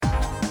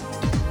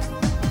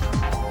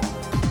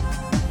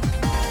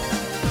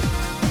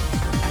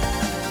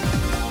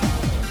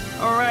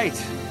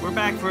right, we're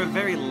back for a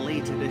very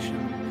late edition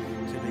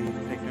to the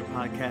Fake Nerd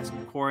Podcast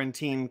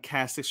Quarantine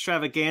Cast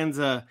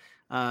Extravaganza.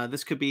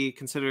 This could be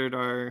considered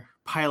our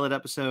pilot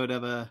episode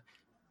of a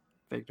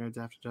Fake Nerds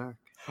After Dark.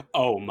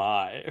 Oh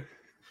my!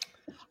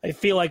 I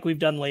feel like we've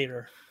done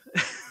later.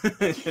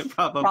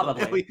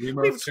 Probably.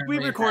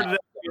 We've recorded have.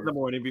 it in the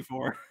morning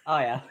before. Oh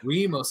yeah.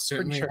 We most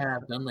certainly sure.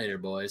 have done later,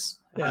 boys.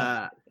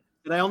 Yeah.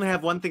 And I only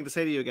have one thing to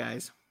say to you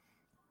guys.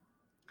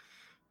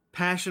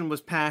 Passion was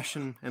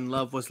passion and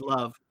love was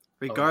love,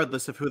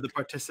 regardless of who the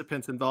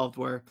participants involved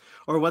were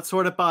or what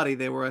sort of body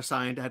they were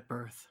assigned at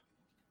birth.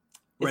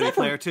 Is Ready that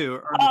from- Player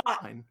 2.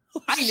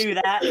 I knew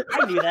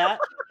that.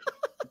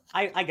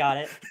 I got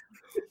it.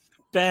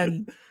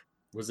 Ben,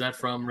 Was that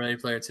from Ready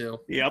Player 2?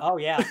 Yep. Oh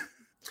yeah.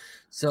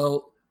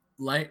 So,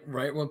 right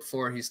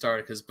before he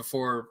started, because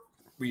before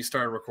we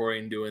started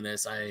recording and doing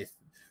this,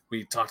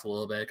 we talked a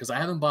little bit, because I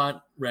haven't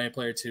bought Ready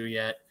Player 2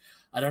 yet.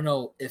 I don't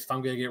know if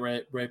I'm going to get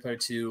Ready Player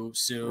 2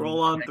 soon. Roll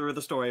on through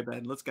the story,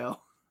 Ben. Let's go.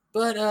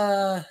 But,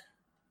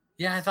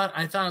 yeah, I thought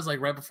it was like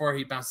right before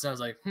he bounced out, I was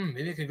like,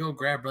 maybe I could go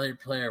grab Ready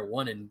Player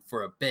 1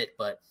 for a bit,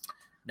 but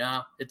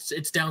no,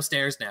 it's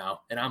downstairs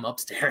now, and I'm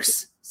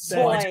upstairs.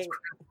 So I just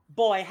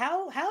Boy,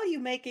 how you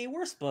make a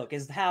worse book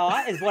is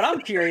what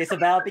I'm curious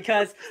about,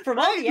 because from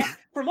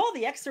all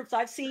the excerpts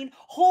I've seen,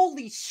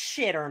 holy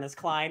shit, Ernest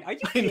Cline, are you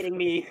kidding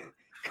me?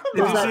 Come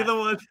Did on. you see the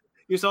one?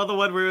 You saw the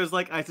one where it was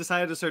like, I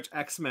decided to search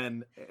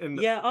X-Men. And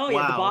Yeah. Oh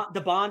wow. yeah.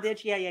 The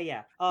bondage. Yeah.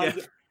 Yeah.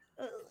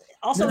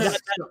 Also, No,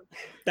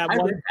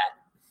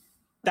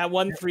 that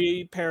one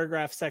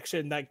 3-paragraph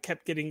section that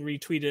kept getting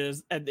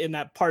retweeted in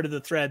that part of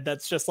the thread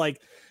that's just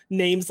like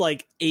names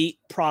like 8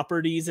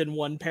 properties in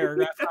one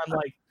paragraph. I'm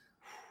like,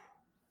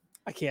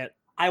 I can't.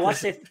 I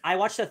watched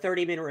a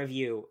 30-minute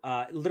review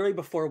literally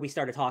before we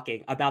started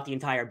talking about the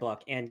entire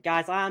book. And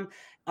guys,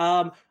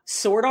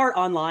 Sword Art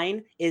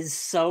Online is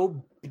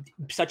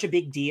such a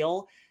big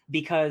deal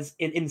because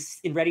in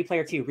Ready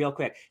Player 2, real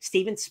quick,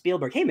 Steven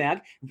Spielberg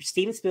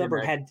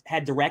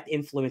had direct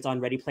influence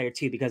on Ready Player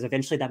 2 because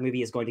eventually that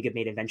movie is going to get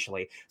made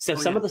eventually. So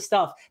some of the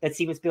stuff that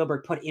Steven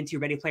Spielberg put into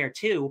Ready Player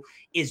 2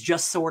 is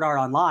just Sword Art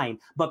Online.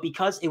 But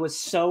because it was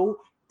so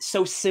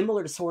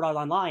similar to Sword Art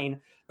Online,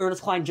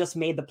 Ernest Cline just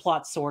made the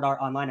plot Sword Art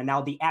Online, and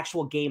now the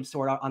actual game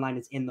Sword Art Online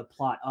is in the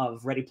plot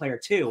of Ready Player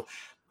 2.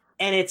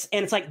 And it's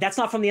like, that's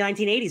not from the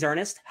 1980s,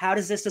 Ernest. How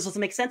does this doesn't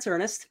make sense,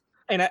 Ernest?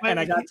 And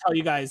I gotta tell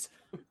you guys,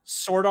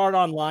 Sword Art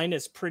Online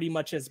is pretty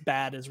much as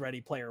bad as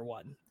Ready Player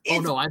 1. Oh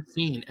no, I've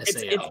seen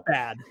SAO. It's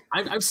bad.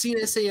 I've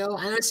seen SAO,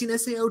 and I've seen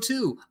SAO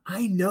too.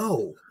 I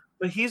know.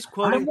 But he's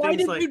quoting Why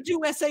things did like... you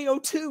do SAO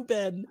 2,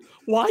 Ben?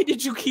 Why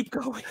did you keep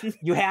going?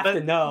 You have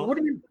to know. What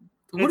do you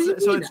mean?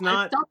 So it's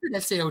not... I stopped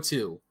at SAO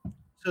 2.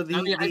 So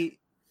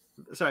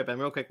sorry, Ben,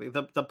 real quickly.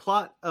 The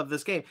plot of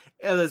this game,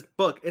 this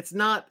book, it's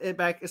not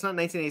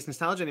 1980s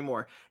nostalgia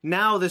anymore.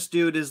 Now this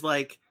dude is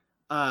like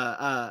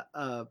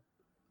a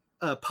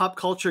pop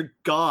culture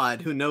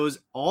god who knows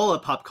all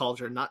of pop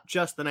culture, not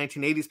just the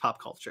 1980s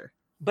pop culture.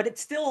 But it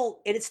is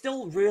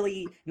still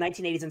really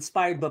 1980s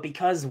inspired, but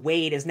because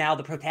Wade is now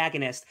the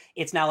protagonist,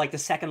 it's now like the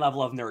second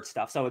level of nerd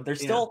stuff. So there's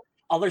still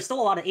a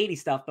lot of 80s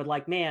stuff, but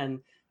like, man,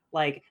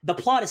 like the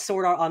plot is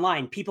Sword Art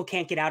Online. People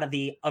can't get out of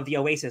the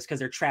Oasis because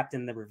they're trapped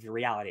in the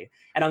reality.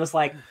 And I'm just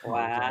like,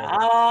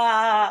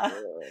 wow.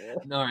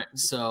 All right,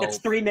 so It's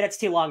 3 minutes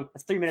too long.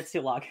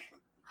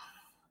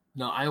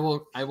 no, I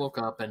woke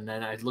up and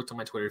then I looked on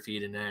my Twitter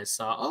feed and then I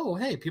saw, oh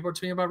hey, people are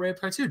tweeting about Ready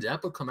Player 2. Did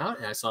that book come out?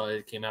 And I saw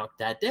it came out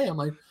that day. I'm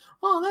like,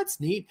 oh, that's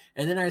neat.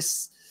 And then I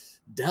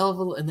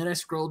scrolled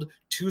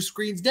 2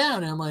 screens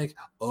down and I'm like,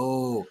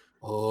 oh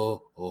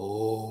no.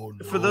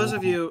 For those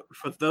of you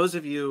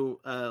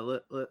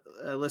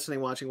listening,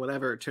 watching,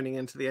 whatever, tuning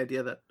into the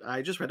idea that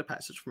I just read a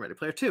passage from Ready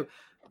Player 2,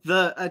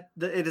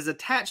 it is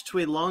attached to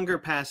a longer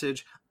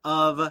passage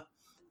of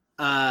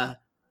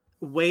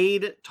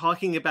Wade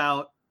talking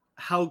about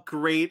how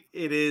great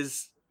it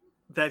is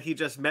that he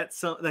just met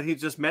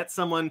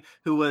someone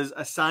who was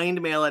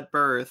assigned male at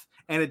birth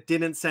and it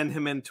didn't send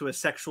him into a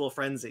sexual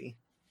frenzy.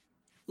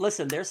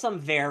 Listen, there's some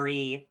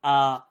very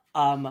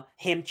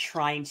him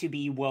trying to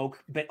be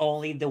woke, but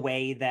only the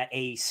way that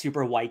a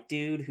super white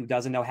dude who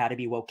doesn't know how to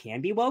be woke can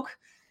be woke.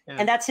 Yeah.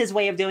 And that's his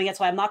way of doing it.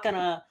 So I'm not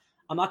gonna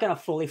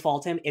fully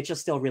fault him. It's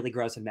just still really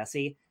gross and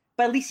messy.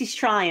 But at least he's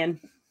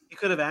trying. You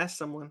could have asked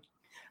someone.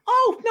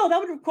 Oh no, that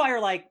would require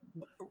like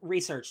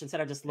research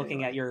instead of just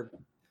looking at your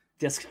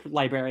disc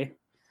library.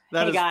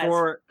 That is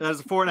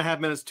 4.5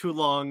 minutes too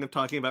long of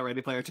talking about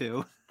Ready Player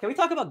 2. Can we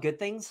talk about good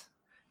things?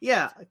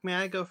 Yeah, may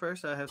I go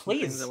first? I have some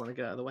Please. things I want to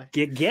get out of the way.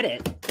 Get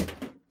it.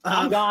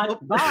 I'm gone.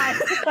 Bye.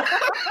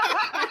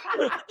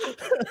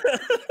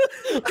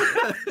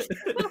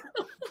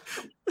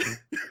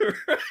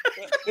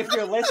 If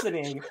you're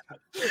listening,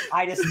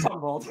 I just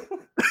stumbled.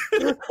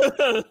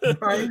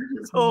 Right?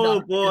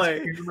 Oh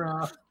boy.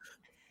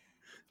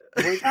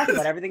 What are you talking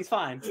about? Everything's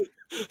fine.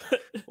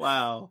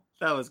 Wow,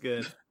 that was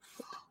good.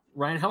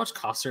 Ryan, how much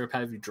cough syrup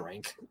have you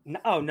drank?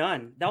 No,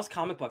 none. That was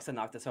comic books that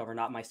knocked us over,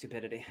 not my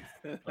stupidity.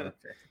 Okay.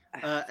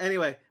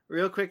 Anyway,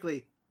 real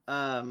quickly,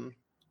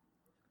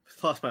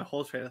 lost my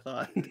whole train of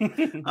thought.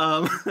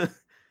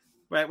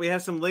 Right, we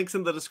have some links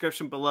in the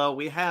description below.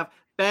 We have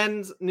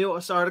Ben's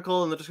newest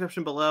article in the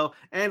description below,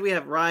 and we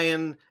have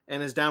Ryan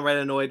and his Downright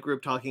Annoyed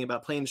group talking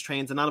about planes,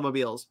 trains, and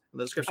automobiles in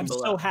the description I'm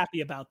below. so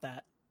happy about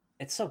that.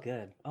 It's so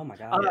good. Oh my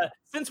god.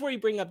 Since we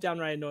bring up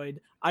Downright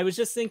Annoyed, I was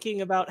just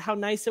thinking about how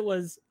nice it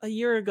was a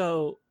year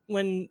ago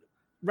when,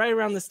 right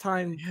around this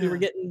time, we were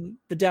getting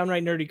the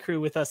Downright Nerdy crew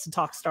with us to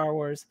talk Star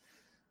Wars.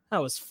 That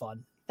was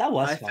fun. That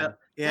was fun.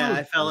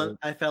 I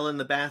fell in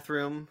the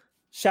bathroom.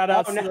 Shout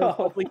out to the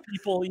lovely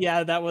people.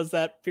 Yeah, that was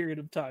that period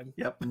of time.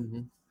 Yep.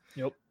 Mm-hmm.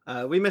 Yep.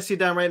 We miss you,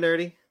 Downright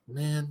Nerdy.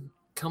 Man,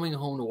 coming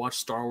home to watch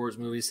Star Wars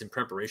movies in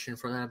preparation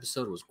for that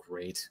episode was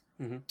great.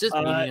 Mm-hmm. Just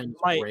meeting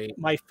was great.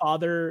 My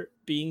father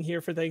being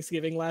here for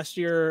Thanksgiving last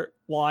year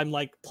while I'm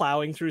like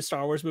plowing through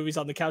Star Wars movies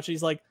on the couch,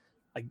 he's like,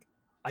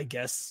 I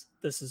guess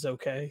this is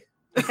okay.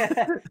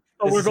 But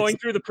we're going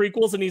through the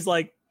prequels and he's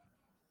like,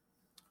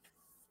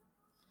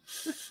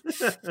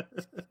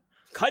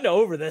 kind of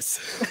over this.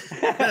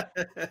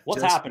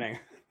 What's happening?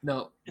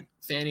 No,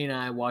 Fanny and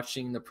I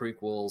watching the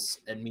prequels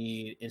and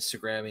me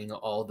Instagramming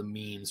all the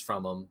memes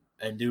from them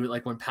and do it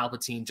like when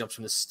Palpatine jumps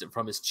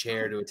from his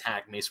chair to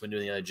attack Mace Windu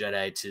and the other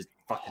Jedi to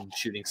fucking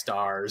shooting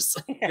stars.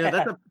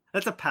 Yeah,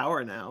 that's a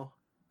power now.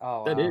 Oh,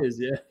 wow. That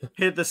is, yeah.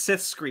 Hit the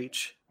Sith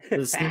screech.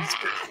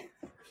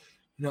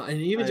 No,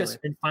 and even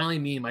and finally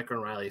me and Mike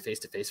and Riley face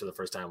to face for the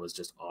first time was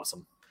just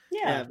awesome.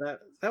 Yeah,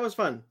 that was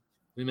fun.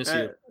 We miss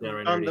you.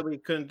 That we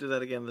couldn't do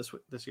that again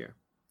this year.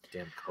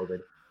 Damn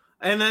COVID.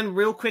 And then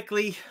real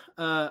quickly,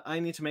 I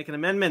need to make an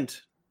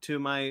amendment to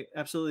my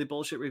absolutely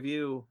bullshit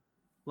review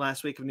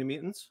last week of New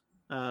Mutants.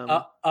 You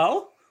know,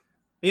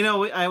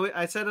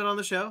 I said it on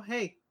the show.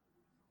 Hey,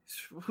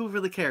 who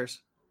really cares?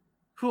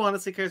 Who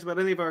honestly cares about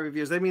any of our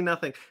reviews? They mean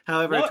nothing.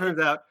 However, it turns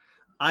out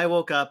I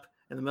woke up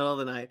in the middle of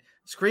the night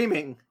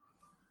screaming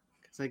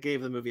because I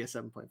gave the movie a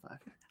 7.5.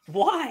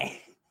 Why?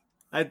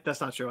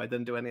 That's not true. I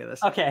didn't do any of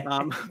this. Okay.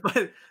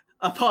 But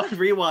upon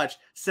rewatch,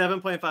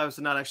 7.5 was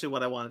not actually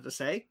what I wanted to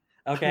say.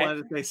 Okay. I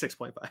wanted to say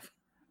 6.5.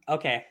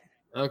 Okay.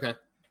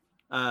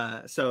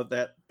 So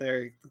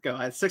there you go.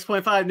 I had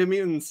 6.5 New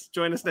Mutants.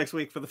 Join us next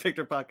week for the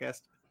Victor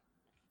podcast.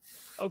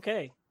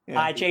 Okay.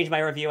 Yeah. I changed my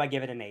review. I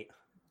give it an 8.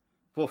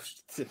 Well,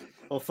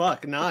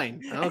 fuck,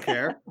 9. I don't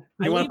care.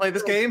 You want to play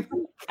this game?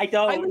 I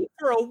don't. I leave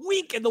for a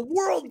week and the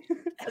world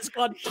has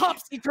gone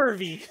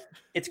topsy-turvy.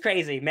 It's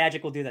crazy.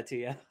 Magic will do that to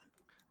you.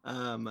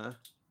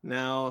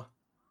 Now.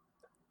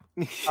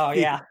 Oh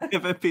yeah.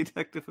 FFP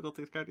tech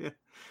difficulties card. Yeah.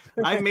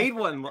 I made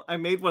one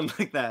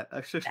like that.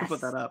 I should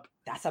put that up.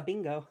 That's a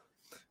bingo.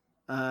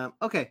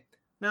 Okay.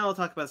 Now I'll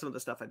talk about some of the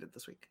stuff I did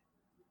this week.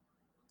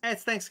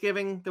 It's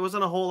Thanksgiving. There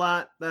wasn't a whole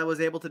lot that I was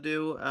able to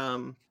do.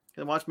 I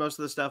watched most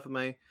of the stuff with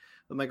my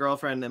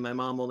girlfriend, and my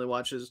mom only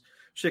watches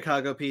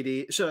Chicago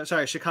PD,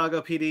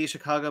 Chicago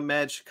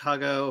Med,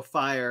 Chicago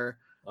Fire,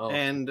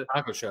 and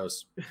Chicago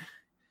shows.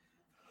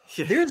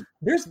 Yeah.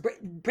 There's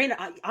Brandon.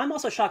 I'm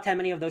also shocked how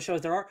many of those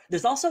shows there are.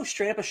 There's also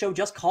straight up a show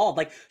just called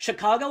like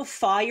Chicago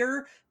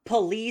Fire,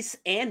 Police,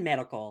 and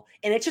Medical,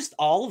 and it's just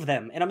all of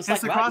them. And I'm just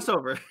it's like, a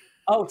crossover.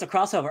 Oh, it's a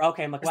crossover.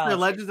 Okay, I'm like, wow. It's the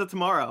Legends of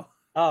Tomorrow.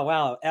 Oh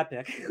wow,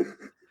 epic.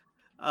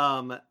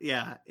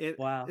 Yeah.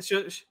 Wow.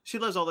 She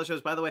loves all those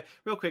shows. By the way,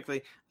 real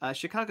quickly,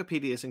 Chicago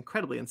PD is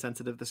incredibly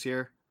insensitive this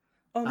year.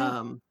 Oh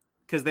no.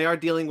 Because they are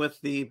dealing with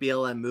the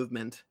BLM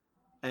movement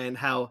and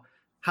how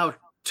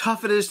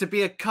tough it is to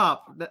be a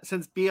cop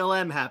since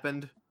BLM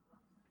happened.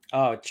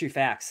 Oh, true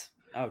facts.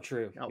 Oh,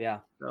 true.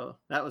 Yeah. So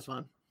that was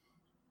fun.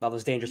 All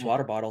those dangerous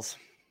water bottles.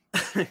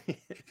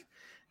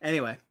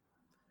 Anyway,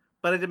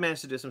 but I did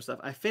manage to do some stuff.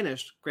 I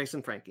finished Grace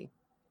and Frankie.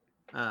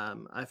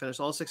 I finished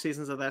all 6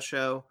 seasons of that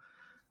show.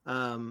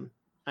 I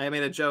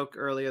made a joke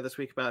earlier this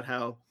week about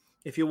how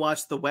if you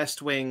watch The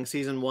West Wing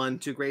season 1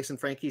 to Grace and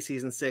Frankie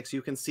season 6,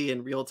 you can see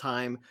in real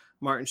time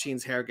Martin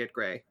Sheen's hair get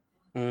gray.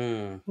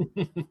 Mm.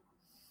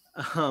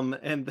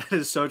 And that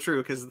is so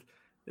true because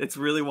it's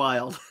really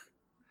wild.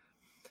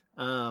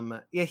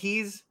 Yeah,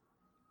 he's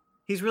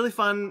really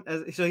fun.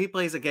 So he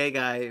plays a gay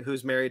guy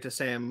who's married to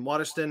Sam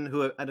Waterston,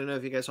 who I don't know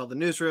if you guys saw the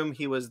Newsroom.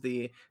 He was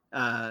the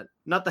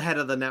not the head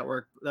of the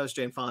network. That was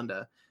Jane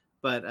Fonda,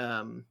 but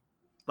the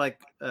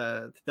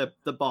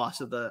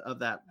boss of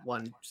that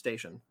one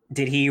station.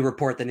 Did he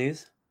report the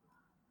news?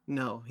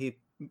 No, he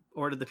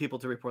ordered the people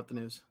to report the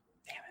news.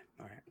 Damn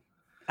it! All right,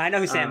 I know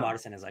who Sam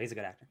Waterston is. He's a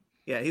good actor.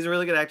 Yeah, he's a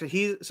really good actor.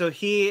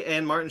 He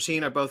and Martin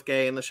Sheen are both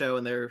gay in the show,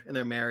 and they're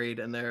married,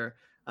 and they're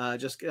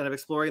just kind of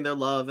exploring their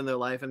love and their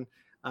life. And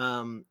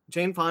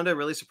Jane Fonda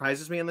really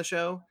surprises me in the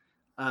show.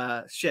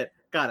 Shit,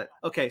 got it.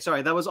 Okay,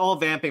 sorry, that was all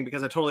vamping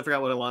because I totally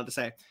forgot what I wanted to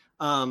say.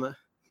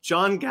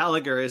 John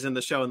Gallagher is in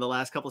the show in the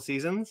last couple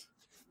seasons.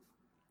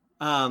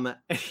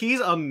 He's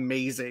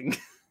amazing.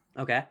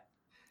 Okay.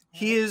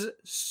 He is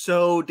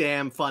so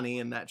damn funny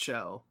in that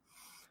show.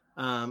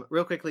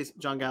 Real quickly,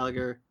 John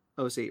Gallagher,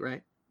 OC,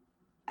 right?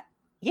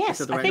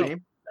 Yes, is that the right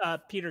name?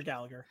 Peter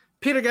Gallagher.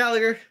 Peter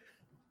Gallagher.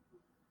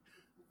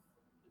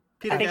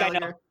 I think I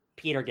know.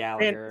 Peter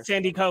Gallagher.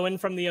 Sandy Cohen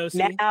from the OC.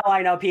 Now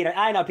I know Peter.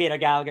 I know Peter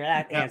Gallagher.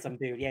 That handsome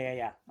dude.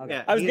 Yeah. Okay.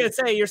 Yeah, I was gonna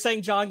say you're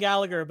saying John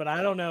Gallagher, but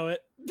I don't know it.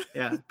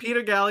 yeah,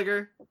 Peter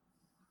Gallagher.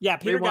 Yeah,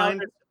 Peter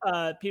Rewind.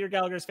 Gallagher. Peter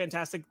Gallagher is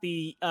fantastic.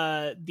 The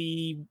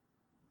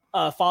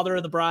father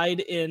of the bride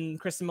in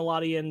Kristen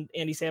Milotti and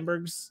Andy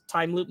Samberg's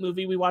time loop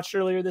movie we watched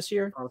earlier this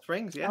year. Palm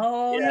Springs. Yeah.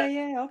 Oh Yeah.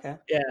 yeah. Okay.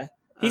 Yeah,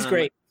 he's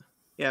great.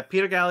 Yeah,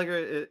 Peter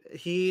Gallagher.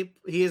 He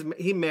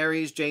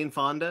marries Jane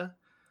Fonda.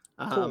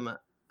 Cool.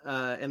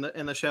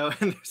 In the show,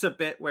 and there's a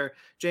bit where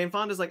Jane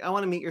Fonda's like, "I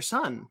want to meet your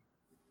son.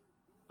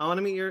 I want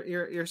to meet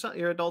your son,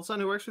 your adult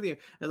son who works with you."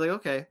 And like,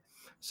 okay,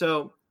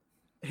 so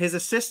his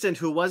assistant,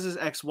 who was his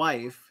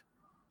ex-wife,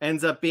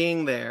 ends up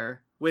being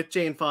there with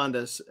Jane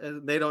Fonda.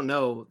 They don't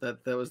know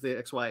that was the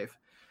ex-wife.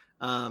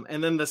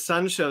 And then the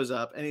son shows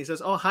up, and he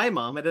says, "Oh, hi,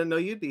 Mom. I didn't know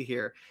you'd be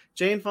here."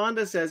 Jane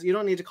Fonda says, "You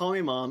don't need to call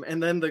me Mom."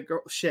 And then the girl,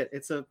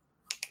 it's a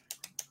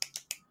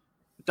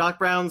Doc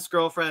Brown's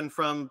girlfriend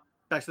from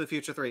Back to the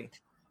Future 3.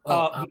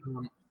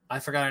 I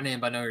forgot her name,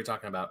 but I know who you're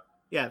talking about.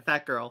 Yeah,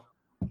 that girl.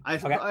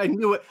 I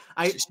knew it.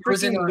 She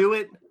was in knew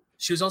it.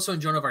 She was also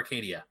in Joan of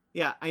Arcadia.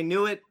 Yeah, I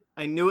knew it.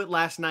 I knew it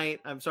last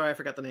night. I'm sorry, I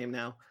forgot the name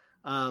now.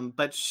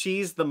 But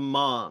she's the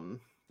mom.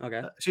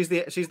 Okay. She's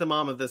the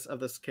mom of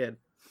this kid,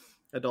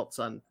 adult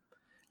son.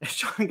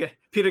 And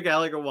Peter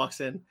Gallagher walks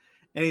in,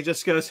 and he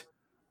just goes,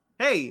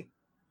 "Hey."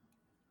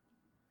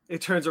 He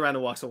turns around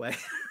and walks away.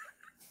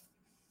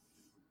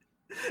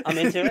 I'm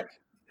into it.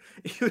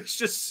 It was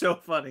just so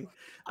funny.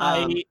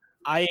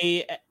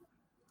 I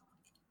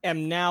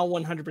am now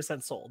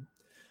 100% sold.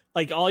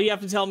 Like, all you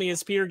have to tell me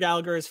is Peter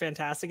Gallagher is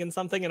fantastic in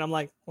something, and I'm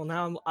like, well,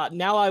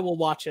 now I will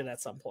watch it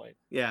at some point.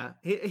 Yeah,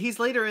 he's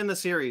later in the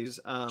series.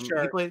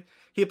 Sure.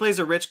 He plays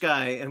a rich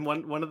guy, and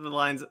one of the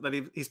lines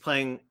that he's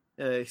playing.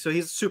 So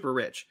he's super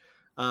rich,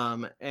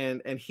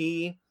 and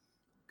he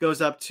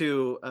goes up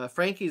to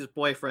Frankie's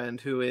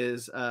boyfriend, who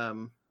is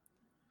oh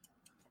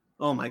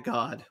my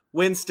God,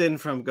 Winston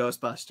from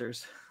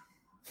Ghostbusters.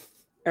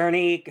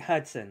 Ernie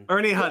Hudson.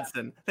 Ernie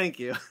Hudson. Thank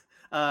you.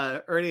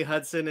 Ernie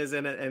Hudson is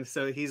in it, and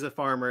so he's a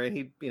farmer,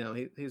 and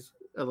he's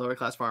a lower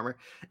class farmer,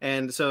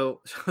 and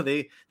so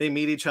they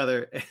meet each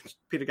other, and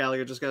Peter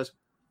Gallagher just goes,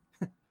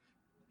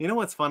 "You know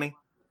what's funny?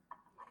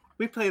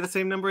 We pay the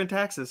same number in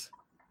taxes."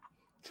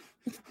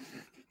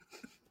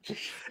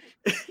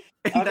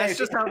 And that's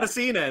just how the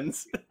scene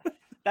ends.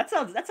 That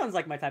sounds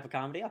like my type of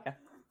comedy. Okay.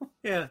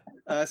 Yeah.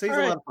 So he's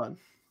a lot of fun.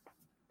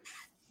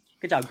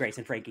 Good job, Grace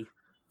and Frankie.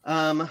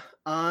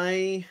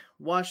 I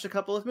watched a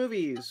couple of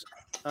movies.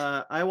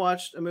 I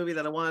watched a movie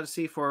that I wanted to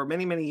see for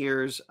many, many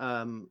years.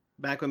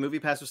 Back when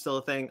MoviePass was still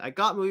a thing. I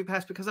got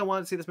MoviePass because I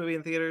wanted to see this movie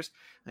in theaters.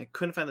 I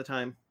couldn't find the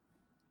time.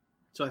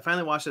 So I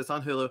finally watched it. It's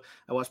on Hulu.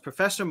 I watched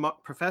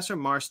Professor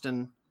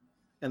Marston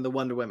and the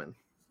Wonder Women.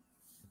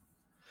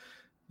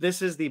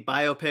 This is the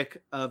biopic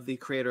of the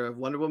creator of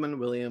Wonder Woman,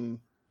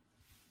 William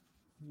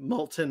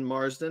Moulton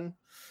Marsden.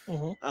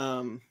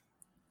 Mm-hmm.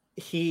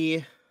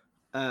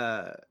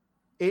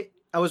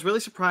 I was really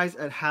surprised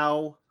at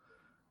how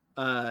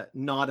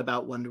not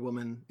about Wonder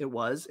Woman it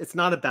was. It's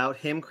not about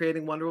him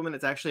creating Wonder Woman.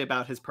 It's actually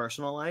about his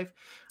personal life.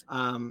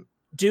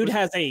 Dude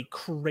has a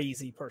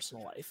crazy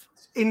personal life.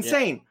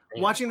 Insane.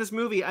 Yeah. Watching this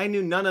movie, I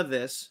knew none of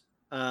this.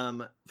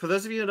 For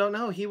those of you who don't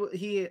know,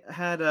 he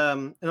had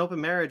an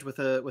open marriage with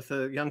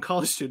a young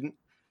college student.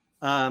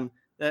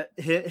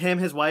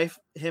 His wife,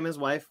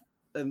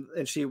 and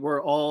she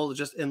were all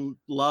just in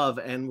love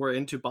and were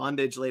into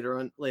bondage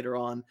later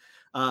on.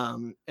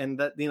 And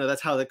that,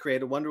 that's how they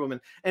created Wonder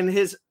Woman.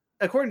 And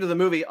according to the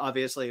movie,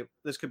 obviously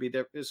this could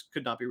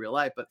not be real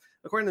life, but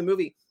according to the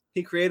movie,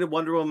 he created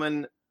Wonder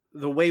Woman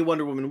the way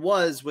Wonder Woman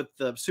was, with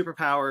the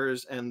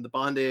superpowers and the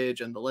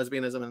bondage and the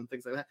lesbianism and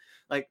things like that,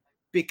 like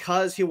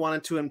because he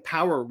wanted to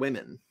empower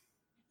women.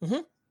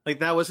 Mm-hmm.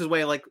 Like that was his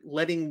way, like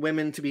letting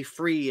women to be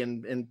free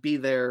and be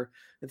their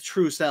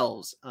true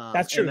selves.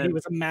 That's true. He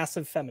was a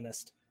massive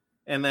feminist.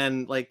 And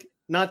then, like,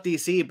 not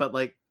DC, but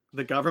like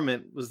the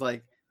government was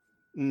like,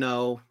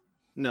 no,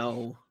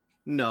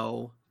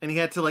 and he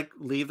had to like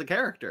leave the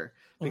character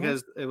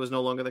because it was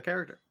no longer the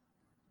character.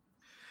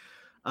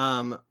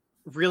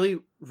 Really,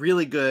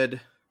 really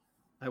good.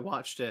 I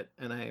watched it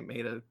and I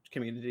made a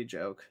Community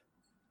joke.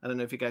 I don't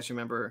know if you guys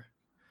remember.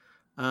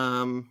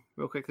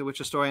 Real quickly, which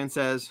historian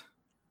says,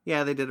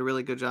 yeah, they did a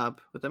really good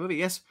job with that movie.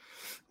 Yes.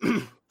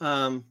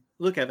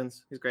 Luke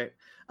Evans, he's great.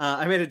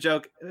 I made a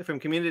joke from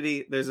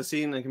Community. There's a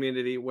scene in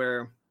Community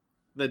where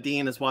the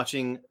dean is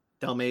watching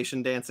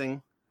Dalmatian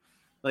dancing,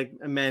 like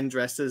men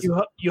dressed as.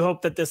 You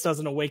hope that this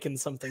doesn't awaken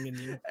something in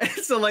you.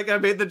 So, like, I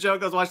made the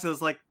joke. I was watching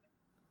this, like,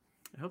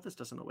 I hope this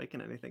doesn't awaken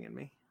anything in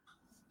me.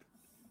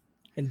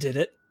 And did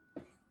it?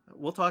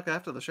 We'll talk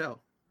after the show.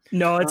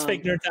 No, it's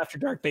Fake Nerds After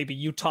Dark, baby.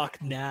 You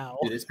talk now.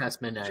 Dude, it's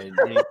past midnight.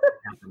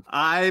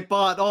 I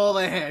bought all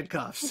the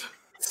handcuffs.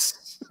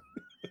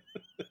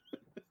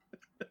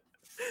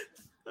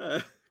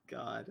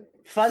 God.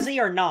 Fuzzy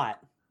or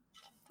not?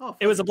 Oh,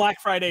 it was a Black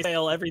Friday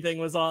sale. Everything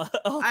was on.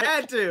 I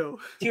had to.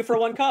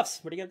 2-for-1 cuffs.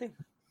 What are you gonna do?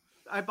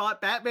 I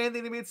bought Batman the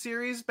Animated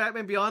Series,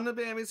 Batman Beyond the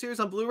Animated Series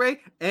on Blu-ray,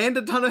 and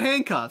a ton of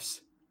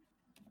handcuffs.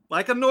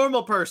 like a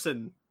normal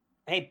person.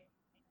 Hey,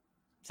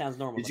 sounds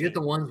normal. Did to you get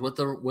me. the ones with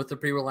the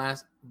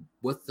pre-release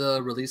with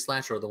the release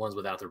latch or the ones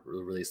without the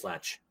release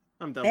latch?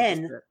 I'm done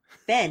with this bit.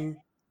 Ben,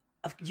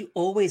 you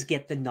always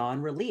get the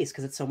non-release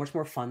because it's so much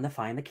more fun to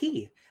find the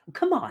key.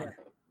 Come on.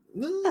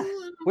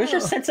 Where's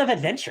your sense of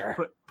adventure?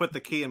 Put the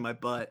key in my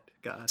butt,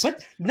 God.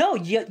 But no,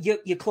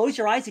 you close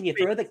your eyes and you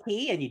throw the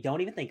key and you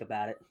don't even think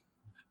about it.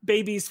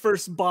 Baby's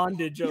first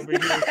bondage over here.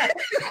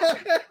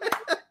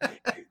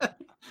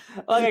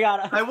 Oh my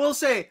God. I will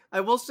say,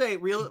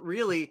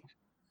 really,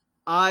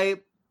 I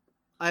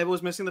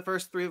was missing the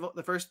first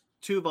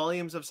two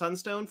volumes of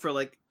Sunstone for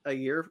like a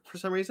year for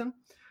some reason.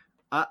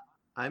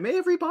 I may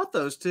have rebought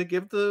those to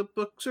give the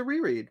books a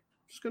reread.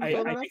 Just gonna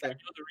throw that out think I there.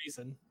 know the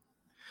reason.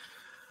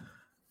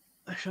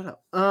 Shut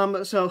up.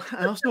 So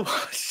I also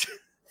watched.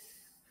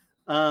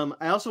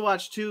 I also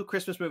watched 2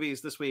 Christmas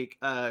movies this week.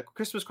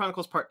 Christmas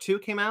Chronicles Part 2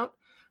 came out.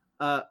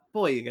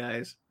 Boy, you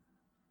guys,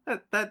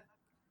 that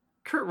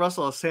Kurt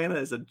Russell as Santa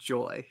is a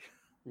joy.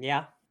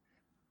 Yeah.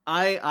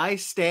 I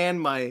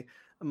stand my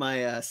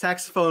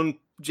saxophone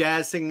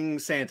jazz singing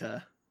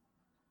Santa.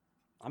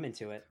 I'm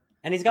into it.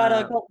 And he's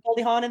got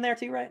Goldie Hawn in there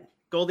too, right?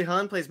 Goldie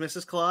Hawn plays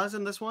Mrs. Claus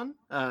in this one.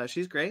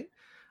 She's great.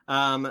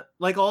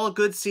 Like all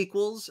good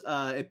sequels,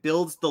 it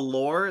builds the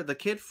lore. The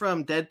kid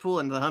from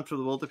Deadpool and The Hunt for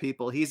the Wilder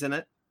People, he's in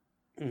it.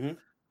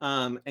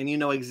 Mm-hmm. And you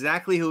know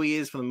exactly who he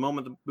is from the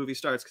moment the movie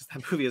starts because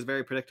that movie is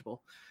very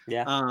predictable.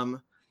 Yeah.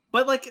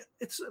 But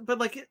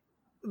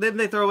then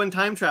they throw in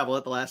time travel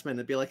at the last minute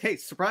and be like, hey,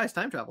 surprise,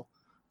 time travel.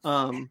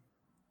 And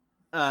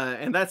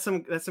that's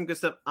some good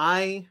stuff.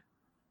 I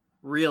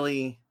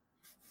really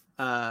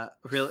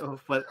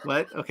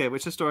what? Okay,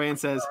 which historian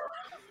says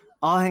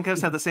all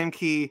handcuffs have the same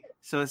key,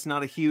 so it's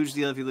not a huge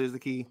deal if you lose the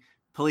key.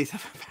 Police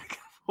have a backup.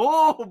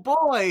 Oh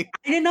boy!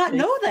 I did not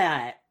know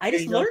that. I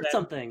just learned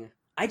something.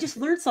 I just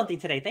learned something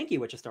today. Thank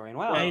you, Witch Historian.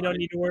 Wow. Yeah, you don't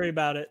need to worry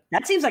about it.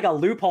 That seems like a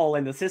loophole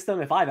in the system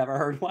if I've ever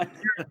heard one.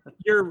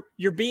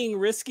 You're being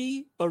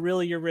risky, but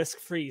really you're risk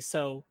free.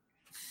 So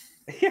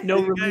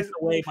no release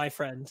away, my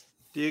friend.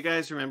 Do you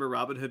guys remember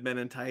Robin Hood Men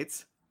in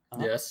Tights?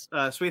 Yes.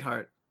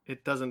 Sweetheart,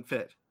 it doesn't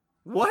fit.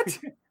 What?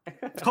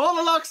 Call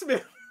the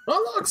locksmith. A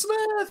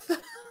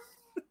locksmith.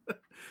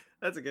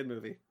 That's a good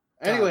movie.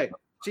 Anyway,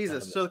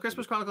 Jesus. So the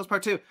Christmas Chronicles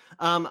Part 2.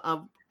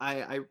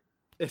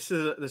 This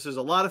is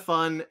a lot of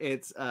fun.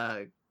 It's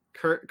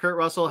Kurt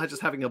Russell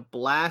just having a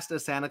blast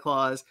as Santa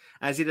Claus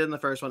as he did in the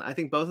first one. I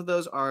think both of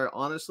those are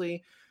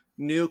honestly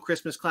new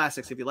Christmas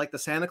classics. If you like the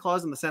Santa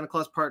Claus and the Santa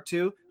Claus Part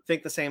 2,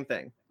 think the same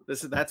thing.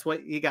 That's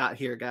what you got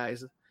here,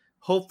 guys.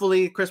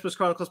 Hopefully Christmas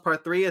Chronicles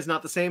Part 3 is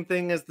not the same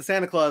thing as the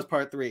Santa Claus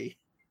Part 3.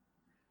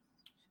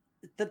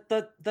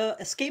 The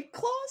escape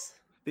clause?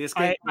 The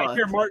escape clause. I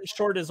hear Martin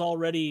Short is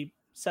already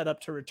set up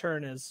to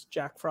return as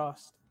Jack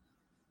Frost.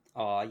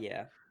 Oh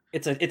yeah.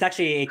 It's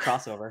actually a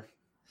crossover.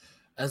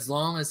 As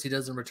long as he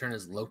doesn't return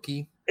as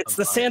Loki. It's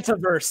the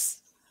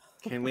Santaverse.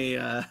 Can we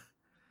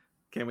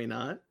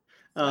not?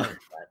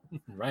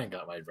 Ryan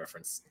got my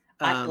reference.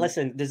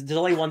 Listen, there's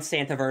only one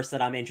Santaverse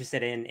that I'm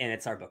interested in, and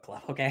it's our book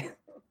club, okay?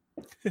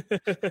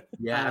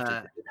 Yeah, I have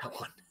to do that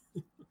one.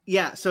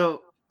 Yeah,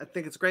 so I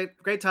think it's a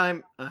great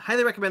time.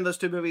 Highly recommend those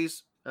 2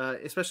 movies,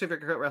 especially if you're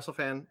a Kurt Russell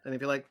fan and if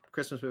you like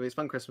Christmas movies,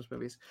 fun Christmas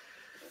movies.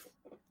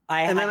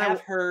 I have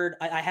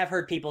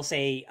heard people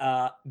say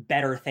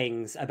better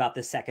things about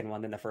the second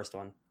one than the first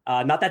one.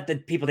 Not that the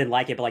people didn't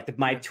like it, but like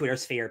my Twitter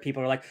sphere,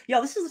 people are like, "Yo,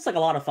 this is just like a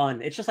lot of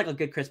fun. It's just like a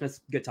good Christmas,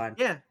 good time."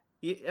 Yeah,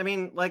 I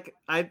mean, like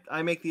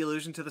I make the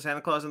allusion to the Santa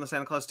Claus and the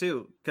Santa Claus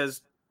 2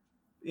 because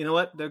you know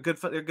what? They're good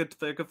fun. They're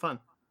good fun.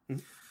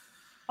 Mm-hmm.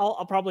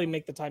 I'll probably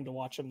make the time to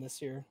watch them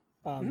this year.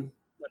 When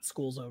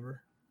school's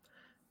over.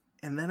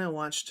 And then I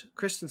watched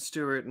Kristen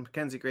Stewart and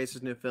Mackenzie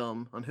Grace's new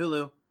film on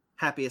Hulu,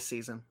 Happiest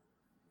Season.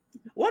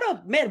 What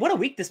a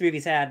week this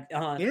movie's had.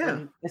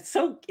 Yeah, it's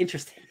so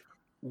interesting.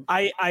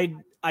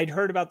 I'd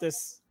heard about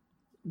this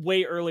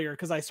way earlier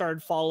because I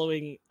started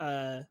following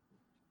I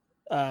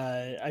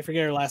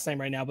forget her last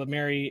name right now, but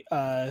Mary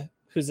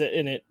who's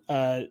in it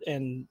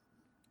and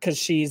because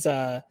she's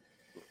the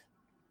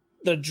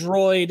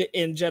droid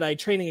in Jedi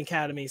Training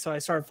Academy. So I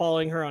started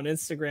following her on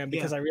Instagram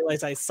because I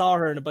realized I saw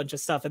her in a bunch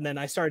of stuff. And then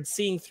I started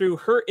seeing through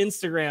her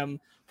Instagram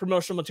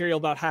promotional material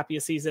about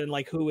Happiest Season and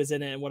like who was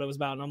in it and what it was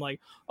about. And I'm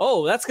like,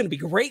 oh, that's going to be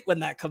great when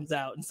that comes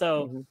out. And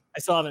so I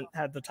still haven't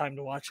had the time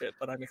to watch it,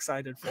 but I'm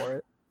excited for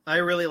it. I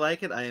really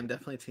like it. I am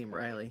definitely Team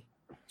Riley.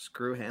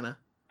 Screw Hannah.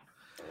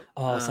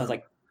 Oh, sounds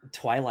like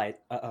Twilight.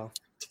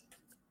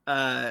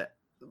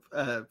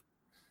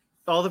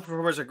 All the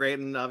performers are great,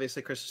 and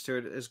obviously Kristen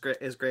Stewart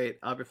is great.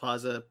 Aubrey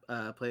Plaza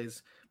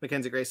plays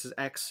Mackenzie Grace's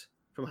ex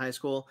from high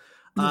school.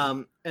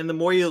 And the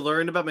more you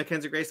learn about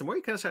Mackenzie Grace, the more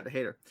you kind of start to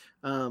hate her.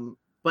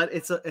 But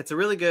it's a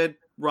really good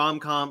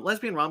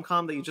lesbian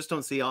rom-com that you just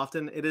don't see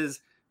often. It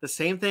is the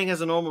same thing as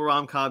a normal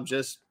rom-com,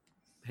 just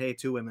hey,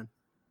 2 women.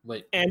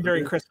 Wait, and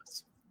during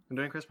Christmas. And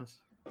during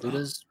Christmas. Who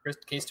does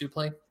K2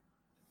 play?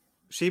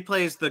 She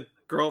plays the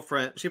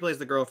girlfriend. She plays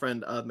the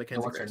girlfriend of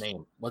Mackenzie. What's Grace. her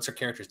name? What's her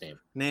character's name?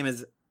 Name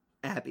is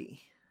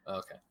Abby.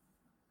 Okay.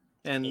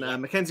 And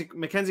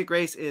Mackenzie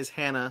Grace is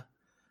Hannah,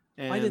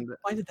 And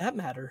Why did that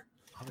matter?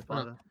 Aubrey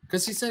Plaza.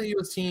 Because he said he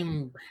was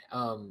team.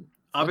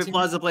 Aubrey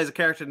Plaza plays a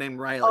character named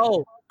Riley.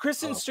 Oh,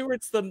 Kristen Oh.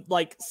 Stewart's the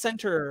like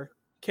center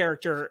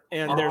character,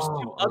 and there's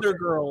two other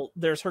girl.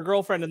 There's her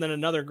girlfriend, and then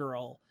another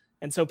girl.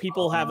 And so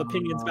people have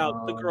opinions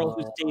about the girl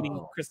who's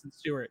dating Kristen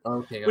Stewart,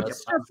 Okay, which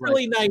is just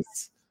really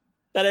nice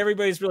that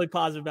everybody's really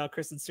positive about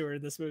Kristen Stewart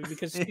in this movie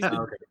because she's been,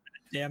 Okay.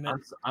 damn it.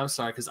 I'm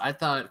sorry because I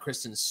thought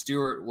Kristen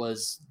Stewart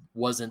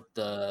wasn't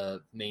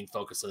the main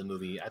focus of the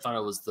movie. I thought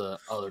it was the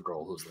other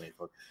girl who was the main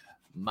focus.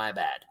 My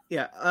bad.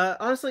 Yeah,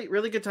 honestly,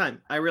 really good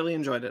time. I really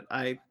enjoyed it.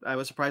 I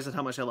was surprised at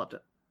how much I loved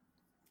it.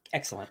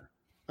 Excellent.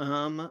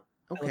 I look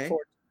Okay.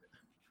 forward-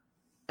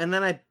 And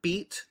then I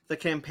beat the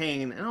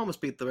campaign and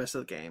almost beat the rest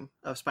of the game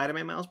of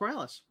Spider-Man Miles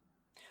Morales.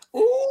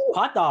 Ooh,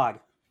 hot dog.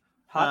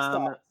 Hot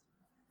dog.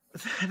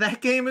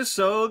 That game is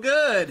so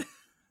good.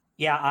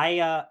 Yeah,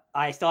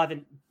 I still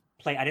haven't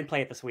played. I didn't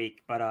play it this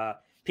week,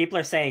 but people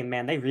are saying,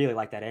 man, they really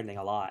like that ending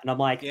a lot. And I'm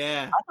like,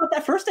 Yeah. I thought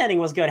that first ending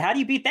was good. How do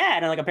you beat that?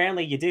 And like,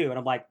 apparently you do. And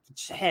I'm like,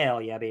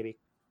 hell yeah, baby.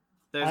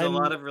 There's a I'm-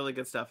 lot of really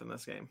good stuff in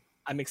this game.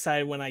 I'm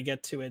excited when I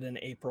get to it in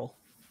April.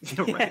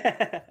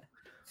 Right.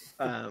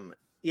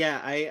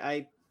 Yeah,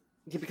 I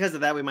because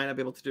of that we might not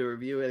be able to do a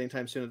review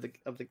anytime soon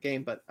of the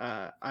game, but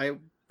I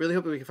really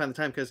hope we can find the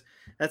time because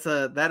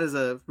that is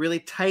a really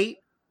tight,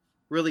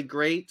 really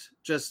great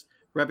just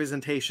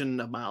representation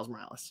of Miles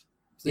Morales.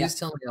 Please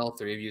tell me all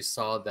three of you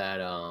saw that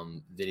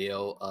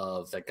video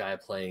of that guy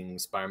playing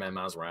Spider-Man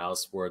Miles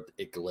Morales where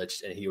it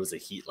glitched and he was a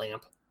heat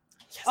lamp.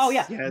 Oh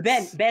yeah,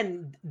 Yes.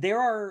 Ben. There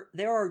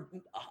are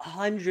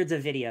hundreds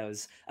of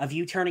videos of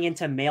you turning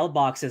into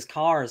mailboxes,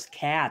 cars,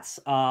 cats,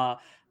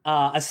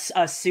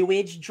 a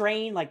sewage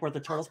drain, like where the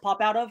turtles pop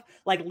out of,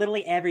 like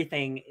literally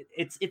everything.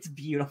 It's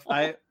beautiful.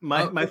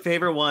 My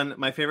favorite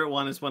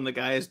one is when the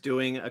guy is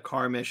doing a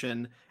car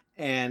mission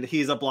and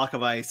he's a block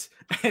of ice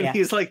and Yeah.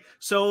 he's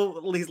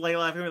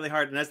laughing really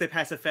hard, and as they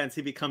pass a fence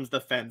he becomes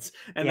the fence,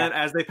 and Yeah. then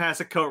as they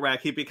pass a coat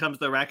rack he becomes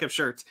the rack of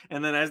shirts,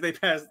 and then as they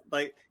pass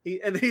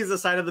he's the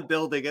side of the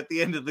building at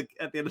the end of the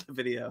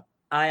video.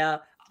 I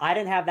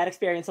didn't have that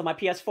experience on my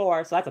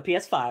PS4, so that's a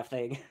PS5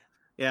 thing.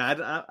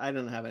 Yeah, I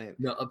didn't have any.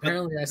 No,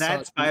 apparently I saw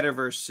That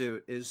Spider-Verse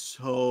suit is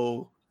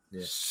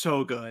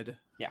so good.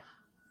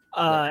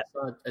 I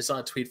saw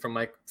a tweet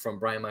from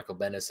Brian Michael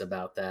Bendis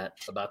about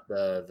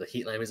the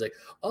heat lamp. He's like,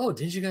 "Oh,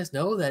 didn't you guys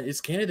know that it's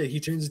Canada? He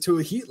turns into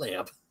a heat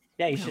lamp."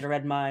 Yeah, you should have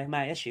read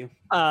my issue.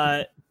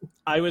 I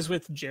was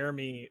with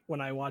Jeremy when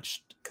I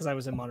watched, because I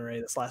was in Monterey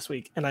this last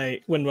week,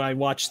 and when I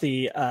watched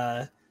the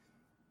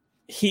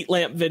heat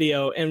lamp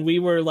video, and we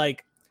were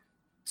like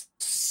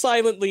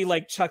silently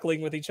like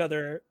chuckling with each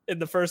other in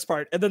the first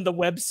part, and then the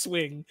web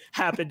swing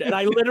happened, and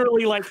I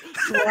literally like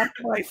dropped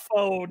my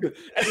phone,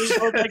 and we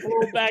both like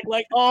rolled back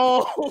like,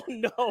 oh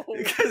no.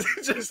 Because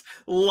it just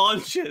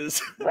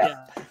launches.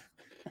 Yeah.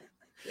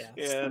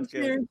 Yeah, that's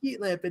good. Heat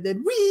lamp and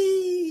then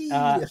wee.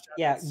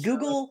 Yeah,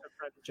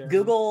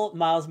 Google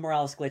Miles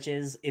Morales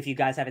glitches. If you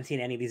guys haven't seen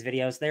any of these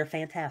videos, they're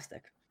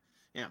fantastic.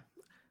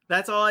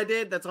 That's all I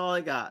did. That's all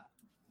I got.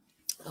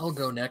 I'll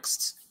go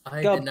next.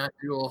 I Go. did not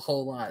do a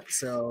whole lot.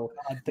 So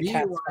The Me,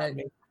 cats I- found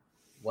me.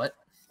 what?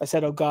 I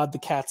said, oh God, the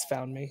cats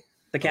found me.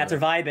 The cats are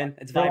vibing.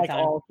 It's They're vibe like time.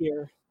 all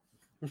here.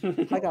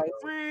 Hi guys.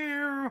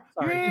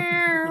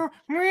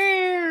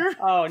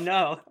 Oh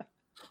no.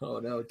 Oh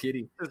no,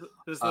 kitty.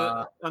 There's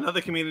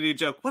another community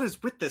joke. What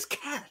is with this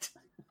cat?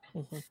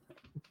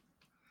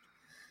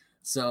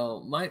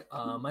 So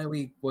my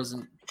week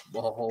wasn't a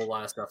whole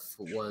lot of stuff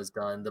was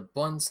done.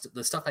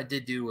 The stuff I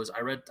did do was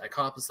I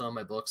caught up with some of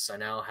my books. I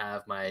now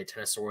have my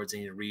Ten of Swords I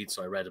need to read,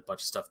 so I read a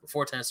bunch of stuff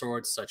before Ten of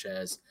Swords, such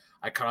as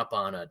I caught up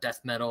on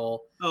Death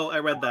Metal. Oh, I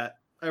read that.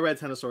 I read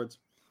Ten of Swords.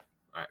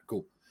 All right,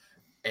 cool.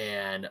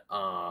 And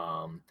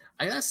I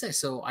gotta say,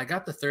 so I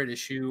got the third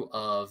issue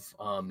of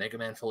Mega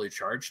Man Fully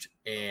Charged,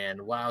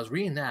 and while I was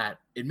reading that,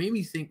 it made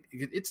me think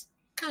it's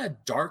kind of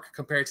dark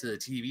compared to the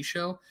TV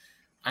show.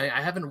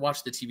 I haven't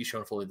watched the TV show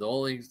in fully. The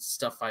only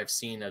stuff I've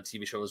seen of the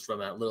TV show was from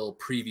that little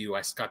preview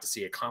I got to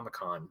see at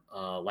Comic-Con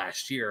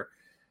last year.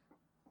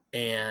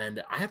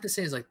 And I have to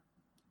say, is like,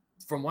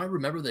 from what I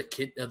remember the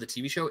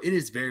TV show, it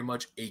is very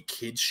much a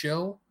kid's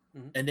show.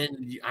 Mhm. And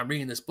then I'm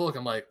reading this book,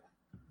 I'm like,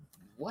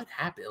 what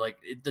happened? Like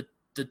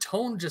the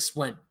tone just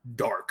went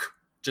dark,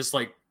 just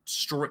like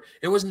straight.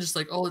 It wasn't just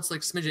like, oh, it's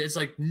like smidgen. It's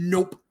like,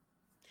 nope.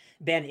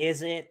 Ben,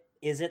 is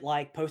it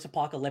like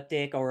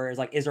post-apocalyptic, or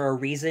is there a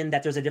reason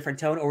that there's a different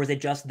tone, or is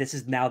it just this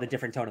is now the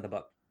different tone of the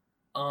book?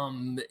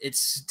 I'm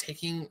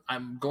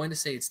going to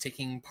say it's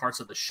taking parts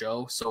of the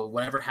show. So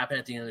whatever happened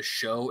at the end of the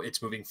show,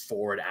 it's moving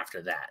forward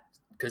after that.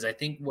 Because I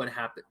think what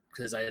happened,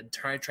 because I had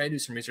tried to do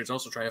some research,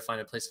 also try to find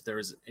a place if there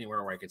was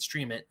anywhere where I could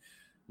stream it.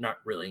 Not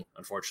really,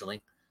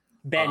 unfortunately.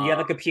 Ben, you have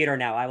a computer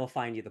now. I will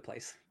find you the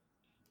place.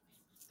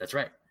 That's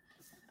right.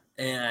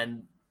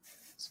 And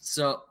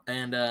so,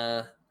 and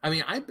I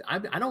mean, I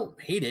don't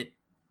hate it.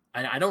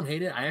 I don't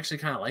hate it. I actually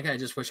kind of like it. I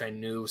just wish I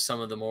knew some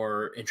of the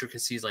more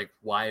intricacies, like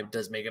why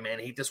does Mega Man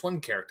hate this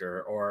one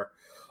character, or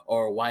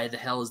why the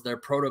hell is there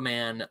Proto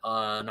Man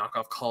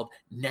knockoff called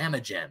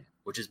Namagen?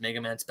 which is Mega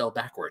Man spelled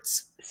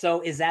backwards.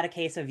 So is that a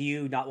case of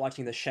you not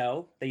watching the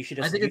show that you should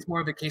just? I think it's more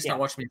of a case Yeah. not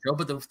watching the show.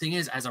 But the thing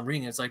is, as I'm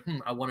reading, it's like,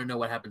 I want to know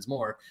what happens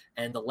more.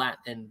 And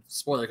and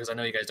spoiler, because I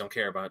know you guys don't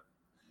care about.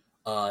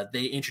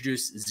 They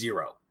introduce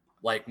Zero,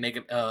 like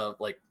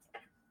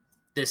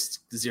this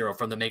Zero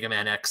from the Mega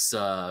Man X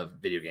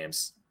video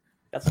games.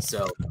 That's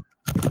So,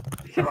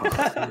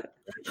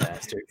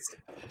 bastards.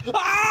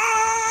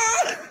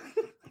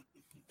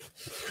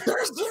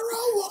 There's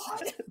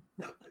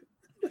Zero.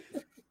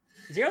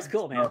 Zero's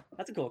cool, man. Oh.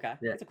 That's a cool guy.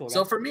 Yeah. That's a cool guy.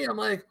 So for me, I'm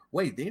like,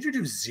 wait, they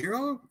introduced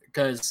Zero?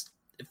 Because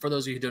for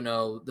those of you who don't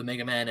know, the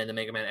Mega Man and the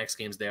Mega Man X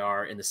games, they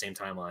are in the same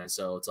timeline.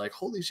 So it's like,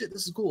 holy shit,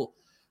 this is cool.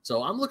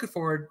 So I'm looking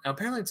forward.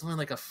 Apparently, it's only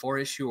like a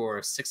 4-issue or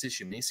a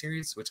 6-issue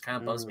miniseries, which kind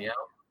of bums me out.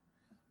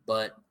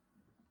 But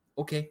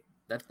okay,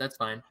 that's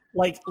fine.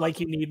 Like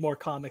you need more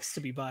comics to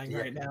be buying Yeah.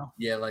 right now.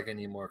 Yeah, like I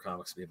need more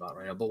comics to be about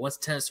right now. But once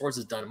Ten of Swords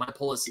is done, my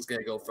pull list is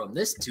gonna go from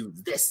this to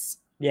this.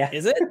 yeah.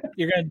 Is it?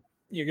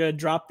 You're gonna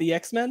drop the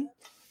X-Men?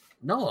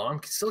 No,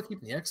 I'm still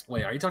keeping the X.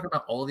 Wait, are you talking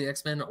about all the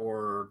X-Men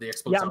or the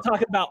X? Yeah, I'm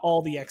talking about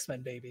all the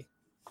X-Men, baby.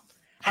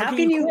 How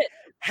can you quit?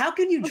 How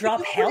can you drop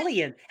you quit?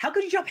 Hellion? How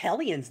could you drop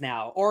Hellions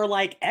now? Or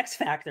like X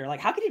Factor?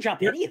 Like how can you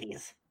drop You're- any of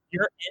these?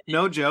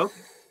 No joke.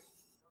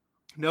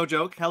 No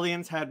joke.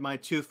 Hellions had my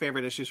 2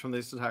 favorite issues from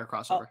this entire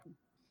crossover.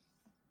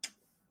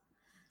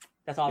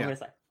 That's all I'm Yeah. gonna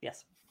say.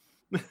 Yes.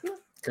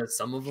 Because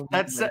some of them.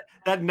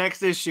 That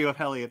next issue of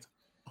Hellions.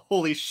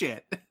 Holy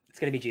shit. It's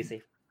gonna be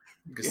juicy.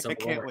 Because Yeah, some I of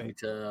them can't are wait.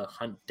 to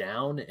hunt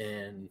down,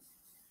 and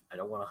I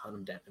don't want to hunt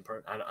them down in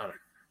person. I don't.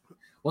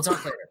 We'll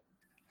talk later.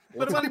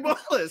 What about your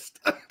list?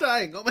 I'm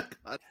dying. Oh my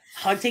god.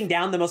 Hunting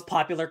down the most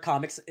popular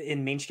comics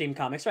in mainstream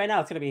comics right now,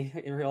 it's gonna be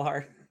real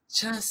hard.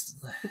 Just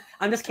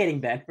I'm just kidding,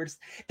 Ben.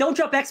 Don't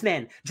drop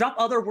X-Men. Drop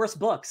other worse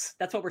books.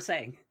 That's what we're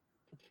saying.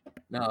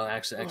 no,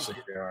 actually,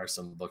 there are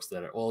some books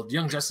that are. Well,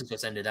 Young Justice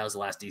just ended. That was the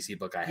last DC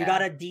book I had. You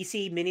got a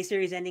DC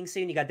miniseries ending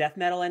soon. You got Death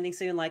Metal ending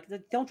soon. Like,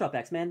 don't drop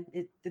X-Men.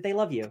 They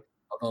love you.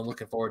 Although I'm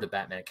looking forward to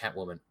Batman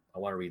Catwoman. I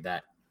want to read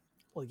that.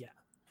 Well, yeah.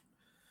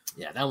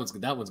 Yeah, that one's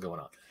going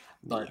on.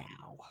 But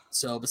Meow.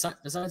 so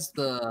besides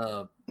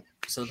the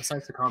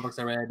comic books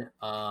I read,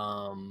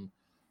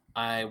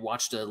 I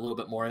watched a little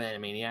bit more of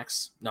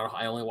Animaniacs. No,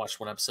 I only watched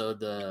one episode.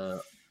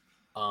 The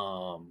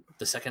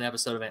second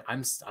episode of it,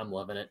 I'm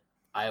loving it.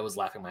 I was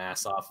laughing my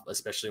ass off,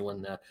 especially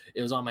when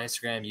it was on my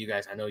Instagram. You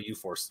guys, I know you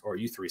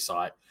three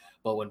saw it,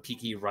 but when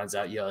Peaky runs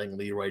out yelling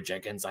Leroy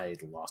Jenkins, I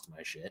lost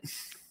my shit.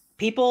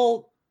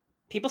 People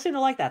seem to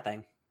like that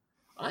thing.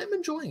 I'm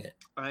enjoying it.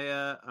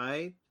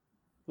 I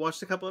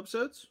watched a couple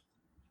episodes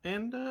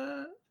and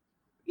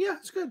yeah,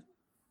 it's good.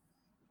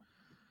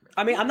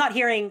 I mean, I'm not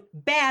hearing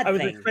bad I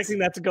was things. expecting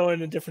that to go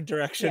in a different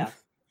direction. Yeah.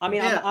 I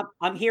mean, Yeah.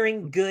 I'm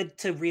hearing good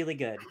to really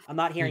good. I'm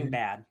not hearing Mhm.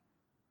 bad.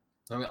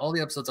 I mean, all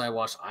the episodes I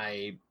watched,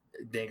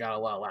 they got a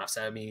lot of laughs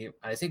out of me.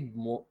 I think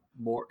more.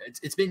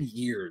 It's been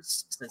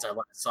years since I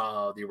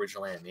saw the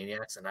original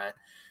Animaniacs,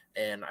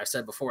 and I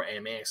said before,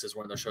 Animaniacs is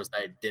one of those shows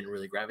that I didn't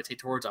really gravitate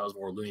towards. I was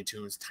more Looney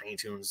Tunes, Tiny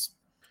Toons,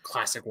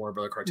 classic Warner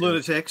Brother cartoons.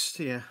 Lunatics,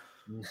 yeah.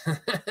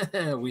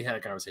 We had a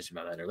conversation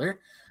about that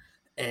earlier,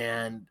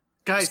 and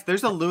Guys,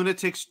 there's a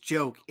Lunatics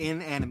joke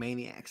in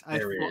Animaniacs.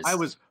 There is. I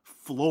was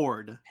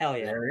floored. Hell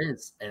yeah. there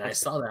is, and I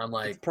saw that. I'm It's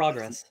like,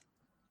 progress.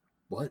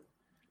 what?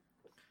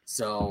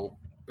 So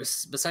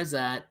besides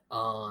that,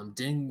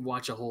 didn't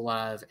watch a whole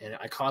lot of, and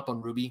I caught up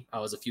on Ruby. I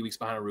was a few weeks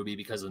behind on Ruby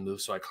because of the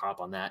move, so I caught up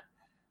on that.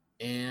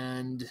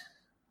 And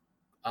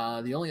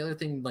the only other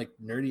thing like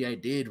nerdy I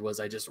did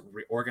was I just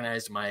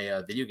reorganized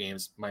my video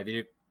games.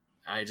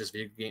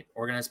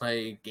 Organized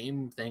my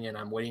game thing, and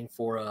I'm waiting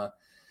for a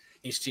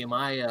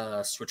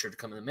HDMI switcher to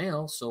come in the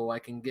mail so I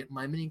can get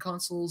my mini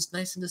consoles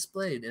nice and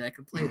displayed and I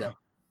can play them.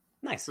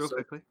 Nice. Real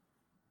quickly.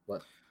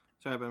 What?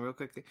 Sorry, Ben, real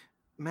quickly.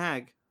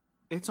 Mag,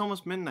 it's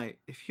almost midnight.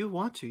 If you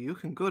want to, you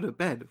can go to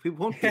bed. We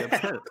won't be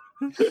upset.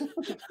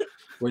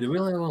 Wait, do we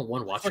only want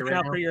one watcher Look right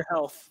out now? for your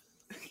health.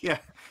 Yeah.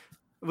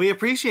 We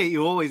appreciate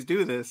you always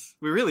do this.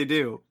 We really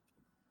do.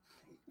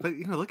 But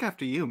look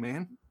after you,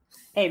 man.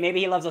 Hey, maybe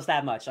he loves us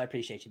that much. I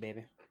appreciate you,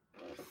 baby.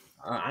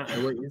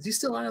 Wait, is he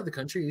still out of the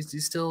country? Is he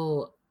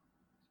still?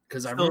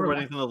 Because I Still remember.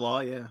 running from the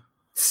law, yeah.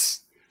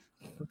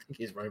 I don't think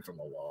he's running from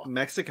the law.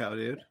 Mexico,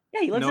 dude.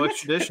 Yeah, he lives No in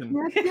extradition.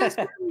 Yes,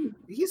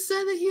 he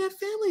said that he had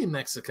family in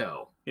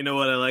Mexico. You know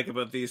what I like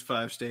about these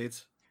 5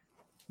 states?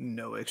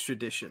 No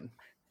extradition.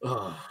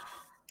 Ugh.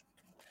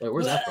 Wait,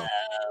 where's that from?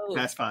 Whoa.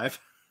 Past 5.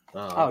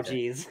 Oh, okay.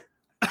 jeez.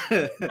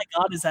 Oh my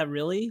God, is that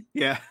really?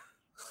 Yeah.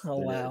 Oh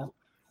wow.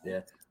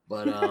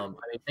 But I mean,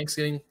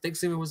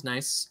 Thanksgiving was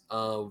nice.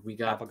 We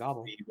Gobble,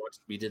 gobble.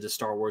 we did the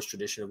Star Wars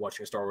tradition of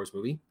watching a Star Wars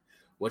movie,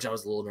 which I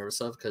was a little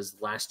nervous of because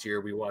last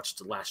year we watched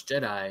The Last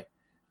Jedi,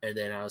 and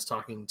then I was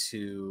talking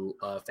to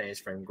Fanny's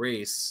friend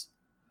Grace,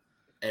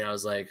 and I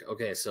was like,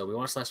 okay, so we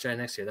watched Last Jedi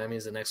next year. That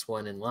means the next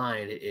one in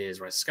line is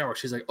Rise of Skywalker.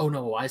 She's like, oh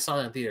no, I saw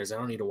that in theaters. I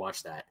don't need to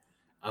watch that.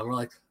 And we're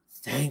like,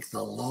 thank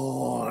the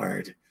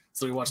Lord.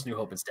 So we watched New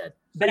Hope instead.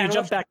 But You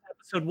jump back to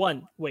episode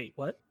 1. Wait,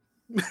 what?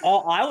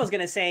 I was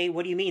gonna say,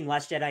 what do you mean?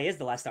 Last Jedi is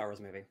the last Star Wars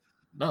movie?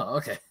 No,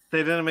 okay. They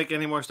didn't make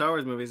any more Star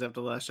Wars movies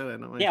after The Last Jedi.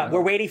 No, Yeah,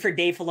 we're waiting for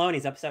Dave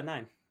Filoni's episode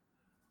 9.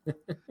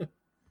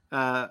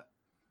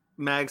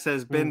 Mag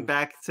says been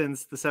back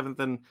since the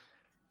 7th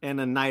and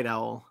a night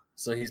owl.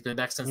 So he's been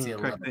back since the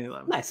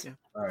 11th. Nice. Yeah.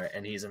 All right,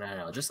 and he's a night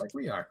owl, just like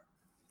we are.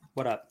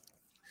 What up?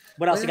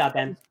 What else you got,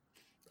 Ben?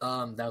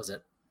 That was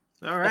it.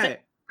 All right.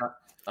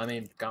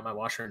 Got my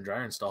washer and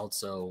dryer installed,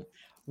 so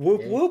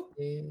Whoop whoop.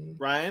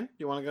 Ryan,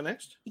 you want to go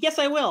next? Yes,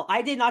 I will.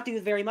 I did not do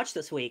very much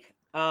this week.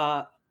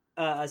 My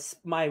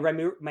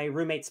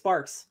roommate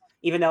Sparks,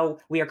 even though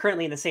we are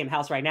currently in the same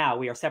house right now,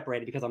 we are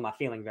separated because I'm not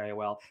feeling very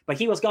well. But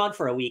he was gone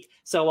for a week,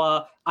 so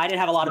I didn't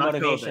have a lot of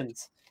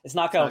motivations. It's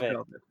not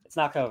COVID. It's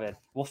not COVID.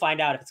 We'll find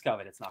out if it's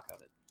COVID. It's not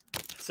COVID.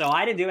 So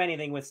I didn't do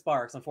anything with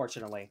Sparks,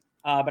 unfortunately.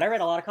 But I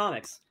read a lot of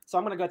comics, so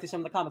I'm going to go through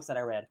some of the comics that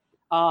I read.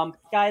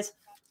 Guys,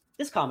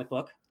 this comic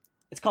book,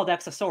 it's called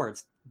X of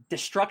Swords,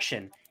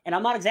 Destruction. And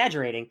I'm not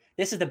exaggerating.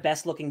 This is the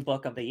best looking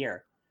book of the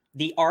year.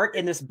 The art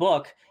in this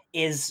book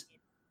is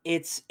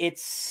it's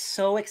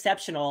so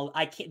exceptional.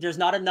 There's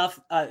not enough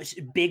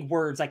big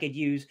words I could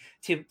use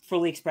to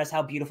fully express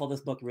how beautiful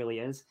this book really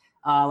is.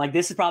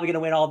 This is probably going to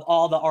win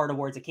all the art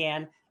awards it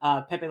can.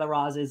 Pepe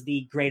Larraz is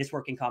the greatest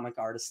working comic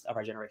artist of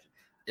our generation.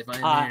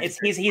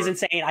 He's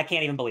insane. I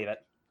can't even believe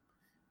it.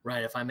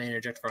 Right. If I may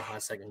interject for a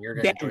hot second, you're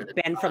going to enjoy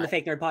Ben from the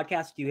Fake Nerd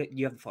Podcast.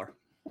 You have the floor.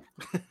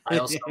 I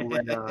also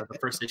read the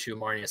first issue of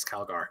Marnius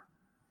Calgar.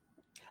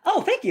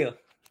 Oh, thank you.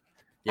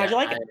 Yeah, how'd you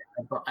like it?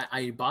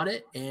 I bought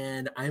it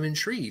and I'm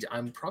intrigued.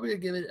 I'm probably gonna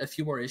give it a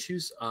few more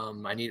issues.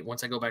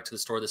 Once I go back to the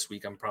store this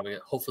week,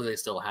 hopefully they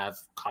still have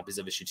copies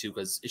of issue 2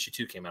 because issue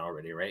 2 came out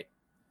already, right?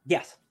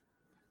 Yes.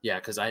 Yeah,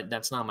 because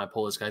that's not my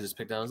pull list. I just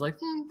picked out. I was like,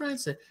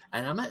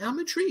 and I'm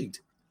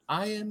intrigued.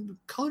 I am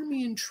calling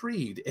me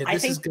intrigued.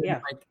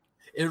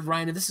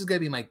 Ryan, if this is going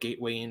to be my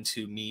gateway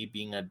into me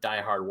being a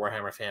diehard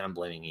Warhammer fan, I'm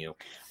blaming you.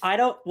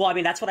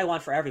 That's what I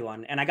want for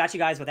everyone. And I got you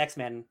guys with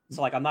X-Men.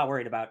 So I'm not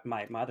worried about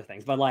my other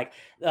things, but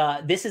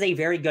this is a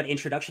very good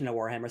introduction to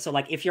Warhammer. So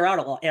if you're at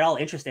all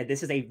interested,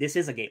 this is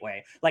a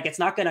gateway. It's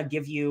not going to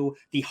give you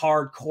the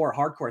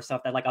hardcore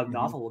stuff that a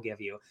novel will give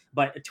you,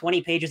 but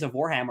 20 pages of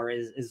Warhammer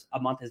is a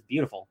month is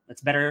beautiful.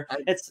 It's better.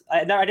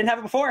 I didn't have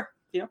it before.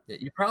 Yeah,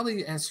 you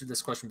probably answered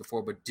this question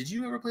before, but did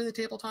you ever play the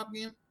tabletop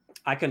game?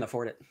 I couldn't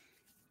afford it.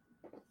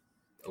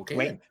 Okay.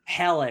 Wait,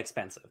 hella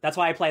expensive. That's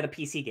why I play the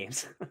PC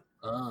games.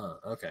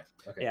 Okay.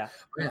 Yeah.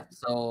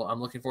 So I'm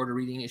looking forward to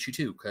reading issue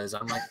 2 because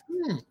I'm like,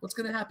 what's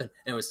going to happen?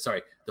 Anyways,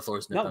 sorry, the floor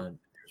is yours, right?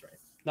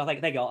 No,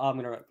 thank you. I'm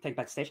going to take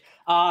back the stage.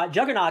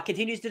 Juggernaut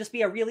continues to just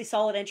be a really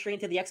solid entry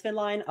into the X-Men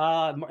line.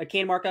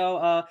 Kane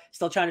Marco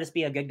still trying to just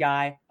be a good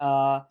guy.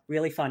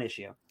 Really fun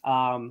issue.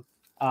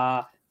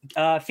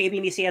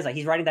 Fabian Nicieza,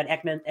 he's writing that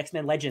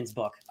X-Men Legends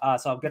book.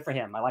 So good for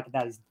him. I like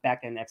that he's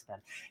back in X-Men.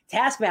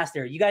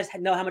 Taskmaster, you guys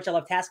know how much I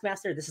love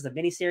Taskmaster. This is a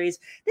miniseries.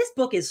 This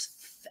book is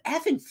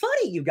effing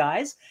funny, you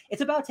guys. It's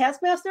about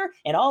Taskmaster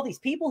and all these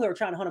people who are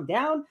trying to hunt him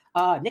down.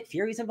 Nick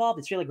Fury's involved.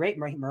 It's really great.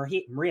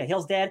 Maria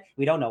Hill's dead.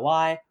 We don't know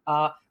why.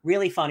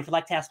 Really fun. If you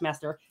like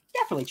Taskmaster,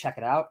 definitely check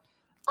it out.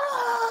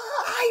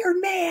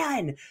 Iron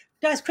Man!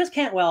 Guys, Chris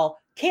Cantwell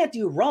can't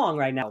do wrong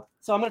right now.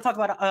 So I'm going to talk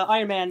about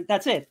Iron Man.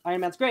 That's it.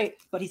 Iron Man's great,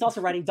 but he's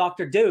also writing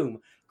Doctor Doom.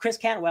 Chris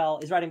Cantwell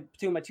is writing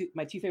my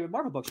two favorite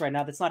Marvel books right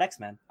now. That's not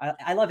X-Men.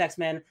 I love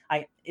X-Men.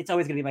 It's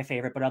always going to be my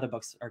favorite, but other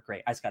books are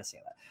great. I just got to say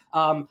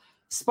that.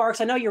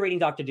 Sparks, I know you're reading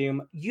Doctor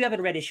Doom. You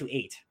haven't read issue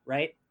 8,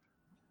 right?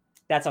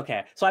 That's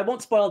okay. So I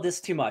won't spoil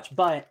this too much,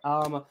 but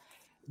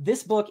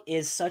this book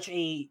is such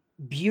a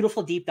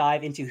beautiful deep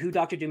dive into who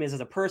Doctor Doom is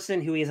as a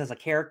person, who he is as a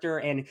character,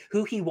 and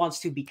who he wants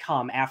to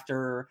become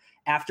after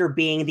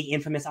being the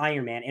infamous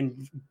Iron Man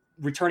and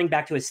returning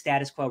back to his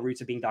status quo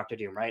roots of being Doctor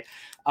Doom, right?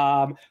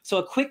 So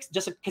a quick,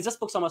 just because this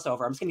book's almost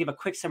over, I'm just gonna give a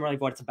quick summary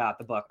of what it's about.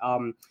 The book.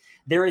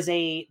 There is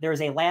a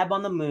lab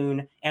on the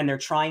moon, and they're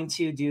trying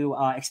to do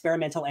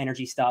experimental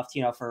energy stuff,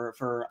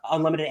 for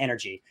unlimited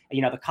energy.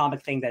 The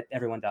comic thing that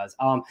everyone does.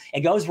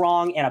 It goes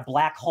wrong, and a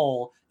black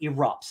hole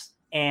erupts.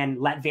 And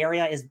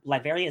Latveria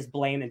is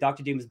blamed, and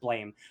Doctor Doom is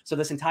blamed. So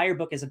this entire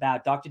book is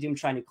about Doctor Doom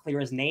trying to clear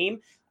his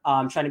name,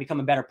 trying to become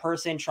a better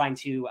person, trying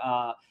to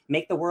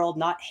make the world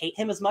not hate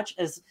him as much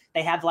as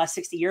they have the last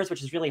 60 years,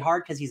 which is really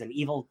hard because he's an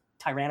evil,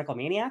 tyrannical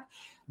maniac.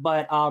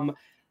 But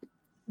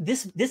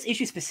this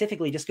issue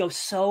specifically just goes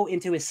so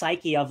into his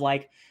psyche of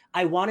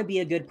I want to be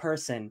a good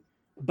person,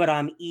 but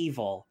I'm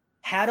evil.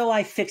 How do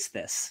I fix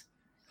this?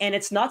 And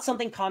it's not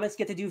something comics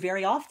get to do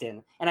very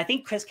often. And I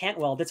think Chris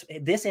Cantwell,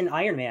 this in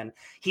Iron Man,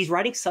 he's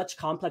writing such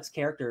complex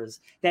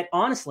characters that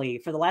honestly,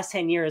 for the last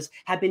 10 years,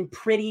 have been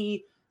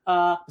pretty,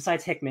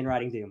 besides Hickman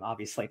writing Doom,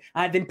 obviously,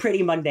 have been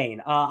pretty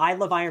mundane. I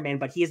love Iron Man,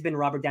 but he has been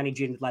Robert Downey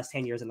Jr. the last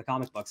 10 years in the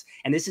comic books.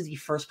 And this is the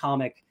first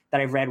comic that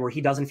I've read where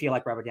he doesn't feel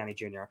like Robert Downey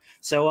Jr.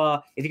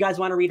 So if you guys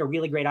want to read a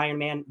really great Iron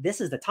Man,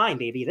 this is the time,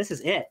 baby. This is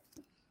it.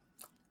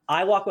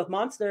 I Walk with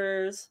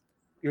Monsters.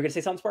 You were going to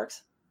say something,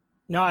 Sparks?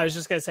 No, I was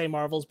just going to say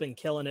Marvel's been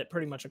killing it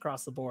pretty much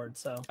across the board.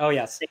 So, oh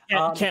yes,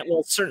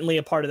 Cantwell's certainly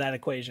a part of that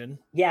equation.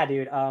 Yeah,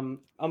 dude. I'm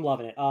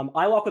loving it.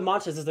 I Walk with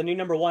Monsters is the new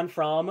 #1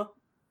 from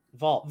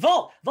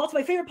Vault's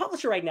my favorite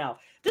publisher right now.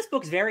 This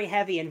book's very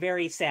heavy and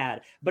very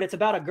sad, but it's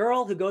about a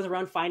girl who goes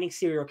around finding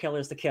serial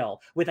killers to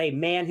kill with a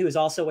man who is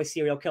also a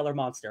serial killer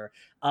monster.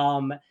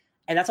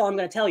 And that's all I'm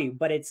going to tell you.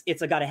 But it's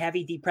got a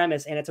heavy, deep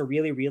premise, and it's a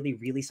really, really,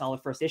 really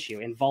solid first issue.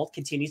 And Vault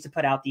continues to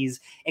put out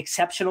these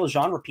exceptional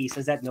genre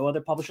pieces that no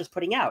other publisher is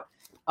putting out.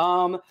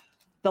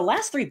 The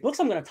last 3 books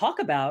I'm going to talk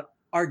about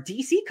are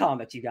DC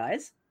comics, you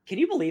guys. Can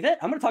you believe it?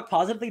 I'm going to talk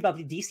positively about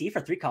DC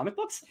for 3 comic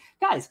books.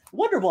 Guys,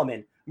 Wonder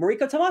Woman,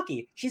 Mariko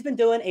Tamaki. She's been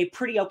doing a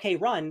pretty okay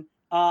run.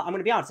 I'm going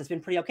to be honest, it's been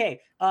pretty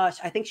okay. I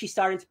think she's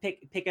starting to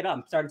pick it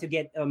up, starting to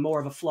get more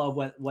of a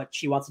flow of what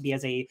she wants to be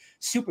as a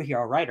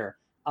superhero writer.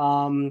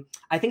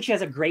 I think she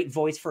has a great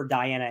voice for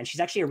Diana, and she's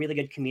actually a really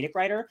good comedic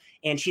writer,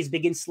 and she's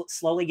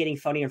slowly getting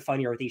funnier and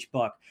funnier with each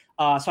book.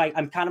 So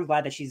I'm kind of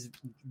glad that she's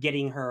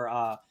getting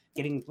her,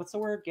 what's the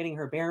word? Getting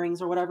her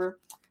bearings or whatever.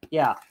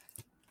 Yeah.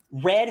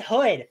 Red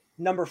Hood,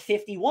 number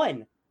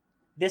 51.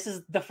 This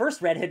is the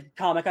first Red Hood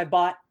comic I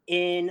bought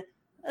in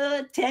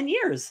 10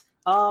 years.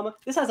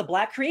 This has a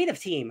Black creative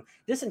team.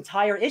 This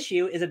entire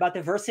issue is about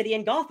diversity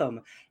in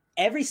Gotham.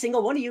 Every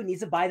single one of you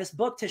needs to buy this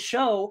book to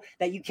show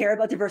that you care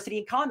about diversity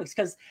in comics,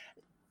 because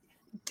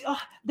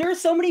there are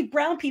so many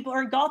brown people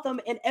in Gotham,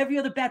 and every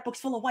other bad book's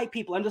full of white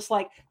people. I'm just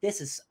like, this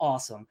is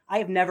awesome. I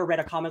have never read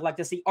a comic like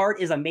this. The art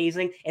is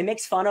amazing. It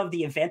makes fun of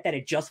the event that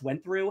it just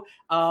went through.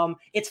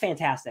 It's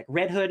fantastic.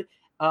 Red Hood.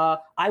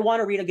 I want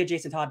to read a good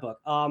Jason Todd book.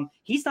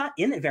 He's not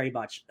in it very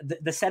much.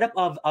 The setup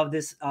of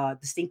this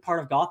distinct part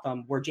of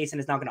Gotham where Jason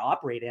is now going to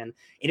operate in,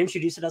 it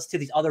introduces us to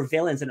these other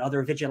villains and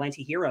other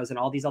vigilante heroes and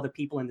all these other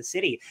people in the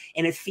city.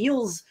 And it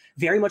feels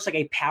very much like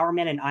a Power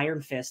Man and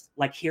Iron Fist,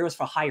 like Heroes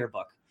for Hire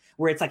book,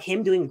 where it's like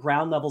him doing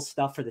ground level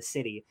stuff for the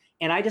city.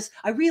 And I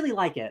really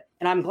like it.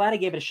 And I'm glad I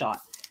gave it a shot.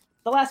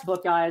 The last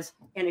book, guys,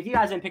 and if you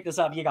guys didn't pick this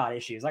up, you got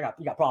issues.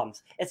 You got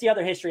problems. It's The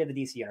Other History of the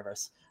DC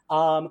Universe.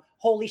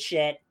 Holy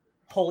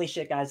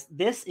shit, guys.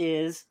 This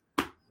is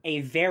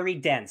a very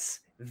dense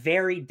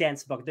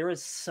book. There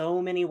is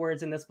so many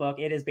words in this book.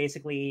 It is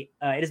basically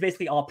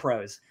all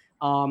prose.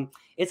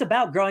 It's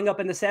about growing up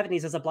in the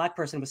 70s as a Black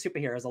person with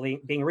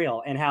superheroes being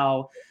real, and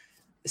how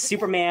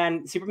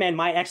Superman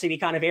might actually be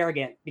kind of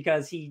arrogant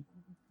because the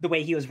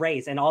way he was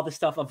raised, and all the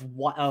stuff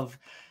of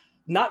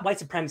not white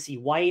supremacy,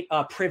 white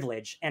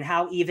privilege, and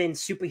how even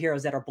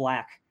superheroes that are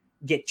Black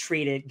get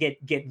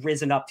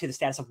risen up to the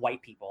status of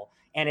white people.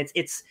 And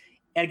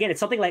and again, it's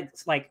something like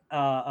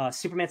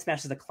Superman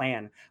Smashes the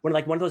Klan, when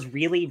like one of those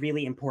really,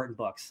 really important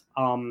books.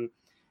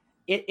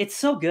 It's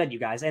so good, you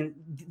guys, and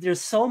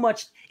there's so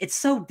much. It's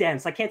so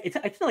dense. I feel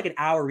like an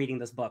hour reading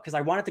this book because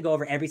I wanted to go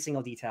over every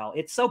single detail.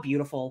 It's so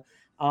beautiful.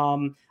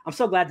 I'm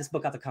so glad this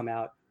book got to come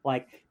out.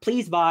 Like,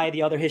 please buy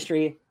The Other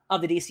History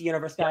of the DC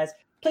Universe, guys.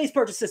 Please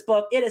purchase this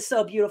book. It is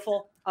so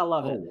beautiful. I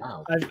love it.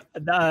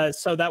 Wow.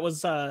 So that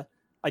was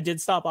I did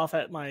stop off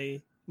at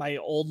my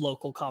old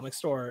local comic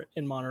store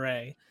in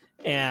Monterey,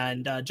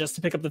 and just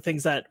to pick up the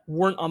things that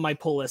weren't on my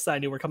pull list that I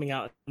knew were coming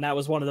out, and that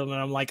was one of them. And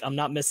I'm like, I'm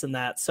not missing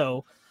that.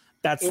 So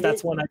that's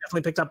one I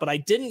definitely picked up, but I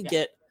didn't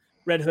get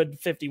Red Hood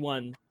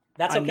 51.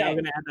 That's okay. I'm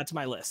going to add that to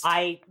my list.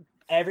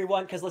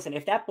 Because listen,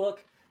 if that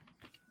book,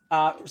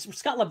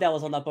 Scott Lobdell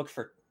was on that book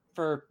for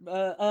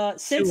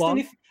since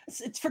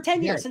it's for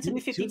 10 years, since the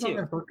New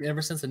 52.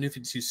 Ever since the New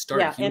 52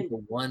 started, he was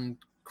the one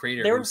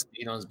creator who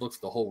stayed on his books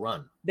the whole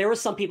run. There were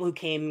some people who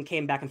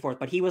came back and forth,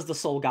 but he was the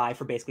sole guy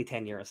for basically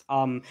 10 years.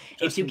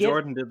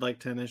 Jordan did like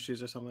 10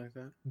 issues or something like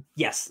that.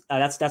 Yes,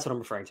 that's what I'm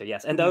referring to.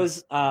 Yes, and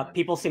those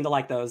people seem to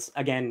like those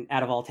again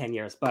out of all 10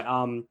 years. But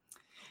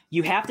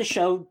you have to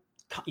show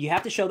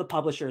the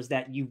publishers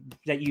that you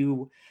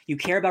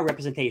care about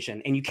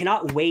representation, and you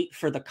cannot wait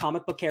for the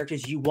comic book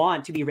characters you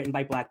want to be written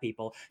by Black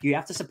people. You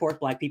have to support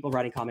Black people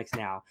writing comics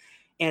now.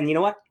 And you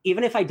know what?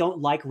 Even if I don't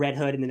like Red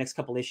Hood in the next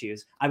couple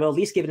issues, I will at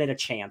least give it a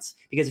chance.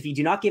 Because if you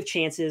do not give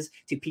chances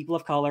to people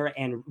of color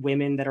and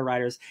women that are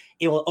writers,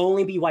 it will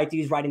only be white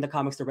dudes writing the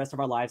comics the rest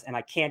of our lives, and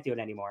I can't do it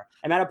anymore.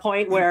 I'm at a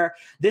point where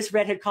this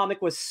Red Hood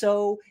comic was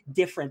so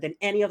different than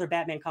any other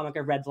Batman comic I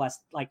read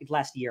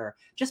last year,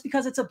 just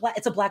because it's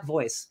a Black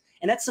voice.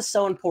 And that's just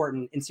so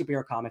important in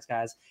superhero comics,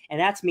 guys. And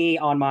that's me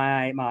on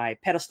my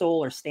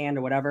pedestal or stand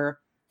or whatever.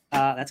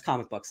 That's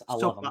comic books. I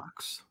love them.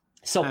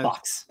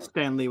 Soapbox.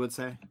 Stan Lee would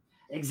say.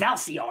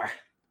 Excelsior.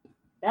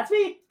 That's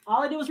me.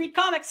 All I do is read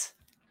comics.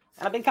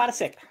 And I've been kind of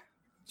sick.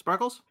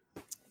 Sparkles?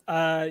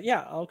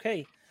 Yeah,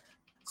 okay.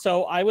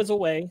 So I was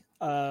away.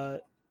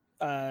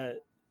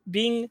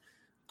 Being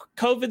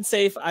COVID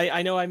safe,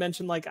 I know I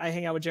mentioned like I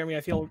hang out with Jeremy.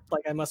 I feel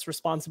like I must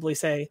responsibly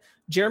say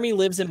Jeremy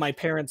lives in my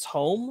parents'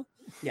 home.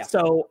 Yeah.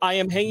 So I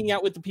am hanging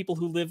out with the people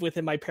who live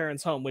within my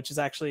parents' home, which is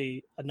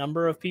actually a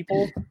number of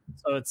people.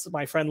 So it's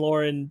my friend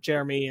Lauren,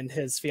 Jeremy, and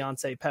his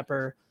fiance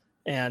Pepper,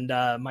 and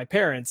my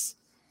parents.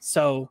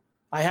 So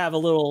I have a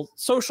little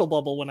social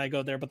bubble when I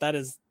go there, but that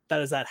is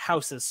that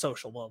house's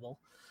social bubble.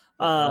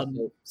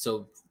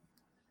 So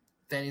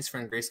Fanny's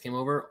friend Grace came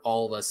over.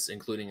 All of us,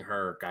 including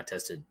her, got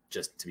tested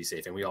just to be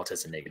safe, and we all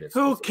tested negative.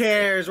 Who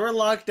cares? We're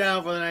locked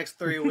down for the next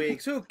 3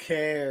 weeks. Who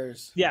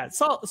cares? Yeah,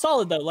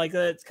 solid though. Like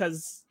it's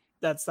because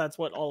That's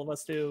what all of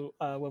us do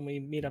when we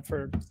meet up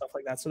for stuff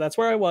like that. So that's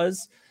where I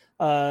was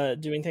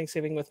doing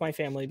Thanksgiving with my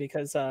family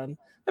because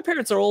my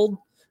parents are old,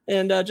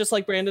 and just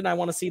like Brandon, I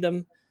want to see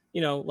them.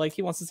 Like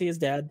he wants to see his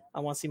dad. I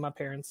want to see my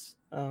parents.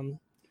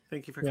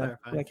 Thank you for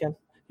clarifying. I can.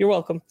 You're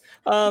welcome.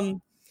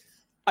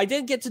 I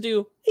did get to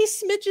do a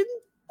smidgen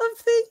of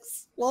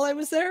things while I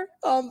was there,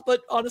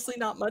 but honestly,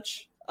 not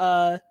much.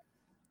 I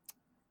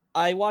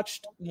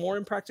watched more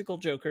Impractical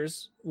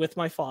Jokers with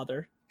my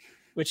father,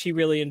 which he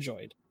really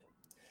enjoyed.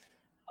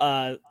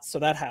 So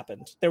that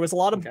happened. There was a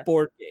lot of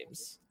board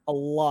games, a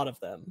lot of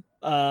them.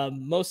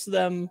 Most of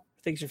them,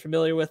 things you're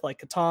familiar with, like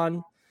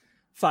Catan,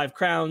 Five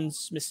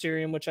Crowns,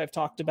 Mysterium, which I've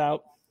talked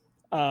about.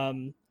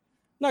 I'm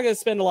not going to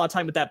spend a lot of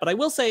time with that, but I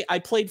will say I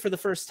played for the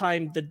first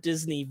time the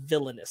Disney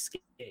Villainous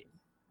game.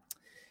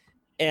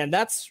 And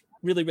that's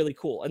really, really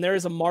cool. And there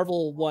is a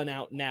Marvel one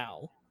out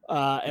now.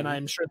 And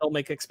I'm sure they'll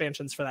make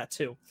expansions for that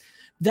too.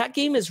 That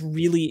game is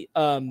really...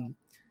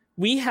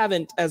 we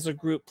haven't, as a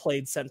group,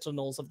 played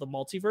Sentinels of the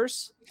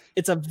Multiverse.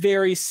 It's a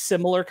very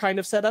similar kind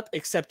of setup,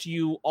 except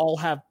you all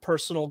have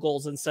personal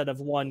goals instead of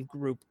one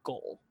group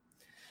goal.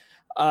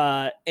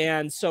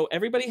 And so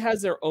everybody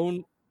has their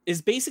own...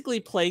 is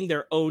basically playing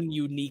their own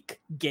unique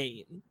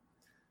game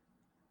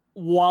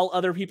while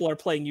other people are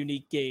playing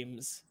unique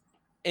games.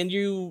 And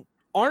you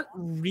aren't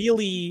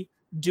really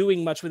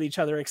doing much with each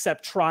other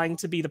except trying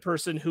to be the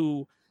person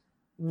who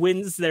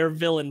wins their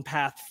villain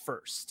path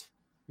first.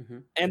 Mm-hmm.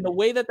 And the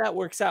way that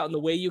works out and the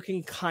way you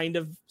can kind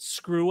of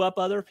screw up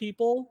other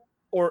people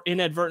or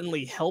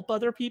inadvertently help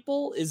other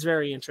people is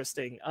very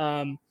interesting.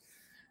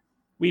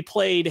 We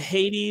played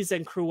Hades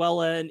and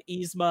Cruella and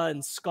Yzma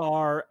and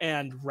Scar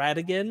and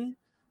Ratigan.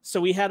 So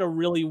we had a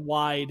really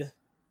wide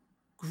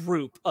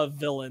group of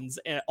villains,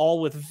 and all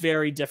with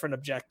very different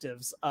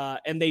objectives.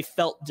 And they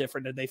felt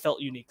different and they felt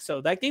unique. So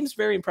that game's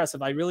very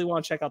impressive. I really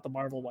want to check out the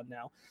Marvel one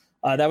now.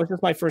 That was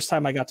just my first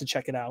time I got to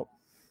check it out.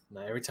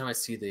 Now, every time I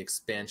see the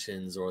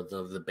expansions or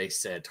the base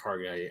set at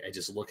Target, I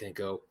just look and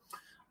go,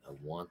 I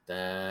want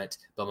that.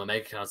 But my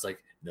bank account's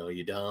like, no,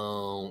 you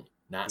don't.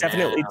 Not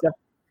definitely, now.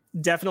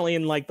 Definitely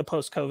in like the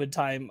post-COVID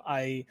time,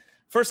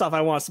 first off,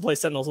 I want us to play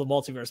Sentinels of the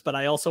Multiverse, but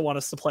I also want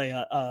us to play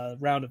a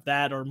round of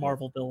that or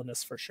Marvel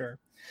Villainous for sure.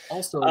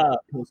 Also,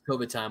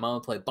 post-COVID time, I'm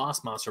going to play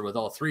Boss Monster with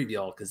all three of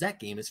y'all because that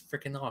game is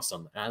freaking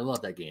awesome. And I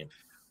love that game.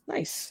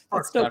 Nice.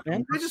 That's dope,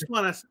 man. I just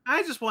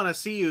want to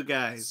see you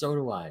guys. So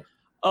do I.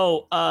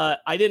 Oh,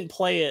 I didn't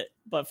play it,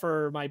 but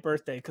for my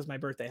birthday, because my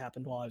birthday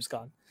happened while I was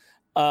gone.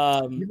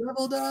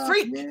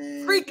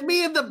 Freak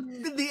me in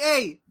the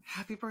A.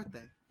 Happy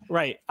birthday.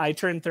 Right. I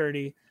turned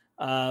 30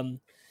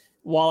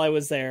 while I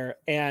was there,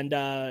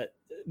 and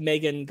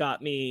Megan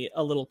got me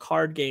a little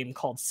card game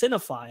called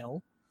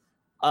Cinephile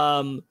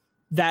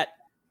that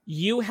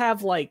you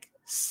have like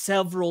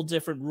several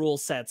different rule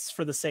sets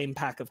for the same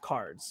pack of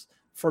cards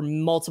for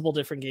multiple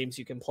different games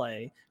you can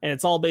play, and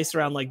it's all based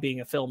around like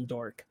being a film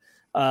dork.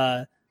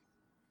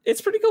 It's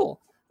pretty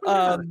cool.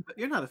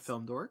 You're not a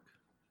film dork.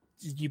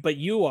 But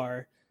you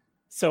are.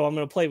 So I'm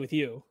going to play with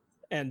you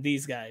and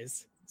these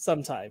guys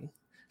sometime.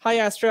 Hi,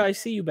 Astra. I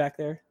see you back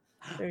there.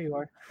 There you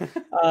are.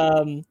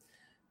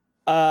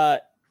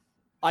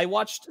 I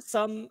watched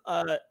some.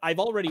 I've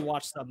already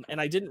watched some,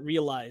 and I didn't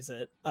realize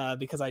it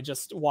because I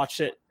just watched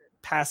it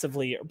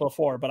passively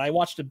before. But I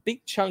watched a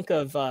big chunk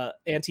of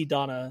Auntie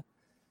Donna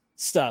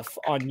stuff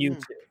on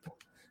YouTube.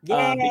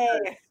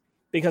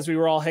 Because we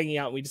were all hanging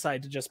out, and we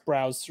decided to just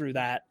browse through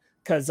that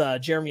because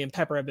Jeremy and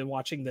Pepper have been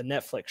watching the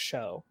Netflix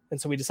show,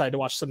 and so we decided to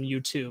watch some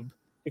YouTube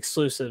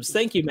exclusives.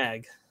 Thank you,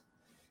 Mag,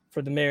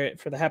 for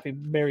the happy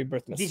Merry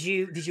Birthmas. Did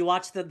you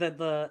watch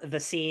the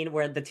scene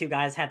where the two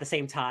guys had the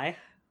same tie?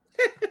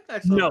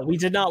 No, we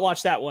did not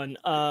watch that one.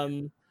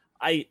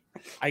 I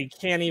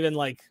can't even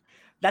like.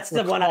 That's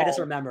the one I just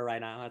remember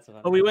right now. That's the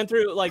one. But we went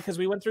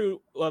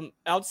through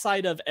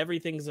outside of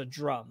Everything's a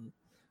Drum.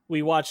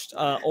 We watched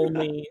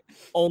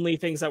only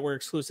things that were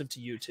exclusive to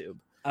YouTube.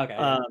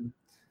 Okay.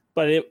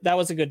 But that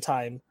was a good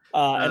time.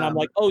 And I'm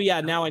like, oh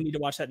yeah, now I need to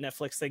watch that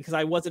Netflix thing because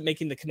I wasn't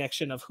making the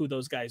connection of who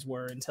those guys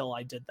were until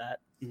I did that.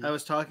 I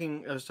was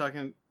talking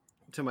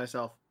to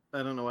myself.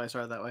 I don't know why I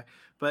started that way,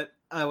 but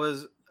I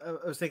was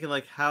thinking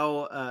like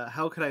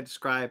how could I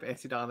describe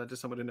Auntie Donna to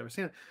someone who'd never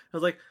seen it? I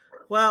was like,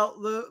 well,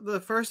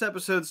 the first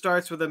episode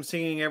starts with them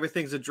singing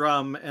Everything's a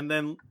Drum, and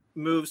then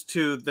moves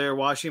to their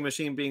washing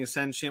machine being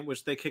sentient,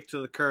 which they kick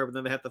to the curb, and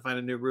then they have to find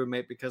a new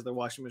roommate because their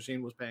washing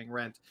machine was paying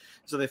rent.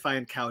 So they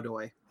find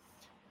Cowdoy.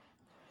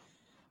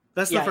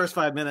 That's the first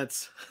 5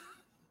 minutes.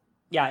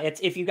 Yeah, it's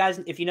if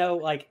you know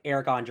like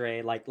Eric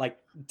Andre, like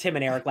Tim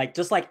and Eric, like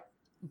just like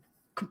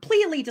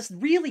completely just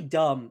really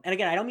dumb. And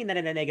again, I don't mean that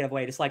in a negative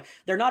way. Just like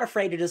they're not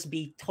afraid to just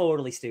be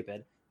totally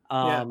stupid.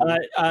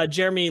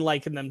 Jeremy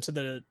likened them to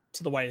the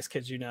whitest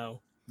kids you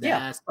know.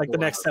 Yeah, like the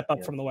next step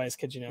up from the whitest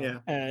kids you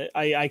know. Yeah.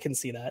 I can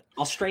see that.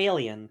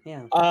 Australian,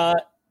 yeah.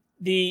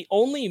 The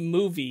only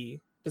movie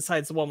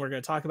besides the one we're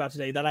going to talk about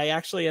today that I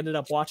actually ended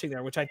up watching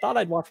there, which I thought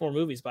I'd watch more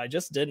movies, but I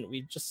just didn't.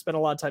 We just spent a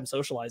lot of time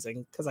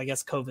socializing because I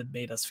guess COVID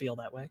made us feel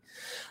that way.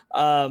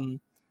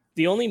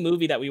 the only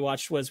movie that we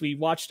watched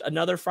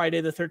another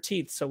Friday the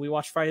 13th. So we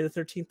watched Friday the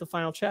 13th, the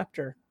final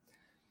chapter.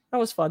 That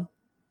was fun.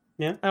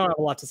 Yeah. I don't have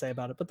a lot to say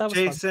about it, but that was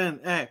fun.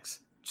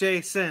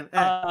 Jason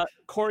X.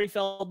 Corey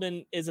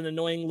Feldman is an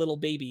annoying little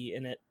baby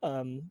in it.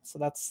 So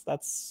that's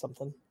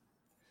something.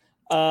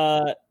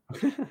 I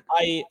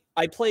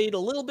played a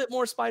little bit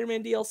more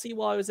Spider-Man DLC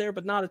while I was there,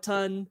 but not a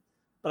ton.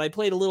 But I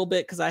played a little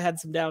bit because I had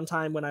some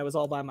downtime when I was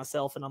all by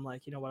myself, and I'm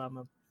like, you know what, I'm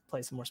gonna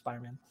play some more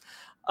Spider-Man.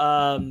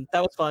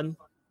 That was fun.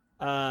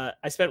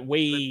 I spent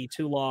way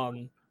too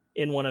long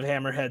in one of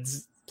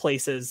Hammerhead's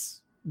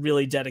places,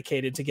 really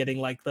dedicated to getting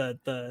like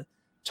the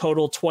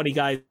total 20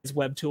 guys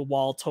web to a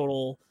wall,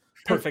 total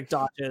perfect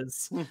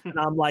dodges. And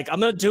I'm like, I'm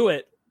gonna do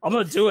it. I'm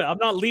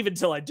not leaving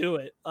till I do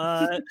it.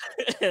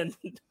 And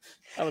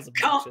that was a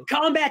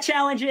combat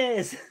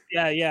challenges.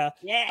 Yeah.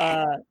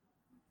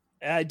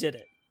 I did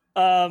it.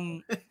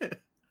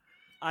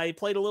 I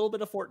played a little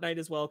bit of Fortnite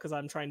as well because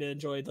I'm trying to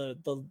enjoy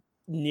the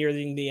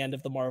nearing the end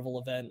of the Marvel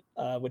event,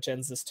 which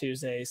ends this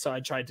Tuesday. So I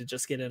tried to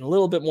just get in a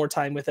little bit more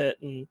time with it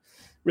and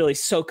really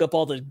soak up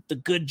all the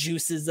good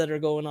juices that are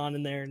going on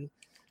in there. And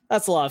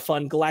that's a lot of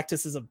fun.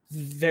 Galactus is a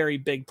very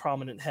big,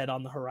 prominent head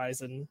on the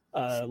horizon,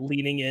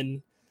 leaning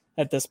in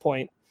at this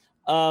point.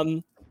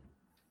 The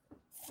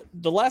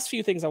last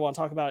few things I want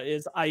to talk about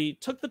is I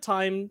took the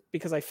time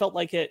because I felt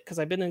like it, because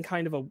I've been in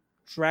kind of a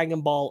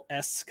Dragon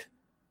Ball-esque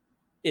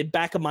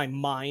back of my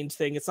mind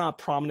thing. It's not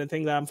a prominent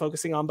thing that I'm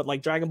focusing on, but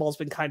like Dragon Ball's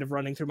been kind of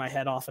running through my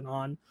head off and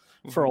on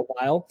for a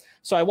while.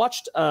 So I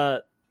watched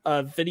a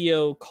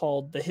video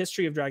called The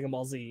History of Dragon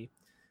Ball Z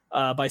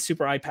by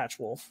Super Eye Patch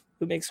Wolf,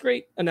 who makes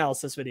great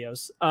analysis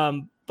videos.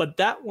 But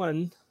that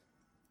one...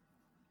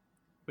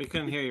 We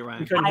couldn't hear you,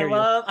 Ryan.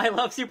 I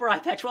love Super Eye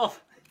Patch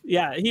Wolf.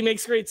 Yeah, he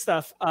makes great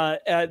stuff.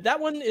 That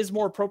one is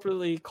more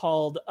appropriately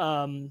called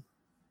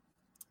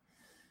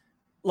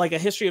like a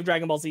history of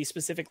Dragon Ball Z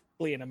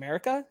specifically in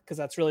America, because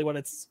that's really what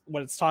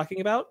it's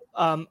talking about.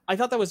 I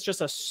thought that was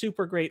just a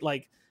super great,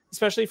 like,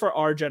 especially for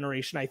our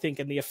generation, I think,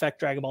 and the effect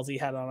Dragon Ball Z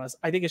had on us.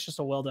 I think it's just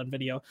a well done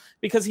video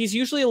because he's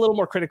usually a little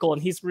more critical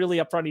and he's really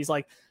upfront. He's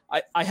like,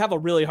 I have a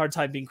really hard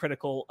time being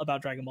critical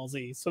about Dragon Ball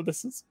Z, so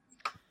this is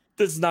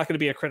not going to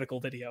be a critical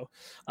video.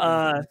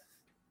 And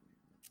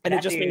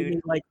it just made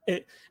me like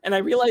it. And I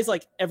realized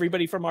like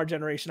everybody from our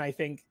generation, I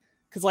think,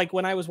 because like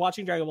when I was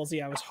watching Dragon Ball Z,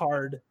 I was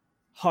hard,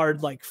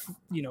 like,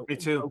 you know, me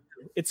too.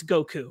 Goku. It's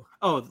Goku.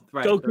 Oh,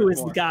 right. Goku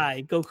is the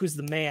guy. Goku's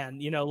the man.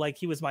 You know, like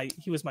he was my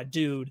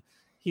dude.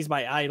 He's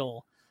my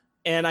idol.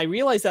 And I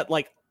realized that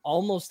like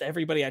almost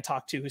everybody I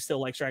talk to who still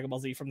likes Dragon Ball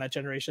Z from that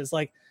generation is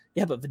like,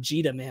 yeah, but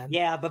Vegeta, man.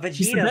 Yeah, but Vegeta,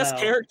 he's the best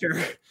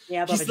character.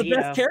 Yeah, but he's the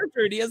best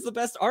character, and he has the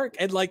best arc.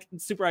 And like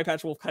Super Eye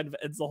Patch Wolf kind of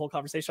ends the whole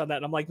conversation on that.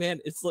 And I'm like, man,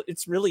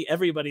 it's really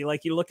everybody.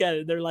 Like you look at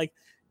it, they're like,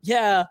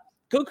 yeah,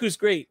 Goku's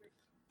great,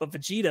 but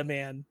Vegeta,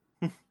 man,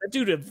 that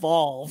dude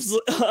evolves.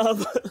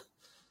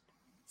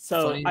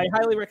 So I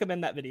highly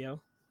recommend that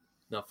video.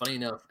 Now, funny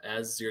enough,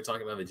 as you're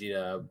talking about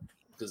Vegeta,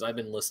 because I've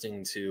been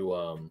listening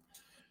to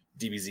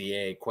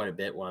DBZA quite a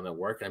bit when I'm at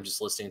work, and I'm just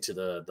listening to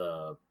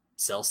the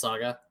Cell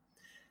Saga,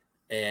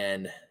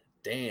 and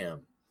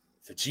damn,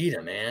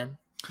 Vegeta, man.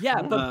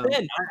 Yeah, but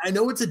Ben, I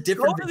know it's a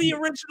different. Go to the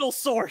original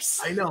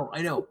source. I know.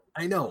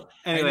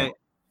 Anyway,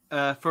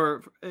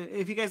 for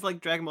if you guys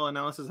like Dragon Ball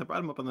analysis, I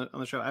brought him up on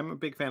the show. I'm a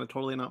big fan of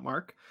Totally Not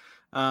Mark.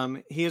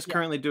 He is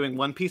currently doing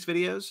One Piece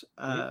videos,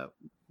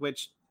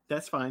 which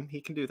that's fine.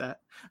 He can do that.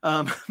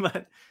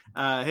 But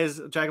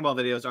his Dragon Ball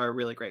videos are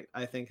really great.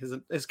 I think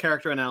his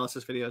character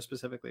analysis videos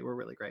specifically were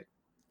really great.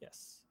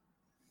 Yes.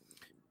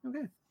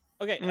 Okay.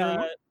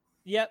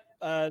 Yep.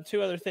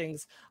 Two other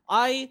things.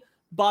 I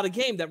bought a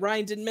game that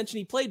Ryan didn't mention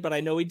he played, but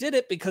I know he did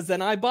it because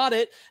then I bought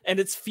it, and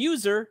it's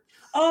Fuser.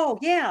 Oh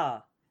yeah.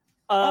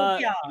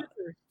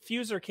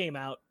 Fuser came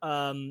out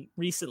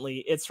recently.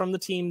 It's from the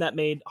team that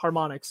made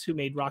Harmonix, who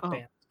made Rock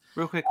Band.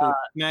 Real quickly,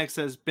 Mag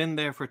says, "Been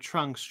there for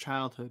Trunks'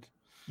 childhood."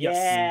 Yes.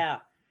 Yeah.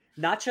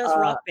 Not just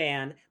Rock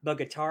Band, but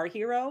Guitar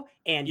Hero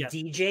and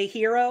DJ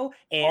Hero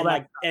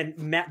and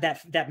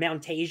that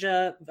Mount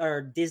Asia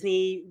or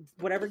Disney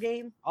whatever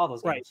game. All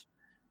those games. Right.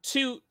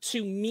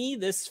 To me,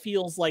 this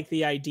feels like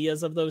the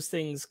ideas of those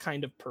things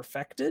kind of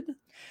perfected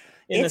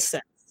in a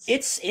sense.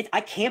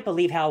 I can't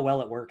believe how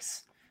well it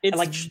works. It's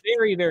like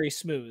very, very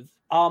smooth.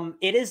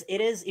 It is.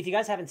 If you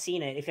guys haven't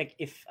seen it,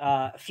 if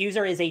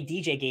Fuser is a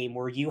DJ game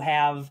where you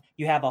have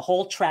a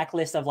whole track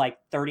list of like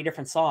 30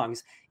 different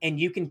songs, and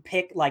you can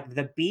pick like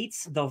the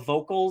beats, the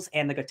vocals,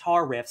 and the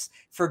guitar riffs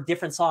for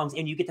different songs,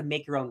 and you get to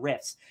make your own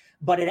riffs.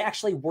 But it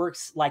actually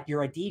works like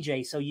you're a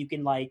DJ, so you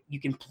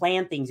can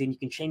plan things and you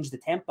can change the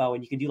tempo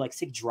and you can do like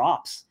 6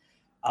 drops.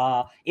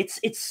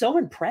 It's so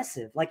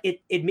impressive. Like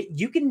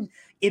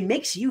it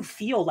makes you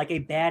feel like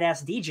a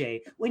badass DJ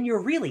when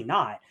you're really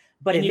not.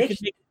 But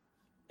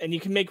you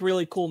can make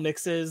really cool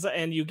mixes,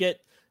 and you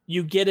get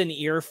an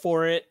ear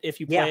for it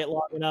if you play it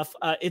long enough.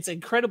 It's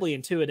incredibly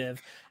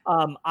intuitive.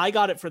 I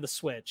got it for the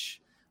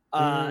Switch,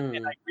 and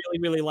I really,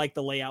 really like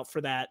the layout for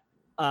that.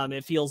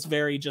 It feels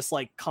very just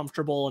like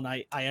comfortable, and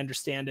I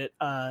understand it.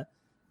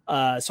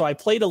 So I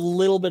played a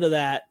little bit of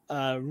that,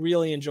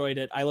 really enjoyed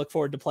it. I look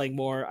forward to playing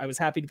more. I was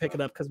happy to pick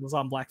it up because it was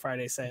on Black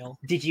Friday sale.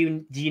 Do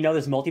you know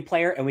there's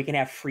multiplayer and we can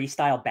have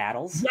freestyle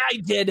battles? Yeah, I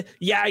did.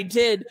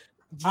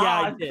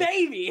 I did.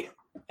 Baby.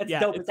 That's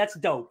dope. That's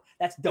dope.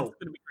 It's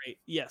gonna be great.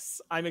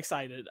 Yes, I'm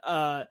excited.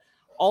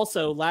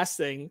 Also, last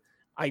thing,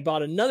 I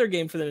bought another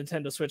game for the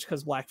Nintendo Switch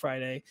because Black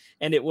Friday,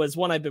 and it was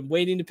one I've been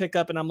waiting to pick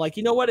up, and I'm like,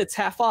 you know what? It's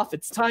half off.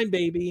 It's time,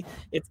 baby.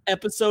 It's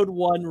Episode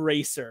 1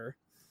 Racer.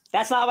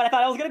 That's not what I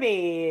thought it was gonna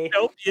be.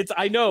 Nope,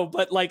 I know,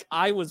 but like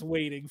I was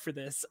waiting for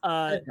this.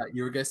 I thought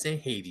you were gonna say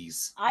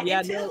Hades. I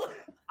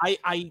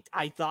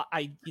thought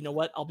you know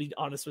what? I'll be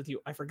honest with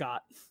you. I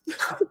forgot.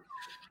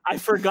 I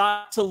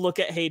forgot to look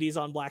at Hades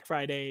on Black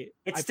Friday.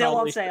 It's still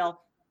on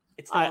sale.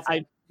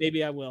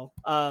 Maybe I will.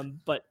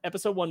 But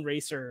Episode 1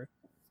 Racer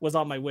was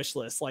on my wish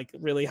list, like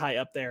really high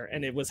up there,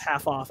 and it was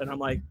half off, and I'm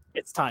like,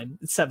 it's time.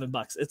 It's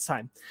 $7. It's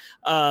time.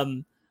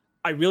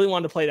 I really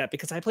wanted to play that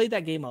because I played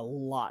that game a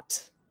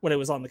lot when it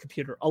was on the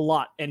computer, a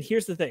lot. And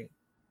here's the thing.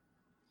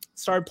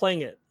 Started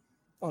playing it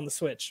on the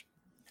Switch.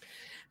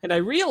 And I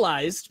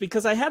realized,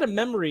 because I had a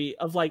memory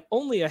of like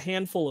only a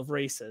handful of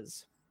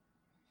races,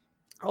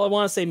 I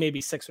want to say maybe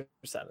 6 or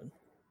 7.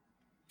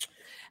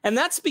 And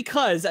that's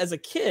because as a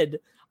kid,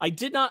 I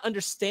did not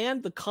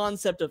understand the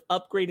concept of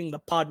upgrading the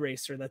pod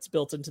racer that's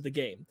built into the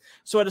game.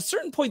 So at a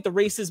certain point, the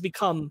races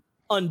become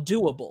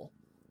undoable.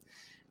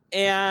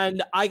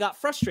 And I got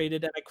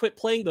frustrated and I quit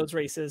playing those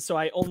races. So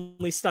I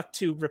only stuck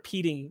to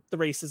repeating the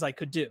races I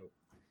could do.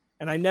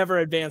 And I never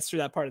advanced through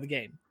that part of the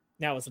game.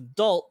 Now, as an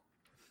adult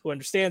who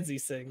understands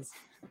these things,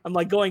 I'm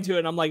like going to it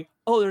and I'm like,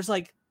 oh, there's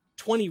like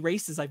 20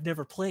 races I've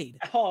never played.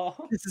 Oh,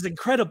 this is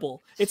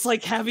incredible. It's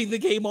like having the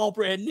game all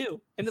brand new.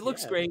 And it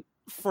looks great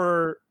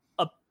for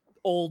a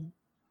old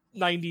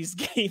 90s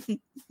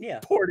game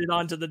ported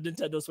onto the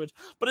Nintendo Switch.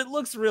 But it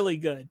looks really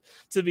good,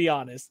 to be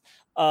honest.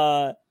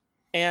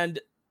 And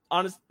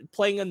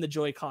playing on the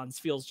Joy-Cons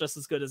feels just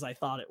as good as I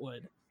thought it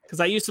would, because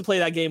I used to play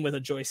that game with a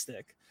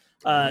joystick.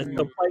 So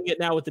playing it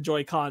now with the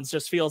Joy-Cons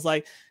just feels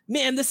like,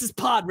 man, this is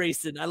pod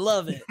racing. I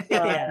love it.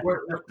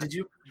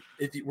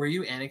 Were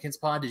you Anakin's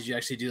pod? Did you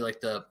actually do like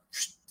the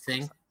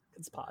thing?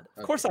 Anakin's pod.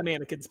 Of course, I'm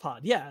Anakin's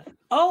pod. Yeah.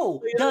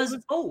 Oh,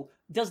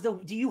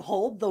 do you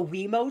hold the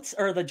Wiimotes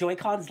or the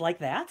Joy-Cons like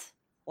that?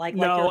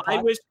 No,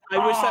 I wish that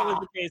was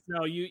the case.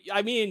 No,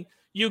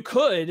 you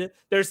could.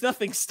 There's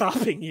nothing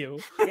stopping you.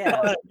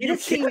 Yeah, it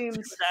seems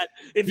that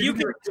if you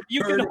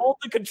can hold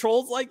the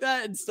controls like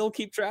that and still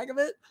keep track of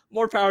it,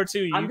 more power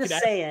to you. I'm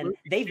just saying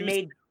they've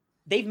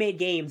made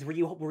games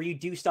where you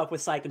do stuff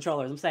with side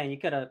controllers. I'm saying they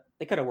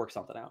could have worked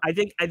something out. I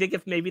think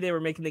if maybe they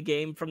were making the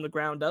game from the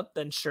ground up,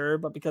 then sure.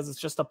 But because it's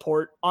just a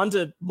port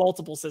onto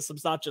multiple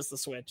systems, not just the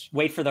Switch.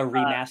 Wait for the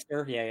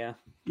remaster.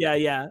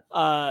 Yeah.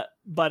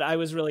 But I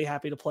was really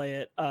happy to play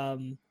it.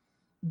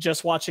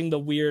 Just watching the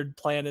weird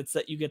planets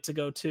that you get to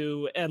go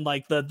to, and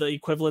like the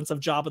equivalents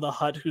of Jabba the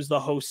Hutt, who's the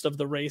host of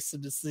the race,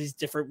 and just these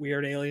different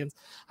weird aliens.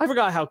 I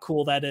forgot how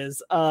cool that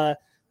is. That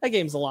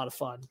game's a lot of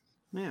fun.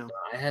 Yeah,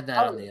 I had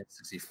that on the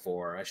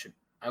N64.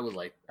 I would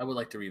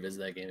like to revisit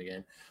that game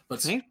again.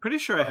 But I'm pretty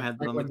sure I had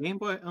that on the Game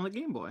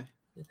Boy.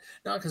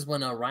 No, because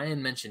when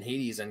Ryan mentioned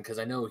Hades, and because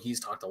I know he's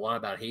talked a lot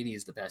about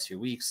Hades the past few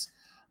weeks.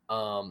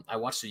 I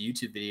watched a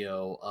YouTube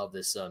video of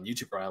this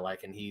YouTuber I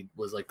like, and he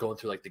was like going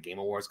through like the Game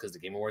Awards, because the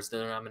Game Awards did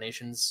their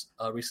nominations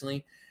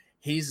recently.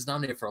 Hades is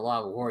nominated for a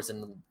lot of awards,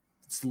 and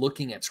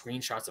looking at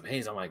screenshots of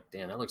Hades, I'm like,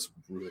 damn, that looks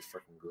really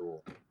freaking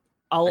cool.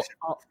 I'll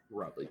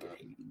probably get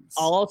Hades.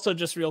 I'll also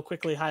just real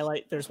quickly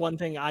highlight, there's one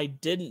thing I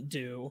didn't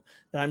do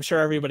that I'm sure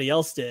everybody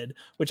else did,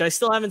 which I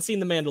still haven't seen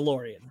The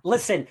Mandalorian.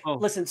 Listen,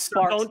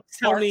 Sparks. Don't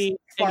tell me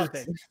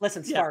anything.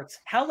 Listen, Sparks,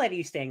 how late are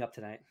you staying up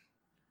tonight?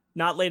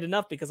 Not late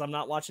enough, because I'm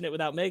not watching it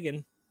without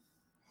Megan.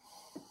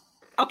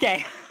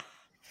 Okay.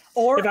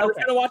 Or if I was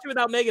going to watch it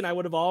without Megan, I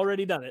would have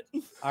already done it.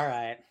 All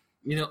right.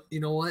 You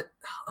know what?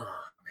 Oh,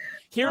 man.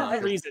 Here's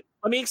the reason.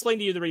 Let me explain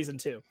to you the reason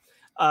too.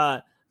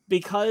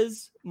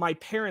 Because my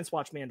parents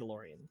watched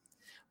Mandalorian,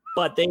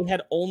 but they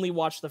had only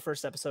watched the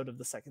first episode of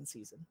the second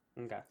season.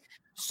 Okay.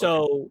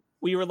 So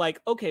we were like,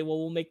 okay, well,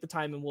 we'll make the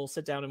time and we'll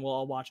sit down and we'll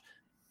all watch.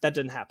 That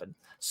didn't happen.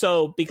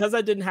 So because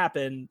that didn't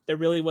happen, there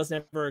really was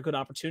never a good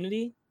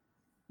opportunity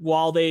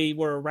while they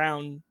were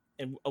around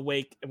and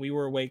awake and we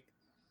were awake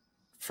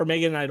for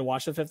Megan and I to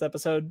watch the 5th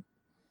episode,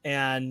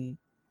 and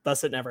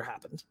thus it never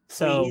happened.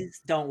 So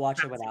please don't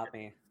watch it without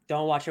me.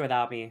 Don't watch it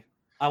without me.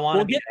 I want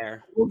to be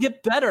there. We'll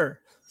get better,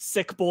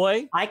 sick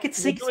boy. I could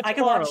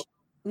watch.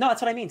 No,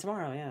 that's what I mean.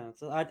 Tomorrow, yeah.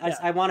 So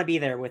I want to be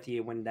there with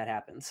you when that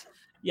happens.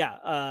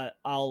 Yeah,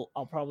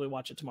 I'll probably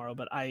watch it tomorrow.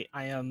 But I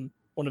am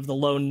one of the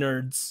lone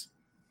nerds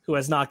who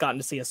has not gotten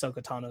to see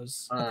Ahsoka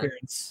Tano's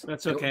appearance.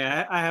 That's okay.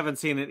 I haven't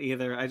seen it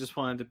either. I just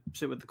wanted to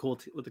sit with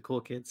the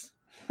cool kids.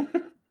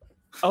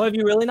 Oh, have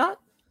you really not?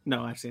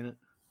 No, I've seen it.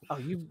 Oh,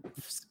 you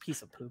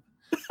piece of poop.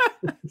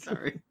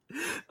 Sorry.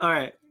 All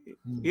right.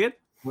 You good?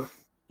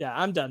 Yeah,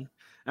 I'm done.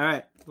 All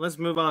right. Let's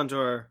move on to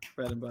our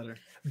bread and butter.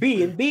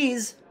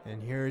 B&B's.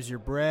 And here's your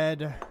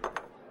bread.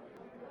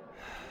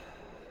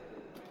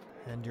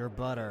 And your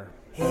butter.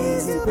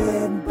 Here's your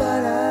bread and butter.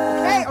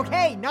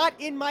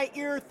 in my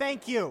ear,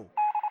 thank you.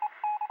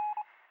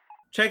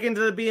 Check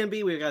into the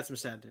B&B. We've got some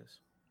sad news.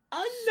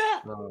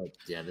 Oh no! Oh,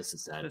 yeah, this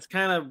is sad. It's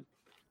kind of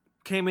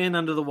came in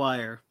under the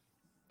wire.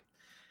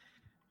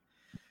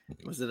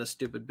 Was it a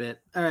stupid bit?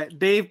 All right,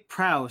 Dave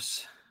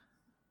Prowse.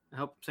 I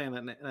hope I'm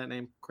saying that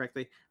name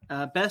correctly.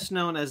 Best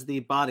known as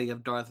the body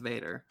of Darth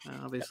Vader.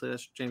 Obviously,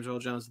 that's James Earl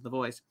Jones, the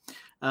voice.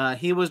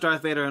 He was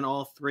Darth Vader in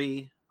all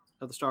 3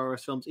 of the Star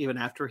Wars films, even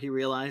after he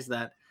realized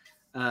that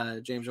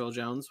James Earl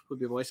Jones would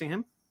be voicing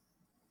him.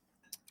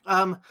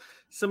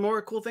 Some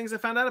more cool things I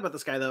found out about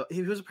this guy, though.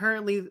 He was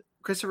apparently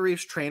Christopher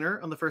Reeve's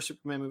trainer on the first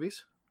Superman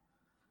movies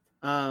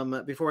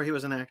before he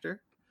was an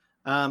actor.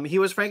 He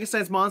was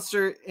Frankenstein's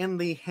monster in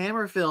the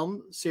Hammer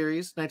film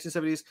series,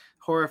 1970s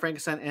horror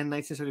Frankenstein, and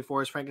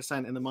 1974's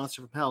Frankenstein and the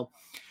Monster from Hell,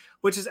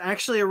 which is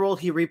actually a role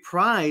he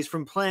reprised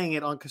from playing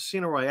it on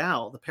Casino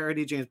Royale, the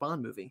parody James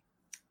Bond movie.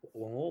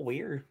 Oh,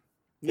 weird.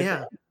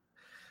 Yeah.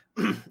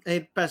 He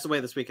passed away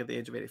this week at the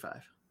age of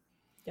 85.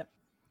 Yep.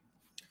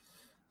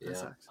 That Yeah.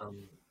 sucks.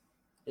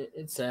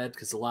 It's sad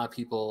because a lot of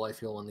people, I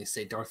feel, when they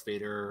say Darth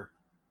Vader,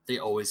 they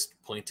always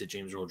point to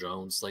James Earl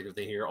Jones. Like if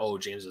they hear, oh,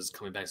 James is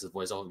coming back to the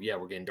voice, oh yeah,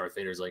 we're getting Darth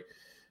Vader. It's like,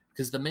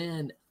 because the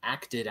man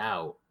acted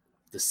out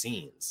the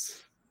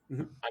scenes.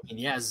 Mhm. I mean,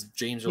 yes,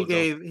 James He Earl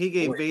Jones.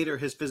 gave voice. Vader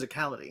his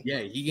physicality. Yeah,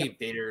 he gave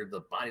Vader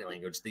the body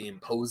language, the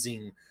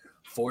imposing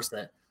force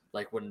that,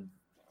 like when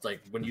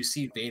you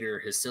see Vader,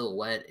 his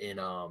silhouette in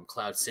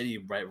Cloud City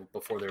right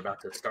before they're about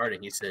to start,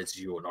 and he says,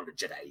 "You are not a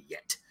Jedi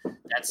yet."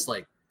 That's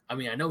like, I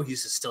mean, I know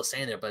he's still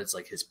saying that, but it's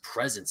like his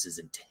presence is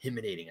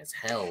intimidating as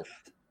hell.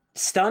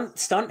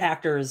 Stunt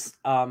actors,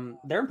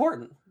 they're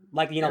important.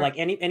 Like like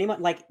anyone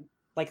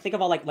like think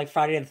of all like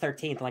Friday the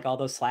 13th, like all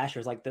those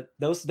slashers, like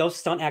those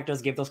stunt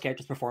actors give those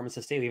characters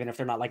performances too, even if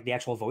they're not like the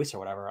actual voice or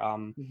whatever.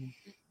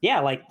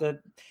 Yeah, like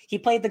he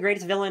played the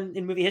greatest villain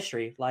in movie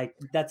history. Like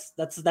that's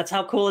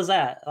how cool is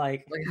that?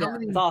 Like how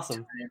many it's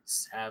awesome.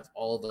 times have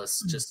all of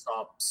us just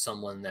saw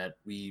someone that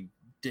we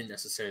didn't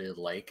necessarily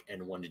like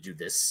and wanted to do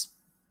this?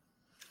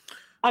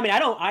 I mean, I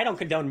don't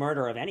condone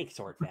murder of any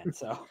sort, man.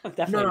 So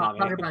definitely No, not I'm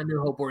talking me. about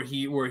New Hope where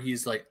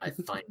he's like, I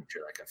find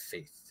you're like a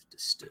faith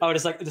distilled. Oh,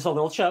 just a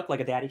little choke,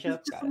 like a daddy choke.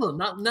 Just Got a it. little,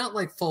 not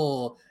like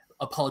full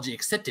apology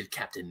accepted,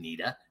 Captain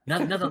Nita.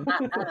 Not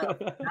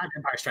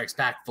Empire Strikes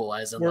Back full,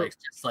 as in We're-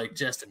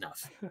 just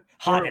enough.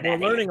 Hot We're and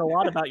heavy. learning a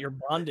lot about your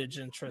bondage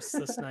interests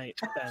this night,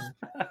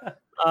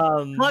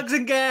 Ben. Plugs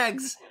and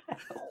gags.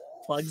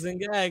 Plugs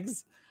and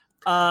gags.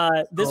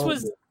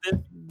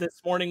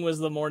 This morning was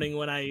the morning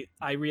when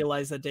I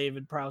realized that Dave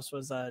Prowse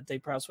was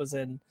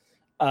in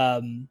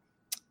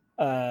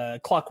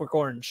Clockwork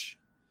Orange.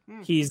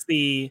 He's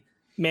the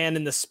man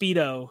in the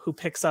Speedo who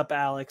picks up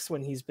Alex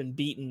when he's been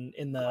beaten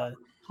in the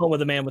home of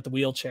the man with the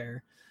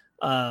wheelchair.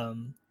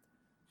 And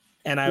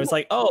I was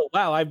like, oh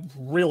wow, I've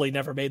really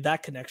never made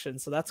that connection,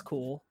 so that's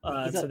cool.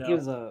 He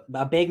was a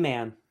big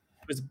man.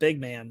 He was a big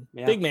man.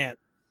 Yeah. Big man.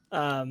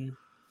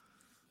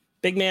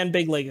 Big man,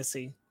 big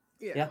legacy.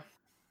 Yeah.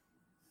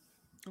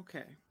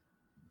 Okay.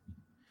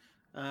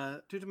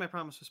 Due to my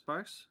promise with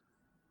Sparks,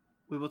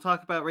 we will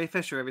talk about Ray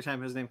Fisher every time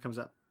his name comes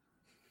up.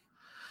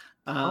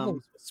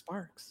 Problems with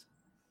Sparks.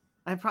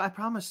 I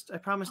promised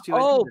you.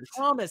 Oh,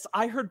 promise.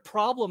 I heard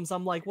problems.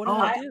 I'm like, what did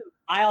I do?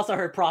 I also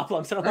heard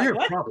problems, and I'm I like, hear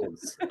what?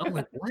 problems. I'm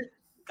like, what?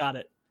 Got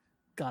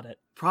it.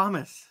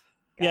 Promise.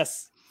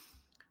 Yes.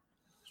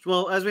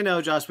 Well, as we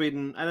know, Joss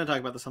Whedon, I didn't talk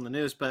about this on the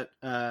news, but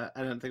I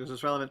didn't think this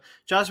was relevant.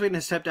 Joss Whedon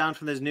has stepped down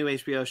from his new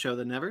HBO show,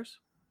 The Nevers.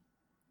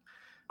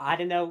 I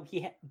didn't know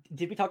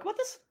did we talk about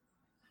this?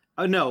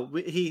 Oh, no,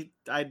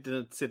 I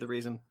didn't see the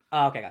reason.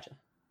 Oh, okay, gotcha.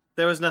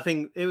 There was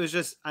nothing. It was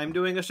just, I'm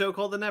doing a show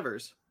called The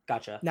Nevers.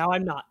 Gotcha. Now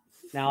I'm not.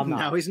 Now I'm not.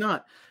 Now he's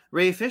not.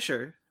 Ray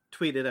Fisher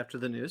tweeted after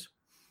the news,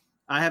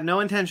 I have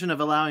no intention of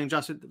allowing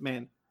Joss Whedon.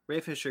 Man,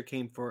 Ray Fisher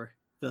came for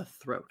the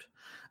throat.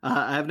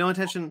 I have no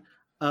intention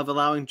of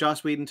allowing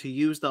Joss Whedon to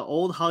use the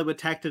old Hollywood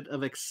tactic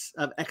of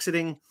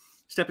exiting,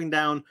 stepping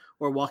down,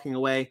 or walking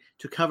away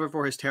to cover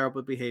for his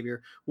terrible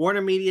behavior.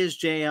 Warner Media's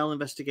JL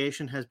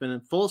investigation has been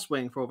in full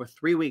swing for over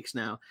 3 weeks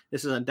now.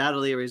 This is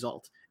undoubtedly a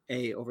result.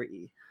 A over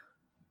E.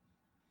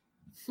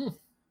 Is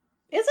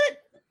it?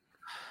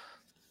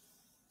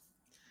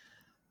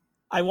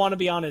 I want to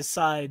be on his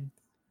side.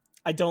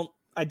 I don't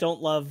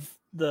love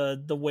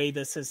the way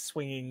this is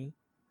swinging.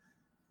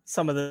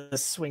 Some of the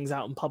swings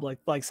out in public,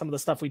 like some of the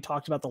stuff we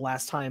talked about the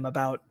last time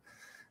about,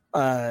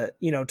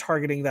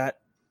 targeting that,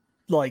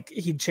 like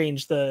he'd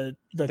changed the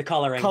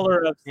coloring.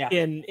 color of Yeah.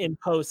 skin in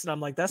post, and I'm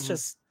like, that's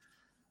Mhm.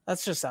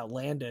 just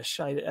outlandish.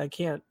 I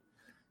can't.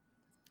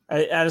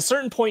 At a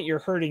certain point, you're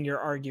hurting your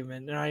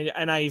argument,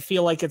 and I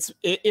feel like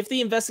if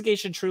the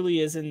investigation truly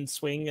is in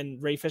swing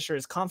and Ray Fisher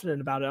is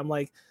confident about it, I'm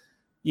like,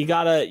 you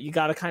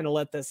gotta kind of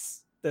let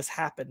this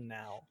happen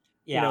now.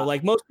 Yeah.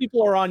 Like most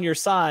people are on your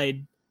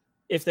side.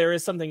 If there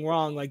is something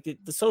wrong, like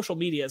the social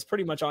media is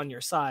pretty much on your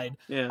side.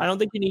 Yeah. I don't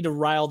think you need to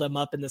rile them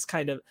up in this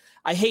kind of,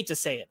 I hate to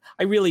say it,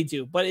 I really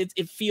do, but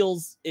it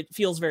feels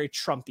very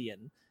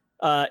Trumpian.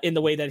 in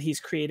the way that he's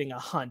creating a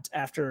hunt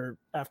after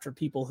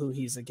people who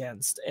he's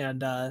against,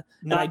 and I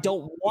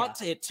don't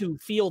want it to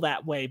feel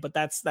that way, but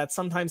that's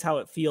sometimes how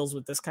it feels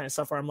with this kind of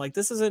stuff, where I'm like,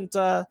 this isn't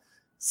the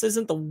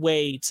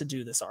way to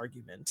do this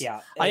argument.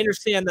 Yeah, I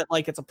understand that,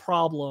 like, it's a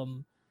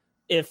problem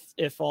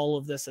if all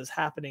of this is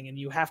happening and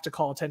you have to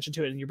call attention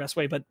to it in your best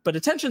way, but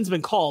attention's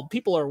been called.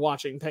 People are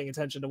watching, paying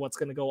attention to what's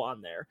going to go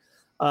on there.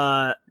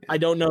 I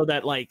don't know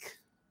that, like,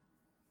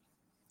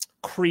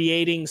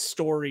 creating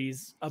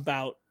stories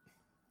about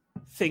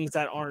things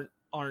that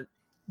aren't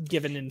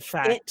given in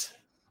fact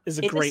is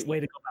a great way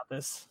to go about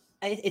this.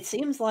 It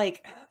seems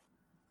like,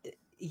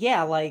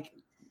 yeah, like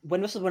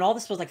when all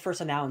this was like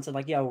first announced, and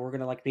like, yo, we're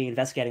gonna like be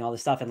investigating all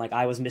this stuff, and like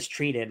I was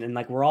mistreated, and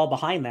like we're all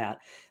behind that,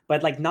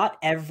 but like not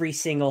every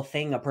single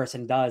thing a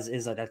person does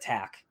is an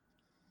attack.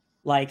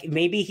 Like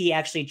maybe he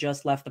actually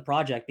just left the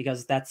project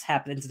because that's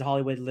happened to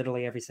Hollywood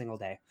literally every single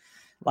day.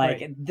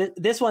 Like right.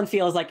 This one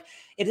feels like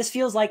it just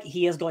feels like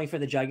he is going for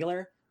the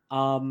jugular.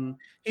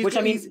 Which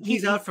I mean,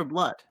 he's out for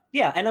blood.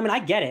 Yeah, and I mean, I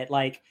get it.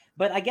 Like,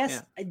 but I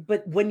guess,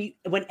 but when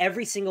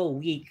every single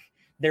week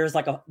there's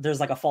like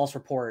a false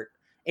report,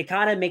 it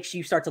kind of makes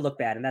you start to look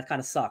bad, and that kind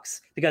of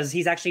sucks because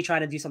he's actually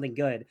trying to do something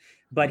good,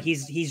 but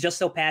he's just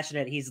so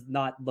passionate, he's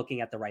not looking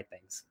at the right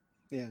things.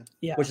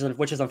 Yeah,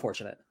 which is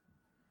unfortunate.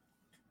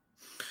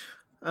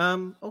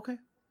 Okay.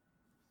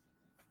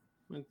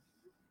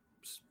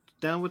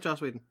 Down with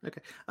Joss Whedon.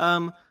 Okay.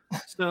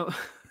 So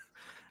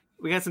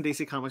we got some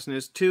DC Comics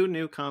news. 2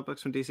 new comic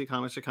books from DC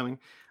Comics are coming.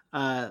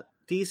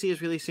 DC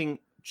is releasing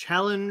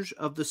Challenge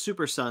of the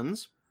Super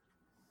Sons,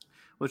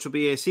 which will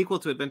be a sequel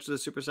to Adventures of the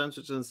Super Sons,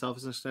 which is itself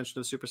is an extension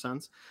of Super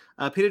Sons.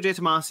 Peter J.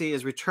 Tomasi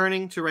is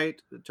returning to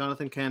write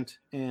Jonathan Kent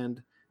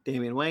and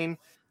Damian Wayne,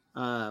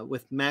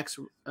 with Max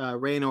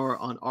Raynor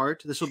on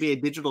art. This will be a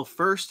digital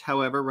first,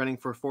 however, running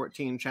for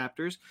 14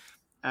 chapters.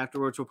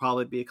 Afterwards will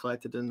probably be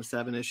collected in the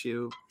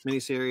 7-issue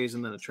miniseries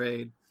and then a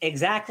trade.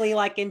 Exactly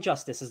like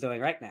Injustice is doing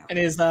right now. And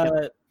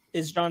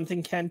is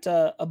Jonathan Kent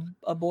a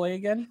boy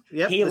again?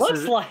 Yep. He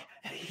looks like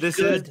this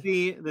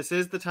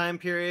is the time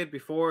period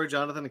before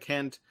Jonathan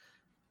Kent.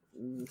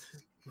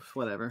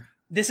 Whatever.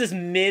 This is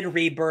mid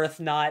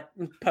Rebirth, not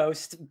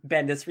post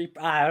Bendis.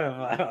 I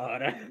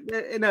don't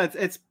know. No,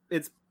 it's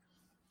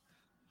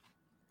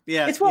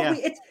yeah. It's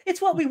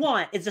what we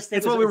want. It's just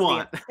it's what we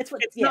want.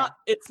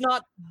 It's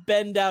not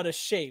bend out of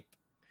shape.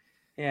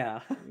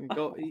 Yeah.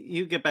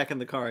 You get back in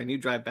the car and you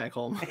drive back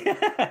home.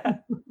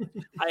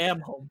 I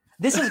am home.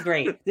 This is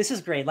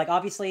great. Like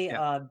obviously,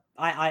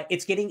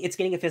 it's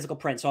getting a physical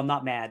print, so I'm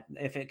not mad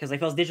because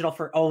if it was digital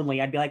for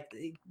only, I'd be like,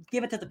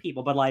 give it to the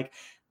people. But like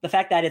the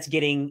fact that it's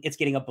getting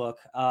a book,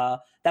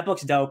 that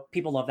book's dope.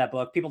 People love that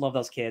book. People love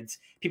those kids.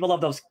 People love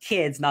those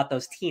kids, not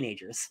those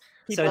teenagers.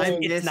 So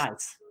it's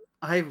nice.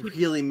 I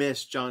really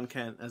miss John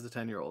Kent as a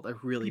 10-year-old. I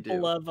really do.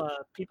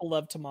 People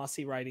love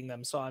Tomasi writing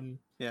them, so I'm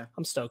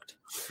stoked.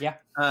 Yeah.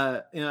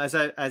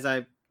 As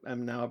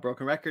I'm now a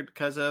broken record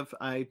because of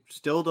I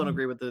still don't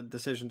agree with the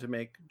decision to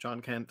make John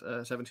Kent a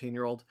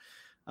 17-year-old.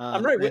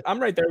 I'm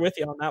right there with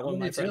you on that one,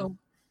 my friend.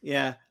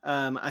 Yeah.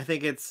 I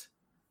think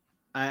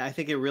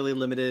it really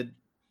limited,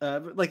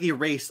 like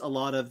erased a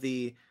lot of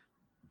the,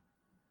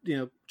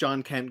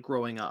 John Kent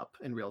growing up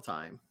in real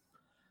time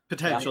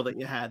potential that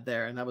you had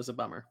there, and that was a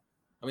bummer.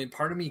 I mean,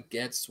 part of me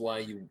gets why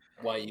you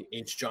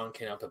aged John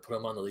Kent up and put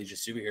him on the Legion of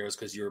Superheroes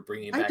because you were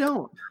bringing it back. I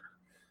don't.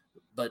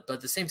 But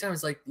at the same time,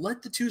 it's like,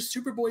 let the 2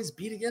 Superboys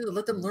be together.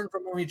 Let them learn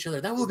from each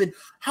other. That would have been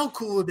how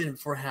cool it would have been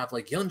for have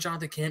like young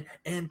Jonathan Kent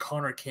and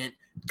Connor Kent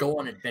go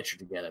on adventure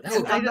together.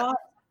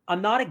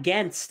 I'm not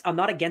against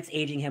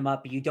aging him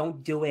up, but you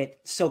don't do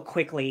it so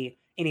quickly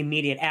and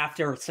immediate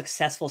after a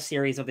successful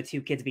series of the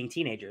 2 kids being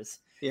teenagers.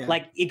 Yeah.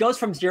 Like it goes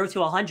from 0 to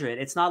 100.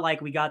 It's not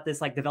like we got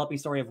this like developing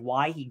story of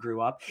why he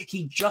grew up.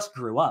 He just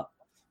grew up.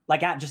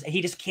 Like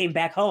he just came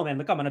back home and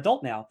become an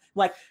adult now.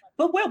 Like,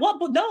 but what?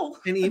 But no.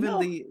 And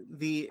even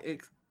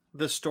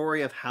the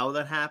story of how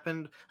that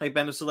happened, like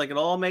Bendis was like, it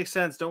all makes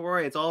sense. Don't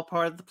worry, it's all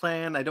part of the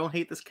plan. I don't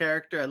hate this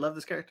character. I love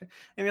this character.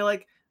 And you're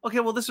like,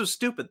 okay, well, this was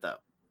stupid though.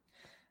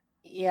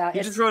 Yeah,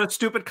 you just wrote a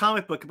stupid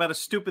comic book about a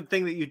stupid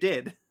thing that you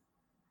did.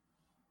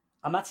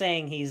 I'm not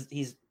saying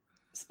he's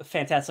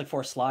Fantastic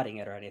Four slotting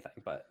it or anything,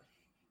 but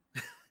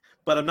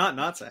I'm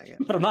not saying it.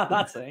 But I'm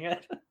not saying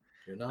it.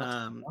 You're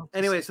not.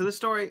 Anyway, so this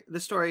story,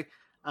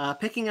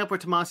 picking up where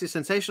Tomasi's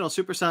sensational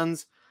Super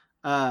Sons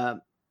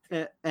and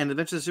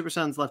Adventures of Super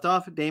Sons left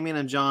off, Damian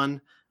and John,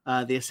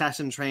 the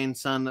assassin-trained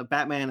son of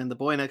Batman and the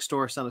boy next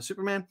door, son of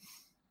Superman,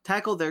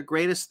 tackle their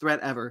greatest threat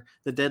ever,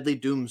 the deadly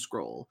Doom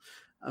Scroll.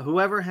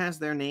 Whoever has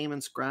their name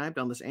inscribed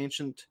on this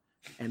ancient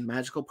and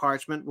magical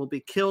parchment will be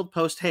killed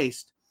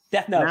post-haste.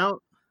 Death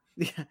Note.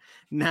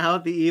 Now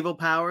the evil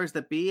powers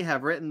that be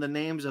have written the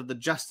names of the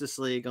Justice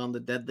League on the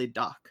deadly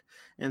dock.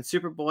 And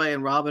Superboy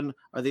and Robin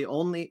are the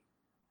only...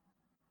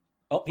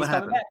 Oh, he's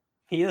coming back.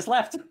 He just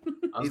left.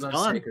 I was going to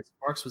say, because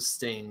Sparks was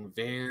staying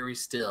very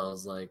still. I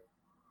was like,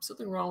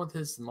 something wrong with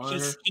his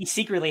monitor? He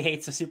secretly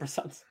hates the Super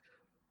Sons.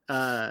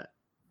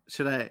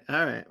 Should I?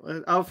 All right.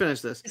 I'll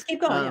finish this. Just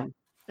keep going.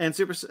 And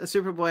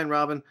Superboy and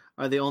Robin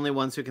are the only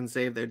ones who can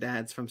save their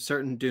dads from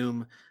certain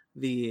doom.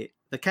 The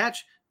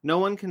catch: no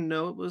one can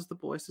know it was the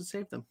boys who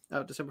saved them.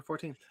 Out December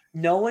 14th.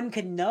 No one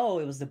could know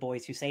it was the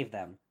boys who saved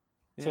them.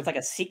 So Yeah. it's like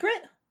a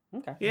secret?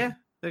 Okay. Yeah,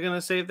 they're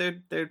gonna save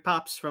their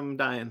pops from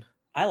dying.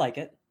 I like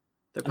it.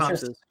 Their I'm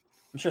sure- popses.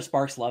 I'm sure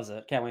Sparks loves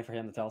it. Can't wait for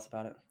him to tell us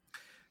about it.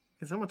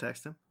 Can someone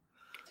text him?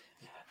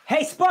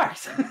 Hey,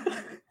 Sparks!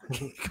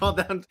 He called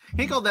down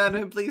to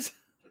him, please.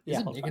 Yeah,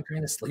 Isn't hold Megan on.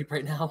 trying to sleep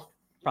right now?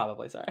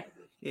 Probably, sorry.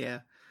 Yeah.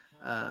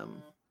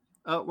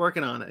 Oh,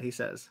 working on it, he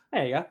says.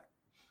 There you go.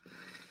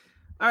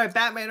 All right,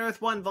 Batman Earth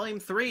 1 Volume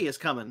 3 is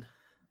coming.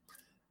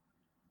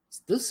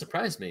 This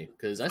surprised me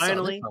because I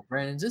Finally. saw this on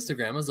Brandon's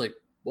Instagram. I was like,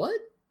 "What?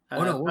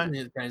 Oh no, it wasn't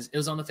his Brandon's. It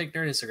was on the Fake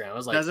Nerd Instagram." I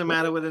was like, Doesn't "What?"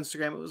 matter what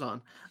Instagram it was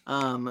on.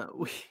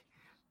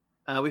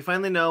 We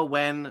finally know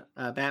when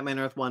Batman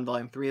Earth 1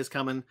 Volume 3 is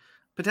coming.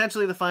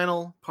 Potentially the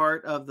final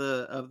part of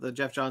the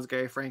Jeff Johns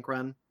Gary Frank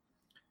run.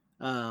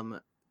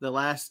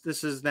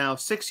 This is now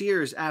 6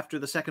 years after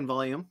the second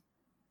volume.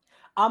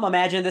 I'm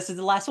imagining this is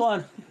the last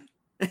one.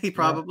 He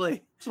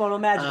probably. Just want to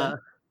imagine.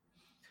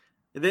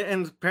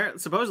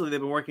 Supposedly they've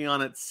been working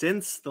on it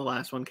since the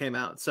last one came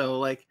out. So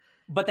like,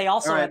 But they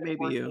also all right, are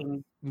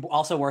maybe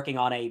also working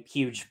on a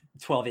huge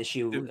 12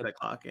 issue. Doomsday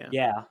Clock, yeah.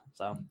 Yeah.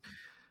 So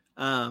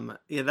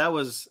Yeah, that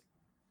was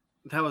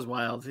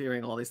wild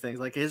hearing all these things.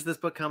 Like, is this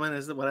book coming?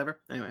 Is it whatever?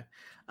 Anyway,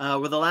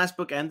 where the last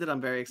book ended,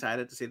 I'm very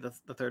excited to see the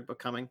third book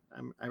coming.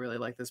 I really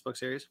like this book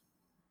series.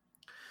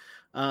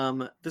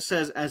 This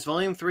says, as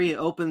Volume 3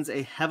 opens,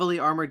 a heavily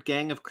armored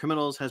gang of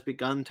criminals has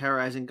begun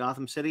terrorizing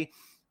Gotham City.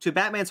 To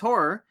Batman's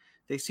horror,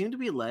 they seem to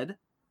be led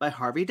by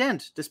Harvey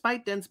Dent.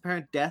 Despite Dent's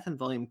apparent death in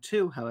Volume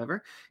 2,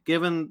 however,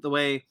 given the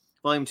way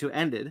Volume 2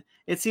 ended,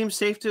 it seems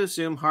safe to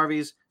assume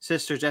Harvey's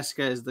sister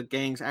Jessica is the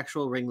gang's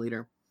actual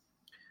ringleader.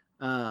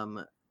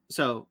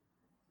 So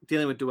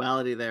dealing with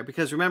duality there,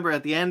 because remember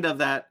at the end of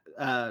that,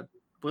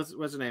 what's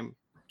her name?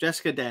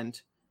 Jessica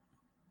Dent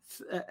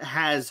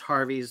has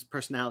Harvey's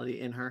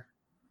personality in her.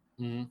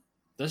 Mm-hmm.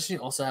 Does she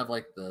also have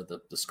like the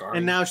scar?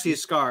 And now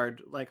she's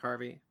scarred like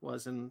Harvey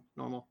was in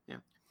normal. Yeah.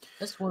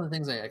 That's one of the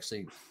things I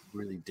actually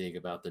really dig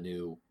about the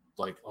new,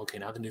 like, okay,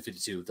 not the new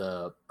 52,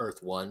 the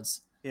Earth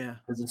ones. Yeah.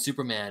 Because in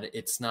Superman,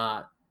 it's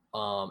not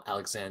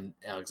Alexandra.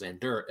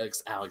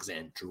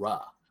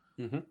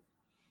 mm-hmm.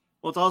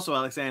 Well, it's also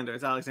Alexander.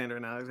 It's Alexander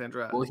and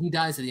Alexandra. Well, he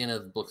dies at the end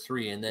of book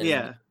 3, and then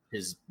Yeah.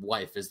 his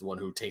wife is the one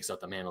who takes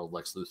out the mantle of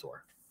Lex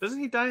Luthor. Doesn't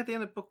he die at the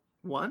end of book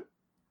 1?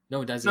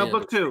 No, he dies at No, the end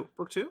of book 2.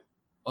 Book 2?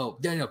 Oh,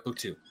 yeah, no, book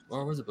 2.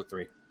 Or was it book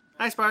 3?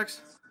 Hi,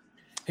 Sparks.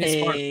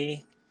 Hey, Spark,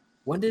 Hey,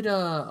 when did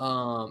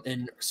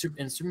in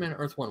Superman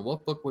Earth 1,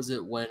 what book was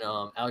it when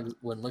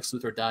Lex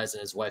Luthor dies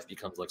and his wife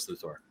becomes Lex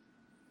Luthor?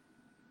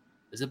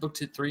 Is it book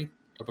 3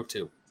 or book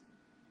 2?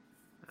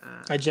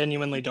 I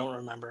genuinely don't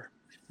remember.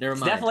 Never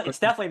mind. It's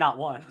definitely not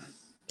one.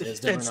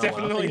 It's It's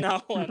definitely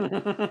not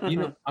one. You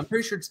know, I'm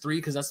pretty sure it's 3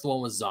 because that's the one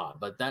with Zod.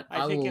 But that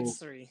I think will, it's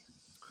 3.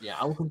 yeah,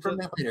 I will confirm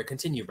that later.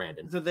 Continue,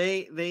 Brandon. So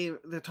they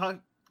talk.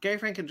 Gary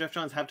Frank and Jeff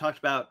Johns have talked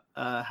about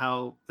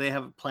how they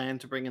have a plan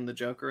to bring in the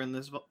Joker in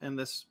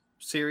this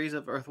series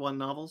of Earth 1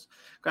 novels,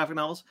 graphic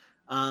novels.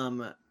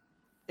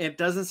 It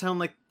doesn't sound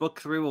like book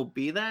 3 will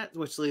be that,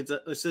 which leads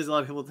a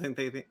lot of people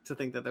to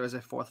think that there is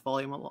a fourth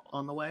volume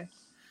on the way.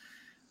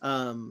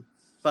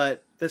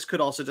 But this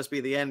could also just be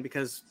the end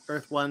because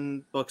Earth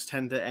 1 books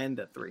tend to end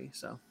at 3.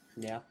 So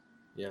Yeah.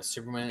 Yeah,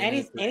 Superman. And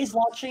he's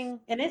launching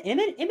an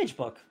image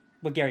book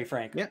with Gary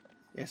Frank. Yeah.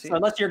 Yeah, see? So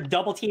unless you're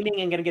double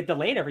teaming and going to get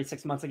delayed every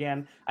 6 months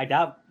again, I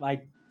doubt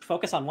I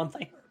focus on one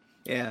thing.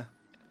 Yeah.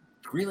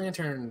 Green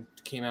Lantern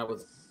came out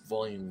with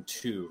Volume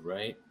 2,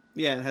 right?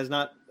 Yeah, it has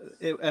not.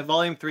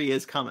 Volume 3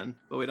 is coming,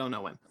 but we don't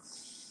know when.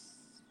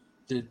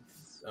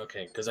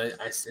 Okay, because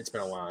it's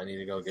been a while. I need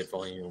to go get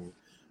Volume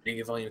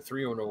 3 of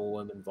Wonder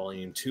Woman,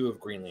 Volume 2 of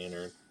Green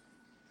Lantern,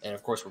 and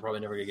of course we're probably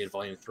never gonna get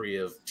Volume 3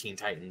 of Teen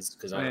Titans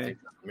because I don't think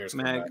Mirror's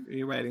coming Mag, back. are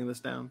you writing this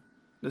down?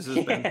 This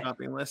has been a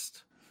shopping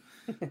list.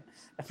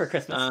 For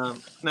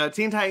Christmas. No,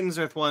 Teen Titans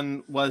Earth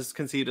 1 was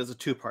conceived as a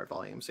 2-part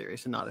volume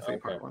series and not a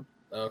 3-part one.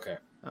 Okay.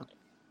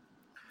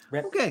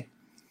 Rip. Okay.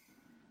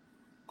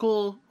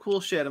 Cool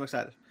shit. I'm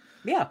excited.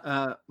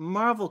 Yeah.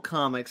 Marvel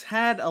Comics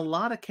had a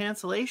lot of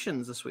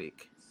cancellations this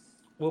week.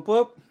 Whoop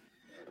whoop.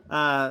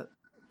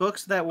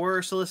 Books that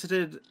were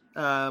solicited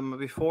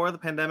before the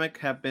pandemic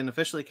have been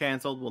officially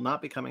canceled, will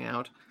not be coming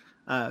out.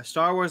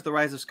 Star Wars The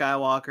Rise of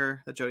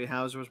Skywalker, that Jody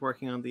Houser was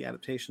working on the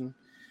adaptation.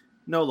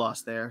 No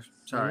loss there.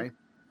 Sorry. Mm-hmm.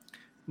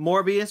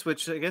 Morbius,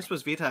 which I guess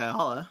was Vita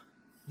Ayala.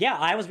 Yeah,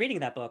 I was reading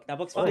that book. That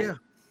book's fun.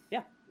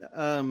 Yeah.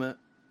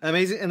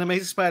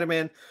 Amazing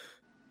Spider-Man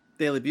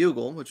Daily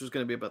Bugle, which was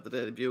going to be about the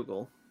Daily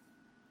Bugle.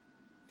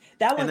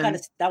 That one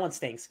that one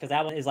stinks because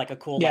that one is like a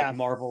cool like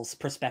Marvel's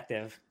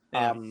perspective.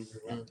 Yeah. And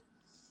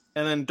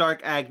then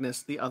Dark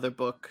Agnes, the other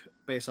book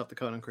based off the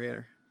Conan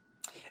creator.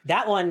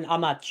 That one,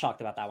 I'm not shocked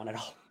about that one at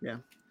all. Yeah.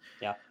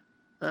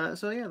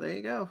 So yeah, there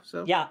you go.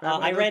 So yeah,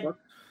 I read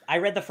I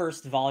read the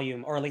first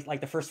volume, or at least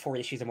like the first 4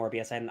 issues of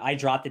Morbius, and I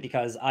dropped it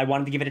because I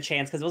wanted to give it a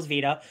chance because it was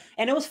Vita,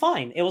 and it was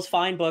fine. It was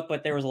fine book,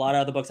 but there was a lot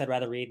of other books I'd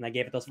rather read, and I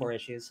gave it those 4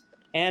 issues.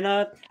 And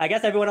I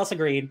guess everyone else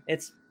agreed.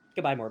 It's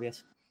goodbye,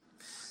 Morbius.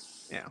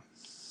 Yeah.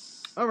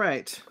 All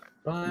right.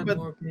 Bye, But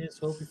Morbius.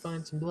 Hope you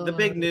find some blood. The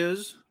big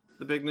news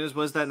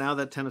was that now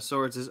that Ten of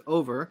Swords is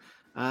over,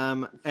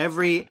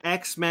 every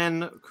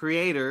X-Men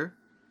creator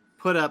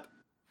put up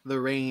 "The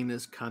Rain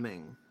is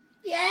Coming."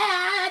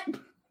 Yeah.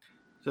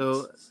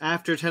 So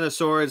after Ten of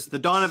Swords, the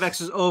Dawn of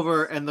X is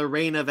over and the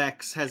Reign of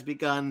X has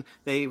begun.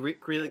 They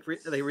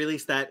they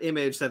released that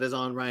image that is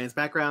on Ryan's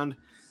background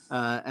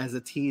as a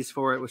tease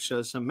for it, which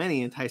shows so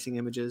many enticing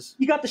images.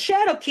 You got the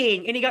Shadow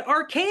King, and you got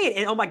Arcade,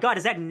 and oh my god,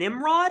 is that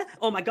Nimrod?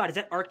 Oh my god, is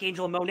that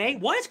Archangel Monet?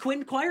 Why is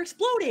Quentin Quire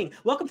exploding?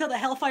 Welcome to the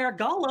Hellfire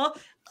Gala.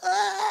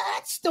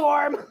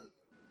 Storm.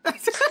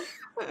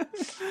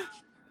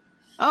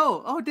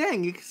 Oh,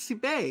 dang! You can see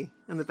Bay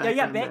in the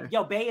background.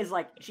 Yeah, Bay, Bay is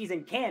like, she's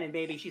in canon,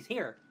 baby. She's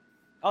here.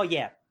 Oh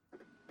yeah.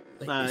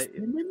 Wait, is it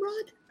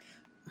Nimrod?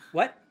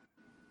 What?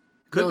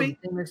 Could No, be the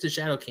thing next to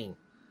Shadow King.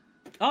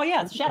 Oh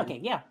yeah, it's Shadow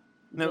King. Yeah.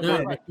 no.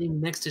 No, Right. the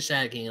thing next to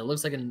Shadow King. It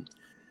looks like an.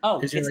 Oh,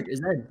 Because you're it's, like, is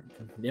that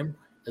Nimrod?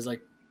 It's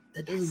like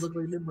that doesn't look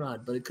like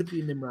Nimrod, but it could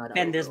be Nimrod.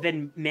 and there's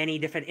been many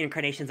different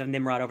incarnations of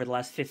Nimrod over the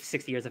last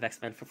 60 years of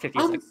X-Men. For 50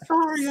 years. I'm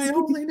sorry, I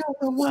only know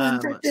the one. Um,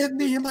 Forgive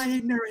me in my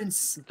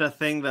ignorance. The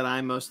thing that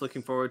I'm most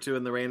looking forward to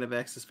in the Reign of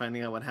X is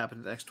finding out what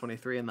happened at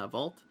X-23 in that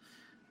vault.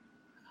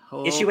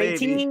 Oh, Issue baby.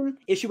 18.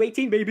 Issue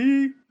 18,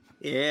 baby.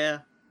 Yeah.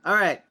 All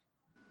right.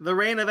 The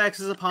Reign of X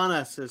is upon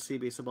us, says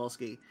CB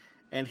Cebulski.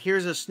 And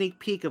here's a sneak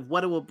peek of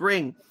what it will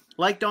bring.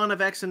 Like Dawn of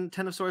X and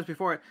Ten of Swords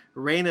before it,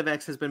 Reign of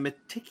X has been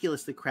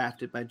meticulously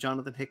crafted by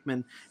Jonathan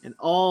Hickman and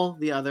all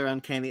the other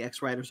Uncanny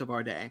X writers of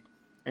our day.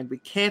 And we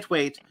can't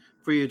wait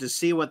for you to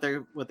see what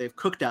they've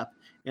cooked up.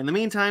 In the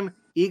meantime,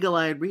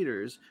 eagle-eyed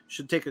readers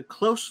should take a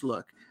close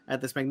look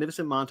at this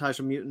magnificent montage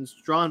of mutants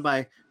drawn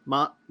by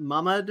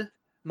Mahmoud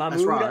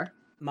Asrar.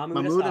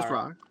 Mahmoud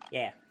Asrar.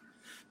 Yeah.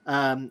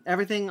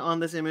 Everything on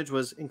this image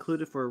was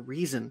included for a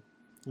reason.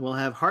 We'll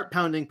have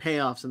heart-pounding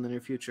payoffs in the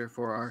near future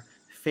for our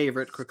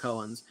favorite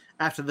Krakoans.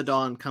 After the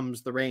dawn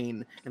comes the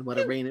rain, and what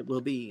a rain it will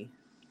be.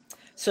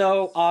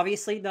 So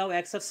obviously, no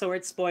X of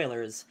Swords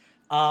spoilers.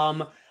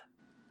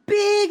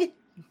 Big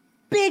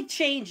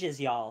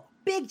changes, y'all.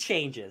 Big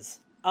changes.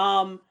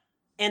 And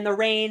the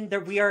rain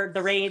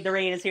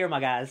is here, my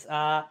guys.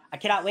 I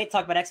cannot wait to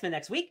talk about X-Men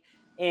next week,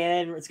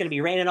 and it's going to be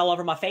raining all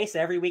over my face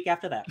every week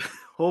after that.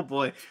 Oh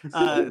boy!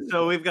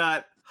 So we've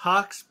got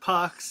Hawks,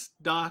 Pox,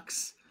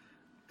 Docs,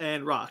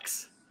 and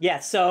Rocks. Yeah,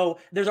 so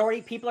there's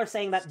already people are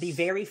saying that the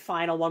very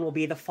final one will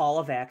be the Fall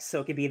of X, so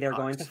it could be they're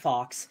going to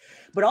Fox,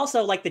 but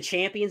also like the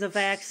Champions of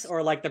X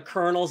or like the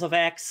Colonels of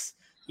X.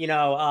 You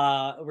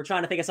know, we're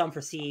trying to think of something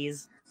for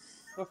C's.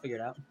 We'll figure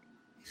it out.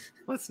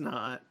 Let's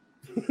not.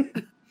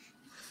 Okay,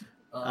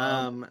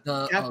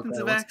 Captains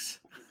of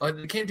X.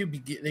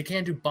 They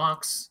can't do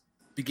box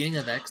beginning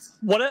of X.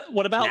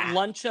 What about Nah.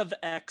 Lunch of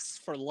X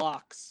for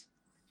Locks?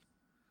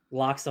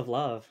 Locks of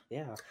Love,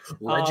 yeah.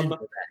 Legend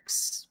of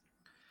X.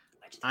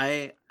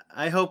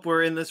 I hope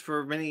we're in this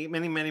for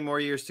many more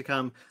years to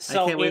come.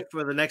 So I can't wait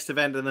for the next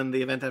event, and then the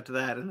event after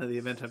that, and then the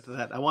event after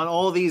that. I want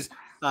all these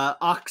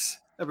OX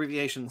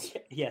abbreviations.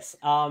 Yes.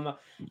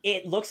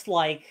 It looks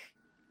like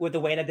with the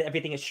way that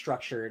everything is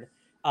structured,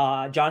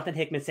 Jonathan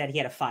Hickman said he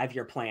had a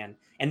 5-year plan,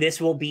 and this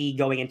will be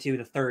going into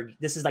the third.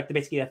 This is like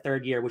basically the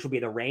third year, which will be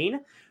the reign.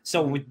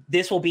 So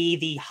this will be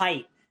the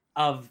height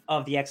of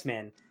the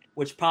X-Men,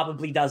 which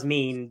probably does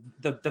mean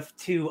the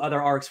 2 other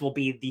arcs will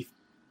be the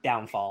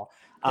downfall.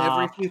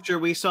 Every future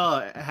we saw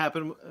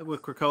happen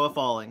with Krakoa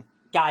falling.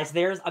 Guys,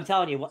 I'm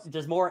telling you,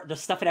 there's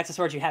stuff in X of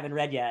Swords you haven't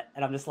read yet,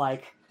 and I'm just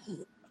like, God,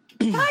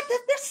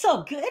 they're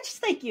so good. Just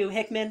thank you,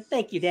 Hickman.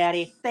 Thank you,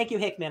 Daddy. Thank you,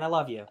 Hickman. I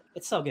love you.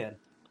 It's so good.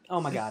 Oh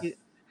my God.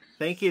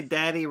 Thank you,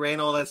 Daddy. Rain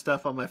all that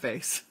stuff on my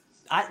face.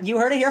 You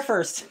heard it here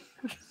first.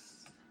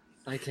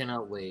 I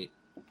cannot wait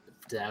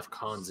to have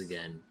cons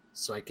again,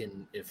 so I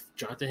can. If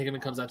Jonathan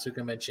Hickman comes out to a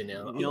convention,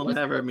 You'll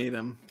never meet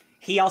him.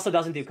 He also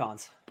doesn't do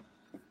cons.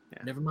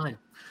 Never mind.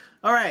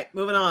 All right,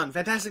 moving on.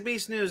 Fantastic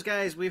Beasts news,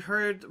 guys. We've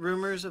heard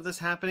rumors of this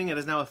happening. It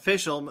is now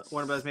official.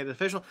 Warner Bros. Made it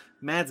official.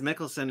 Mads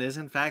Mikkelsen is,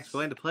 in fact,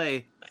 going to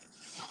play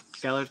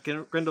Gellert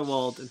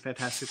Grindelwald in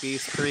Fantastic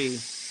Beasts 3.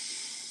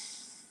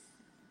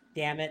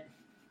 Damn it.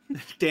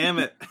 Damn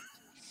it.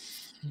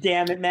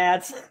 Damn it,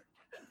 Mads.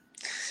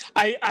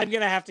 I'm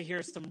gonna have to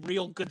hear some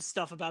real good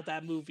stuff about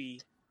that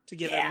movie to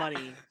get that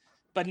money.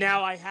 But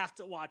now I have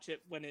to watch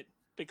it when it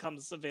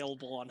becomes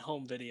available on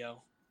home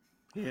video.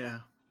 Yeah.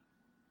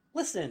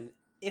 Listen,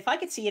 if I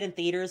could see it in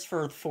theaters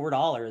for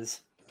 $4,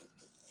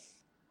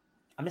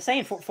 I'm just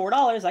saying, for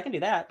 $4, I can do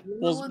that.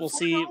 We'll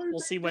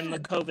see when the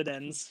COVID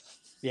ends.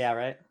 Yeah,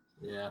 right?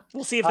 Yeah.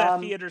 We'll see if that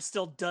theater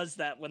still does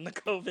that when the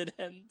COVID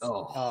ends.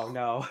 Oh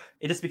no.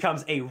 It just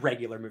becomes a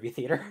regular movie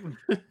theater.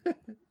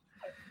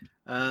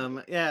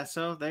 Yeah,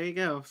 so there you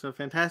go. So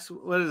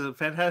what is it?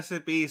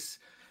 Fantastic Beasts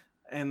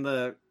and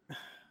the...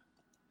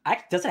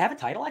 Does it have a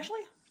title,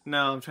 actually?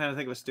 No, I'm trying to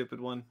think of a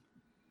stupid one.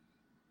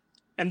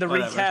 And the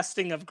Whatever.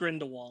 recasting of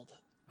Grindelwald.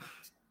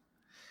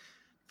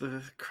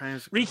 The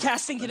crimes.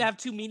 Recasting can have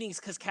two meanings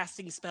because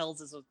casting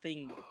spells is a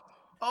thing.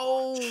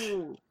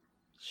 Oh,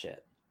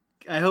 Shit.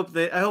 I hope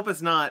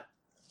it's not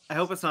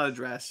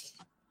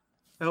addressed.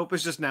 I hope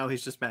it's just now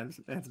he's just Mads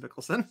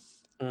Mikkelsen.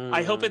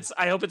 I hope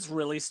it's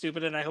really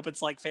stupid, and I hope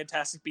it's like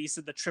Fantastic Beasts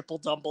and the Triple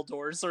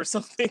Dumbledores or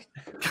something.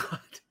 God.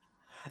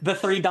 The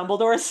 3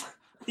 Dumbledores.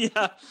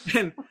 Yeah.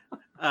 And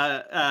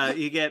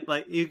you get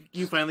like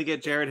you finally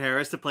get Jared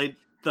Harris to play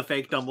the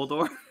fake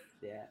Dumbledore.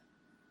 Yeah.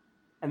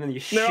 And then you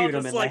They're all shoot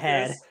him just in like the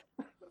head.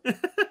 this.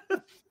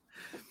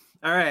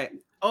 All right,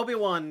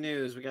 Obi-Wan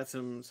news. We got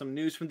some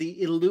news from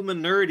the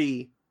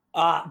Illuminati.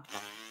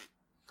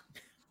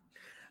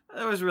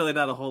 There was really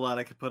not a whole lot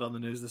I could put on the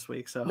news this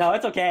week, so No,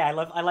 it's okay. I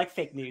like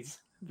fake news.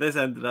 this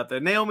ended up there.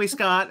 Naomi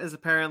Scott is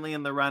apparently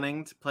in the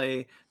running to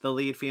play the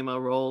lead female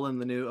role in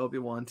the new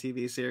Obi-Wan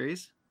TV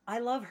series. I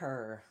love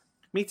her.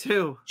 Me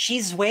too.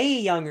 She's way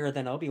younger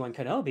than Obi-Wan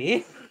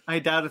Kenobi. I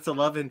doubt it's a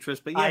love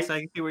interest, but yes, I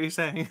can see what you're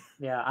saying.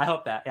 Yeah, I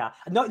hope that. Yeah.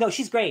 No,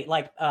 she's great.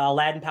 Like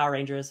Aladdin, Power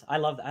Rangers. I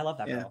love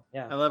that Yeah. girl.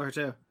 Yeah. I love her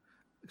too.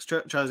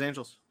 Charlie's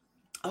Angels.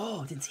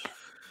 Oh, didn't see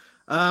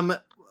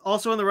it.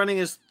 Also in the running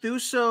is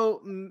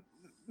Thuso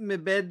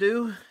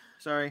Mbedu,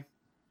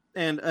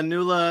 and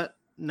Anula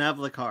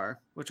Navlikar,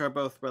 which are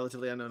both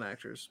relatively unknown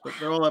actors, but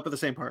they're all up at the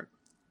same part.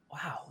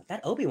 Wow,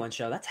 that Obi-Wan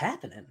show, that's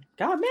happening.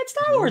 God, man,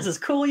 Star Wars is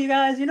cool, you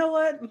guys. You know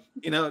what?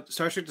 You know,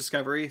 Star Trek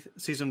Discovery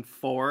season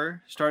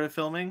 4 started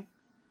filming.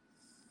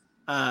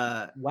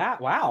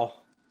 Wow.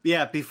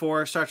 Yeah,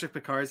 before Star Trek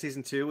Picard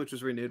season 2, which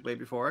was renewed way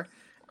before.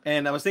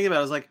 And I was thinking about it,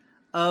 I was like,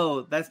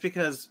 oh, that's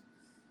because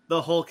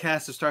the whole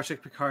cast of Star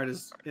Trek Picard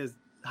is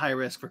high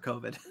risk for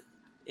COVID.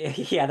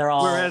 Yeah, they're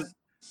all.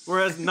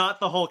 Whereas not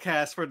the whole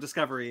cast for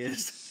Discovery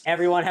is.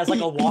 Everyone has like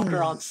a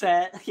walker on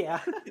set. Yeah.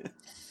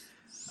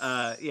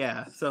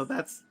 Yeah, so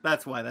that's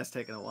why that's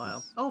taken a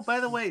while. Oh, by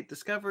the way,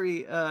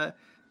 Discovery had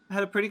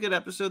a pretty good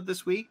episode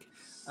this week.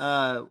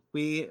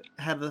 We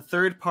had the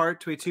third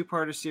part to a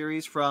 2-parter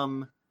series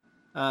from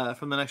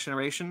The Next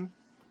Generation.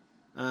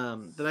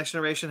 The Next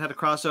Generation had a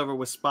crossover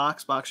with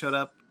Spock. Spock showed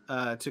up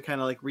to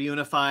kind of like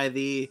reunify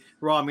the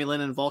Romulan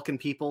and Vulcan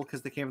people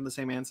because they came from the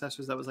same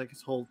ancestors. That was like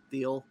his whole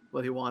deal,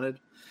 what he wanted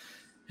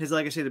his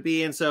legacy to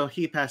be. And so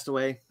he passed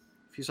away,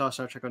 if you saw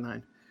Star Trek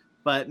 09.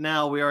 But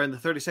now we are in the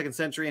 32nd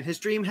century, and his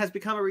dream has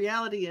become a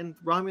reality, and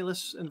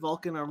Romulus and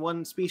Vulcan are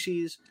one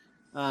species.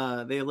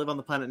 They live on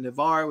the planet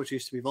Nivar, which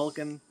used to be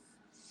Vulcan.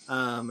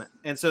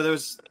 And so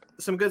there's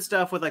some good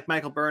stuff with like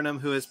Michael Burnham,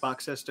 who is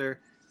Spock's sister,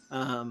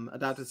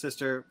 adopted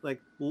sister,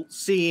 like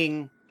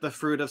seeing the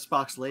fruit of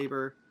Spock's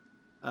labor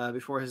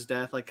before his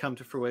death, like come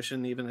to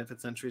fruition, even if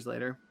it's centuries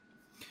later.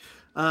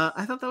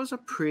 I thought that was a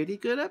pretty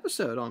good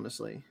episode,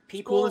 honestly.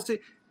 People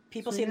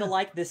So, seem to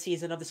like this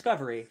season of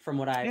Discovery, from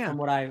what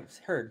I've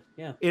heard.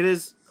 Yeah. It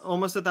is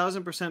almost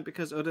 1,000%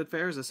 because Oded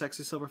Fair is a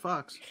sexy silver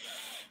fox.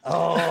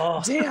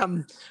 Oh,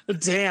 Damn.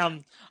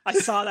 I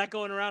saw that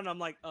going around. And I'm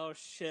like, oh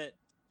shit.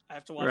 I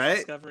have to watch Right?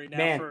 Discovery now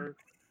Man. for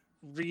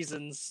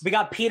reasons. we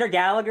got Peter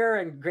Gallagher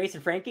and Grace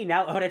and Frankie.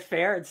 Now Oded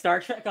Fair and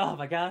Star Trek. Oh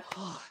my god.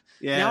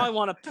 Yeah. Now I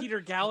want a Peter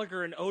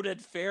Gallagher and Oded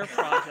Fair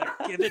project.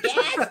 Give it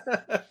to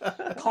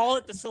me. Call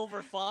it the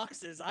Silver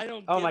Foxes. I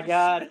don't. Oh give my a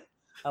god. shit.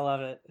 I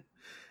love it.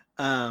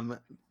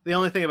 The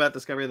only thing about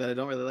Discovery that I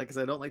don't really like is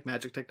I don't like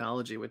magic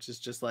technology, which is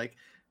just like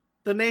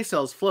the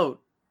nacelles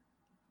float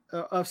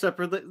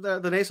separately. The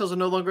nacelles are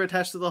no longer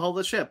attached to the hull of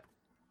the ship.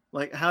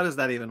 Like, how does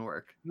that even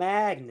work?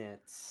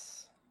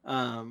 Magnets.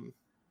 And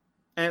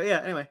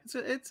yeah, anyway,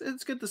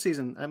 it's good this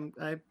season.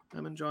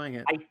 I'm enjoying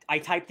it. I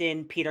typed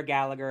in Peter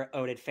Gallagher,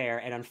 Oded Fair,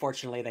 and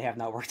unfortunately they have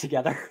not worked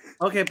together.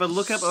 Okay, but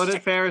look up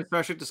Oded Fair and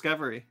Star Trek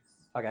Discovery.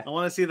 Okay. I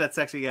want to see that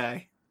sexy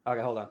guy.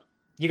 Okay, hold on.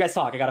 You guys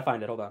talk. I gotta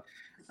find it. Hold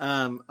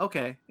on.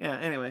 Okay, yeah.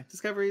 Anyway,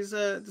 Discovery is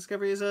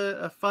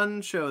a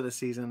fun show this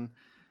season.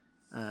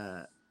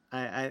 I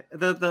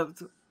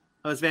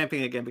was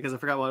vamping again because I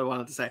forgot what I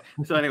wanted to say.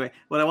 So anyway,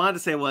 what I wanted to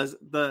say was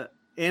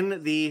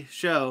in the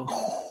show.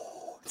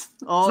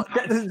 Oh,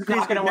 It's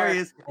not gonna there work. he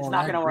is. It's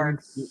not gonna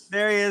work.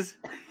 There he is.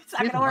 It's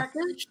not gonna work.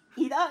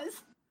 He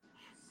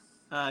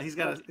does. He's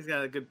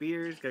got a good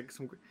beard. He's got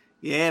some.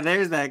 Yeah,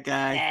 there's that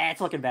guy. Yeah,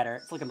 it's looking better.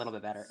 It's looking a little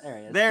bit better. There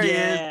he is. There he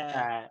is. Yeah.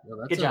 All right.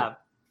 Well, Good job.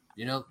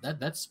 You know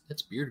that's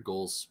beard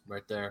goals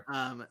right there.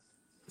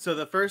 So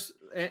the first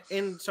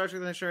in Star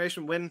Trek: The Next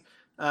Generation, when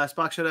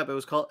Spock showed up, it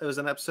was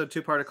an episode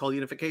 2-parter called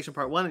Unification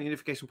Part 1 and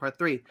Unification Part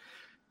 3.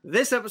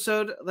 This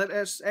episode that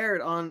aired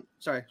on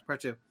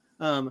Part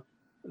 2.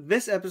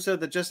 This episode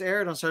that just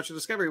aired on Star Trek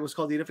Discovery was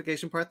called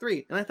Unification Part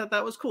 3, and I thought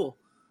that was cool.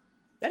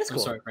 That is I'm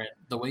cool. sorry, Grant.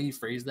 The way you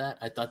phrased that,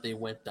 I thought they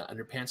went the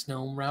underpants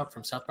gnome route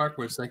from South Park,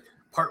 where it's like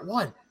part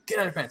 1, get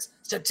underpants.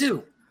 Step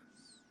 2,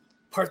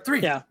 part 3,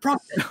 Yeah.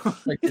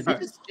 profit. Like, did they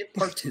just skip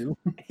part 2?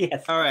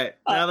 Yes. All right,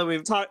 now that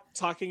we've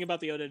Talking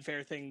about the Oded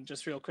Fair thing,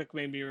 just real quick,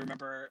 made me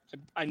remember.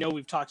 I know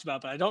we've talked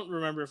about, but I don't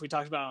remember if we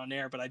talked about it on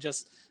air. But I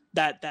just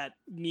that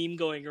meme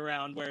going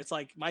around where it's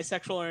like my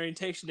sexual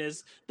orientation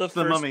is the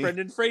first Mummy.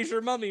 Brendan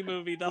Fraser mummy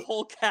movie, the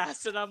whole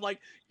cast, and I'm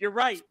like, you're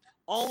right,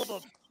 all of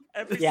them.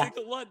 Every Yeah.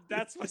 single one.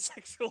 That's my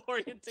sexual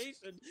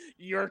orientation.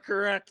 You're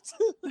correct.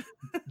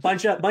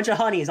 Bunch of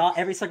honeys,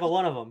 every single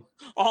one of them.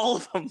 All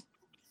of them.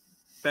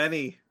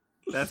 Benny,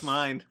 that's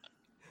mine.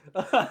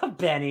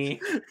 Benny.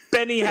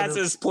 Benny has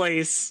his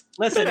place.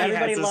 Listen, Benny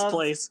everybody has his loves.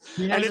 place.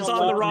 He And has it's a on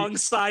the lot- wrong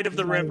side of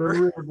the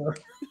river.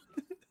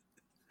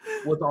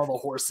 With all the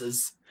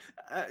horses.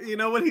 You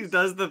know when he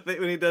does the thing,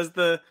 when he does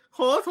the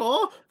you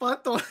know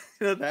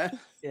that.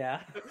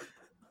 Yeah.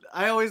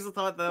 I always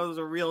thought that was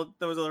a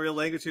real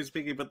language he was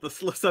speaking, but the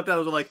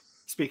subtitles were like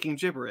speaking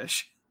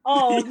gibberish.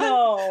 Oh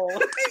no,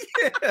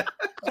 Yeah.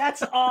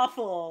 that's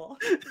awful.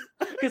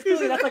 Because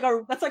clearly that's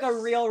like a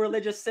real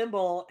religious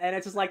symbol, and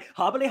it's just like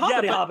hobbity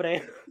hobbity Yeah,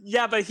 hobbity.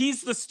 Yeah, but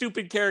he's the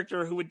stupid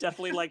character who would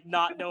definitely like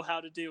not know how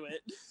to do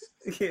it.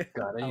 Yeah,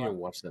 God, I need to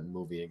watch that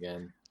movie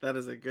again. that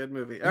is a good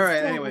movie. All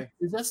right, anyway,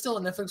 Is that still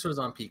on Netflix or is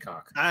it on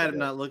Peacock? I am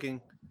not looking.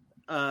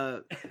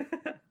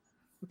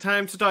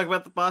 Time to talk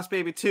about the Boss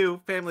Baby 2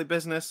 Family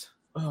Business.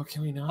 Oh,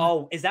 can we not?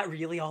 Oh, is that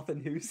really all the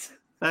news?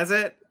 That's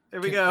it. Here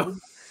we go.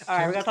 All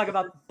right, we're gonna talk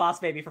about Boss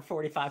Baby for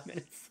 45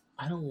 minutes.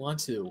 I don't want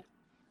to.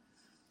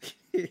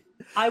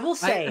 I will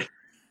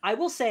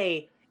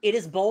say it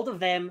is bold of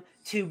them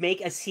to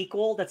make a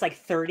sequel that's like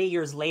 30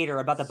 years later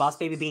about the Boss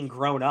Baby being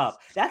grown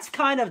up. That's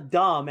kind of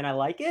dumb, and I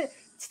like it.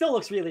 It still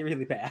looks really,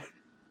 really bad.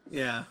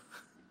 Yeah.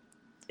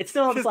 It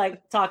still looks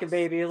like talking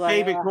baby.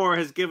 Like, Baby Core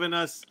has given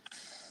us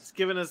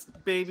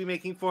baby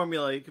making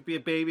formula. You could be a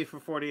baby for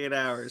 48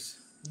 hours.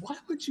 Why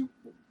would you?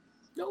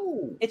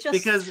 No. it's just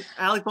Because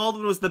Alec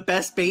Baldwin was the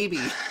best baby.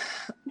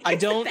 I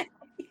don't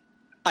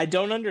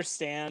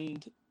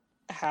understand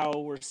how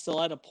we're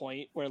still at a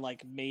point where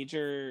like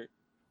major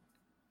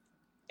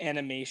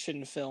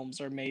animation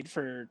films are made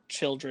for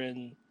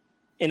children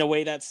in a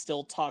way that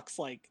still talks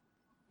like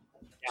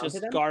Down to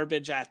just them?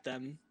 garbage at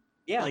them.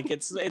 yeah. Like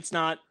it's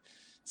not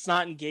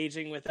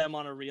engaging with them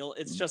on a real.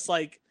 It's just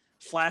like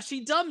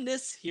flashy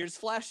dumbness. Here's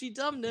flashy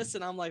dumbness,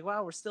 and I'm like,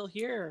 wow, we're still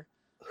here.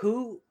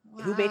 Who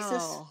makes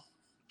this? Wow.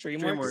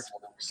 DreamWorks.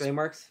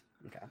 DreamWorks.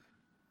 Okay.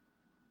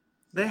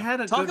 They had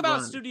a Talk good about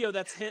run. a studio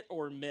that's hit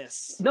or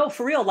miss. No,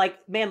 for real.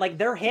 Like, man, like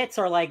their hits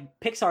are like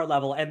Pixar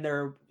level, and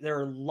their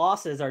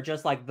losses are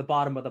just like the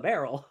bottom of the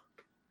barrel.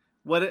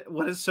 What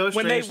is so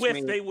When they strange to whiff,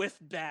 me? they whiff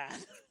bad.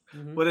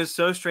 What is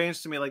so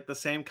strange to me, like the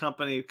same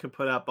company could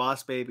put out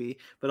Boss Baby,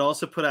 but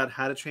also put out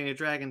How to Train Your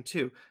Dragon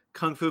 2,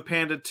 Kung Fu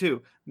Panda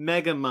 2,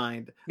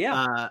 Megamind,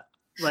 Yeah.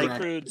 like Shrek.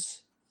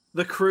 Croods.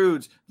 the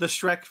Croods, the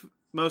Shrek,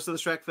 most of the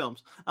Shrek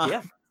films.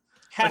 Yeah.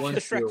 Half One, the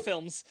Shrek two.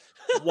 films.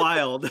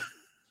 Wild.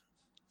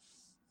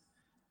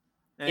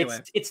 Anyway,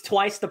 It's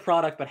twice the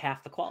product, but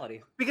half the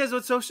quality. because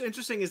what's so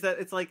interesting is that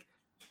it's like,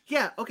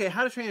 yeah, okay,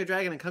 How to Train Your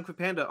Dragon and Kung Fu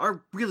Panda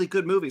are really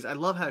good movies. I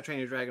love How to Train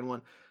Your Dragon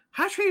 1.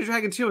 How to Train Your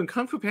Dragon 2 and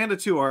Kung Fu Panda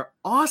 2 are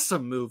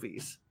awesome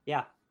movies.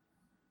 Yeah.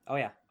 Oh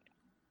yeah.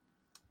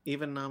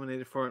 Even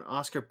nominated for an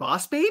Oscar.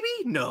 Boss Baby?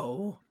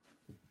 No.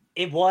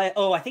 It was.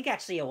 Oh, I think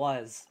actually it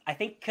was. I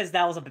think because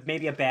that was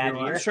maybe a bad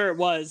You're year. I'm sure it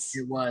was.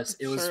 It was.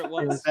 It was. Sure it it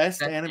was. was Best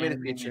Best animated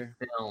feature.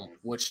 film,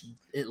 which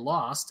it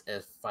lost,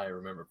 if I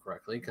remember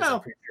correctly, because Oh.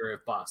 I'm pretty sure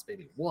if Boss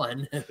Baby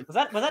won. Was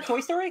that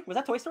Toy Story? Was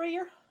that Toy Story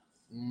year?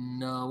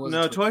 No, it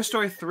wasn't No, Toy- Toy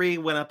Story 3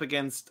 went up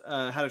against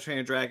How to Train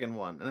Your Dragon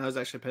 1, and I was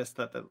actually pissed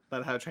that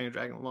How to Train Your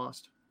Dragon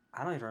lost.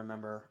 I don't even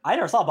remember. I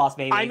never saw Boss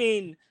Baby. I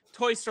mean,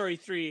 Toy Story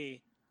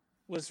 3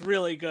 was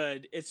really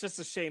good. It's just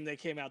a shame they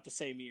came out the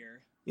same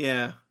year.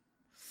 Yeah.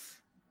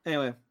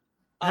 Anyway,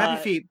 Uh,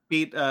 Happy Feet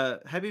beat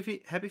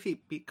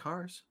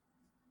Cars.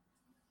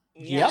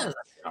 Yep.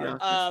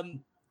 Yeah.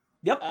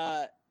 Yep.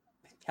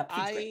 Happy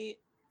Feet's great.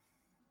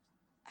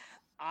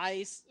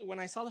 When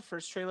I saw the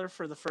first trailer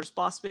for the first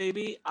Boss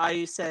Baby,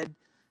 I said,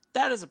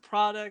 that is a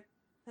product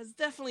that's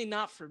definitely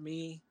not for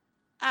me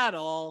at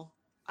all.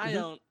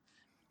 Mhm.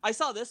 I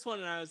saw this one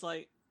and I was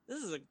like,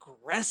 this is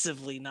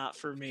aggressively not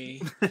for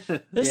me.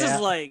 This Yeah.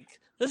 is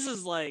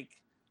like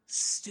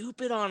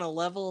stupid on a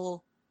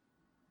level.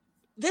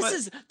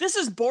 What? This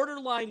is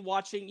borderline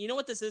watching. You know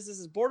what this is? This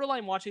is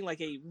borderline watching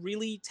like a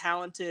really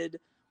talented,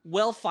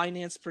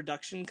 well-financed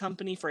production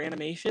company for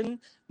animation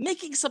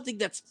making something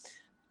that's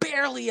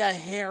barely a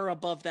hair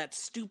above that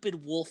stupid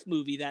wolf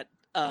movie that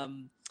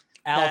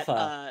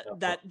Alpha.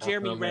 that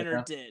Jeremy Alpha Renner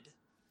Omega? did.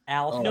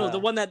 Alpha. No, the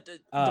one that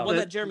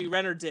Oh. Jeremy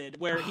Renner did,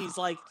 where he's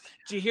like,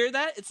 "Do you hear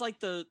that? It's like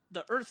the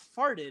Earth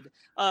farted,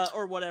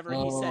 or whatever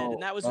he said,"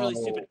 and that was really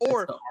stupid. it's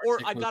Or the I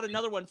Arctic got movie.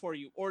 another one for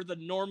you. Or the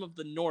Norm of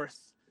the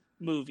North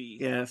movie,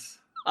 Yes.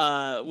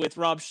 with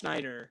Rob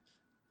Schneider.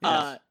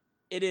 Yes.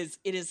 It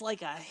is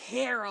like a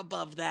hair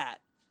above that,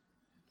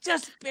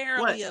 just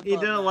barely What? above. You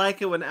didn't that.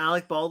 like it when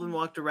Alec Baldwin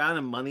walked around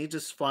and money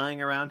just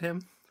flying around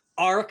him?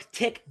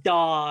 Arctic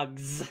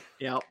dogs.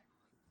 Yep.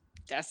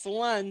 That's the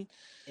one.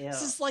 Yeah.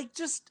 This is like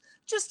just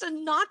a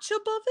notch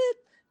above it,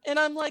 and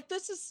I'm like,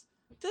 this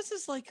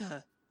is like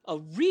a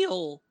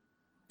real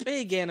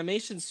big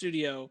animation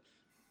studio.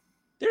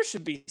 There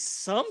should be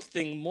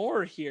something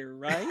more here,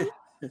 right?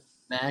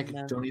 Mag,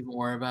 No. don't even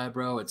worry about it,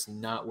 bro. It's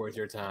not worth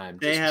your time.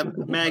 They Just-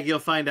 have Mag, you'll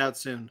find out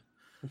soon.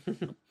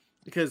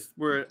 Because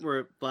we're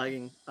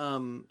blagging.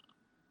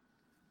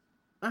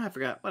 I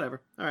forgot.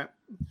 Whatever. All right,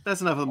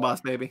 that's enough of the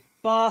Boss Baby.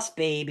 Boss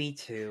Baby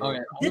 2. Oh, yeah.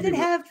 Did it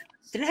have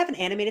an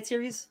animated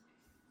series?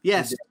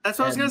 Yes, It that's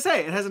what I was and- gonna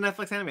say. It has a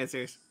Netflix animated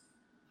series.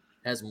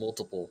 Has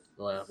multiple.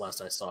 The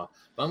last I saw.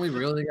 But I'm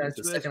really guys.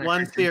 The It's second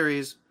one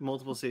series,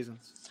 multiple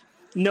seasons.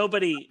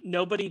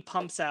 Nobody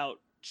pumps out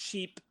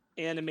cheap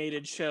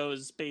animated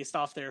shows based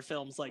off their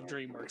films like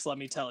DreamWorks. Let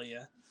me tell you.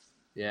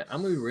 Yeah,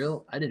 I'm gonna be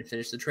real. I didn't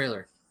finish the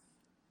trailer.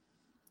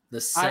 The I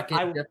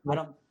second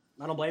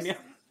don't blame you.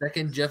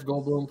 second Jeff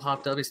Goldblum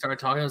popped up, he started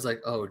talking. I was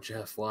like, "Oh,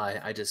 Jeff,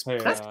 why?" I just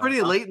That's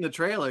pretty late in the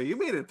trailer. You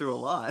made it through a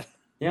lot.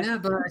 yeah,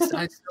 but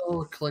I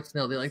still collect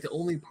no. Like the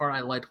only part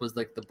I liked was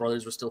like the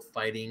brothers were still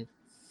fighting,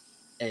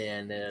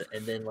 and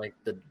then like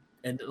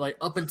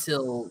up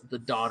until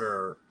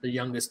the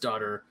youngest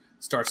daughter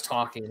starts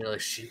talking, and they're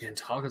like, "She can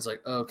talk." It's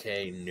like,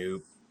 okay,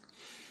 nope.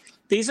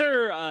 These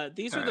are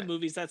the Alright.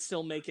 movies that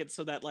still make it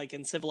so that like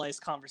in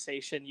civilized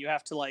conversation you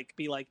have to like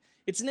be like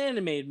it's an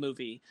animated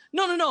movie.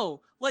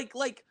 No. Like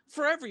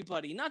for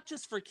everybody, not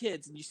just for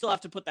kids, and you still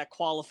have to put that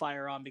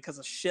qualifier on because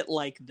of shit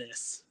like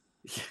this.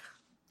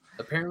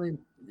 Apparently,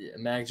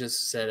 Mag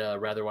just said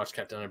rather watch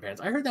Captain Underpants.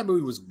 I heard that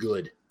movie was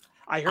good.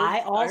 I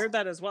I heard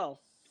that as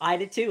well. I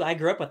did too. I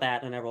grew up with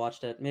that and I never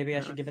watched it. Maybe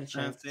I should give it a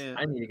chance. That's it.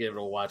 I need to give it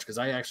a watch because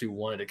I actually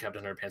wanted a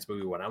Captain Underpants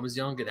movie when I was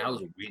young, and I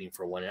was waiting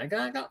for one. And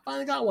I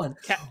finally got one.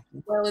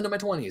 Well into my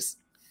 20s.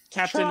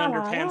 Captain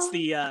Underpants,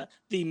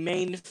 the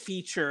main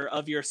feature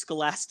of your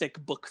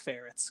Scholastic book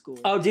fair at school.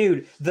 Oh,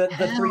 dude, the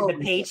Hell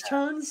page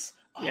turns.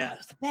 Oh, Yeah. that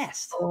was the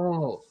best.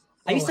 Oh,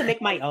 I used to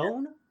make my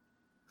own.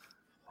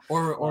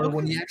 Or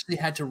when you actually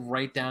had to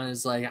write down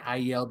as like I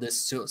yelled this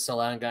so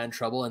loud and got in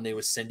trouble, and they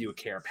would send you a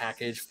care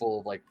package full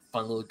of like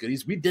fun little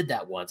goodies. We did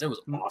that once. It was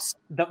awesome.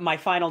 My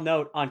final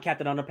note on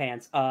Captain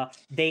Underpants,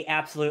 they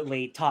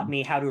absolutely taught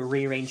me how to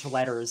rearrange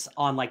letters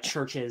on like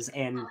churches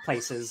and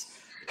places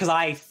because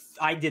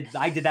I did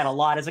that a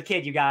lot as a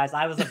kid. You guys,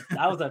 I was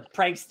a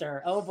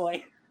prankster. Oh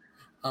boy.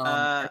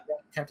 I got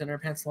Captain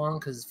Underpants long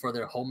because for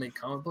their homemade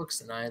comic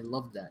books, and I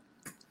loved that.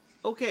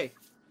 Okay,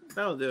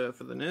 that'll do it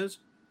for the news.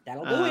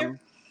 That'll do it.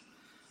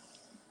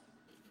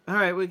 All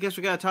right, we guess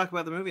we got to talk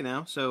about the movie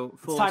now. So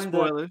full time to-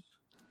 spoilers.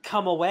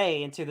 Come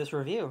away into this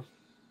review.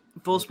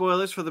 Full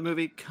spoilers for the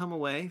movie Come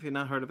Away. If you've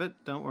not heard of it,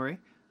 don't worry.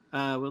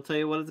 We'll tell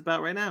you what it's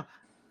about right now.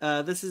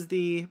 This is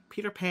the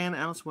Peter Pan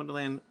Alice in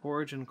Wonderland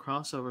origin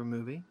crossover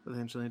movie with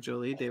Angelina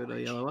Jolie, David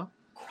Oyelowo.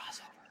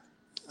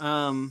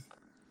 Crossover.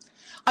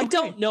 I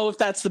don't know if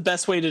that's the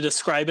best way to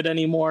describe it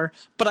anymore,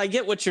 but I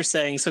get what you're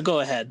saying, so go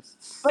ahead.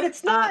 But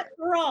it's not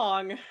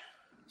wrong.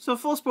 So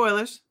full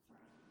spoilers.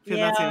 If you've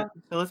not seen Yeah. it.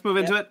 So let's move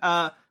into it.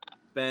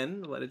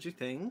 Ben, what did you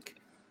think?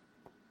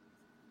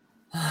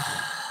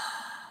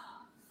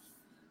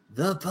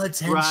 The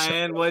potential.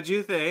 Ryan, what'd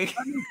you think?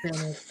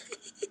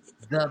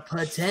 The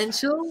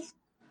potential.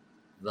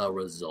 The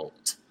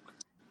result.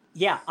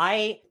 Yeah,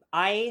 I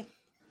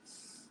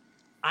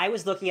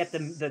was looking at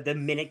the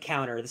minute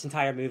counter this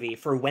entire movie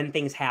for when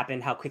things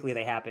happened, how quickly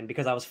they happened,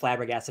 because I was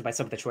flabbergasted by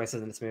some of the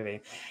choices in this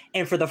movie.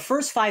 And for the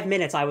first 5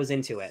 minutes, I was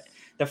into it.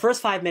 The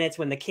first 5 minutes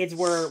when the kids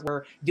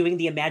were doing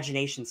the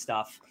imagination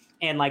stuff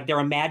and like they're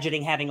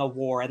imagining having a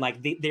war and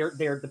like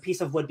the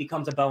piece of wood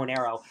becomes a bow and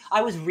arrow.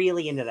 I was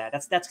really into that.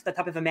 That's the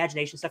type of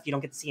imagination stuff you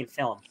don't get to see in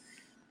film.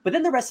 But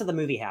then the rest of the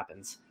movie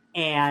happens,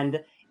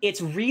 and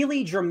it's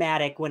really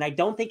dramatic when I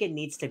don't think it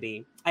needs to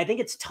be. I think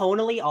it's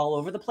tonally all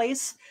over the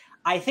place.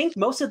 I think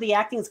most of the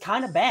acting is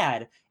kind of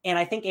bad, and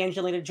I think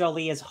Angelina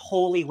Jolie is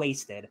wholly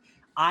wasted.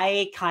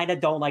 I kind of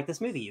don't like this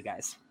movie, you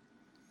guys.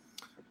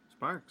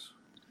 Sparks.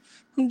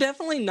 I'm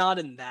definitely not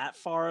in that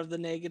far of the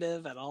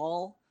negative at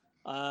all.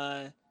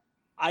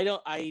 I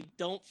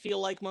don't feel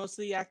like most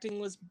of the acting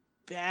was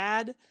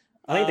bad.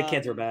 I think the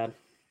kids were bad.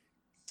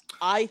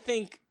 I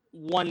think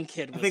one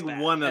kid was I think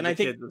bad. one of and the I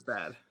think, kids was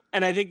bad.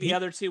 and I think the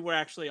other two were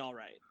actually all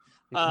right.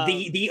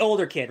 The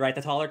older kid, right?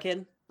 The taller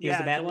kid? He was yeah,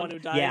 the bad one who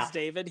dies, Yeah.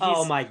 David.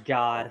 Oh my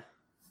god.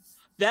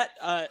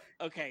 That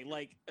okay,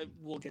 like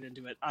we'll get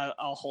into it.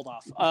 I'll hold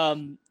off.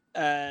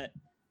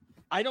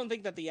 I don't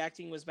think that the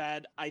acting was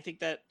bad. I think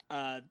that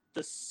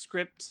the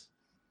script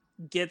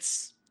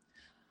gets.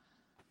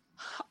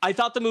 I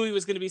thought the movie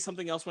was going to be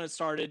something else when it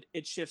started.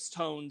 It shifts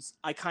tones.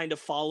 I kind of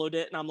followed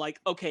it, and I'm like,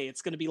 okay,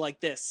 it's going to be like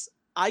this.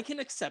 I can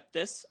accept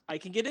this. I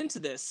can get into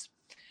this.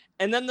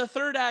 And then the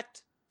third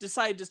act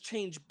decided to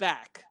change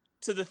back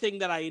to the thing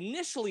that I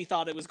initially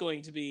thought it was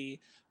going to be,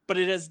 but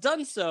it has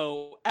done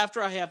so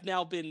after I have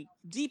now been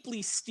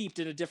deeply steeped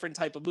in a different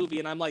type of movie.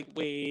 And I'm like,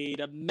 wait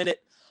a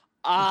minute.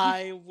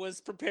 I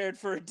was prepared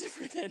for a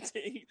different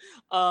ending.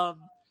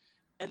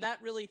 And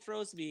that really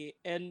throws me.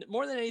 And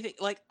more than anything,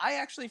 like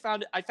I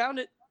found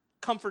it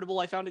comfortable.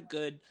 I found it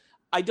good.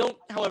 I don't,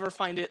 however,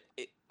 find it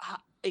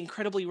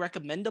incredibly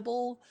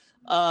recommendable.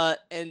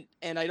 And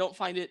I don't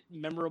find it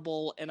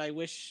memorable. And I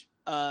wish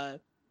it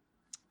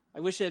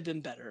had been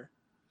better.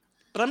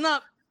 But I'm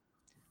not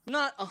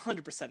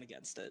 100%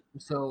 against it.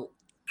 So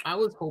I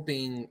was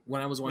hoping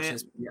when I was watching Man,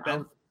 this. Yeah,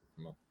 Ben,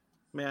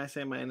 may I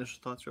say my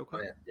initial thoughts real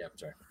quick? yeah,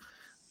 sorry.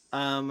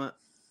 I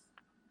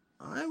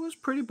was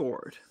pretty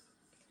bored.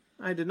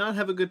 I did not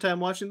have a good time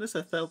watching this.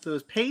 I felt it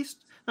was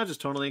paced, not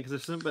just totally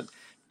inconsistent, but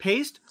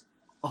paced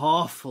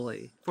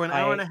awfully. For an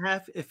hour and a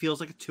half, it feels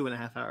like a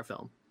 2.5 hour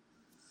film.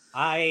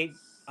 I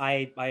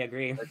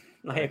agree.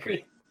 I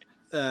agree.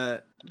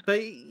 But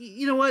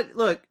you know what?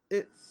 Look,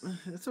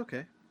 it's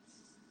okay.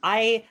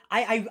 I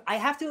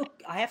have to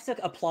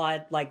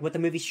applaud like what the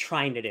movie's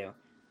trying to do.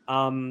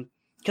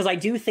 Because I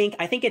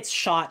think it's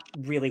shot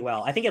really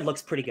well. I think it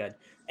looks pretty good.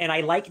 And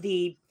I like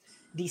the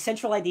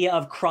central idea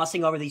of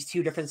crossing over these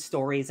two different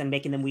stories and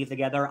making them weave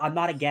together. I'm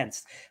not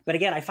against. But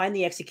again, I find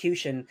the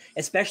execution,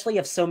 especially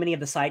of so many of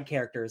the side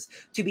characters,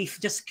 to be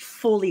just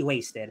fully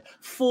wasted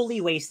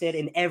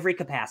in every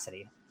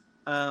capacity.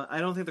 I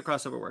don't think the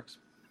crossover works.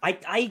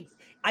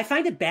 I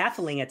find it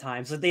baffling at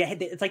times.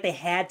 It's like they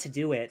had to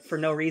do it for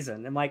no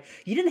reason. I'm like,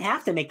 you didn't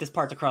have to make this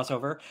part to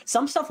crossover.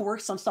 Some stuff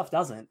works, some stuff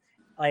doesn't.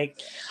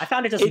 Like, I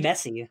found it just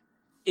messy.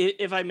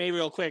 If I may,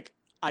 real quick,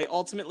 I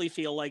ultimately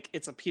feel like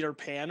it's a Peter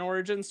Pan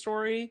origin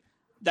story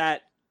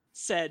that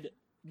said,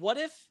 what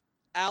if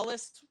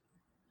Alice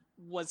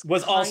was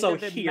also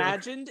here,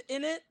 imagined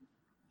in it,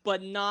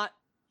 but not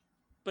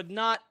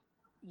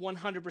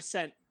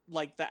 100%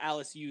 like the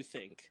Alice you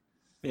think.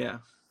 Yeah.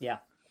 Yeah.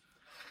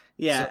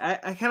 Yeah, so,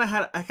 I kind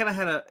of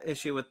had an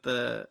issue with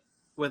the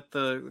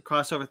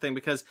crossover thing,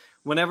 because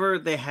whenever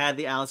they had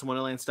the Alice in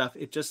Wonderland stuff,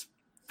 it just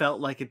felt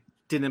like it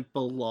didn't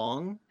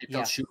belong. It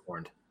felt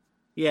shoehorned.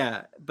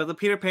 Yeah, but the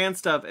Peter Pan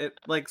stuff, it,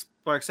 like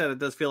Spark said, it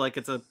does feel like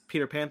it's a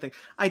Peter Pan thing.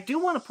 I do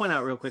want to point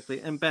out real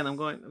quickly, and Ben, I'm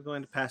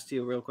going to pass to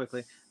you real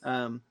quickly.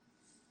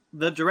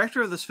 The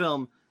director of this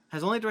film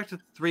has only directed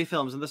 3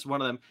 films, and this is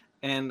one of them.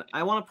 And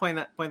I want to point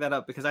that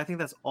out because I think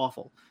that's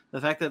awful.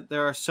 The fact that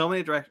there are so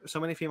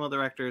many female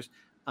directors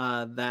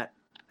that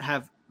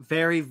have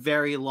very,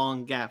 very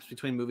long gaps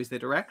between movies they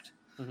direct.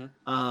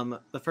 Mm-hmm.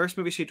 The first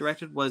movie she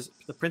directed was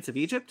The Prince of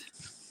Egypt.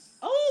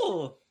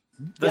 Oh,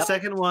 the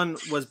second one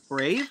was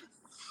Brave.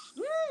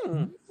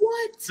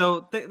 What?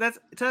 So that's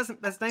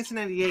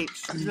 1998,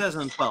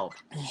 2012.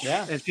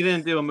 Yeah, and she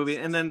didn't do a movie,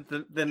 and then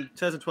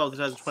 2012,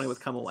 2020 with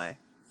Come Away.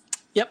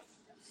 Yep,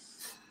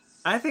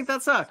 I think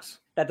that sucks.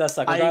 That does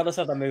suck, regardless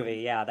of the movie.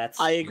 Yeah,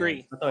 I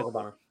agree. That's always a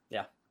bummer.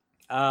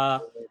 Yeah.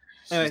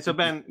 Anyway, so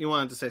Ben, you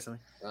wanted to say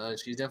something?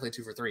 She's definitely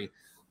 2 for 3.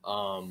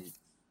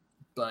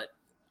 But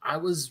I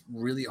was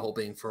really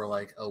hoping for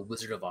like a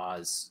Wizard of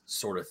Oz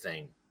sort of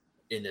thing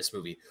in this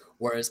movie,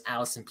 whereas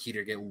Alice and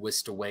Peter get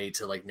whisked away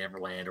to like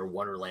Neverland or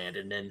Wonderland,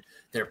 and then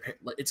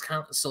it's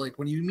kind of so like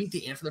when you meet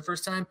the aunt for the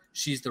first time,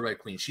 she's the Red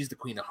Queen, she's the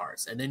Queen of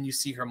Hearts, and then you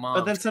see her mom.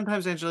 But then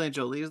sometimes Angelina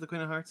Jolie is the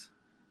Queen of Hearts.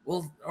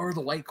 Well, or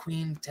the White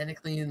Queen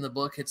technically in the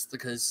book, it's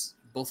because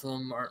both of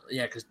them are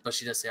but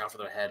she does say off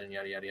of their head and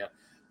yada yada yada.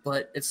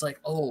 But it's like,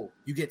 oh,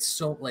 you get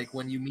so like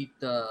when you meet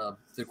the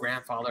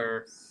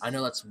grandfather. I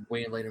know that's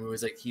way later in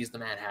movies. Like he's the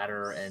Mad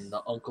Hatter and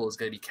the uncle is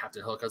gonna be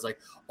Captain Hook. I was like,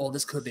 oh,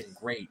 this could have been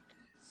great.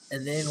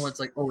 And then when it's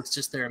like, oh, it's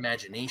just their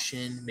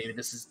imagination. Maybe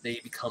they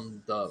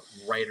become the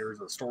writers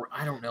of the story.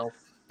 I don't know.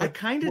 But I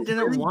kind of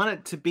didn't want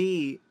it to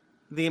be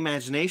the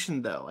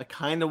imagination, though. I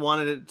kind of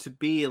wanted it to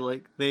be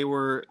like they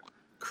were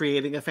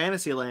creating a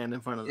fantasy land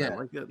in front of them.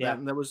 Like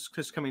that was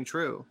just coming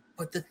true.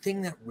 But the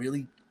thing that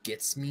really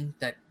gets me,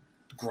 that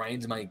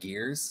grinds my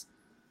gears,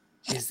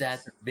 is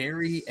that the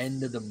very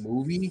end of the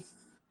movie,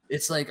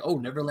 it's like, oh,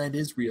 Neverland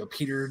is real.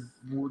 Peter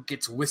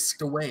gets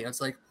whisked away.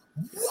 It's like,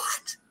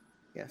 what?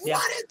 Yes.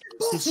 What is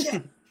this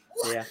bullshit?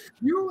 What? Yeah.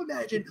 You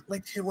imagine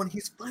like when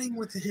he's fighting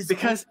with his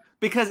because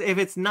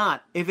if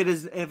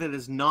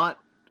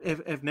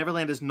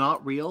Neverland is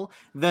not real,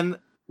 then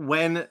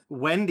when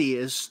Wendy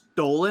is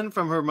stolen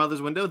from her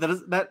mother's window,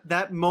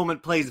 that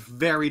moment plays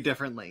very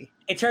differently.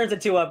 It turns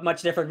into a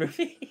much different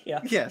movie. Yeah.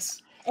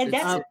 Yes. And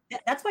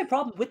that's my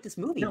problem with this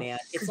movie, man.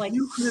 It's like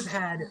you could have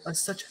had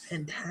such a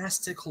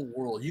fantastical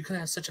world. You could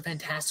have such a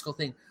fantastical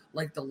thing,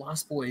 like the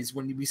Lost Boys.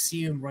 When we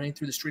see them running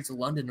through the streets of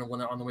London, or when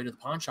they're on the way to the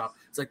pawn shop,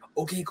 it's like,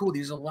 okay, cool.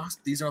 These are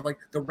like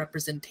the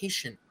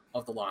representation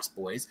of the Lost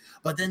Boys.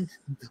 But then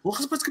the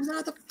Lost Boys comes out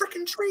of the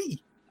freaking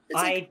tree.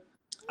 I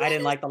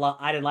didn't like the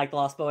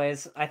Lost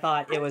Boys. I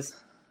thought it was.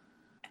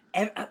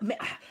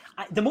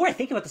 The more I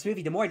think about this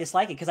movie, the more I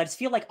dislike it, because I just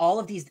feel like all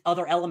of these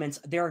other elements,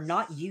 they're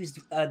not used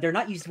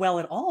well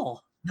at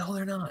all. No,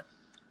 they're not.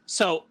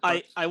 So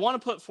I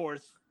want to put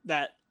forth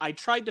that I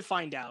tried to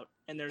find out,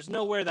 and there's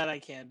nowhere that I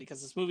can,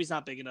 because this movie's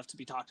not big enough to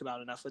be talked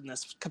about enough in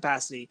this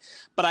capacity.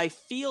 But I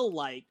feel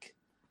like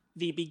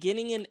the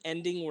beginning and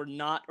ending were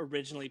not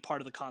originally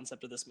part of the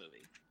concept of this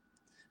movie.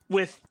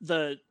 With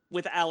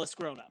Alice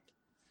grown up,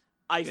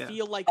 I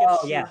feel like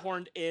it's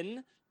shoehorned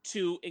in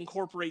to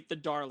incorporate the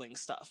Darling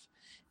stuff.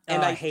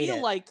 And I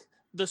feel like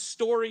the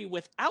story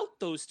without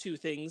those two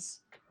things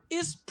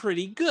is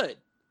pretty good.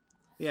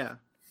 Yeah.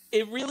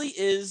 It really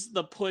is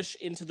the push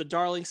into the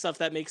Darling stuff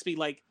that makes me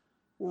like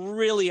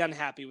really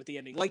unhappy with the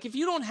ending. Like if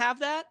you don't have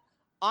that,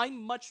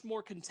 I'm much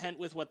more content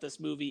with what this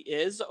movie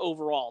is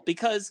overall,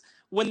 because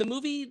when the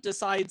movie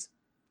decides,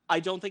 I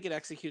don't think it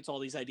executes all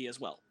these ideas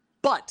well.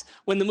 But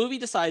when the movie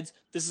decides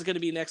this is going to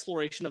be an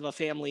exploration of a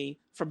family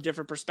from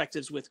different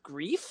perspectives with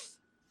grief,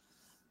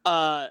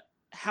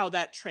 how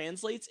that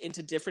translates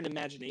into different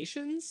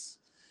imaginations,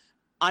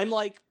 I'm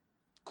like,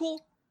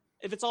 cool.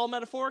 If it's all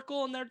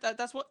metaphorical and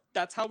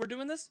that's how we're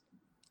doing this,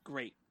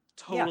 great.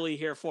 Totally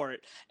here for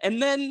it.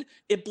 And then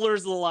it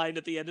blurs the line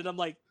at the end, and I'm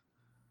like,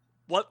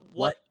 what's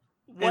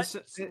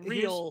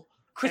real?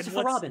 Christopher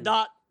and what's Robin.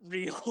 Not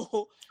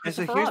real. And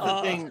so here's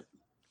the thing.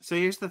 So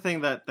here's the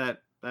thing that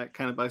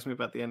kind of bugs me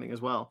about the ending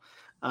as well.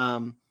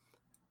 I'm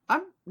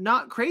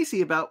not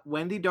crazy about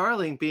Wendy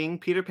Darling being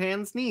Peter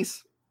Pan's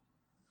niece.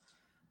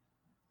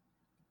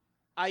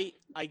 I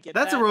get that's that.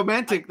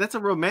 That's a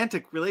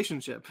romantic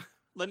relationship.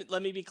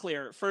 Let me be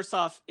clear. First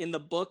off, in the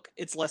book,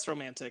 it's less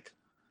romantic.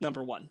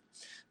 Number one.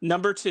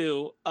 Number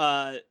two,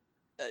 I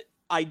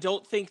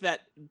don't think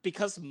that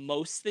because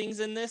most things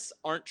in this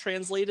aren't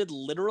translated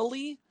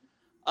literally,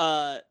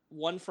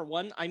 one for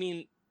one. I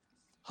mean,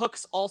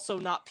 Hook's also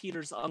not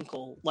Peter's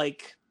uncle.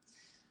 Like,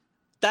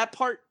 that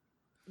part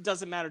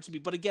doesn't matter to me.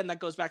 But again, that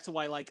goes back to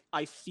why, like,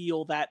 I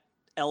feel that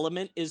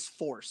element is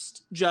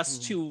forced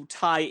just to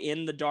tie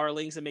in the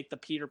Darlings and make the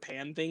Peter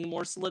Pan thing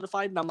more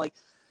solidified. And I'm like,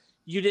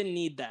 you didn't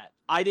need that.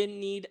 I didn't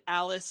need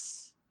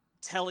Alice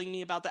telling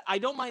me about that. I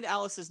don't mind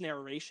Alice's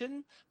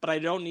narration, but I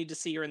don't need to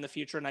see her in the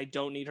future, and I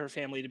don't need her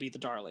family to be the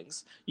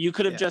Darlings. You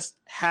could have just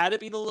had it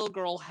be the little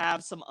girl,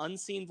 have some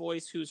unseen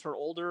voice who's her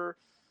older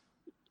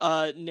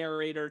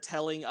narrator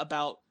telling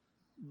about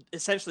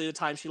essentially the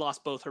time she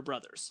lost both her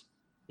brothers.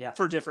 Yeah.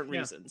 For different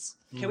reasons.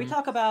 Can we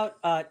talk about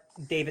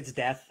David's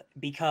death?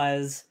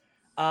 Because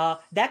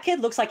that kid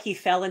looks like he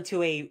fell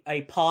into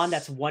a pond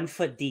that's 1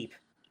 foot deep.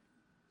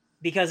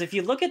 Because if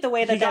you look at the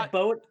way that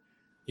boat...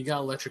 He got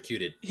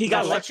electrocuted. He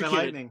got electrocuted.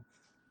 By lightning.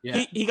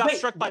 Yeah. He got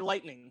struck by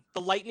lightning.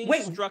 The lightning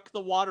struck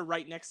the water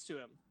right next to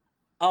him.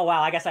 Oh,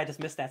 wow. I guess I just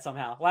missed that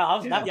somehow. Wow.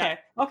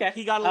 Okay.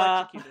 He got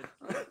electrocuted.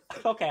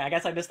 Okay. I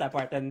guess I missed that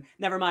part then.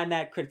 Never mind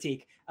that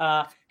critique.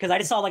 Because I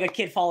just saw like a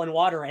kid fall in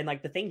water and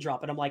like the thing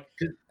drop, and I'm like,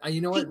 you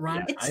know what,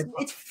 Ryan?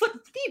 It's foot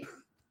deep.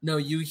 No,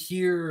 you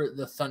hear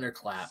the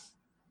thunderclap,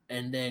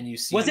 and then you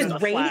see. Was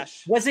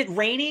it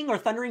raining or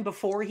thundering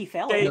before he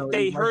fell?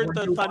 They heard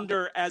the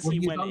thunder as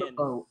he went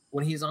in.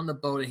 When he's on the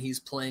boat and he's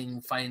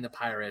fighting the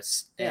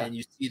pirates, and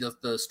you see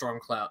the storm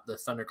cloud, the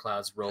thunder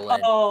clouds roll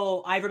in.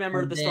 Oh, I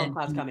remember the storm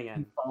clouds coming in.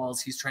 He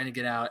falls. He's trying to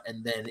get out,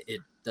 and then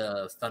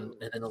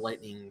the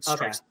lightning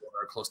strikes the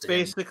water close to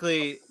him.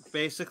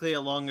 Basically,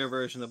 a longer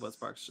version of what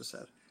Sparks just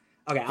said.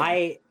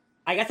 Okay,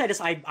 I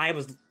guess I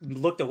was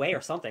looked away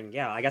or something.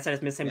 Yeah, I guess I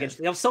just missed him. It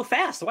was so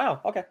fast. Wow.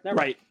 Okay.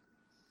 Right.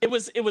 It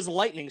was a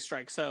lightning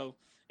strike, so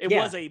it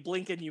was a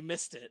blink and you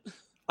missed it.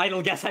 I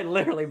don't guess I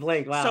literally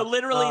blinked. Wow. So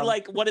literally,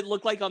 like what it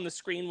looked like on the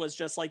screen was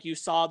just like you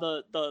saw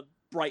the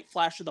bright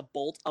flash of the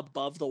bolt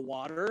above the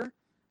water,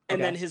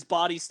 and then his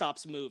body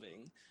stops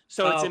moving.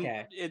 So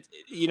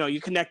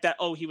you connect that.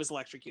 Oh, he was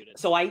electrocuted.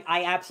 So I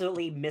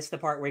absolutely missed the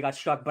part where he got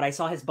struck, but I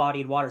saw his body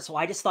in water. So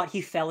I just thought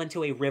he fell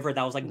into a river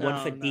that was like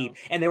 1 foot deep,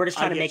 and they were just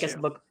trying to make us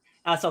look.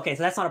 It's okay.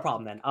 So that's not a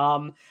problem then.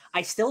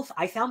 I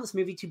found this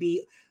movie to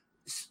be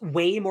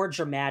way more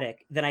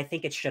dramatic than I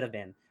think it should have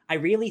been. I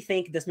really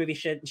think this movie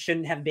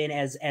shouldn't have been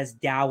as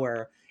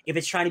dour if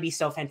it's trying to be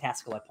so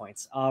fantastical at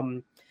points.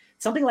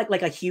 Something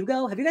like a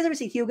Hugo. Have you guys ever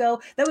seen Hugo?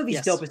 That movie's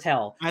dope as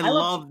hell. I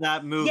love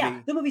that movie. Yeah,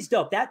 the movie's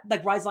dope. That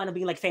like rides the line of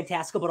being like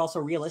fantastical but also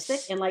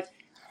realistic. And like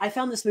I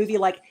found this movie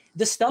like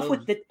the stuff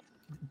with the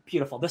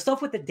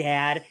stuff with the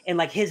dad and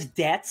like his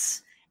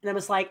debts. And I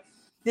was like,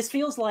 this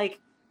feels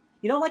like,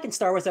 like in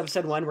Star Wars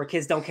Episode 1 where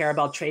kids don't care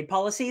about trade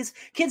policies,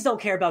 kids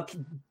don't care about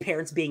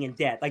parents being in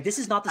debt. Like this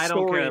is not the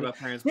story. I don't care about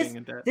parents being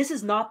in debt. This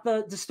is not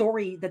the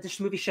story that this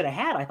movie should have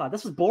had. I thought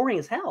this was boring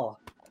as hell.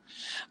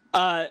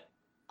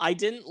 I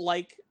didn't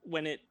like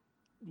when it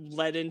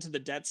led into the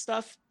debt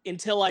stuff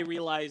until I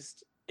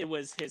realized it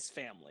was his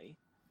family.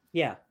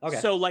 Yeah. Okay.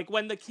 So like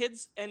when the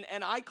kids and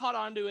I caught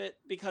onto it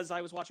because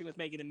I was watching with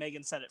Megan and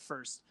Megan said it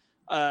first.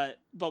 But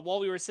while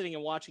we were sitting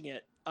and watching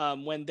it,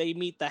 when they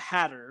meet the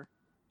Hatter,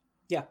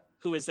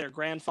 who is their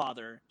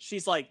grandfather,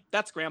 she's like,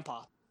 "That's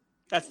Grandpa.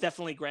 That's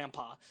definitely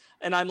Grandpa."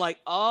 And I'm like,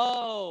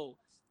 "Oh."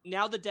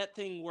 Now the debt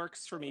thing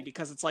works for me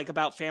because it's like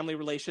about family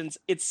relations.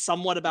 It's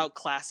somewhat about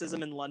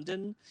classism in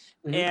London.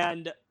 Mm-hmm.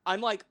 And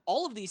I'm like,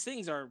 all of these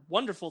things are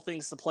wonderful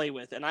things to play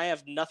with, and I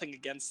have nothing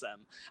against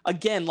them.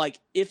 Again, like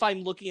if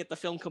I'm looking at the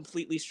film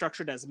completely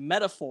structured as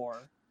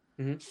metaphor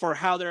for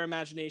how their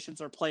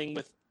imaginations are playing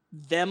with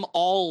them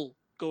all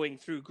going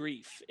through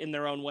grief in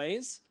their own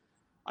ways,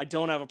 I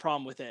don't have a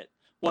problem with it.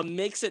 What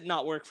makes it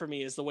not work for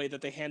me is the way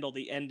that they handle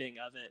the ending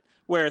of it,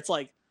 where it's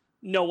like,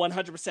 no,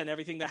 100%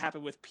 everything that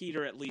happened with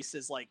Peter at least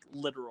is like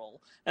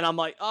literal. And I'm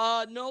like,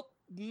 nope,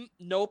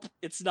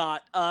 it's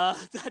not.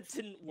 That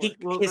didn't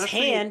work. His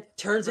hand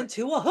turns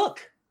into a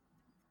hook.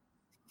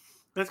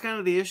 That's kind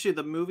of the issue.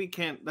 The movie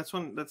can't. That's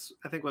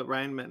I think what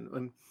Ryan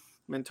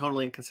meant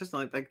totally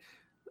inconsistent. Like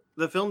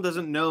the film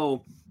doesn't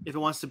know if it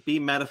wants to be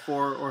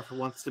metaphor or if it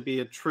wants to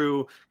be a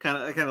true kind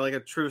of like a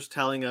truth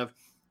telling of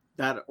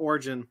that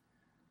origin.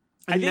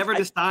 It never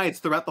decides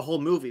throughout the whole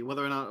movie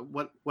whether or not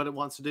what it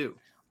wants to do.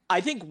 I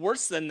think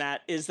worse than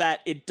that is that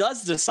it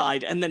does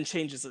decide and then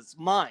changes its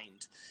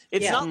mind.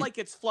 It's Yeah. not like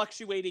it's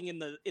fluctuating in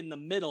the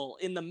middle.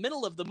 In the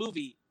middle of the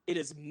movie, it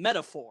is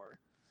metaphor.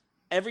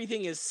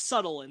 Everything is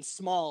subtle and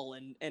small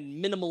and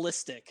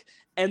minimalistic.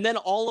 And then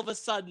all of a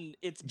sudden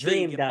it's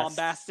Dream big and dust.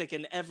 bombastic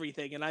and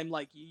everything. And I'm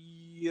like,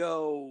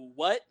 yo,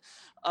 what?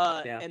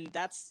 Yeah. And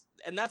that's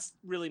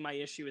really my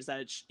issue, is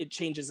that it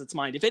changes its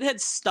mind. If it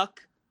had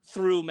stuck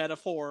through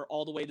metaphor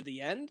all the way to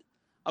the end,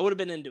 I would have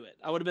been into it.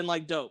 I would have been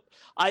like, dope.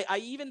 I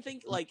even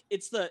think like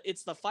it's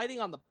the fighting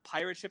on the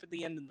pirate ship at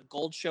the end and the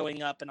gold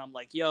showing up, and I'm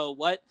like, yo,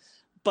 what?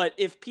 But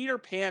if Peter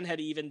Pan had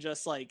even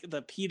just like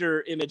the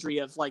Peter imagery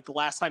of like the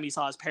last time he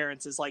saw his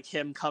parents is like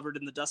him covered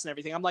in the dust and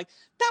everything, I'm like,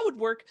 that would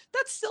work.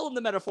 That's still in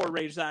the metaphor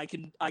range that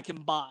I can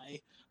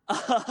buy.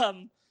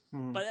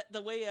 But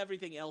the way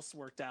everything else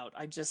worked out,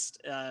 I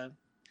just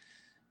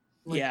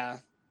yeah.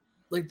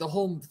 Like the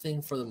whole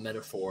thing for the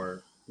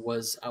metaphor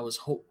was, I was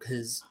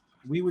because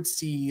we would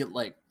see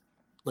like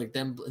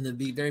them in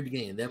the very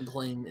beginning, them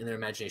playing in their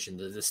imagination,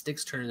 the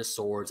sticks turn into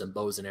swords and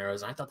bows and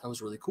arrows, and I thought that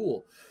was really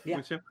cool.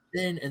 Yeah.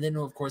 Then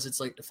of course it's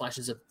like the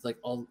flashes of like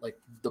all like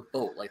the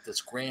boat, like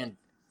this grand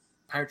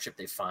pirate ship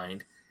they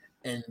find,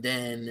 and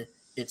then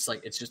it's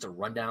like it's just a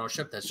rundown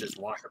ship that's just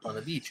washed up on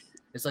the beach.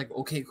 It's like,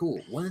 okay, cool.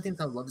 One of the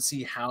things I'd love to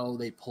see how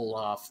they pull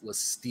off was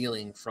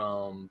stealing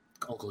from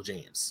Uncle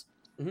James.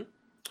 Mm-hmm.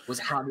 Was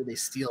how did they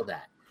steal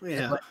that?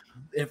 Yeah. But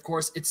of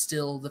course, it's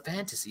still the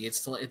fantasy.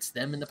 It's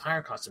them in the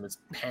pirate costume. It's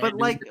But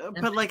like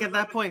at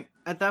that point,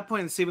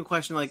 it's even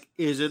question like,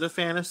 is it a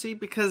fantasy?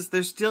 Because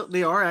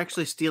they are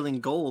actually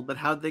stealing gold, but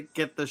how'd they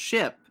get the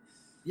ship?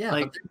 Yeah,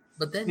 like,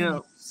 but then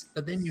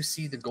you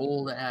see the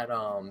gold at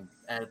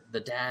the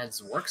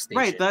dad's workstation.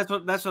 Right. That's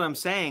what I'm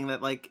saying.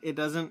 That like it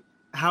doesn't.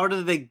 How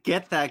did they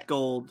get that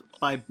gold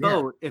by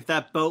boat? If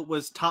that boat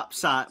was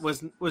topside,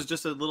 was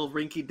just a little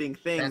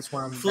rinky-dink thing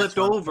flipped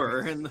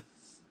over, and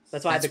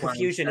that's why the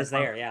confusion is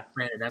there. Yeah,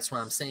 Brandon, that's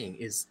what I'm saying.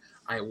 Is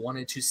I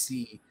wanted to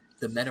see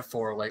the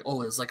metaphor, like,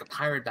 oh, it was like a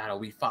pirate battle.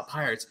 We fought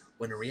pirates.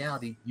 When in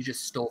reality, you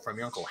just stole from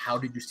your uncle. How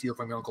did you steal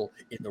from your uncle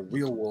in the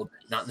real world,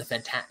 not in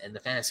the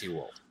fantasy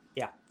world?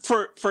 Yeah.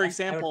 For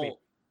example,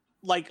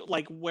 like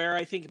where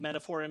I think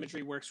metaphor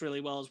imagery works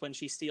really well is when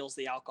she steals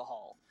the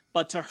alcohol.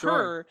 But to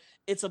her,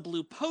 it's a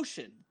blue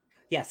potion.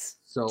 Yes.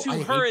 So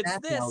to her, it's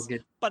this,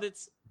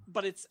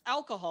 but it's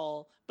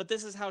alcohol. But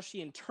this is how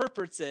she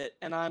interprets it,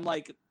 and I'm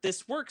like,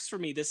 this works for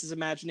me. This is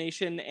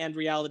imagination and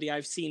reality.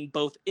 I've seen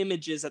both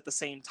images at the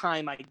same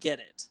time. I get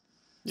it.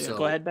 Yeah. So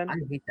go ahead, Ben. I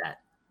hate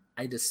that.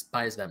 I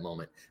despise that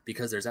moment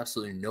because there's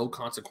absolutely no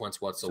consequence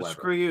whatsoever. So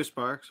screw you,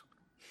 Sparks.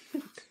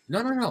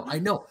 No. I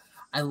know.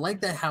 I like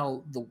that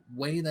how the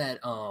way that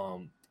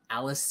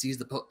Alice sees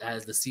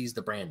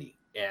the brandy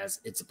as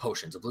it's a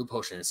potion, it's a blue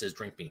potion. It says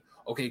 "drink me."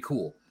 Okay,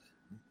 cool.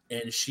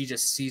 And she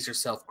just sees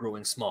herself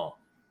growing small.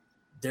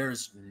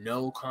 There's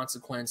no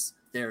consequence.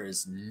 There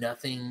is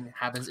nothing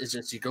happens. It's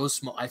just she goes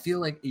small. I feel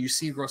like you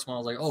see her grow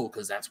small, like, oh,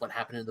 because that's what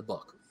happened in the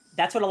book.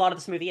 That's what a lot of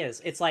this movie is.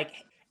 It's like,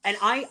 and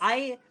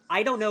I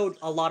don't know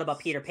a lot about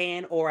Peter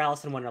Pan or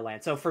Alice in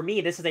Wonderland. So for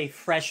me, this is a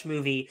fresh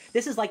movie.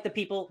 This is like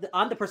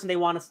I'm the person they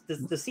want us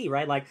to see,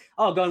 right? Like,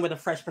 oh, going with a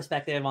fresh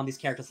perspective on these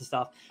characters and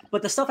stuff.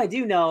 But the stuff I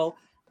do know,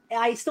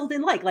 I still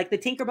didn't like the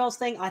Tinkerbells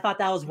thing. I thought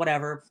that was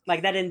whatever.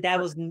 Like that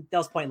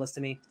was pointless to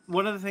me.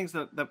 One of the things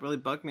that really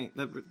bugged me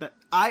that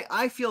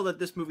I feel that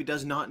this movie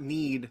does not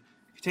need,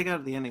 if you take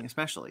out the ending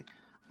especially,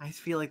 I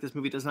feel like this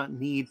movie does not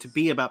need to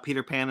be about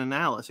Peter Pan and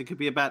Alice. It could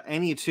be about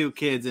any two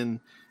kids in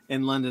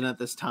London at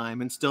this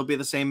time and still be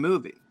the same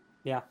movie.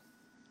 Yeah.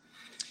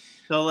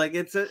 So like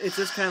it's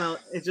just kind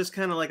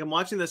of like I'm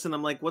watching this and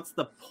I'm like, what's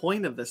the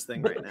point of this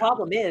thing but right now? The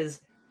problem is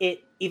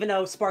even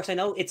though Sparks, I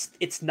know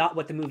it's not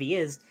what the movie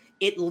is.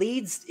 It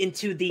leads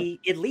into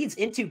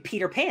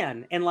Peter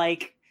Pan and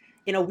like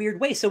in a weird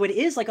way. So it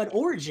is like an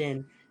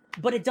origin,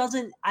 but it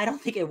doesn't. I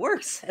don't think it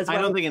works as well.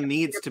 I don't think it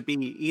needs to be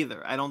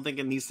either. I don't think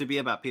it needs to be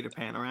about Peter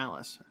Pan or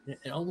Alice.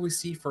 And all we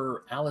see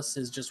for Alice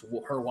is just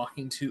her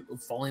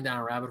falling down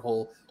a rabbit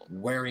hole,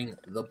 wearing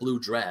the blue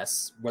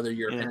dress. Whether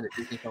you're a fan of the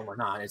Disney film or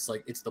not, it's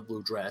like it's the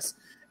blue dress,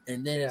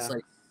 and then it's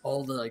like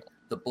all the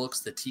books,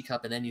 the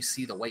teacup, and then you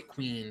see the White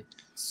Queen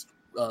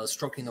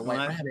stroking the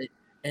white rabbit.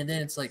 And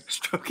then it's like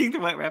stroking the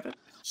white rabbit.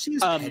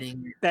 She's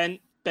petting.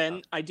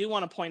 Ben, I do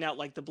want to point out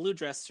like the blue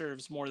dress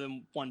serves more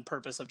than one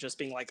purpose of just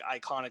being like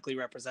iconically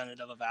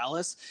representative of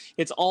Alice.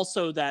 It's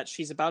also that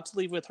she's about to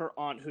leave with her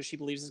aunt, who she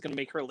believes is going to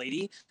make her a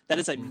lady. That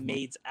is a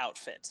maid's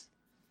outfit.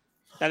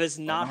 That is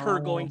not her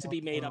going to be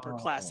made upper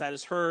class. That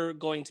is her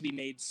going to be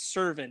made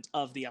servant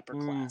of the upper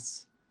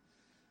class.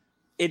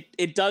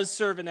 It does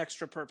serve an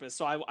extra purpose.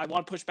 So I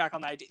want to push back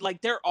on that idea.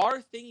 Like there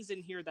are things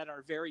in here that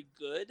are very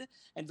good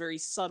and very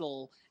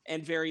subtle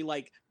and very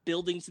like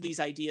building to these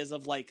ideas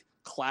of like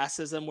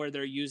classism where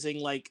they're using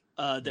like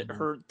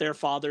their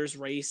father's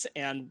race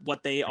and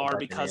what they are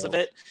because of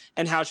it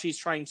and how she's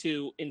trying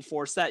to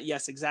enforce that.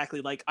 Yes,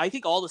 exactly. Like I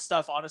think all the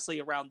stuff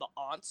honestly around the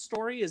aunt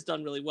story is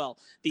done really well.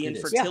 The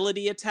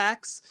infertility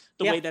attacks,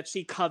 the way that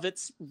she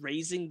covets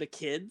raising the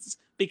kids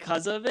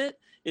because of it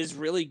is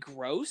really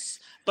gross,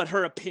 but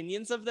her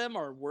opinions of them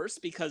are worse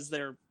because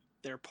they're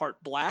they're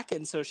part black,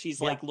 and so she's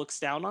Yeah. like looks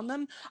down on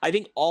them. I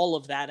think all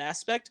of that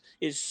aspect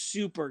is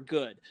super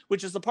good,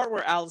 which is the part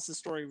where Alice's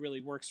story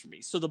really works for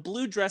me. So the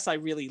blue dress I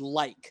really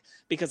like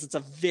because it's a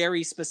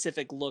very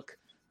specific look,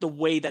 the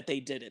way that they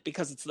did it,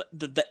 because it's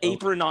the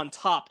apron on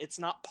top. It's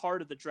not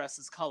part of the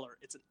dress's color.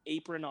 It's an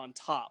apron on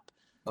top,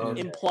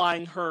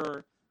 implying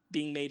her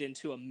being made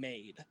into a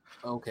maid.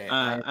 Okay.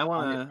 I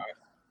want to.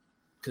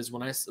 Because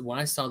when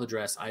I saw the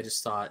dress, I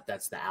just thought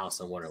that's the Alice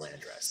in Wonderland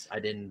dress. I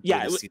didn't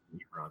Yeah, really see the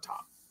apron on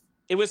top.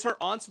 It was her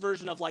aunt's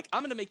version of like,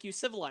 I'm going to make you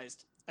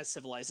civilized as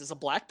a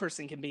black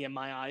person can be in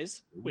my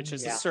eyes, which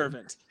is a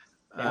servant.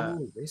 I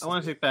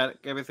want to take back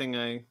everything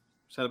I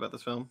said about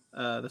this film.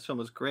 This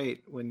film is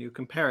great when you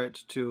compare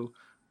it to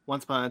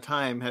Once Upon a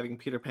Time having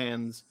Peter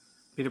Pan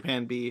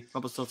be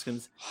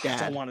Rumpelstiltskin's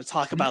dad. I don't want to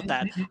talk about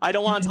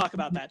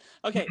that.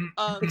 Okay.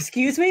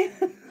 Excuse me?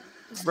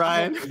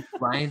 Brian,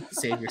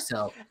 save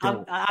yourself.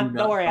 Don't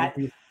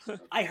worry.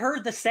 I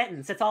heard the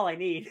sentence. That's all I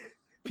need.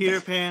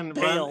 Peter Pan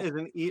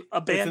is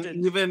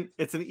abandoned.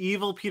 It's an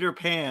evil Peter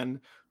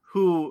Pan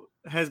who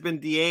has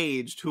been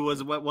de-aged, who was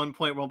at one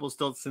point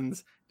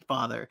Rumpelstiltskin's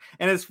father.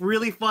 And it's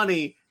really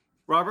funny.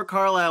 Robert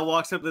Carlyle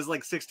walks up to this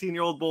like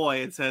 16-year-old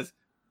boy and says,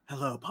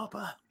 "Hello,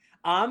 Papa."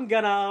 I'm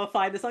gonna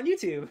find this on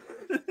YouTube.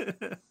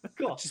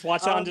 Cool. Just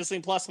watch it on Disney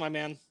Plus, my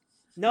man.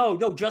 No,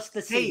 just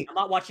the scene. I'm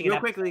not watching it. Real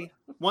quickly,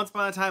 Once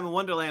Upon a Time in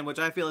Wonderland, which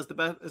I feel is the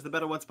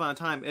better Once Upon a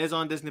Time, is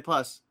on Disney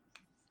Plus.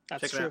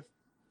 That's Check it true. out.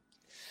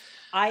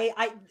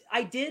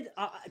 I did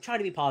try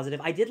to be positive.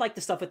 I did like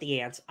the stuff with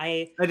the ants.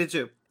 I did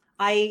too.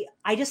 I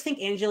just think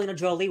Angelina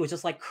Jolie was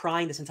just like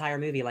crying this entire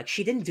movie. Like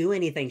she didn't do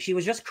anything. She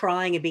was just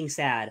crying and being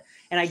sad.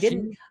 And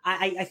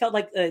I felt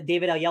like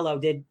David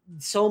Oyelowo did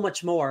so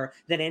much more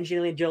than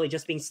Angelina Jolie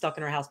just being stuck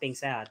in her house being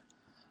sad.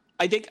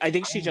 I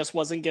think she just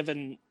wasn't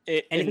given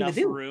enough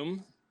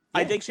room.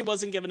 Yeah. I think she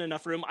wasn't given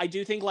enough room. I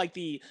do think like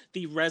the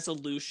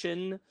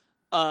resolution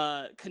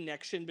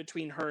connection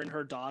between her and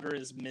her daughter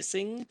is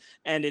missing,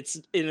 and it's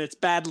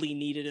badly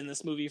needed in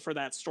this movie for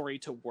that story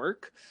to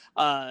work.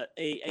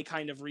 A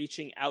kind of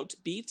reaching out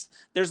beat.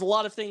 There's a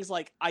lot of things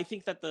like I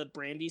think that the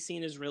Brandy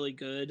scene is really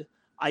good.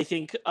 I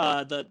think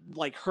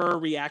her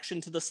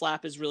reaction to the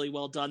slap is really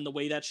well done. The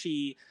way that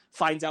she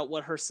finds out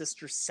what her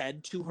sister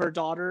said to her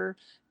daughter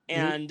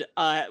and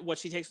what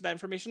she takes with that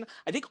information.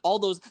 I think all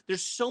those,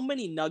 there's so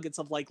many nuggets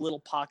of like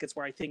little pockets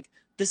where I think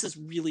this is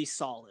really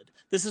solid.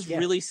 This is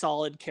really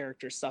solid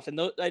character stuff. And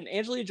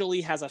Angelina Jolie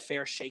has a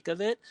fair shake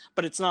of it,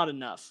 but it's not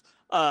enough.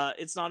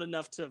 It's not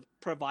enough to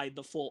provide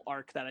the full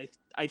arc that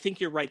I think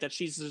you're right that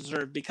she's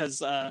deserved, because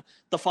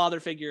the father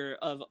figure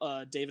of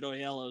David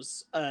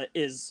Oyelowo's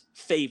is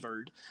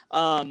favored.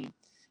 And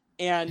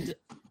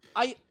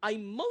I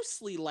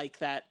mostly like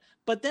that,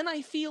 but then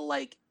I feel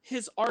like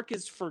his arc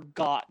is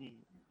forgotten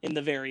in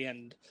the very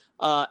end,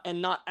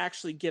 and not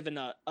actually given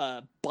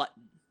a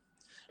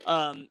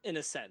button, in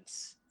a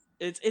sense.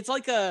 It's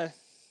like a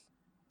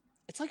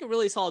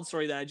really solid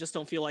story that I just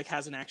don't feel like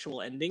has an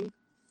actual ending.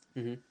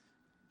 Mm-hmm.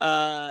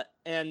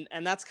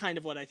 And that's kind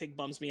of what I think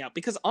bums me out,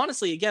 because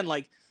honestly, again,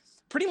 like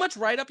pretty much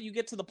right up you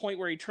get to the point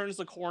where he turns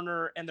the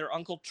corner and their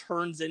uncle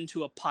turns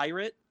into a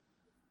pirate.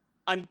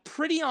 I'm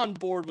pretty on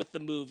board with the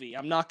movie.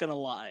 I'm not gonna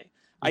lie.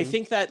 Mm-hmm. I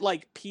think that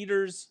like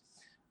Peter's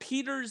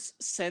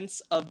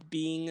sense of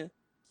being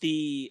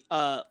the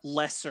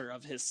lesser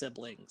of his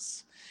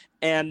siblings,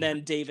 and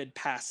then David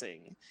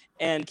passing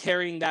and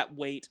carrying that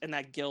weight and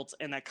that guilt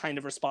and that kind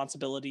of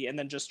responsibility, and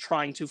then just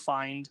trying to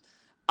find,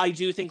 I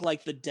do think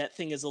like the debt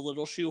thing is a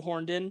little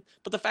shoehorned in,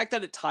 but the fact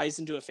that it ties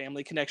into a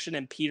family connection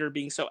and Peter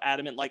being so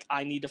adamant, like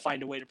I need to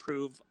find a way to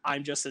prove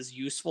I'm just as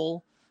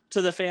useful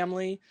to the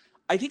family,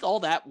 I think all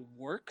that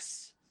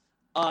works.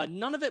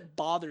 None of it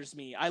bothers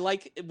me. I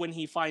like when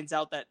he finds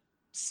out that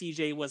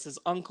CJ was his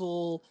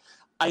uncle.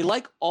 I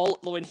like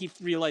when he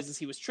realizes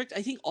he was tricked.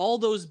 I think all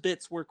those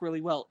bits work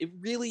really well. It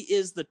really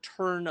is the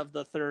turn of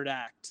the third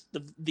act,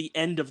 the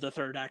end of the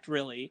third act,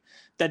 really,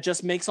 that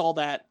just makes all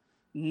that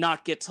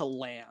not get to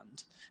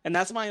land. And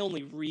that's my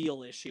only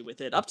real issue with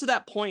it. Up to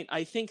that point,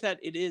 I think that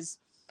it is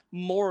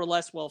more or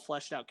less well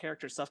fleshed out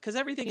character stuff, because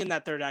everything in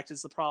that third act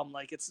is the problem.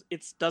 Like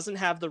it doesn't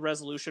have the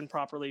resolution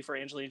properly for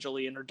Angelina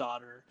Jolie and her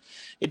daughter.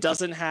 It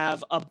doesn't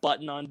have a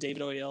button on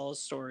David Oyelowo's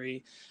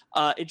story.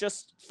 It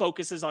just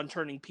focuses on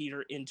turning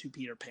Peter into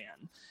Peter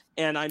Pan,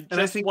 and I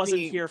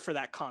wasn't here for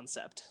that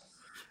concept.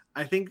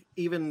 I think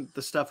even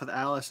the stuff with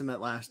Alice in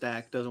that last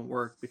act doesn't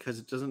work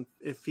because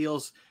it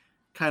feels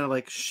kind of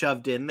like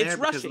shoved in there,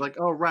 because like,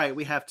 oh right,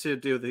 we have to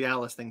do the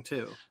Alice thing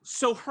too.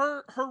 So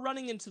her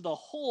running into the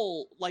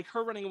hole, like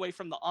her running away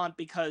from the aunt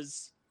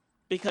because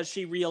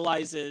she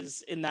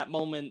realizes in that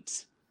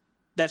moment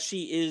that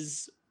she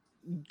is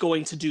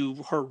going to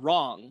do her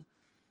wrong,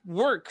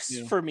 works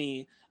for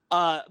me.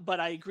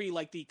 But I agree,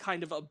 like the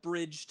kind of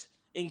abridged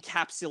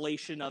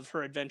encapsulation of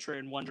her adventure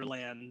in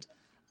Wonderland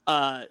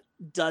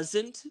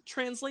doesn't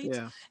translate.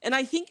 And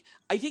I think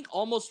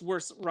almost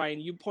worse, Ryan,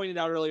 you pointed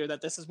out earlier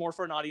that this is more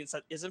for an audience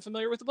that isn't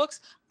familiar with the books.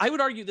 I would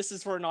argue this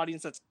is for an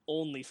audience that's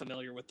only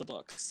familiar with the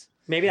books.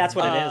 Maybe that's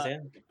what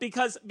it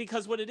is.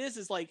 Because what it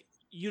is like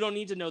you don't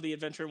need to know the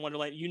Adventure in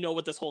Wonderland. You know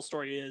what this whole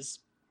story is.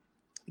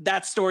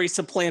 That story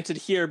supplanted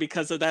here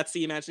because that's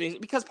the imagination.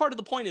 Because part of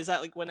the point is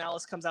that like when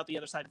Alice comes out the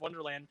other side of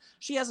Wonderland,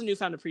 she has a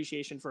newfound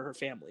appreciation for her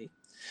family.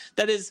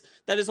 That is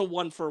a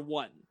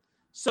 1-for-1.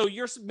 So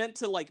you're meant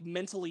to like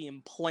mentally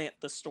implant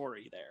the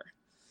story there.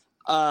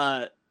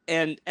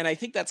 And I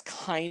think that's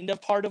kind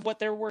of part of what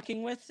they're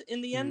working with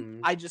in the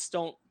end. I just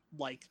don't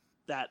like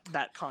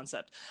that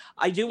concept.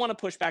 I do want to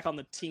push back on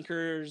the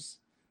Tinker's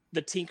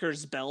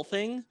Bell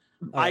thing.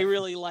 I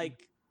really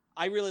like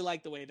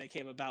the way they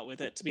came about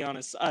with it, to be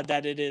honest,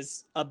 that it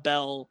is a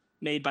bell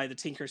made by the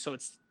Tinker, so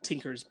it's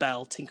Tinker's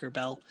Bell, Tinker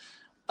Bell.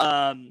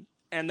 And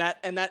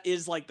that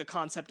is like the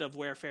concept of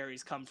where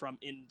fairies come from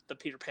in the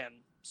Peter Pan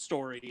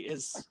story.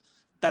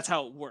 That's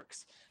how it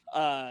works.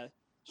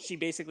 She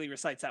basically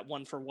recites that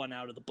 1-for-1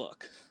 out of the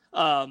book.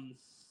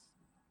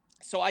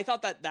 So I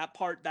thought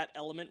that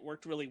element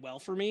worked really well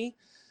for me.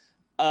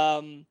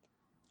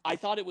 I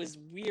thought it was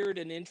weird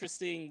and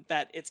interesting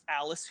that it's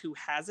Alice who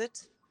has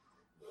it,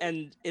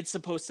 and it's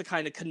supposed to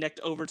kind of connect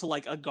over to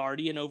like a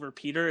guardian over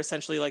Peter,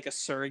 essentially like a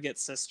surrogate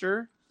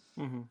sister.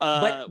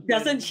 But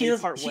doesn't she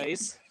part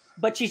ways?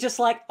 But she's just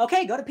like,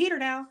 okay, go to Peter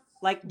now.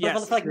 Like,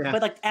 yes.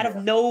 but like out of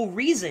no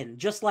reason,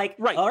 just like,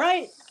 right. All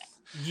right,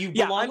 you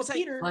belong with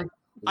Peter. Like,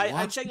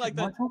 I'm saying like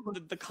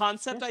the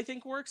concept I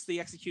think works. The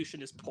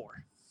execution is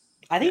poor.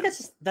 I think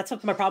that's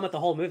my problem with the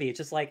whole movie. It's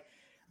just like,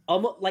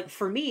 almost like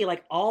for me,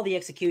 like all the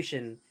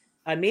execution.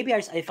 Maybe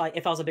if I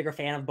was a bigger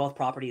fan of both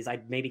properties,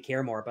 I'd maybe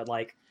care more. But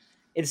like,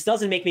 it just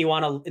doesn't make me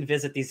want to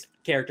visit these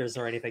characters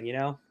or anything, you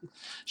know?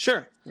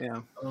 Sure. Yeah.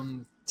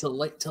 To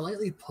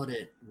lightly put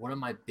it, one of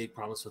my big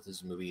problems with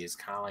this movie is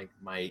kind of like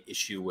my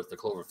issue with the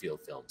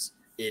Cloverfield films.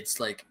 It's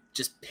like,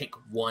 just pick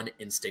one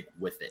and stick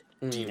with it.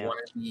 Do you want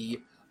to be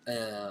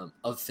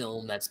a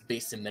film that's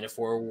based in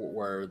metaphor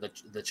where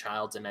the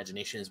child's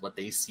imagination is what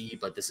they see,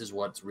 but this is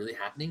what's really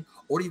happening?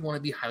 Or do you want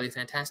to be highly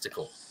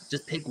fantastical?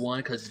 Just pick one,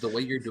 because the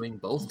way you're doing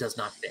both does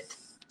not fit.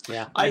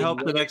 Yeah. I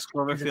hope the next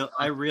Cloverfield,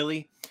 I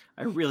really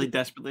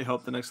desperately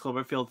hope the next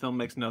Cloverfield film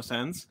makes no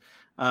sense,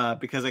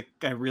 because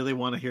I really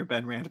want to hear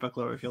Ben rant about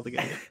Cloverfield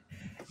again.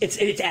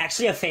 It's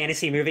actually a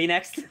fantasy movie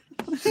next.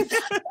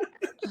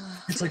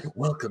 It's like,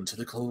 welcome to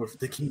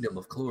the kingdom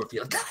of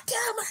Cloverfield. God damn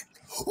it!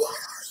 What are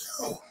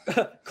you?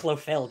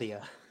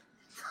 Clofeldia.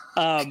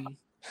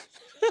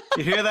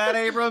 You hear that,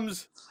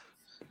 Abrams?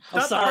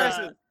 I'm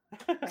sorry.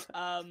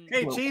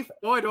 Hey, Chief,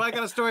 boy, do I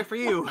got a story for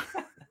you.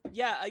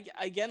 Yeah,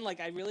 again,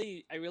 like I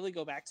really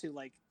go back to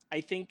like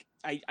I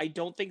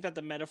don't think that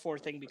the metaphor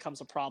thing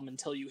becomes a problem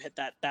until you hit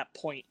that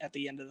point at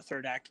the end of the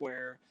third act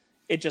where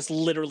it just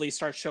literally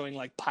starts showing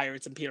like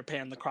pirates and Peter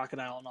Pan, the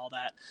crocodile, and all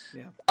that.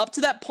 Yeah. Up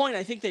to that point,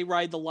 I think they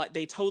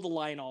toe the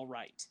line all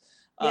right.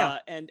 Yeah.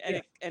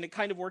 It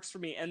kind of works for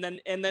me. And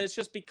then it's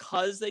just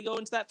because they go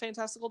into that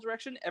fantastical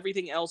direction,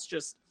 everything else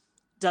just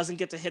doesn't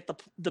get to hit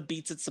the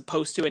beats it's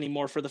supposed to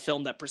anymore for the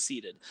film that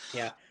preceded.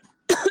 Yeah.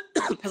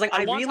 Because like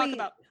I want to talk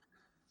about.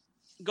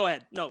 Go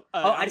ahead. No,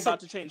 I'm about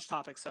to change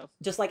topics. So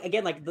just like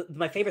again, like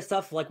my favorite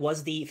stuff like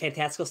was the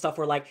fantastical stuff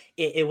where like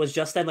it was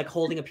just them like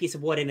holding a piece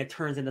of wood and it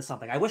turns into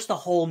something. I wish the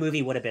whole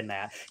movie would have been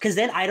that, because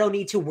then I don't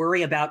need to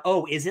worry about,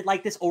 oh, is it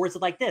like this or is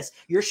it like this?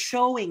 You're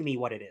showing me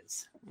what it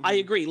is. I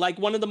agree. Like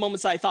one of the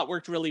moments I thought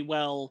worked really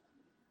well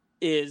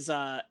is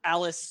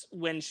Alice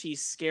when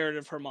she's scared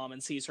of her mom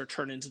and sees her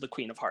turn into the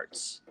Queen of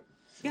Hearts.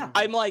 Yeah.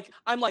 I'm like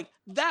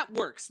that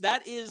works.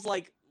 That is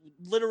like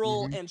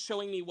literal and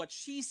showing me what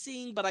she's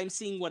seeing, but I'm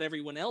seeing what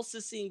everyone else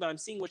is seeing, but I'm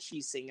seeing what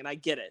she's seeing, and I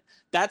get it.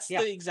 That's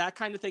the exact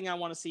kind of thing I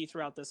want to see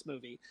throughout this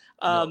movie.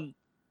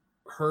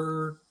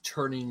 Her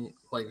turning,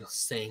 like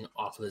staying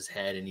off of his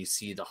head, and you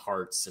see the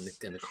hearts and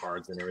the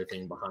cards and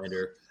everything behind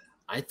her.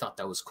 I thought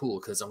that was cool,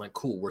 because I'm like,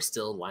 cool, we're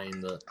still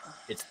lining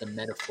it's the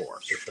metaphor.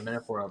 It's the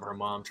metaphor of her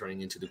mom turning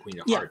into the Queen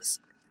of Hearts.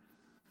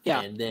 Yeah.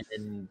 And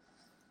then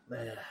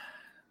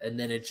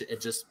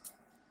it just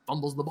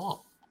fumbles the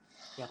ball.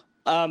 Yeah.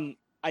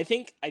 I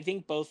think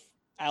both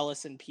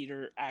Alice and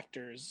Peter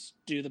actors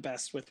do the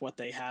best with what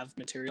they have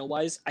material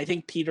wise. I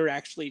think Peter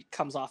actually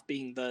comes off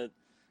being the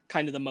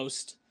kind of the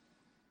most.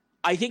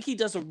 I think he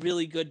does a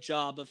really good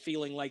job of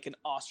feeling like an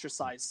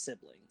ostracized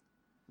sibling.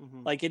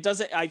 Like it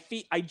doesn't.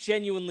 I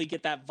genuinely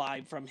get that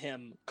vibe from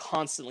him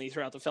constantly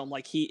throughout the film.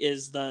 Like he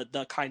is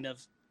the kind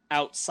of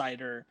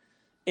outsider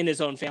in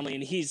his own family,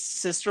 and his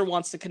sister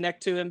wants to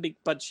connect to him,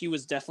 but she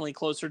was definitely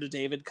closer to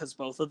David because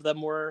both of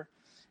them were.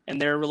 And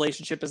their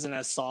relationship isn't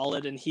as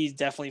solid, and he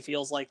definitely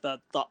feels like the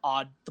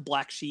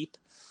black sheep.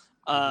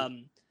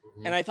 And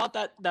I thought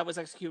that was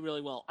executed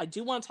really well. I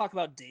do want to talk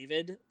about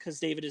David, because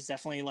David is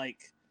definitely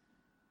like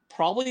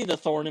probably the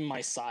thorn in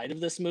my side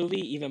of this movie,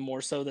 even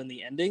more so than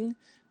the ending.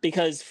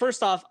 Because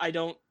first off, I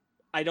don't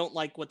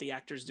like what the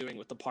actor's doing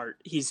with the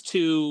part. He's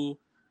too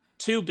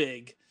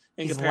big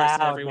in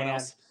comparison to everyone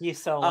else.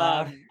 He's so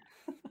loud.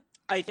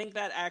 I think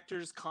that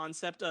actor's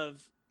concept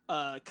of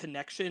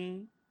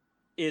connection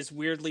is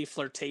weirdly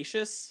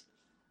flirtatious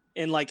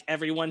in like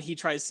everyone he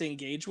tries to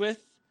engage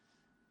with,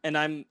 and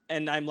I'm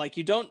like,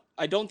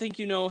 I don't think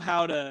you know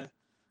how to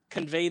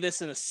convey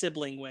this in a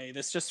sibling way.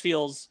 This just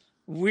feels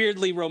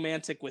weirdly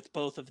romantic with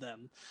both of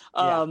them.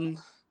 Yeah.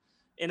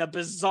 In a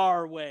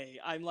bizarre way.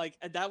 I'm like,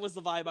 that was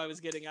the vibe I was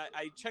getting.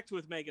 I checked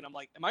with Megan. I'm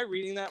like, am I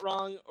reading that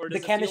wrong? Or does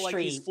The it feel like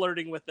chemistry- he's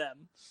flirting with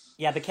them?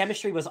 Yeah, the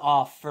chemistry was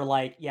off for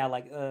like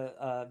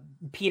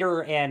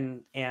Peter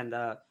and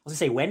was I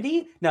say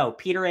Wendy? No,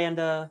 Peter and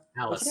what's her name?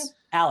 Alice.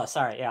 Alice.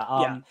 Sorry,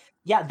 yeah.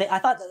 I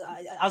thought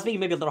I was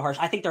being maybe a little harsh.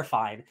 I think they're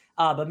fine.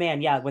 But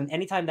man, yeah,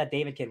 anytime that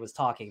David kid was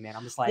talking, man,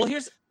 I'm just like, Well,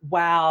 here's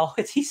wow,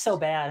 he's so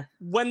bad.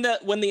 when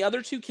the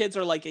other two kids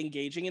are like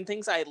engaging in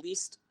things, I at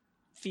least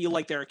feel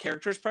like there are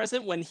characters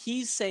present. When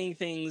he's saying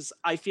things,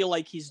 I feel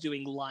like he's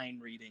doing line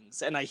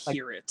readings, and I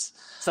hear it.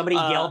 Somebody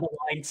yelled a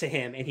line to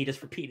him, and he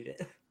just repeated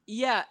it.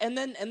 Yeah, and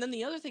then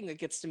the other thing that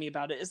gets to me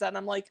about it is that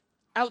I'm like,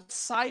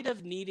 outside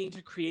of needing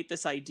to create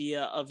this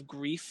idea of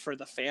grief for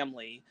the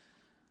family,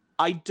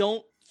 I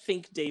don't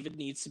think David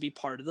needs to be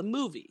part of the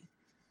movie.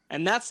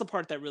 And that's the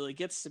part that really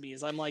gets to me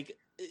is I'm like,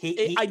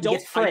 I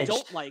don't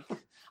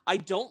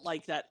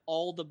like that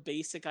all the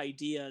basic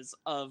ideas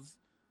of,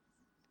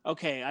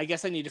 okay, I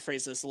guess I need to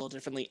phrase this a little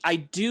differently. I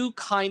do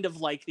kind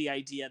of like the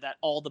idea that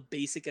all the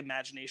basic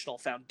imaginational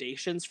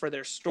foundations for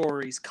their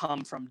stories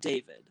come from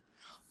David.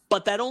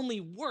 But that only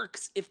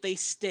works if they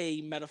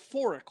stay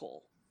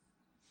metaphorical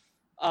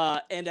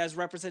and as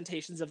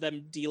representations of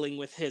them dealing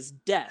with his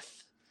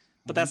death.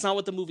 But that's not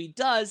what the movie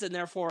does, and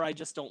therefore I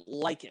just don't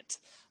like it.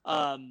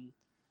 I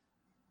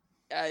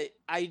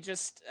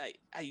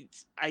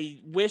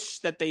wish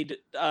that they'd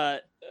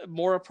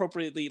more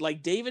appropriately,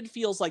 like, David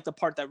feels like the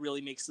part that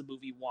really makes the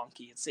movie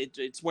wonky.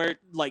 It's where it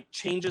like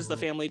changes the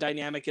family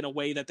dynamic in a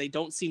way that they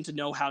don't seem to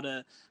know how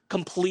to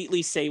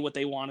completely say what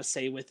they want to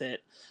say with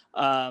it.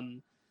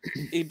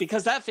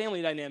 Because that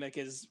family dynamic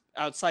is,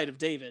 outside of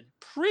David,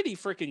 pretty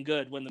freaking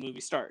good when the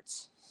movie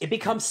starts. It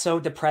becomes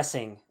so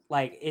depressing.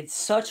 Like, it's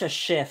such a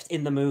shift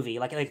in the movie.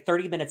 Like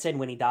 30 minutes in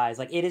when he dies,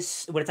 like it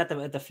is when it's at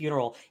the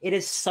funeral, it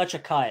is such a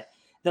cut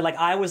that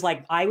I was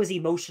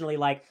emotionally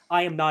like,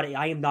 I am not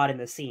in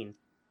this scene.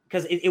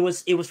 Because it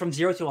was from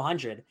 0 to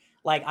 100.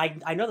 Like,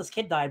 I know this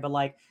kid died, but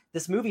like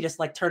this movie just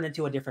like turned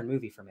into a different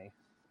movie for me.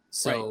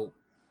 So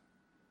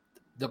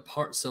in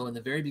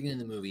the very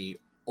beginning of the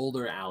movie,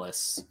 older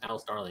Alice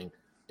Darling,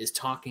 is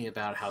talking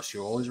about how she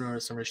always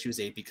remembers summer she was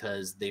 8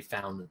 because they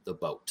found the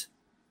boat.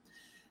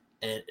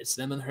 And it's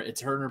them and her, it's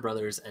her and her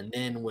brothers. And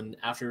then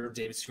after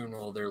David's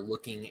funeral, they're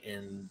looking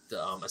in the,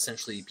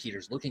 essentially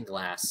Peter's looking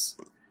glass,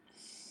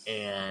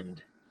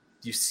 and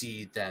you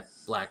see that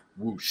black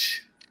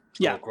whoosh,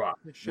 across,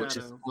 which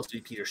is supposed to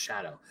be Peter's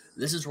shadow.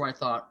 This is where I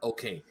thought,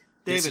 okay,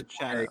 David's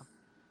shadow.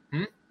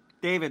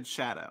 David's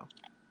shadow.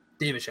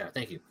 David's shadow.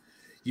 Thank you.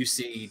 You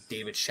see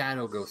David's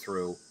shadow go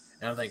through,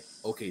 and I'm like,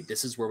 okay,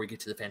 this is where we get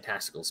to the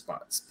fantastical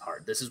spots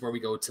part. This is where we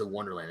go to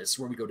Wonderland. This is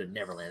where we go to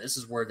Neverland. This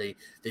is where they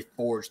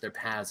forge their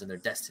paths and their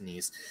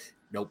destinies.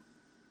 Nope.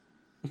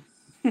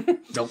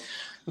 Nope.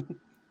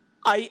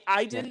 I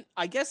didn't.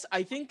 I guess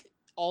I think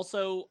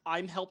also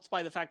I'm helped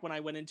by the fact when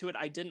I went into it,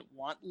 I didn't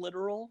want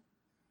literal.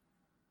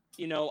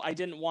 You know, I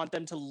didn't want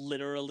them to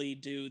literally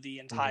do the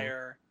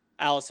entire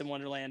Alice in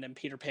Wonderland and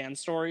Peter Pan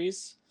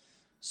stories.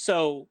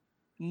 So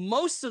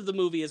most of the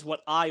movie is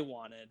what I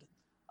wanted.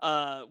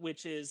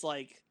 Which is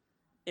like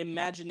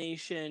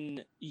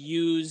imagination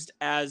used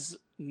as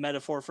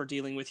metaphor for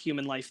dealing with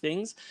human life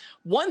things.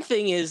 One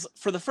thing is,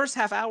 for the first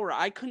half hour,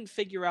 I couldn't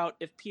figure out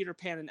if Peter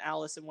Pan and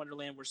Alice in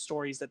Wonderland were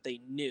stories that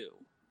they knew.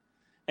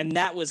 And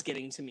that was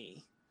getting to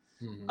me.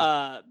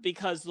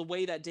 Because the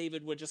way that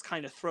David would just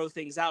kind of throw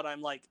things out,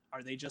 I'm like,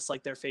 are they just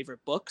like their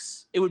favorite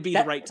books? It would be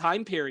the right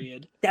time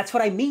period. That's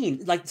what I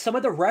mean. Like, some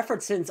of the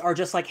references are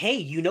just like, hey,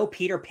 you know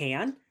Peter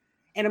Pan?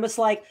 And I'm just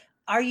like,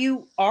 Are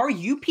you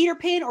Peter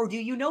Pan, or do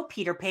you know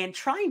Peter Pan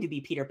trying to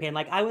be Peter Pan?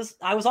 Like, I was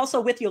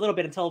also with you a little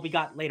bit until we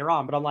got later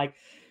on, but I'm like,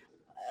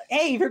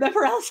 hey,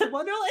 remember Alice in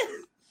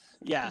Wonderland?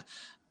 Yeah.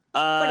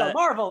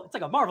 It's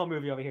like a Marvel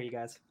movie over here, you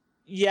guys.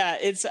 Yeah,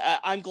 it's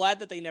I'm glad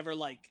that they never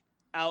like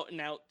out and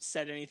out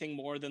said anything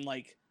more than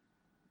like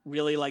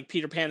really like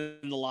Peter Pan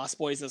and the Lost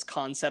Boys as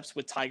concepts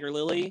with Tiger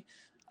Lily.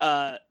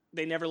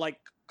 They never like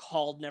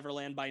called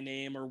Neverland by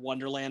name or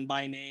Wonderland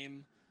by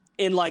name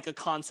in like a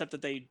concept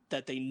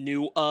that they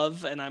knew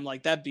of, and I'm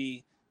like, that'd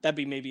be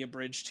maybe a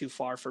bridge too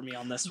far for me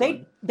on this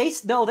one. They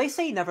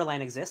say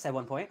Neverland exists at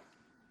one point.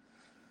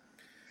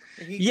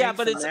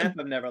 But it's map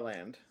of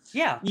Neverland.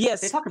 Yeah.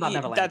 Yes, they talk about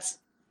Neverland.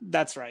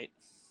 That's right.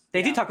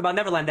 They do talk about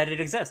Neverland, that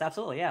it exists.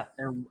 Absolutely, yeah.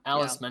 And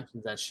Alice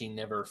mentions that she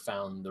never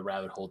found the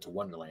rabbit hole to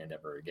Wonderland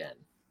ever again.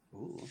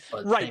 Ooh.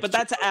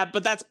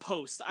 But that's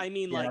post. I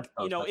mean, like,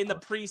 you know, in the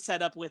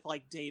pre-setup with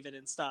like David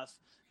and stuff,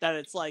 that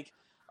it's like,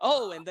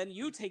 oh, and then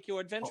you take your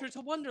adventure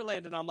to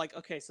Wonderland, and I'm like,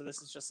 okay, so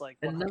this is just like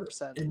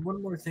 100%. And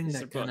one more thing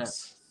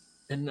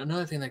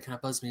another thing that kind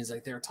of buzzed me is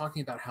like they were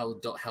talking about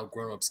how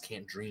grown-ups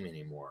can't dream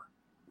anymore.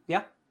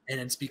 Yeah.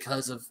 And it's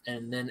because of,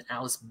 and then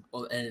Alice,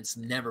 and it's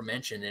never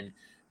mentioned, and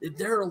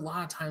there are a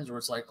lot of times where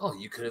it's like, oh,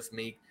 you could have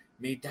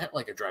made that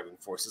like a driving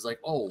force. It's like,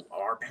 oh,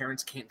 our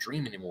parents can't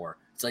dream anymore.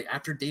 It's like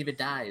after David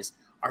dies,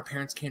 our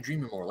parents can't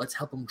dream anymore. Let's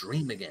help them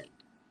dream again.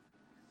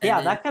 Yeah,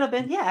 then, that could have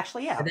been. Yeah,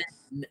 actually, yeah.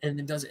 And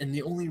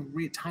the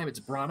only time it's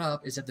brought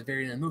up is at the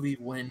very end of the movie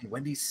when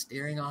Wendy's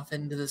staring off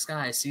into the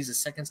sky, sees a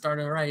second star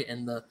to the right,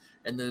 and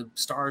the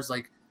stars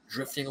like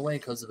drifting away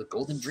because of the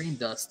golden dream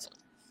dust.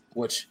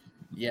 Which,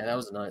 yeah, that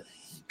was another.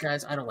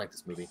 Guys, I don't like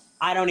this movie.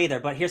 I don't either,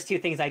 but here's two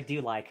things I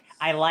do like.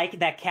 I like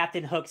that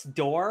Captain Hook's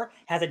door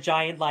has a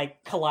giant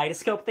like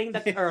kaleidoscope thing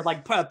that, or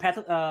like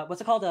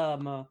what's it called?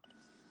 I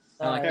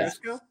like that.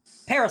 Periscope?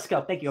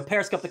 Periscope. Thank you. A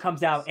periscope that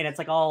comes out and it's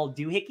like all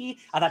doohickey.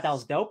 I thought that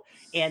was dope.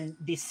 And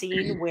the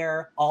scene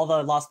where all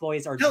the Lost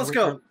Boys are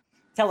Telescope.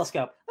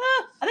 Telescope.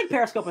 I think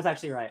Periscope was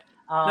actually right.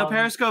 No,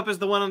 Periscope is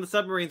the one on the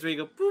submarines where you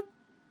go boop.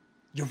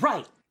 You're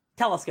right.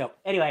 Telescope.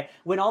 Anyway,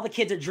 when all the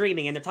kids are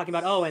dreaming and they're talking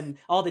about, and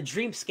all the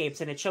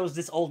dreamscapes, and it shows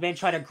this old man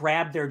trying to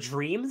grab their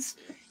dreams,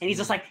 and he's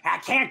just like, I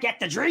can't get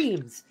the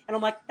dreams. And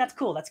I'm like, that's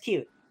cool. That's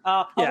cute.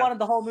 I wanted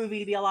the whole movie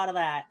to be a lot of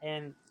that,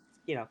 and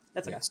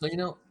that's okay.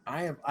 So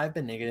I've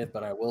been negative,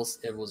 but I will.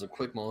 It was a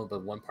quick moment,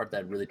 but one part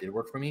that really did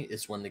work for me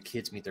is when the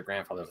kids meet their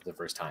grandfather for the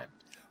first time.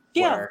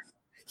 Yeah. Where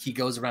he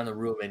goes around the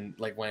room, and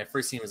like when I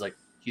first seen him, it was like,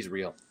 he's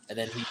real, and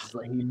then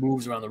he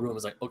moves around the room.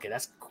 It's like, okay,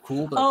 that's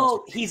cool.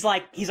 But he's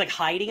like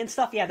hiding and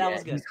stuff. Yeah, that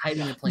was good. He's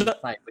hiding in plain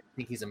sight, but you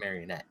think he's a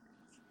marionette.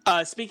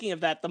 Speaking of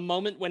that, the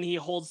moment when he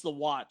holds the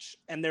watch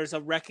and there's a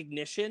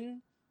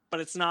recognition, but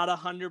it's not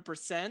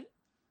 100%.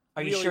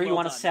 Are you sure you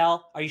want to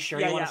sell? Are you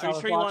sure you want to sell? Are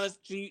you sure you want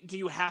to? Do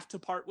you have to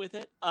part with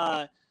it?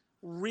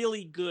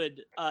 Really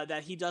good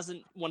that he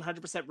doesn't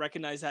 100%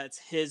 recognize that it's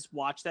his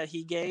watch that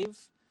he gave.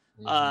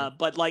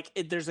 But like,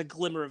 there's a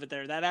glimmer of it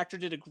there. That actor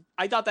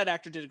I thought that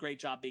actor did a great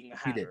job being the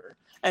Hatter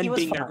and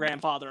being their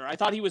grandfather. I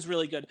thought he was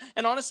really good.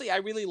 And honestly, I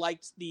really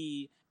liked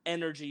the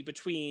energy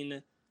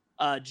between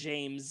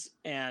James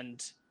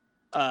and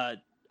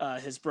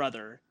his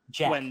brother.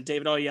 Jack. When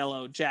David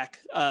Oyelowo, Jack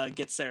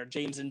gets there,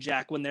 James and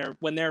Jack when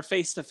they're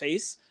face to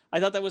face.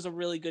 I thought that was a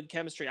really good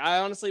chemistry. I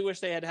honestly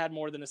wish they had had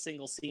more than a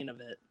single scene of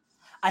it.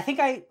 I think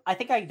I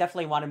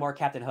definitely wanted more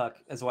Captain Hook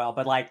as well,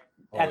 but like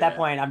at that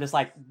point, I'm just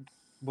like,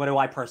 what do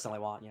I personally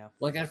want?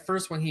 Like at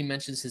first when he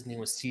mentions his name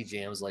was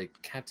CJ, I was like,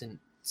 Captain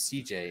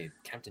CJ,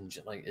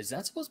 like, is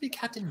that supposed to be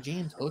Captain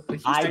James Hook? But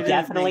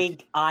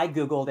I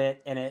googled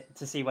it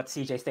to see what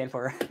CJ stand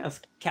for.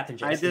 Captain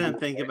James. I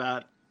didn't think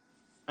about.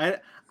 I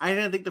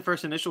didn't think the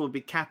first initial would be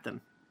Captain.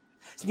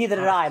 Neither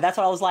did I. That's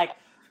why I was like,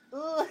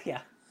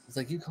 yeah. It's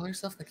like, you call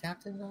yourself the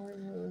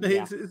captain?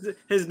 Yeah.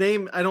 His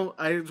name, I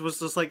was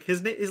just like,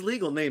 his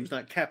legal name's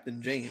not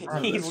Captain James.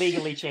 He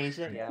legally changed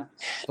it, yeah.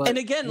 But and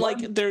again,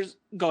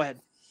 go ahead.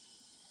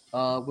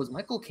 Was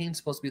Michael Caine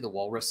supposed to be the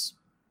walrus?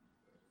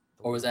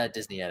 Or was that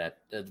Disney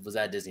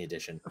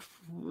edition?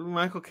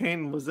 Michael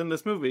Caine was in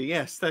this movie.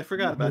 Yes, I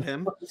forgot about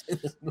him.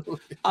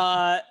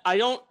 I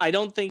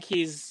don't think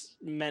he's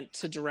meant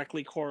to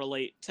directly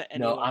correlate to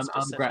anyone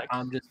specific.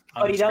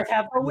 But he does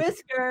have the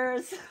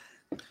whiskers.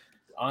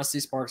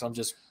 Honestly, Sparks, I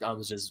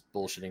was just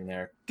bullshitting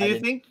there. Do you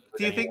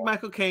think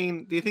Michael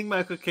Caine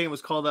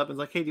was called up and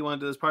was like, hey, do you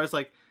want to do this part? It's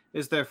like,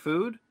 is there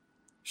food?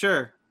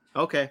 Sure.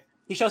 Okay.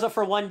 He shows up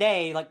for one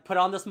day, like, put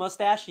on this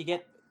mustache, you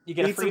get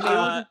a free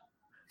meal.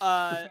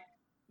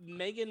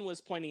 Megan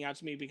was pointing out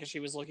to me because she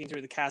was looking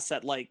through the cast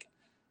that like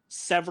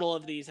several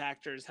of these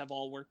actors have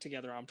all worked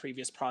together on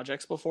previous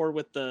projects before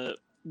with the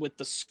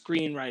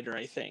screenwriter,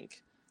 I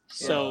think.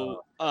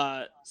 So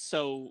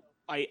so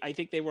I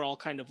think they were all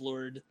kind of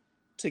lured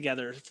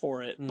together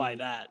for it by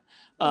that.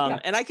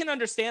 And I can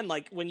understand,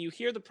 like, when you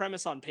hear the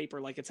premise on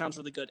paper, like, it sounds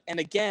really good. And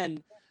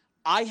again,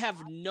 I have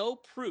no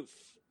proof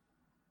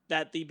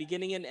that the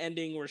beginning and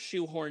ending were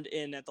shoehorned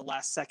in at the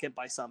last second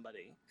by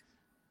somebody,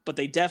 but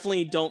they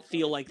definitely don't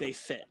feel like they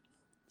fit.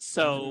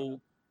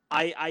 So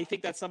I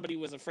think that somebody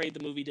was afraid the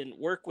movie didn't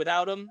work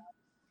without him.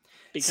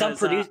 Because,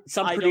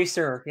 some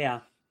producer, yeah.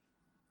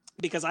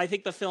 Because I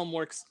think the film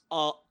works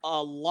a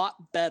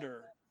lot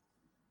better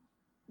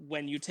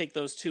when you take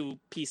those two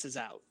pieces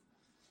out.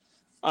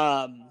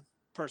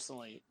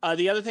 Personally.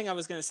 The other thing I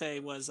was going to say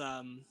was,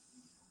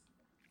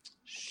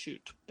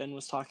 Ben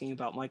was talking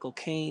about Michael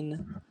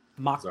Caine.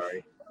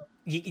 Sorry.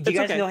 Do you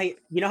guys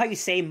know how you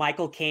say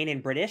Michael Caine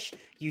in British?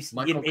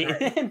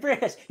 In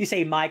British, you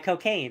say my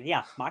cocaine.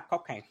 Yeah, my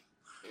cocaine.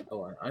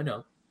 Oh, I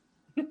know.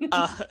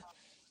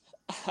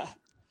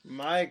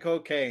 My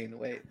cocaine.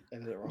 Wait, I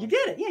did it wrong. You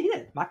did it. Yeah, you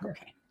did it. My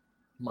cocaine.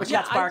 What you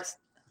got, Sparks?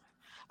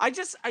 I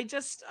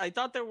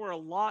thought there were a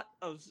lot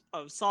of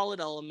solid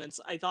elements.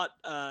 I thought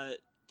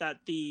that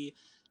the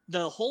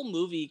whole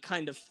movie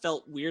kind of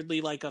felt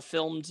weirdly like a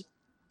filmed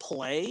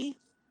play.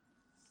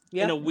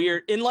 Yeah.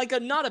 In like a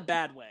not a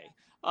bad way.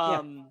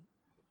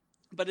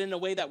 But in a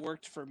way that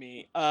worked for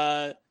me.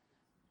 I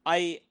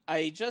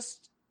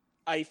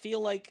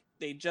feel like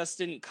they just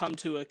didn't come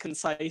to a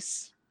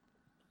concise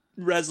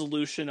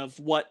resolution of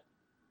what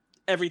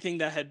everything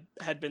that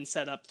had been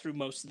set up through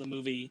most of the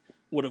movie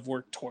would have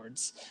worked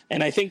towards.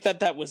 And I think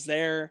that was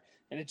there,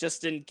 and it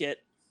just didn't get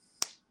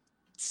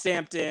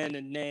stamped in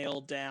and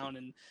nailed down.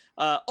 And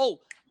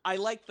I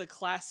like the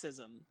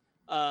classism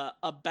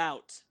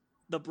about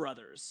the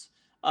brothers.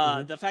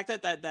 The fact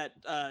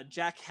that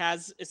Jack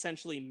has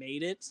essentially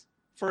made it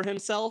for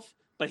himself,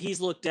 but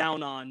he's looked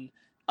down on,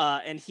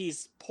 and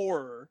he's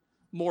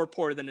more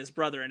poor than his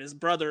brother, and his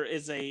brother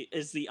is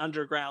the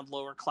underground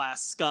lower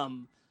class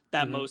scum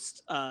that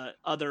most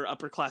other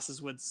upper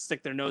classes would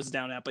stick their nose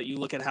down at. But you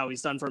look at how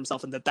he's done for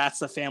himself, and that's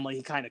the family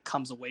he kind of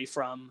comes away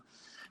from,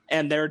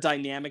 and their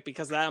dynamic.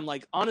 Because of that, I'm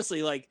like,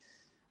 honestly, like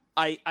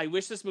I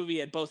wish this movie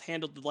had both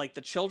handled like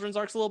the children's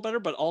arcs a little better,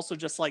 but also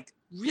just like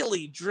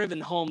really driven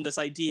home this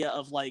idea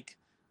of like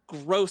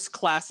gross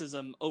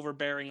classism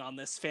overbearing on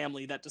this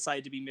family that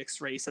decided to be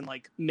mixed race and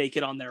like make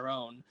it on their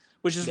own,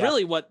 which is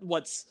really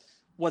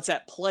what's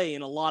at play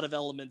in a lot of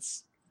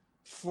elements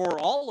for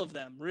all of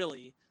them,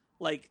 really.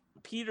 Like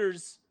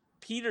Peter's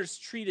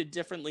treated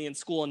differently in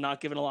school and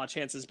not given a lot of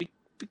chances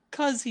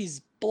because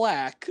he's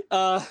black.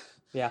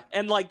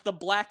 And like the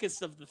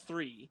blackest of the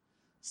three.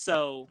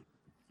 So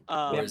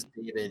whereas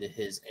David,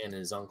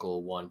 his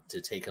uncle want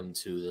to take him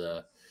to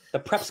the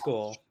prep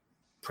school.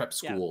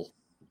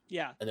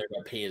 Yeah. And they're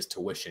gonna pay his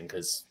tuition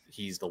because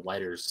he's the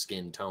lighter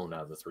skin tone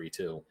out of the three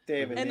too.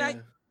 David. And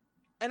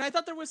I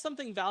thought there was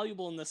something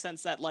valuable in the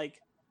sense that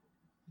like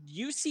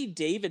you see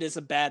David as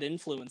a bad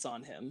influence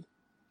on him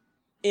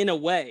in a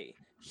way.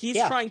 He's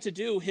trying to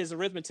do his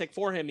arithmetic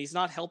for him. He's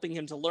not helping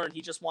him to learn.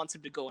 He just wants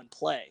him to go and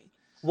play.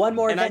 One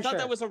more adventure. I thought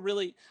that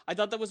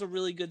was a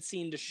really good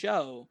scene to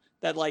show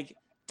that like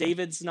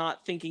David's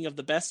not thinking of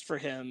the best for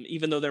him,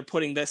 even though they're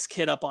putting this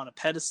kid up on a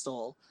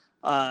pedestal.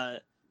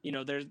 You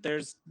know,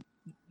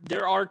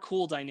 there are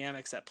cool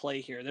dynamics at play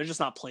here. They're just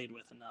not played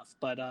with enough.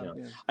 But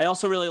I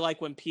also really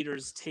like when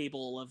Peter's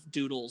table of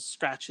doodles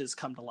scratches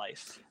come to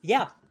life.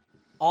 Yeah.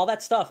 All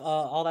that stuff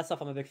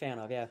I'm a big fan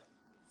of, yeah.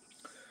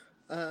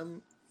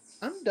 I'm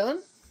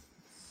done.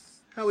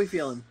 How are we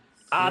feeling?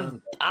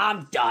 I'm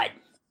done.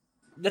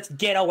 Let's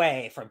get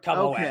away from Come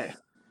Away.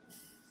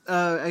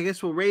 I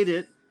guess we'll rate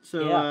it.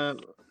 So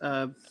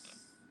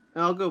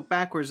I'll go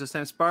backwards this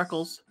time.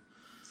 Sparkles.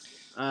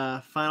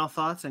 Final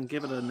thoughts and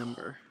give it a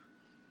number.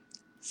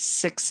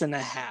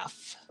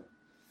 6.5.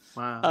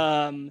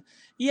 Wow.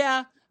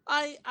 Yeah,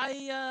 I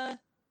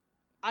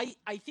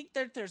think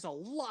that there's a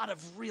lot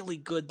of really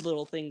good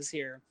little things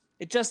here.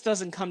 It just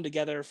doesn't come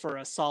together for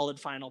a solid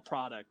final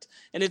product.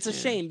 And it's a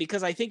shame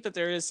because I think that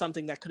there is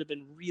something that could have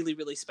been really,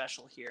 really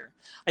special here.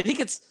 I think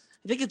it's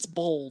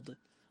bold.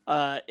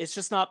 It's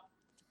just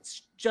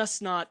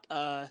not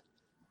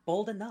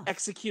bold enough.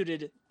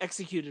 Executed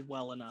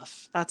well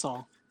enough. That's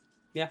all.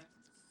 Yeah.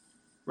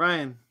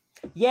 Ryan.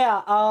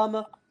 Yeah,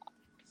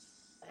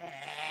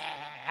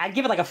 I'd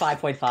give it like a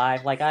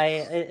 5.5. Like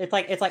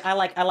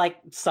I like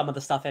some of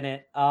the stuff in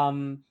it.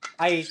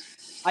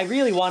 I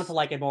really wanted to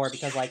like it more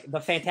because like the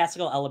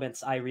fantastical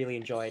elements I really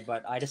enjoyed,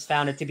 but I just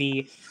found it to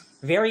be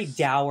very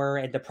dour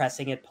and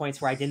depressing at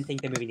points where I didn't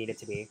think the movie needed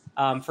to be.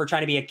 For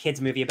trying to be a kids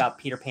movie about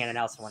Peter Pan and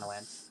Alice in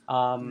Wonderland.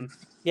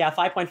 Yeah,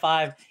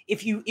 5.5.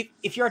 If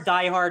you're a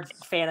diehard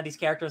fan of these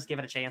characters, give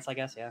it a chance, I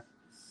guess. Yeah.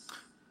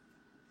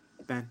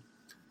 Ben.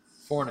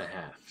 4.5.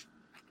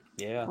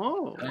 Yeah.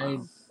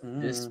 Oh.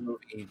 This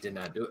movie did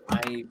not do it.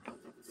 I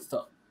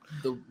thought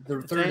the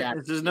third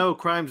act. There's no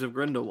Crimes of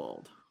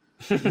Grindelwald.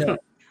 No.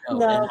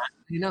 And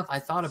enough, I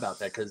thought about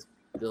that because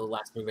the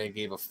last movie I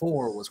gave a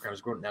 4 was Crimes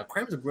of Grindelwald. Now,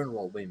 Crimes of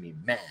Grindelwald made me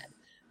mad.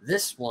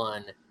 This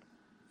one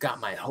got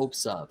my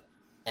hopes up,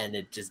 and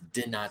it just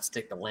did not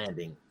stick the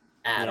landing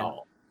at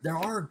all. There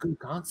are good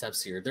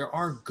concepts here. There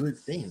are good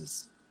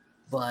things.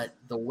 But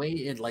the way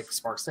it, like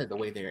Spark said, the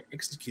way they're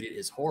executed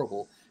is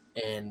horrible.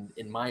 And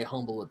in my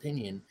humble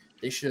opinion,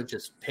 they should have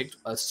just picked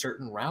a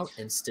certain route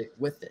and stick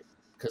with it.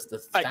 Because the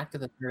fact that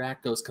the third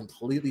act goes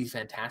completely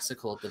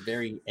fantastical at the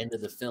very end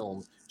of the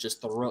film,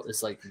 just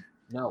is like,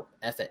 no,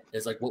 F it.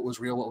 It's like what was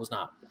real, what was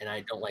not. And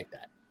I don't like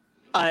that.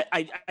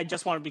 I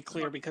just want to be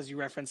clear because you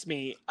referenced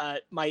me.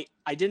 I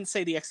didn't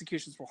say the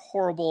executions were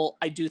horrible.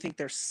 I do think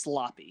they're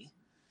sloppy.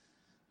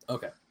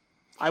 Okay.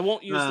 I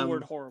won't use the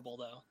word horrible,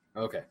 though.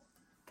 Okay.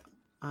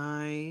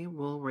 I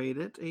will rate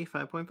it a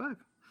 5.5.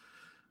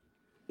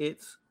 It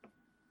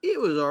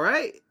was all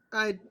right.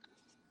 I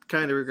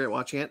kind of regret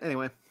watching it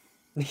anyway.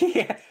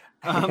 Yeah.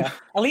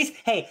 At least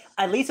it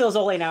was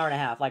only an hour and a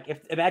half.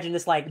 Like, imagine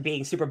this like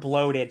being super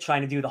bloated,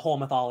 trying to do the whole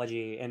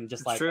mythology and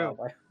just like. True.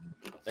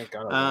 Thank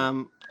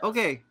God.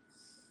 Okay.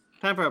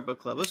 Time for our book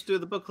club. Let's do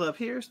the book club.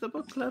 Here's the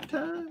book club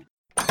time.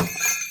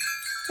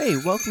 Hey,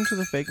 welcome to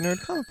the Fake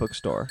Nerd Comic Book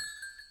Store.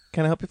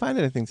 Can I help you find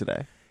anything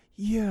today?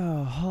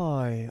 Yeah,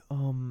 hi.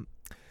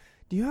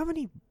 Do you have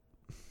any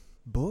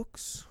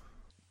books?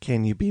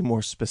 Can you be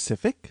more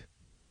specific?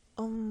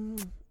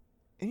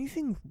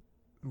 Anything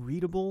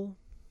readable?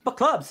 Book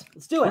clubs.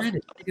 Let's do it.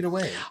 Take it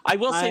away. I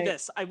will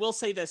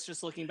say this.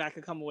 Just looking back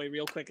at Come Away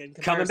real quick in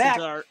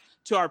comparison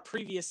to our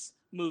previous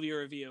movie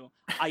review,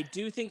 I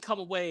do think Come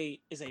Away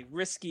is a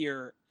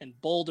riskier and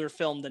bolder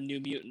film than New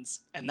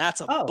Mutants, and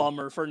that's a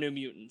bummer for New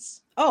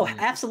Mutants. Oh,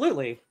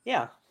 absolutely.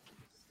 Yeah.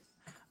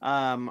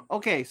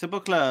 Okay, so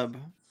book club.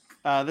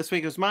 This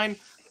week was mine.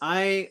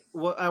 I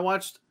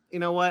watched. You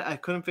know what? I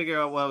couldn't figure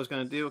out what I was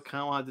going to do. I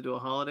kind of wanted to do a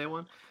holiday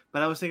one,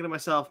 but I was thinking to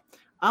myself,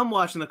 I'm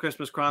watching the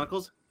Christmas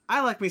Chronicles.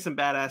 I like me some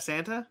Badass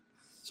Santa,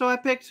 so I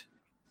picked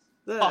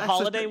a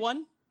holiday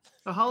one.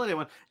 A holiday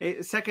one.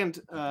 A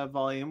second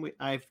volume.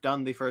 I've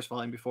done the first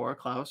volume before,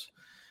 Klaus.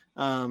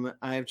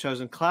 I've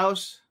chosen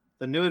Klaus,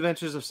 The New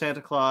Adventures of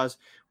Santa Claus,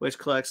 which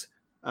collects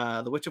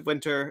The Witch of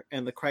Winter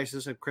and The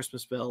Crisis of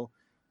Christmasville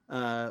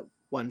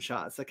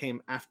one-shots that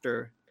came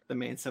after the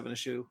main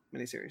 7-issue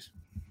miniseries.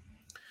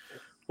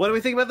 What do we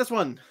think about this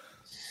one?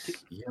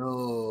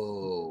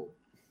 Yo,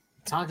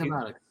 talking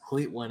about a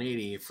complete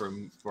 180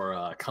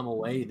 for Come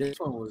Away. This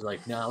one was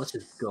like, no, let's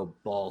just go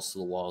balls to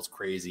the walls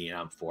crazy, and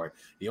I'm for it.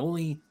 The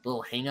only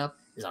little hang up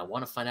is I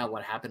want to find out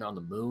what happened on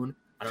the moon.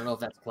 I don't know if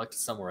that's collected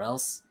somewhere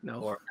else.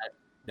 No.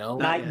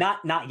 Not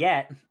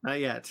yet. Not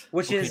yet.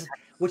 Which is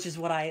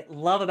what I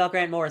love about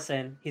Grant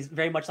Morrison. He's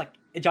very much like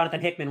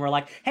Jonathan Hickman. We're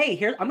like, hey,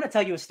 here, I'm going to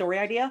tell you a story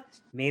idea.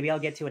 Maybe I'll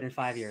get to it in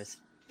 5 years.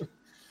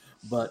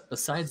 But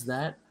besides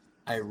that,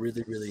 I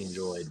really, really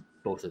enjoyed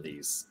both of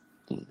these.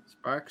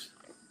 Sparks?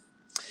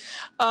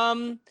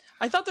 I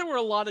thought there were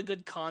a lot of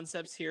good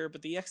concepts here,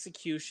 but the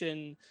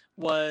execution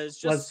was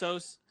just so.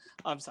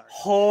 I'm sorry.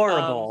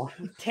 Horrible,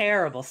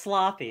 terrible,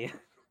 sloppy.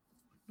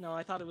 No,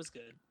 I thought it was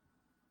good.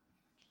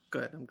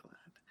 Good, I'm glad.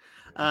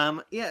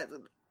 Yeah,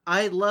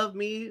 I love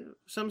me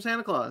some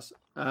Santa Claus.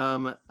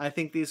 I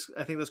think this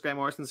Grant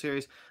Morrison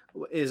series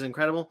is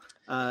incredible.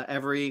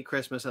 Every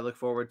Christmas, I look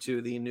forward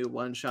to the new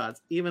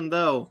one-shots, even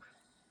though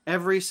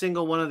every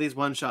single one of these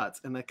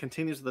one-shots, and that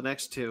continues to the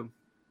next two,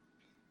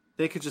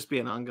 they could just be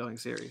an ongoing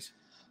series.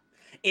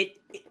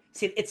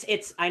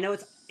 It's I know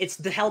it's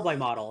the Hellboy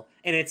model,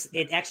 and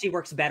it actually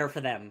works better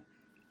for them.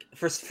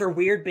 For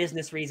weird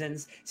business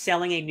reasons,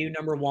 selling a new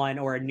number 1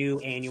 or a new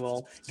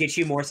annual gets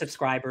you more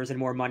subscribers and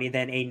more money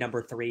than a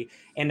number 3,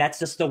 and that's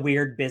just the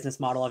weird business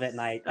model of it.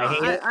 And I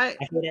hate it. I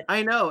hate it.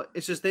 I know,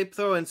 it's just they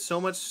throw in so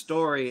much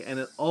story, and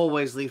it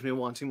always leaves me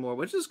wanting more,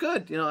 which is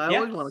good. You know, I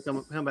always want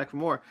to come back for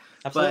more.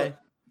 Absolutely.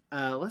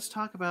 But let's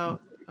talk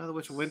about The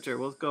Witch of Winter.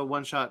 We'll go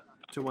one shot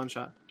to one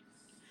shot.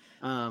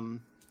 The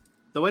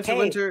Witch of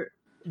Winter.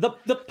 The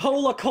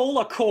Pola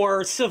Cola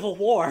Corps Civil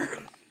War.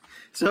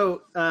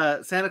 So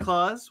Santa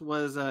Claus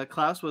was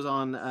Klaus was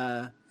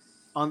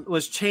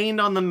was chained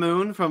on the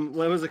moon from,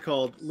 what was it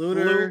called?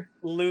 Luninium.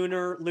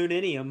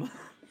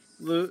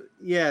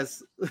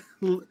 Yes.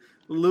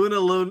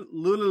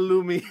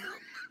 Lumi.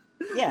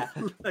 Yeah.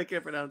 I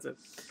can't pronounce it.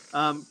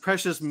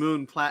 Precious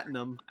Moon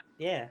Platinum.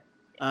 Yeah.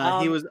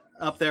 He was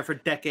up there for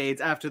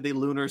decades after the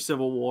Lunar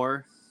Civil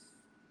War.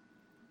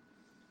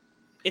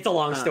 It's a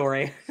long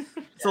story.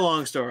 It's a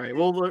long story.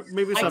 Well,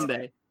 maybe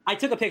someday. I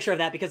took a picture of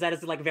that because that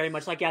is like very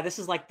much like, yeah, this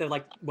is like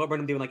what we're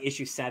gonna do in like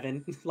issue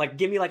 7. Like,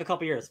 give me like a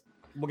couple years.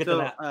 We'll get to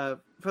that.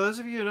 For those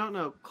of you who don't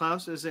know,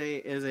 Klaus is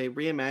a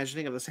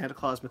reimagining of the Santa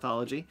Claus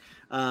mythology.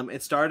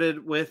 It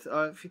started with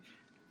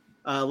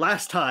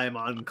last time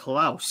on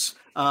Klaus.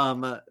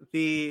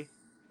 The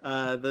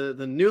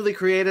newly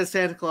created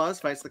Santa Claus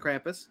fights the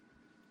Krampus,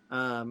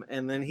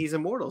 and then he's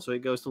immortal, so he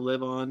goes to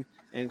live on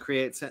and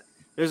create.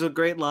 There's a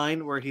great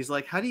line where he's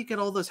like, "How do you get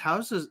all those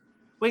houses?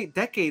 Wait,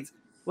 decades."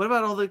 What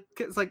about all the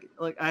kids? Like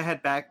I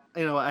had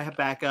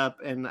backup,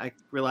 and I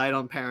relied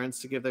on parents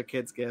to give their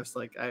kids gifts.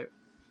 Like I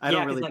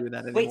don't really do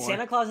that anymore. Wait,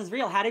 Santa Claus is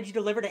real. How did you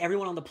deliver to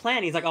everyone on the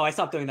planet? He's like, oh, I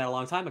stopped doing that a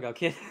long time ago,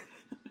 kid.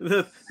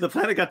 The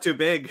planet got too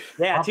big.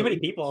 Yeah, too many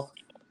people.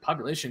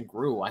 Population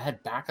grew. I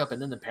had backup,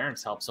 and then the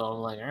parents helped. So I'm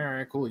like, all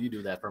right, cool, you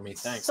do that for me,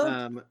 thanks.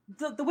 So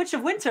the Witch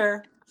of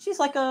Winter, she's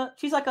like a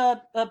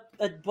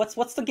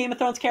what's the Game of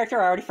Thrones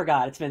character? I already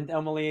forgot. It's been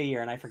only a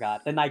year, and I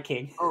forgot. The Night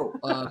King. Oh,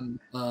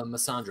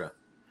 Missandra.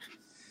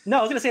 No,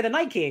 I was gonna say the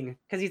Night King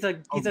because he's a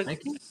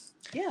Night King?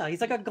 Yeah,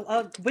 he's like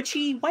a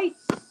witchy white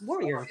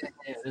warrior. Yeah,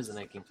 it is a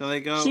Night King. So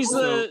they go. She's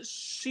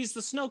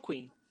the Snow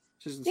Queen.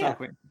 She's the Snow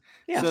Queen.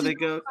 Yeah. So they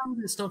go.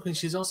 The Snow Queen.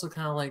 She's also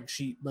kind of like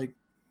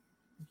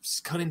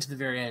cutting to the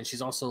very end.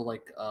 She's also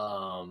like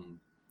a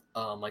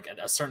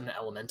certain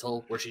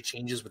elemental where she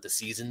changes with the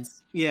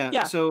seasons.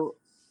 Yeah. So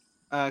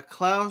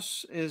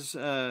Klaus needs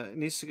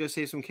to go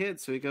save some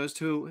kids, so he goes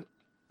to.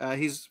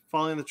 He's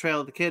following the trail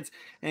of the kids,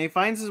 and he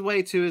finds his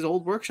way to his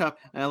old workshop.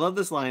 And I love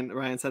this line.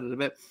 Ryan said it a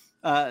bit.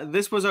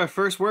 This was our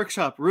first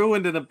workshop,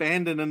 ruined and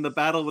abandoned in the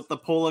battle with the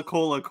Pola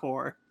Cola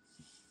Corps.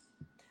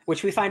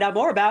 Which we find out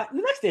more about in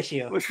the next issue.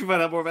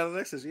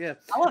 Yeah.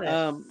 I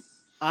love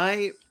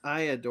it. I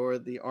adore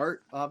the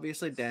art,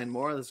 obviously. Dan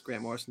Mora. This is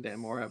Grant Morrison, Dan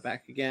Mora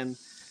back again.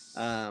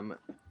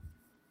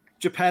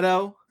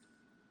 Geppetto.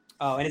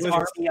 Oh, and his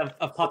army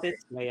of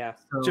puppets. Yeah.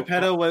 So,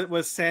 Geppetto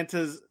was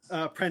Santa's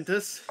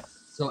apprentice.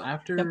 So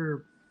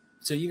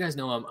you guys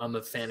know I'm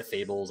a fan of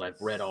Fables. I've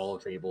read all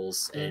of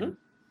Fables, and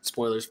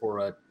spoilers for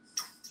a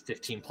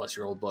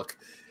 15-plus-year-old book.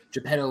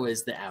 Geppetto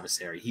is the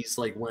adversary. He's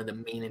like one of the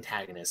main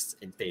antagonists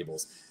in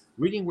Fables.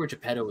 Reading where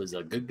Geppetto is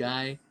a good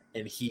guy,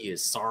 and he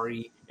is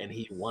sorry, and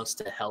he wants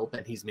to help,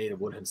 and he's made of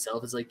wood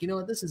himself, is like, you know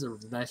what, this is a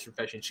nice,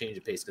 refreshing change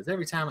of pace, because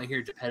every time I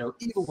hear Geppetto,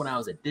 even when I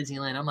was at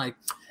Disneyland, I'm like,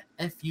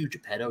 F you,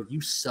 Geppetto,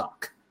 you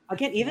suck.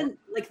 Again, even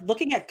like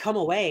looking at Come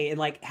Away and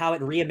like how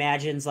it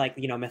reimagines like,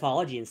 you know,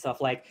 mythology and stuff,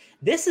 like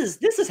this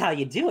is how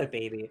you do it,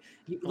 baby.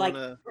 Like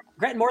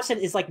Grant Morrison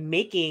is like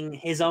making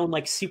his own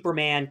like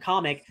Superman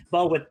comic,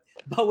 but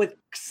with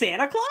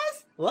Santa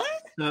Claus.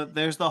 What?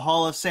 There's the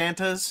Hall of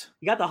Santas.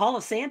 You got the Hall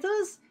of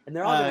Santas, and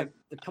they're all gonna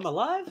come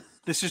alive.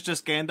 This is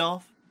just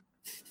Gandalf.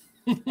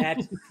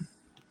 At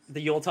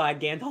the Yuletide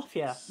Gandalf,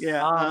 yeah.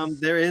 Yeah.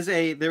 There is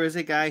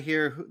a guy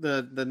here,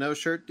 the no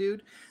shirt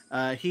dude.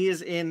 He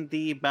is in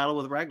the Battle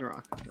with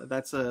Ragnarok.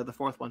 That's the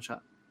 4th one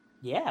shot.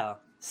 Yeah,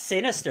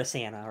 Sinister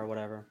Santa or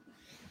whatever.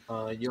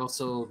 You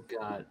also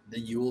got the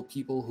Yule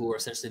people, who are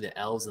essentially the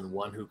elves, and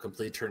one who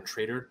completely turned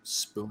traitor,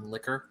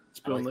 Spoonlicker.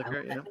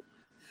 Spoonlicker, yeah.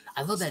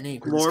 I love that name.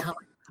 Slorp.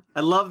 I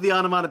love the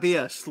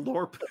onomatopoeia.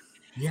 Slorp.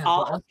 Yeah.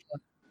 But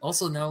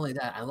also, not only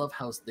that, I love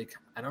how they.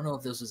 I don't know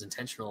if this was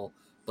intentional,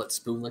 but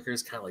Spoonlicker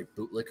is kind of like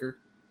bootlicker.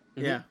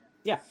 Yeah.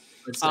 Yeah.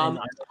 Also,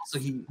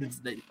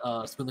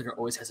 Spoonlicker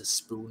always has a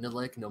spoon to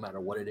lick, no matter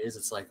what it is.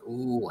 It's like,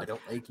 ooh, I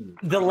don't like you.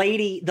 The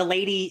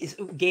lady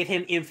gave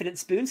him infinite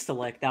spoons to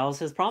lick. That was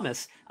his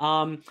promise.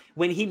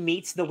 When he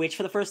meets the witch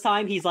for the first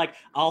time, he's like,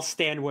 "I'll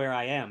stand where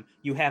I am.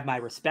 You have my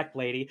respect,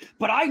 lady,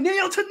 but I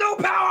kneel to no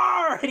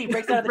power." And he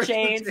breaks out of the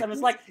chains. I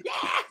was like,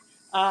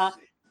 "Yeah!"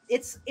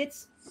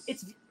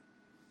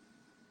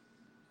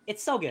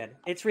 It's so good.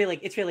 It's really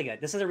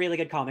good. This is a really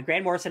good comic.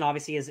 Grant Morrison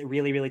obviously is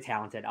really, really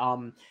talented.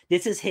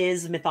 This is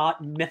his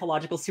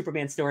mythological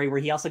Superman story where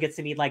he also gets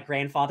to meet like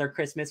Grandfather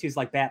Christmas, who's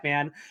like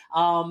Batman.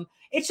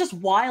 It's just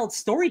wild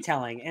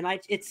storytelling, and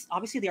it's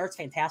obviously the art's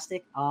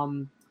fantastic.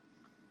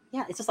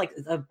 Yeah, it's just like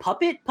a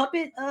puppet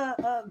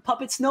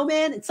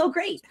snowman. It's so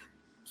great.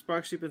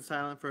 Sparks, you've been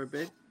silent for a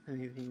bit.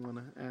 Anything you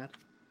want to add?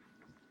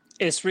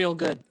 It's real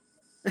good.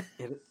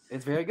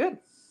 It's very good.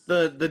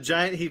 The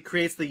giant, he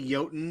creates the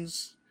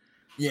Jotuns.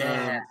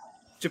 Yeah.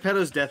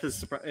 Geppetto's death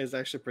is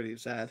actually pretty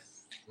sad.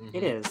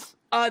 It is.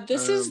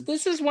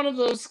 This is one of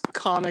those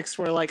comics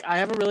where like I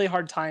have a really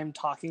hard time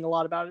talking a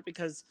lot about it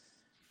because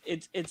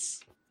it's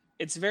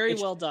very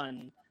well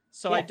done.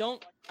 So Yeah.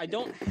 I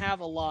don't have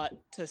a lot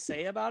to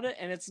say about it,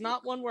 and it's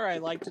not one where I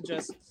like to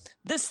just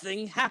this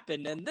thing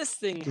happened and this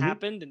thing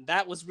happened and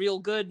that was real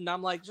good, and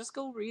I'm like, just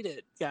go read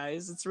it,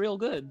 guys. It's real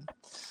good.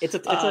 It's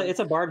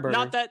a barn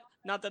burner.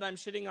 Not that I'm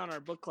shitting on our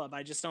book club.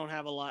 I just don't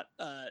have a lot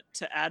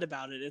to add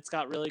about it. It's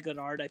got really good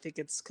art. I think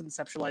it's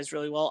conceptualized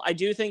really well. I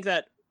do think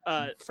that,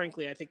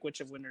 frankly, I think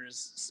Witch of Winter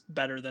is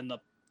better than the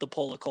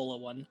Pola Cola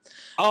one.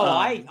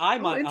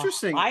 I'm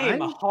interesting. I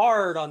am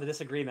hard on the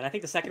disagreement. I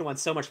think the second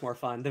one's so much more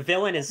fun. The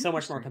villain is so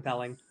much more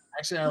compelling.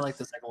 Actually, I like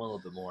the second one a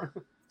little bit more.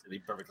 To be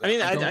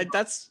perfectly, I mean,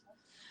 that's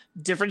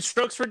different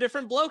strokes for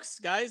different blokes,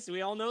 guys.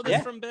 We all know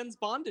this from Ben's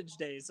bondage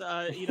days.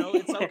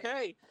 It's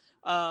okay.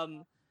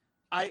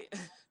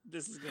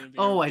 This is gonna be.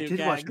 I did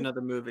watch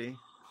another movie.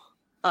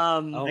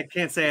 I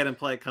can't say I didn't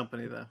play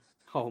Company though.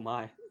 Oh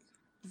my.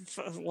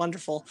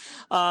 Wonderful.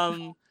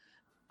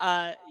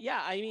 I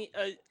mean,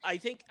 I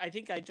think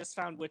I just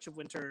found Witch of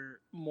Winter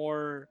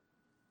more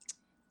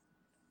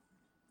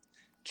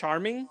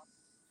charming,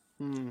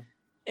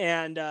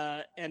 and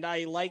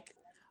I like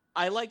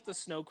the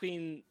Snow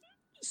Queen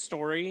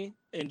story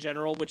in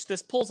general, which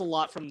this pulls a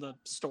lot from the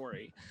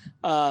story.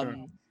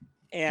 Sure.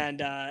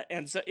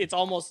 And so it's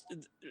almost,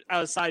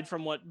 aside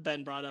from what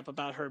Ben brought up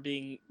about her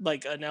being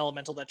like an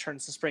elemental that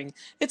turns to spring,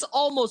 it's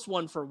almost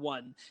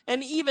 1-for-1.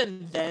 And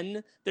even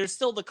then, there's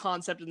still the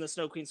concept in the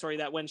Snow Queen story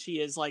that when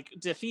she is like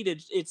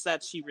defeated, it's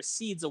that she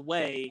recedes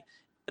away.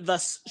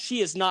 Thus,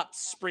 she is not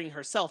spring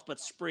herself, but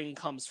spring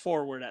comes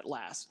forward at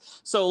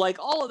last. So like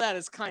all of that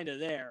is kind of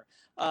there.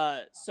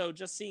 So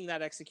just seeing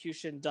that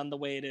execution done the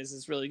way it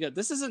is really good.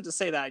 This isn't to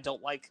say that I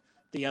don't like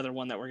the other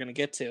one that we're going to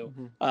get to.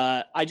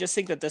 I just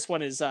think that this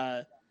one is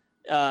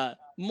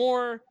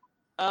more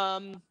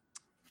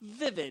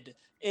vivid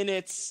in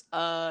its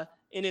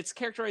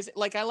characterization.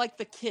 Like I like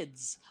the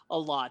kids a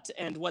lot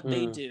and what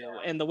they do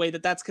and the way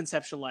that that's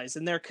conceptualized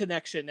and their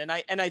connection. And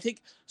I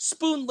think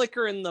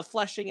Spoonlicker and the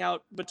fleshing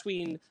out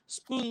between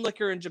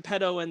Spoonlicker and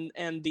Geppetto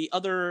and the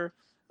other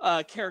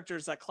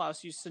characters that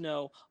Klaus used to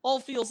know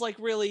all feels like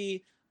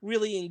really,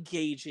 really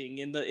engaging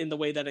in the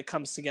way that it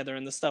comes together,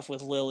 and the stuff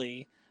with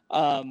Lily.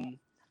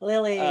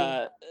 Lily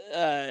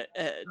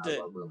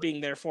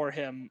being there for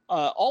him,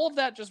 all of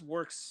that just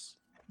works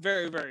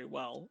very, very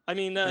well. I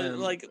mean,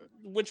 like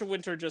Witch of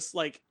Winter, just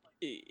like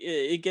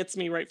it gets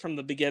me right from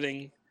the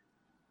beginning.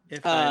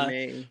 If I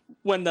may,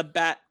 when the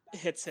bat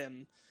hits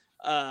him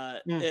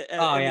in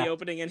the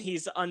opening, and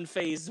he's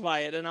unfazed by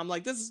it, and I'm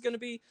like, this is gonna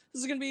be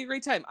a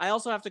great time. I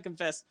also have to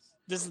confess,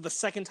 this is the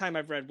second time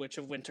I've read Witch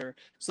of Winter,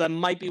 so that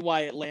might be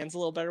why it lands a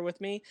little better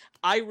with me.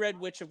 I read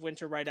Witch of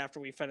Winter right after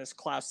we finished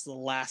Klaus the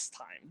last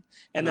time,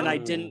 and then I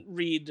didn't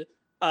read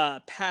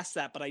past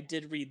that, but I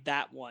did read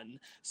that one.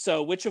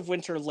 So Witch of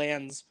Winter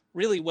lands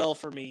really well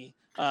for me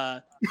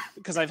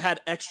because I've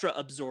had extra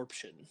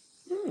absorption.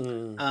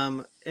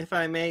 If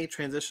I may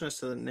transition us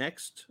to the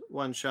next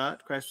one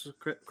shot, Crisis of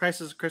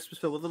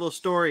Christmasville, with a little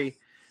story.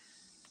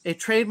 A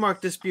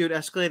trademark dispute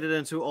escalated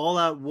into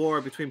all-out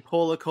war between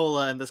Pola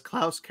Cola and this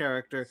Klaus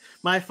character.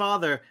 My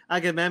father,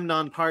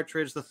 Agamemnon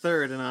Partridge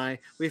III, and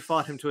we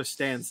fought him to a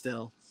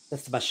standstill.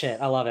 That's the best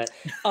shit. I love it.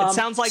 It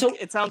sounds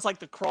like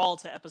the crawl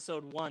to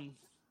episode 1.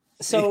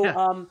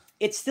 So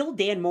it's still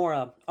Dan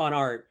Mora on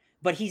art,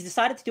 but he's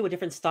decided to do a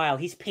different style.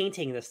 He's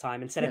painting this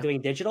time instead of Yeah.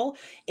 doing digital.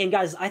 And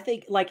guys, I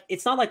think like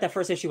it's not like that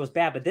first issue was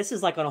bad, but this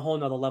is like on a whole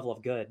nother level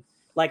of good.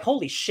 Like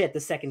holy shit, the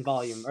second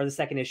volume or the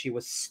second issue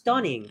was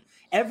stunning.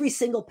 Every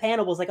single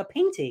panel was like a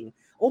painting.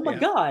 Oh my Yeah.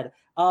 god.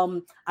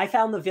 I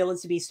found the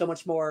villains to be so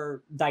much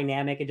more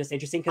dynamic and just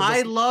interesting.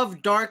 I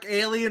love Dark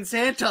Alien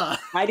Santa.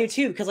 I do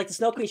too, because like the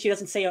Snow Queen, she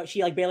doesn't say,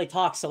 she like barely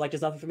talks, so like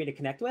there's nothing for me to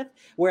connect with.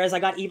 Whereas I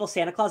got evil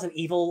Santa Claus and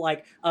evil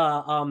like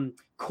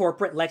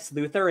corporate Lex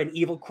Luthor and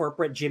evil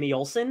corporate Jimmy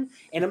Olsen,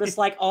 and I'm just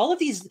like all of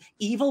these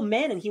evil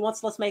men, and he wants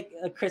to let's make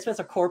Christmas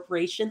a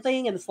corporation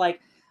thing, and it's like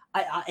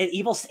an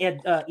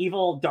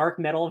evil dark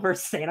metal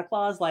versus Santa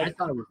Claus. I Like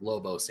thought it was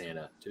Lobo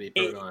Santa, to be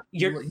perfectly honest.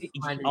 you're He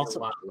reminded me also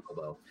a lot of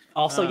Lobo.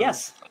 also Um,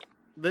 yes.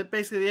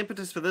 Basically, the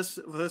impetus for this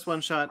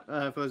one shot,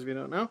 for those of you who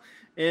don't know,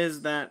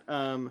 is that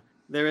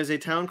there is a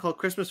town called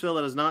Christmasville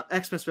that is not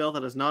Xmasville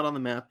that is not on the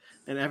map,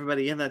 and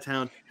everybody in that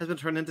town has been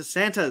turned into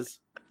Santas.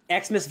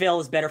 Xmasville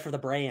is better for the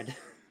brand.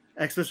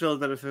 Xmasville is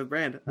better for the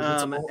brand.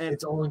 And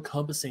It's all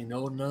encompassing.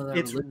 No, none of that.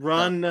 it's religion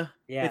run.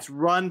 Yeah. It's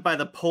run by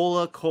the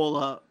Pola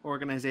Cola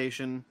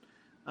organization,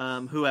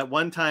 who at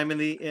one time in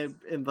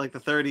like the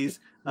 30s,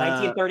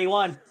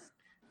 1931.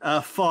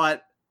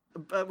 fought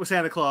with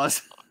Santa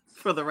Claus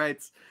for the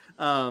rights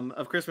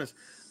of Christmas.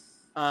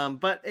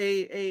 But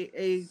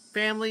a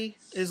family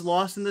is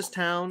lost in this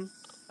town.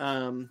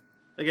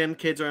 Again,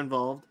 kids are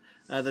involved.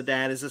 The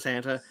dad is a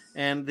Santa,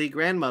 and the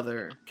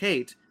grandmother,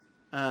 Kate,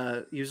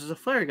 uses a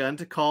flare gun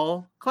to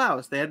call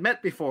Klaus. They had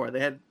met before. They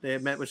had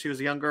met when she was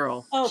a young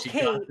girl. She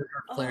Okay. got her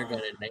flare gun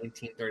in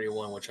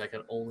 1931, which I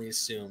can only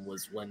assume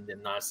was when the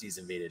Nazis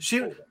invaded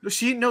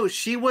Poland.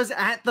 She was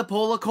at the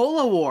Pola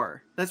Cola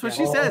War. That's what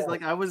Yeah. she says. Oh.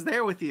 Like, I was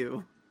there with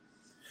you.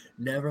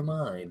 Never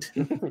mind.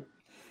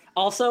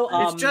 Also,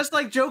 It's just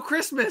like Joe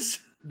Christmas.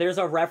 there's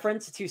a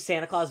reference to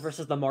Santa Claus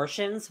versus the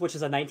Martians, which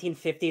is a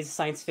 1950s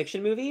science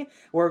fiction movie,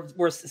 where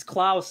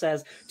Klaus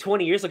says,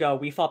 20 years ago,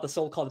 we fought the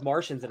so-called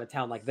Martians in a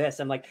town like this.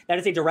 And like, that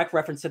is a direct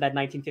reference to that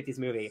 1950s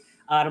movie.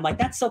 And I'm like,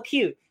 that's so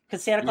cute,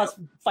 because Santa Claus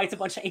fights a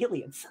bunch of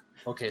aliens.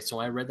 Okay, so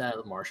when I read that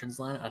the Martians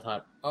line, I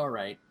thought, all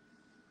right,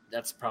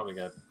 that's probably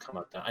gonna come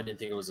up. I didn't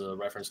think it was a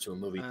reference to a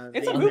movie.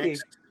 It's The a movie.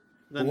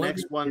 The What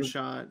next did one you-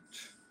 shot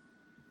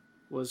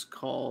was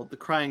called The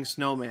Crying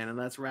Snowman, and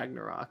that's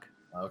Ragnarok.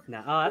 Okay.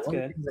 No, oh, that's One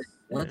of good. the things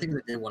one of the things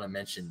I did want to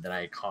mention that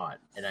I caught,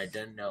 and I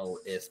didn't know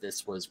if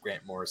this was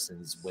Grant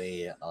Morrison's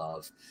way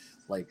of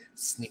like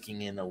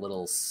sneaking in a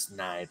little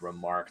snide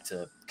remark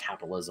to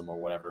capitalism or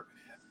whatever,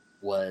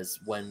 was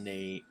when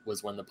the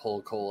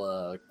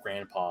Polacola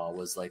grandpa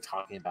was like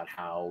talking about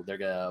how they're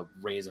gonna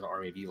raise an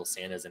army of evil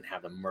Santas and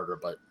have them murder,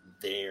 but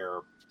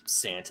their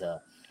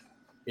Santa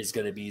is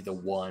gonna be the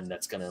one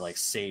that's gonna like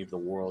save the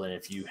world, and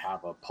if you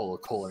have a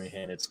Polacola in your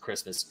hand, it's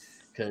Christmas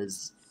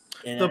because.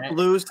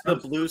 The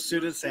blue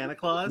suited Santa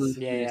Claus.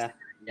 Yeah.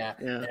 Yeah,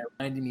 Yeah. and it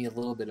reminded me a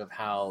little bit of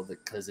how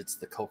because it's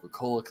the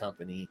Coca-Cola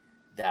company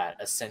that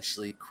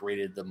essentially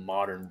created the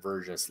modern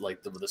version,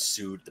 like the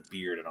suit, the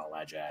beard, and all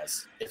that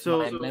jazz. If So-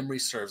 my memory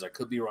serves, I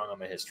could be wrong on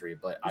my history,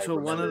 but I So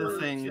one of the remember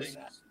things- feeling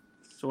that.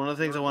 So one of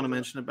the things I want to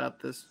mention about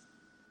this.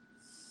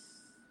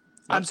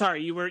 I'm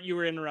sorry, you were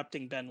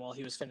interrupting Ben while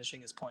he was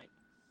finishing his point.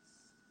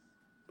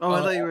 Oh,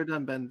 I thought you were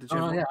done, Ben. Did you?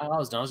 Oh have yeah, I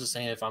was just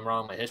saying if I'm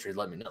wrong on my history,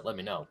 let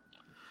me know.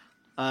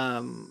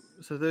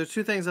 So there's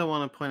two things I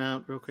want to point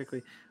out real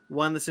quickly.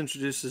 One, this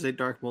introduces a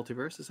dark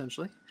multiverse,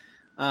 essentially,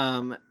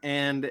 and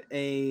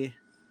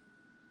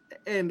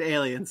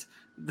aliens.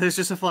 There's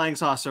just a flying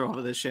saucer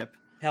over this ship.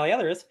 Hell yeah,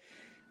 there is.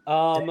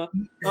 Oh,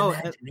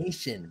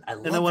 Imagination. I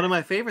love And then one of that.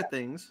 my favorite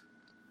things,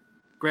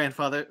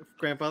 Grandfather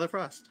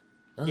Frost.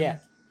 Oh, Yeah.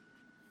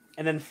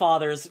 And then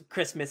Father's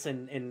Christmas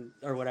and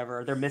or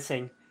whatever, they're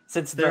missing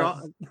since They're they're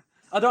on,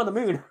 they're on the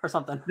moon or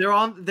something. they're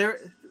on.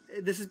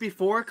 This is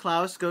before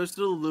Klaus goes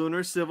to the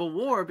Lunar Civil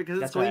War because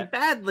it's That's going right.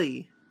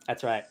 badly.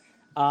 That's right.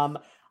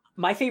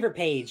 My favorite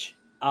page.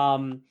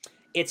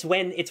 It's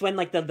when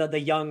like the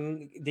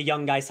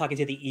young guy's talking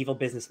to the evil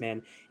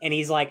businessman, and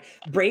he's like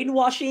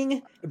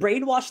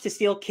brainwashed to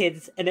steal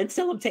kids and then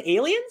sell them to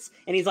aliens,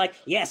 and he's like,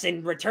 yes,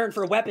 in return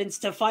for weapons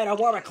to fight our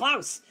war with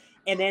Klaus.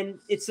 And then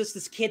it's just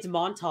this kid's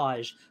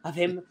montage of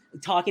him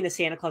talking to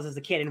Santa Claus as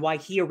a kid and why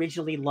he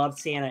originally loved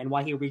Santa and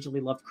why he originally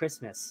loved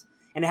Christmas.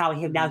 And how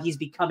now he's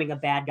becoming a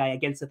bad guy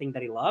against the thing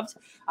that he loved.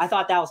 I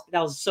thought that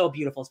was so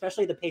beautiful,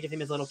 especially the page of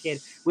him as a little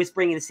kid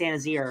whispering in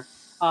Santa's ear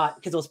because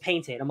it was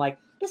painted. I'm like,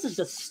 this is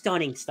just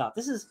stunning stuff.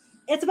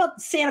 It's about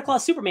Santa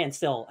Claus Superman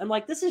still. I'm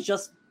like, this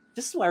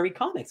is why I read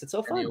comics. It's so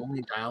And fun. the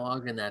only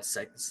dialogue in that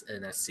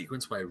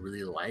sequence what I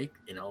really like,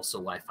 and also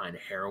what I find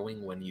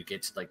harrowing when you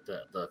get to like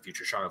the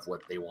future shot of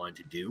what they wanted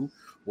to do,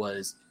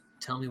 was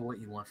tell me what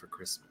you want for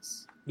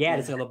Christmas. Yeah,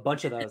 there's a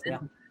bunch of those. And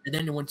then, and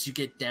then once you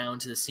get down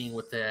to the scene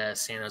with the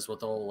Santas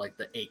with all like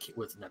the AK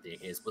with not the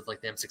AKs with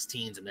like the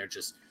M16s and they're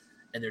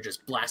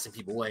just blasting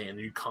people away and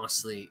you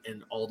constantly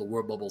and all the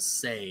word bubbles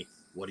say,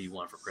 "What do you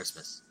want for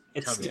Christmas?"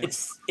 Tell me.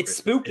 It's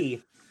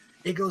spooky.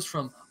 It goes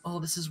from "Oh,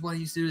 this is what I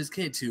used to do as a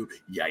kid" to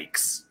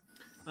 "Yikes."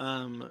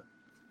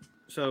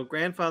 So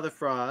Grandfather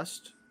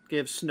Frost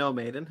gives Snow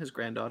Maiden, his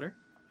granddaughter,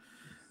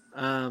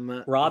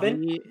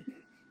 Robin?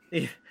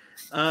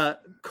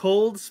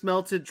 Cold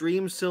smelted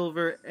dream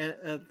silver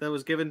that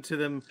was given to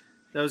them.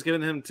 That was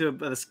given him to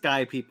the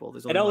sky people.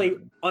 There's And only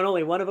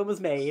one of them was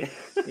made.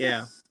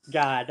 Yeah.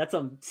 God, that's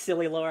some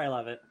silly lore. I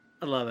love it.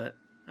 I love it.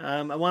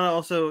 I want to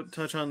also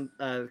touch on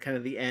kind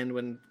of the end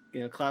when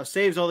Klaus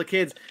saves all the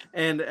kids,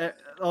 and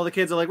all the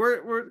kids are like,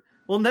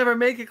 "We'll never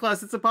make it,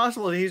 Klaus. It's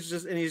impossible." And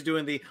he's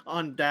doing the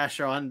on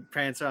Dasher, on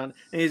Prancer, and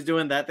he's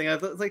doing that thing. I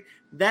was like,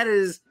 that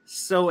is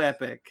so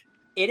epic.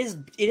 It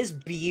is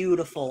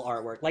beautiful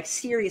artwork. Like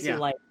seriously, Yeah.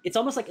 like it's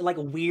almost like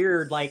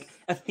weird, like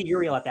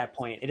ethereal at that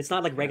point. And it's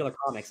not like regular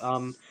comics.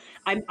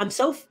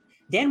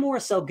 Dan Moore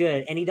is so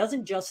good, and he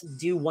doesn't just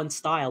do one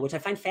style, which I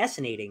find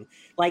fascinating.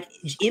 Like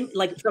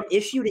from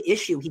issue to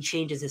issue, he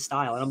changes his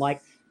style, and I'm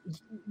like,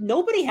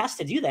 nobody has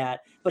to do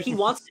that, but he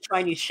wants to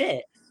try new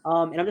shit.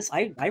 And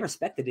I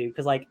respect the dude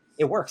because like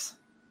it works.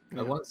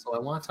 I want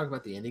to talk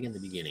about the ending and the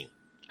beginning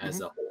as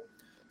a whole.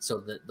 So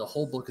the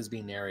whole book is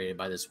being narrated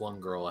by this one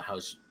girl,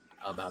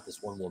 about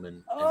this one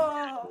woman.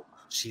 And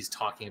she's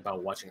talking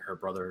about watching her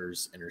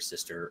brothers and her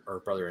sister, or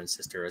brother and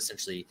sister,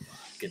 essentially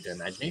get their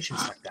imagination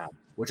sucked out,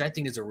 which I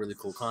think is a really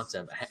cool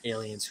concept.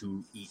 Aliens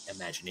who eat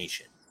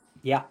imagination.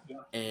 Yeah.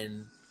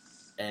 And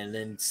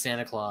then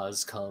Santa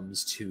Claus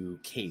comes to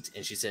Kate,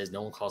 and she says,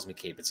 "No one calls me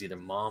Kate. It's either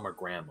mom or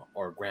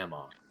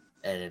grandma."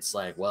 And it's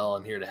like, well,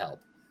 I'm here to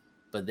help.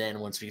 But then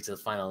once we get to the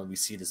final, we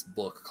see this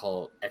book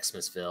called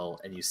Xmasville,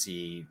 and you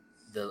see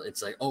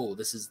it's like, oh,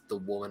 this is the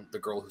woman, the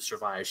girl who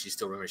survived. She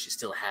still remembers. She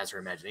still has her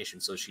imagination,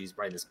 so she's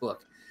writing this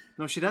book.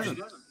 No, she doesn't.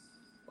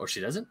 Or she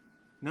doesn't?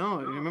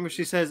 No, remember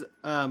she says,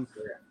 "I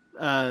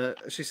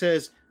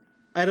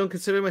don't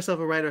consider myself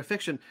a writer of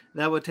fiction.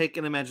 That would take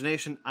an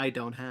imagination I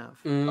don't have."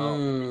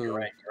 Oh, you're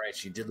right.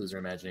 She did lose her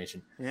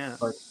imagination. Yeah.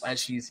 But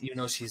as even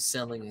though she's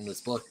selling this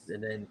book,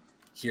 and then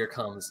here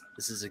comes,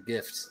 this is a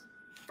gift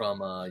from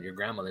your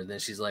grandmother. And then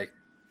she's like,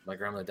 my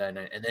grandmother died,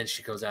 and then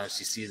she goes out and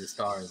she sees the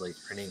star, and like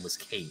her name was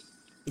Kate.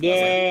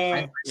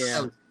 Yeah.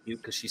 That was cute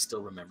because she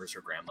still remembers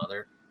her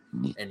grandmother,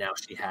 and now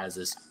she has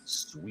this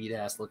sweet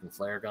ass looking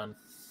flare gun.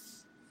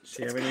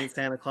 She ever needs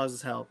Santa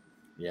Claus's help.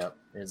 Yep,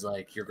 it's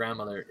like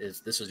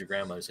this was your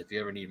grandmother's. If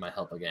you ever need my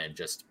help again,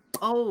 just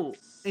Oh,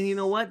 and you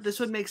know what? This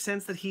would make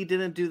sense that he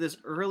didn't do this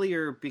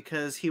earlier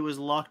because he was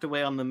locked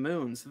away on the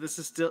moon. So this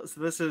is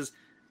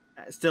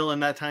still in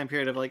that time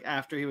period of like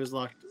after he was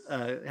locked,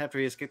 after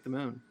he escaped the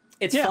moon.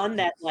 It's fun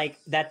that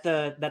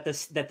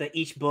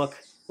each book,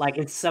 like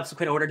in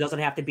subsequent order, doesn't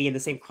have to be in the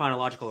same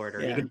chronological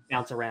order. You can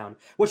bounce around,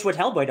 which what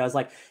Hellboy does.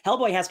 Like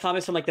Hellboy has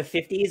comics from like the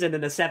 50s and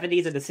then the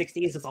 70s and the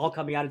 60s. It's all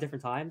coming out at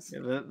different times.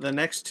 Yeah, the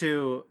next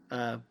two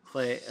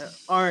they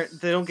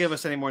don't give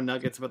us any more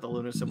nuggets about the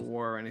Lunar Civil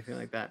War or anything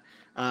like that.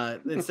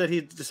 Instead,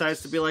 he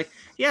decides to be like,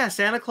 yeah,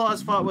 Santa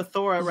Claus fought with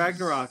Thor at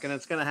Ragnarok, and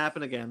it's gonna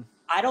happen again.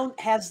 I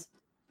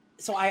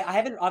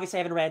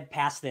haven't read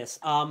past this.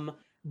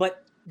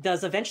 But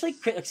does eventually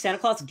Santa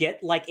Claus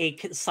get like a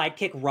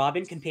sidekick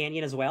Robin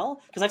companion as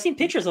well? Because I've seen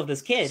pictures of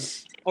this kid,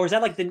 or is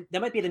that like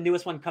that might be the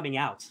newest one coming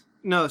out?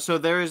 No, so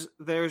there's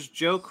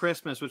Joe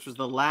Christmas, which was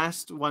the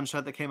last one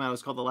shot that came out. It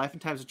was called The Life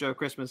and Times of Joe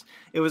Christmas.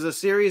 It was a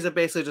series of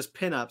basically just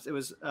pinups. It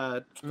was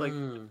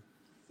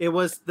it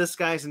was this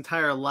guy's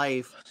entire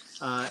life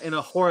in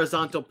a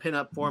horizontal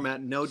pinup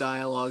format, no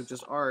dialogue,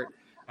 just art,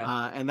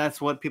 and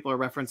that's what people are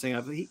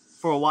referencing.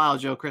 For a while,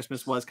 Joe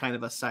Christmas was kind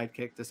of a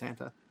sidekick to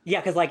Santa. Yeah,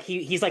 because like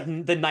he's like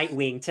the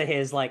Nightwing to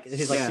his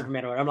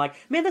Superman. I'm like,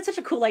 man, that's such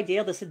a cool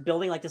idea. This is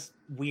building like this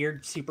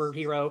weird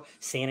superhero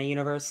Santa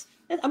universe.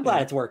 I'm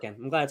glad it's working.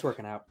 I'm glad it's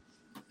working out.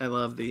 I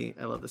love the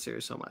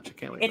series so much. I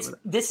can't wait.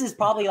 This is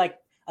probably like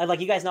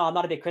you guys know, I'm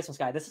not a big Christmas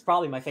guy. This is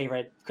probably my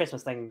favorite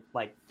Christmas thing.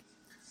 Like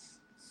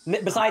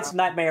besides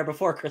Nightmare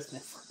Before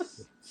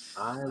Christmas.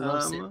 I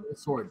love Santa with a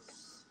sword.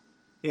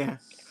 Yeah.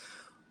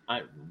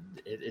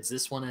 It's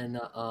this one and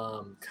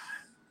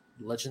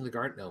Legend of the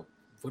Guardian. No,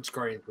 which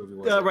Guardian movie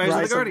was it? Rise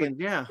of the Guardians.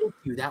 Yeah,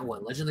 that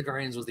one. Legend of the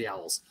Guardians was the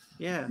owls.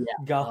 Yeah.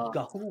 Go.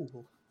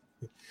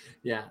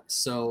 Yeah.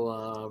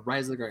 So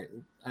Rise of the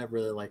Guardian. I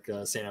really like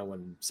Santa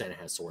when Santa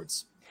has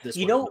swords.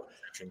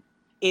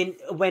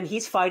 When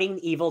he's fighting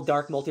evil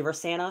dark multiverse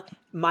Santa,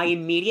 my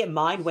immediate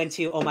mind went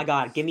to, oh my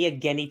god, give me a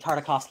Genndy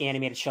Tartakovsky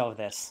animated show of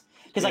this.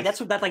 Because like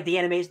that's like the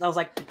animation. I was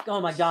like,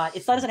 oh my god,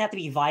 it doesn't have to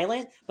be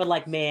violent, but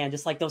like man,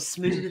 just like those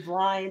smooth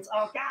lines.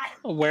 Oh god.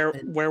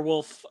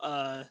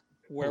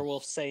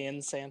 Werewolf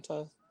saying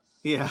Santa.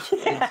 Yeah.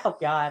 Oh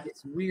god.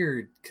 It's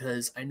weird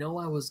because I know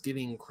I was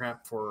giving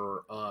crap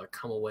for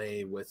Come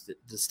Away with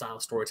the style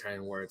of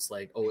storytelling where it's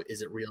like, oh,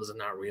 is it real? Is it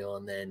not real?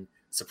 And then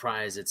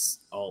surprise, it's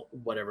all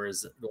whatever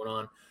is going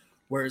on.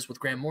 Whereas with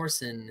Grant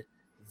Morrison,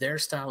 their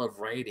style of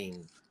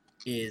writing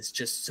is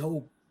just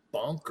so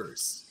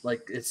bonkers.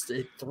 Like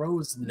it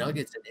throws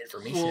nuggets and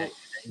information at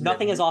you.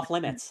 Nothing is off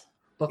limits.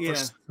 But for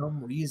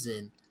some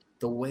reason,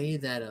 the way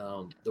that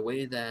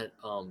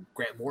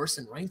Grant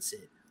Morrison writes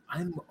it,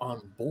 I'm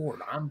on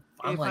board. I'm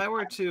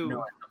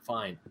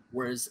fine.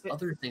 Whereas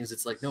other things,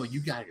 it's like, no,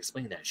 you gotta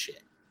explain that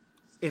shit.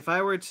 If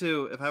I were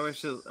to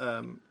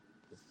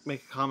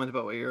make a comment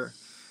about what you're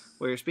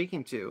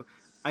speaking to,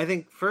 I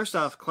think first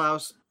off,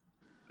 Klaus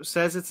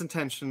says its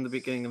intention in the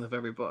beginning of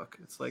every book.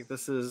 It's like,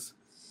 this is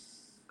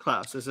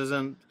Klaus. This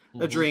isn't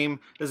a dream.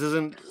 This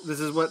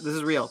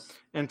is real.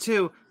 And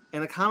two,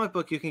 in a comic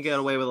book, you can get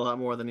away with a lot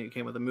more than you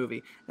can with a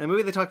movie. In a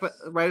movie,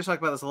 writers talk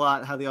about this a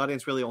lot, how the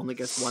audience really only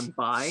gets one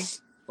buy.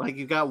 Like,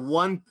 you've got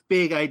one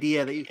big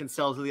idea that you can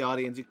sell to the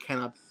audience. You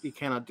cannot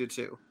do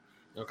two.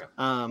 Okay.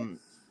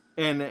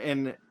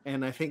 And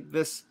I think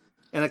this,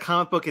 in a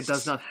comic book, it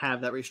does not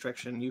have that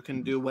restriction. You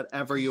can do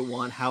whatever you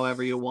want,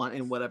 however you want,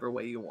 in whatever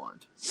way you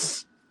want.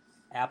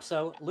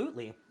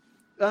 Absolutely.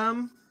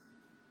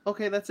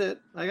 Okay, that's it.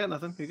 I got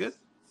nothing. You good?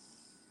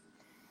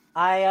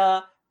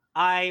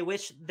 I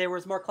wish there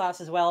was more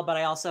Klaus as well, but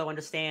I also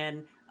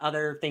understand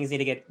other things need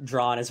to get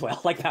drawn as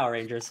well, like Power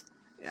Rangers.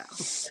 Yeah.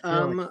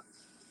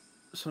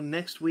 So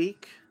next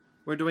week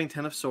we're doing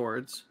 10 of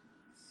Swords.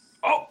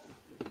 Oh.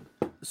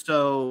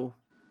 So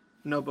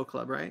no book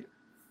club, right?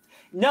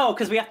 No,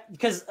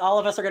 because all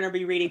of us are going to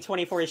be reading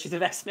 24 issues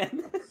of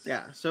X-Men.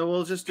 Yeah. So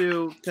we'll just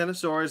do 10 of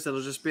Swords.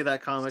 It'll just be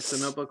that comic. So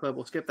no book club.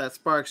 We'll skip that.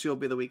 Sparks, you'll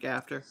be the week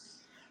after.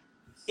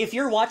 If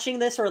you're watching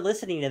this or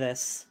listening to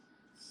this,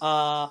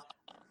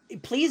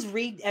 please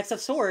read X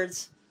of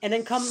Swords and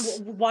then come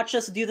watch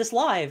us do this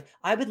live.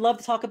 I would love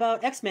to talk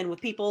about X-Men with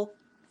people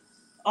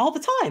all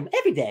the time,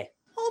 every day,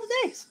 all the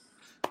days,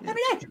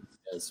 every day.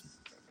 Yes.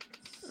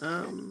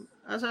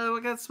 So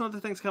we got some other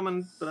things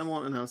coming, but I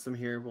won't announce them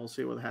here. We'll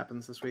see what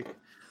happens this week.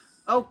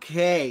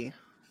 Okay.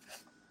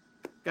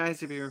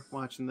 Guys, if you're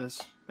watching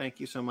this, thank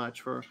you so much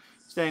for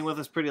staying with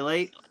us pretty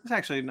late. It's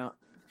actually not.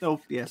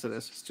 Oh, yes, it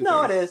is. It's 2:30.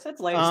 No, it is. It's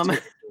late.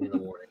 In the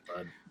morning,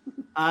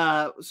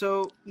 bud.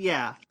 So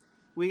yeah,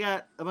 we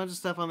got a bunch of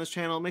stuff on this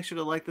channel. Make sure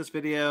to like this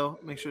video.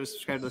 Make sure to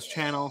subscribe to this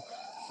channel.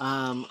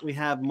 We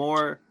have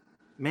more.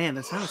 Man,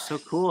 that sounds so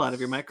cool out of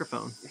your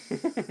microphone.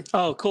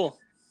 Oh, cool.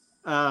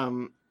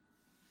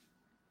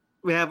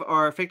 We have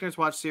our Fake Nerds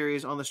Watch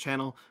series on this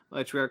channel,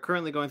 which we are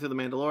currently going through The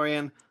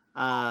Mandalorian.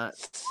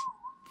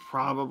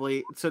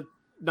 Probably, so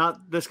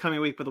not this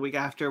coming week, but the week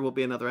after will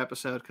be another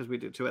episode because we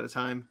do 2 at a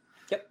time.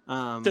 Yep.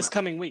 This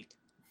coming week.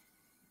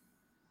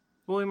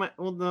 Well,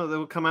 no, they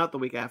will come out the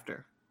week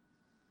after.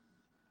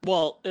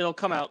 Well, it'll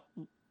come out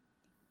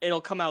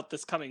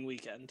this coming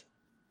weekend.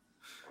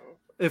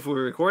 If we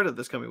record it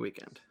this coming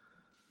weekend.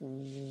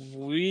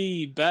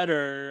 We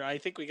better. I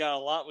think we got a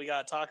lot we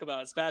got to talk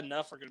about. It's bad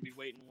enough we're going to be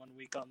waiting 1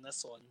 week on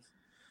this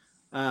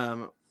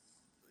one.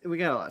 We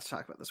got a lot to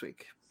talk about this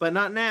week, but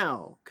not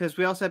now because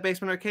we also have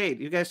Basement Arcade.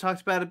 You guys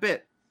talked about it a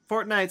bit.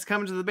 Fortnite's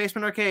coming to the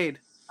Basement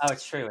Arcade. Oh,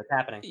 it's true. It's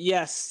happening.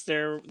 Yes,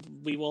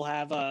 we will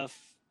have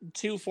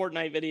 2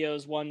 Fortnite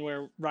videos. One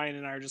where Ryan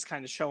and I are just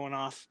kind of showing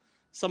off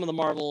some of the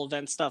Marvel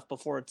event stuff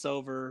before it's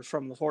over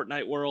from the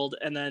Fortnite world,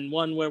 and then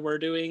one where we're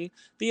doing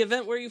the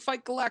event where you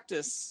fight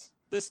Galactus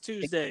this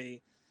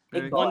Tuesday.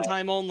 One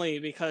time only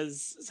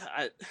because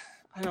I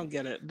don't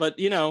get it, but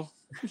you know,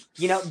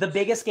 the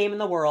biggest game in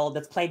the world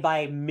that's played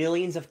by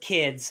millions of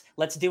kids.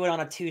 Let's do it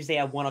on a Tuesday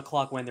at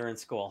 1:00 when they're in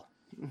school.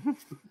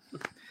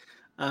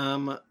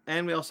 And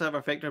we also have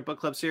our Fake Nerd Book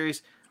Club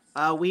series.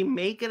 We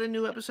may get a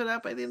new episode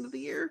out by the end of the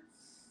year.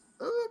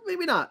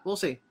 Maybe not. We'll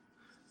see.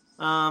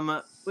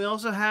 We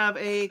also have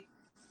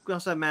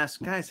masks.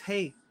 Guys,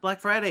 hey, Black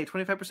Friday,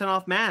 25%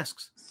 off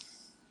masks.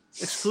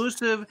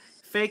 Exclusive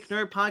Fake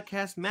Nerd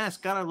Podcast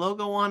mask. Got our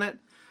logo on it.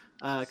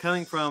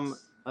 Coming from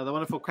the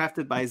wonderful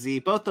Crafted by Z.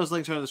 Both those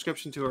links are in the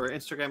description to her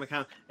Instagram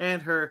account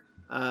and her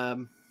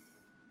Etsy.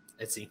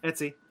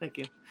 Thank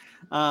you.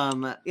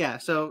 Yeah,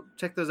 so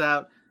check those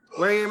out.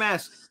 Wear your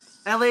mask.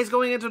 LA's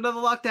going into another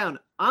lockdown.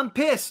 I'm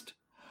pissed.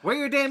 Wear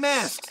your damn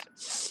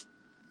masks.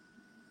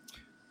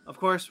 Of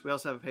course, we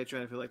also have a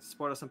Patreon if you'd like to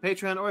support us on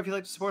Patreon, or if you'd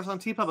like to support us on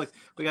TeePublic.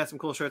 We got some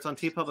cool shirts on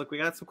TeePublic. We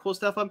got some cool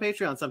stuff on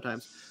Patreon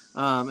sometimes,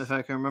 if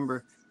I can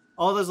remember.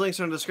 All those links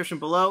are in the description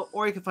below,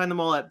 or you can find them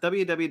all at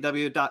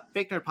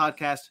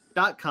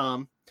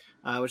www.fakenerdpodcast.com,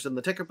 which is in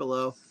the ticker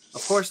below.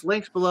 Of course,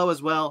 links below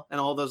as well, and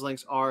all those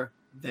links are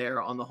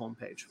there on the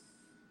homepage.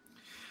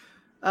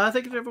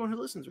 Thank you to everyone who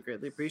listens. We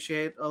greatly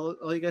appreciate all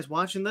you guys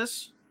watching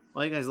this,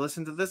 all you guys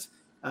listen to this.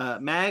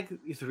 Mag,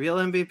 you're the real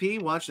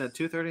MVP, watching at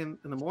 2:30 in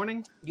the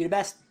morning. You the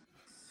best.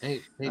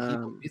 Hey,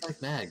 people, be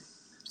like Mag.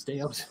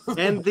 Stay up.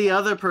 And the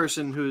other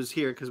person who's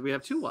here, because we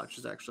have 2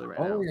 watches actually right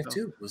now. Oh, we have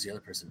 2. Who's the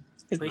other person?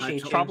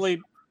 Appreciate you.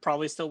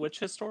 Probably still Witch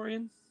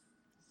Historian.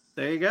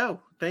 There you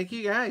go. Thank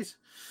you guys.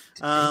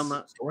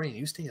 Historian,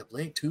 you stay up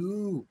late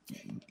too.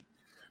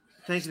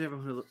 Thank you to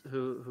everyone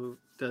who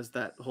does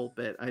that whole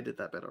bit. I did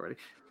that bit already.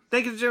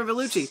 Thank you to Jeremy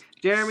Vellucci.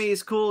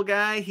 Jeremy's a cool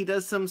guy. He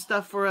does some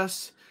stuff for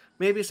us.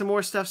 Maybe some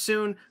more stuff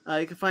soon.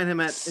 You can find him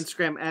at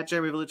Instagram at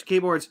Jeremy Vellucci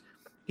Keyboards.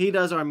 He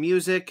does our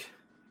music,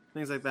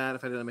 things like that,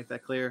 if I didn't make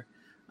that clear.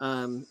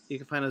 You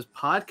can find his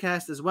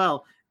podcast as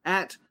well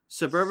at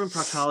Suburban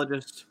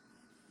Proctologist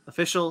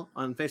Official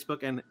on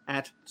Facebook and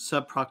at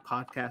Subproc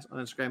Podcast on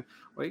Instagram.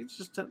 Or you can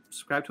just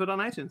subscribe to it on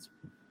iTunes.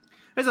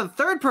 There's a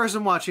 3rd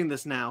person watching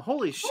this now.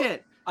 Holy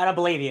shit. I don't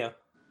believe you.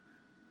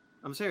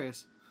 I'm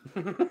serious.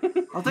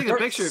 I'll take a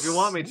picture if you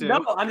want me to.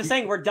 No, I'm just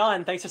saying we're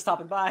done. Thanks for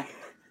stopping by.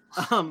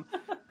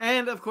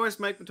 And of course,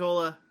 Mike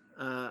Matola.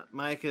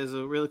 Mike is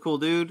a really cool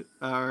dude.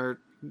 Our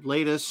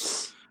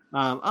latest.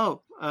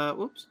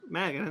 Whoops,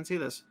 Mag, I didn't see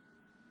this.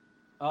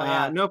 Oh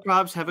yeah. No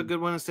probs. Have a good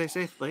one and stay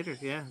safe later.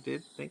 Yeah,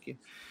 dude. Thank you.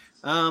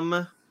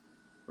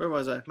 Where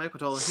was I? Mike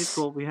Matola. He's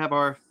cool. We have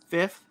our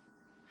fifth.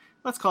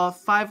 Let's call it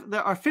five.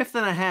 Our fifth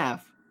and a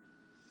half.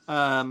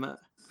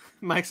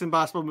 Mike's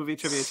Impossible Movie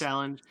Trivia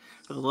Challenge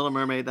for The Little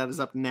Mermaid. That is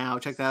up now.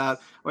 Check that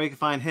out. Or you can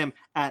find him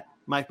at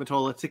Mike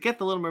Matola to get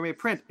the Little Mermaid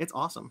print. It's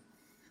awesome.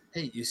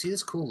 Hey, you see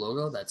this cool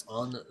logo that's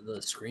on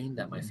the screen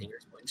that my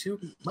finger's pointing to?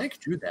 Mike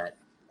drew that.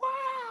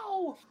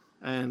 Wow.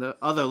 And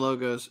other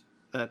logos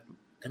that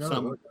And other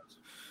logos.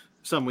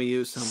 some we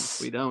use,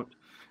 some we don't.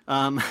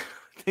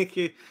 Thank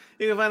you.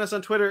 You can find us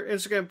on Twitter,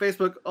 Instagram,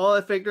 Facebook, all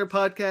at Fake Nerd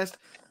Podcast,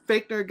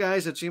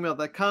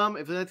 fakenerdguys@gmail.com.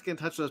 If you'd like to get in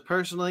touch with us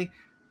personally,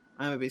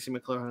 I'm at BC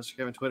McClure on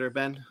Instagram and Twitter.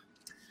 Ben?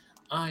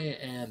 I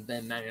am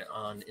Ben Magnet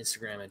on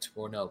Instagram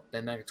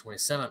Ben Magnet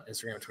 27 on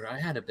Instagram and Twitter. I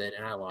had a bit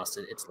and I lost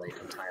it. It's late.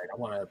 I'm tired. I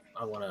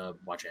wanna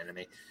watch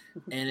anime.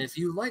 And if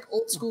you like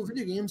old school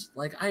video games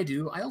like I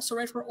do, I also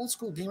write for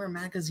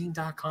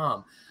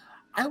oldschoolgamermagazine.com.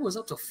 I was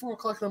up till 4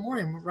 o'clock in the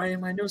morning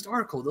writing my newest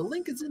article. The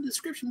link is in the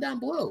description down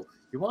below.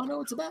 You want to know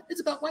what it's about?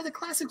 It's about why the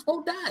classics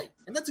won't die,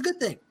 and that's a good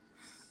thing.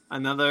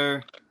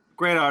 Another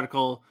great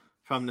article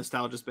from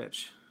Nostalgia's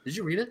Bitch. Did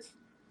you read it?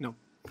 No.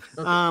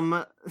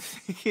 Okay.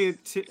 Thank you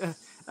to,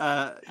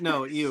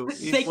 no, you.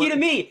 Thank you to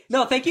me.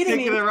 No, thank you to Thank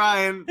me. you to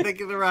Ryan. Thank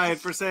you to Ryan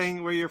for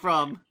saying where you're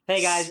from.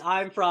 Hey guys,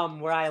 I'm from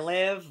where I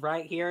live,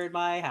 right here in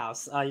my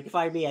house. You can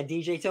find me at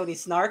DJ Tony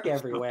Snark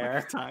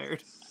everywhere.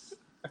 Tired.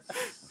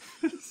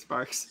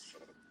 Sparks.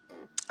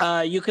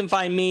 You can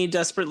find me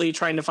desperately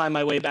trying to find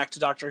my way back to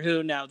Doctor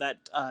Who now that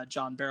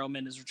John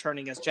Barrowman is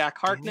returning as Jack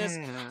Harkness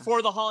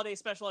for the holiday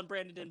special, and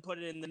Brandon didn't put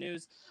it in the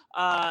news.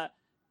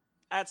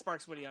 At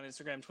Sparks Witty on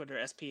Instagram, Twitter,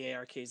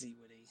 SPARKZ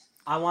Witty.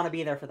 I want to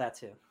be there for that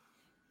too.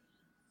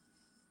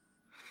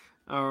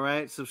 All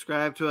right.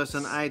 Subscribe to us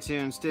on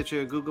iTunes,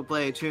 Stitcher, Google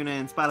Play,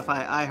 TuneIn,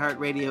 Spotify,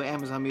 iHeartRadio,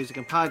 Amazon Music,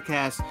 and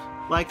Podcasts.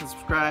 Like and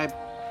subscribe.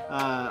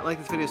 Like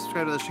this video,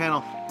 subscribe to this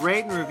channel.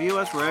 Rate and review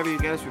us wherever you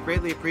get us. We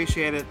greatly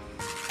appreciate it.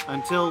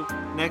 Until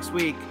next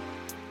week,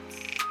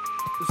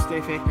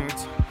 stay fake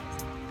nerds.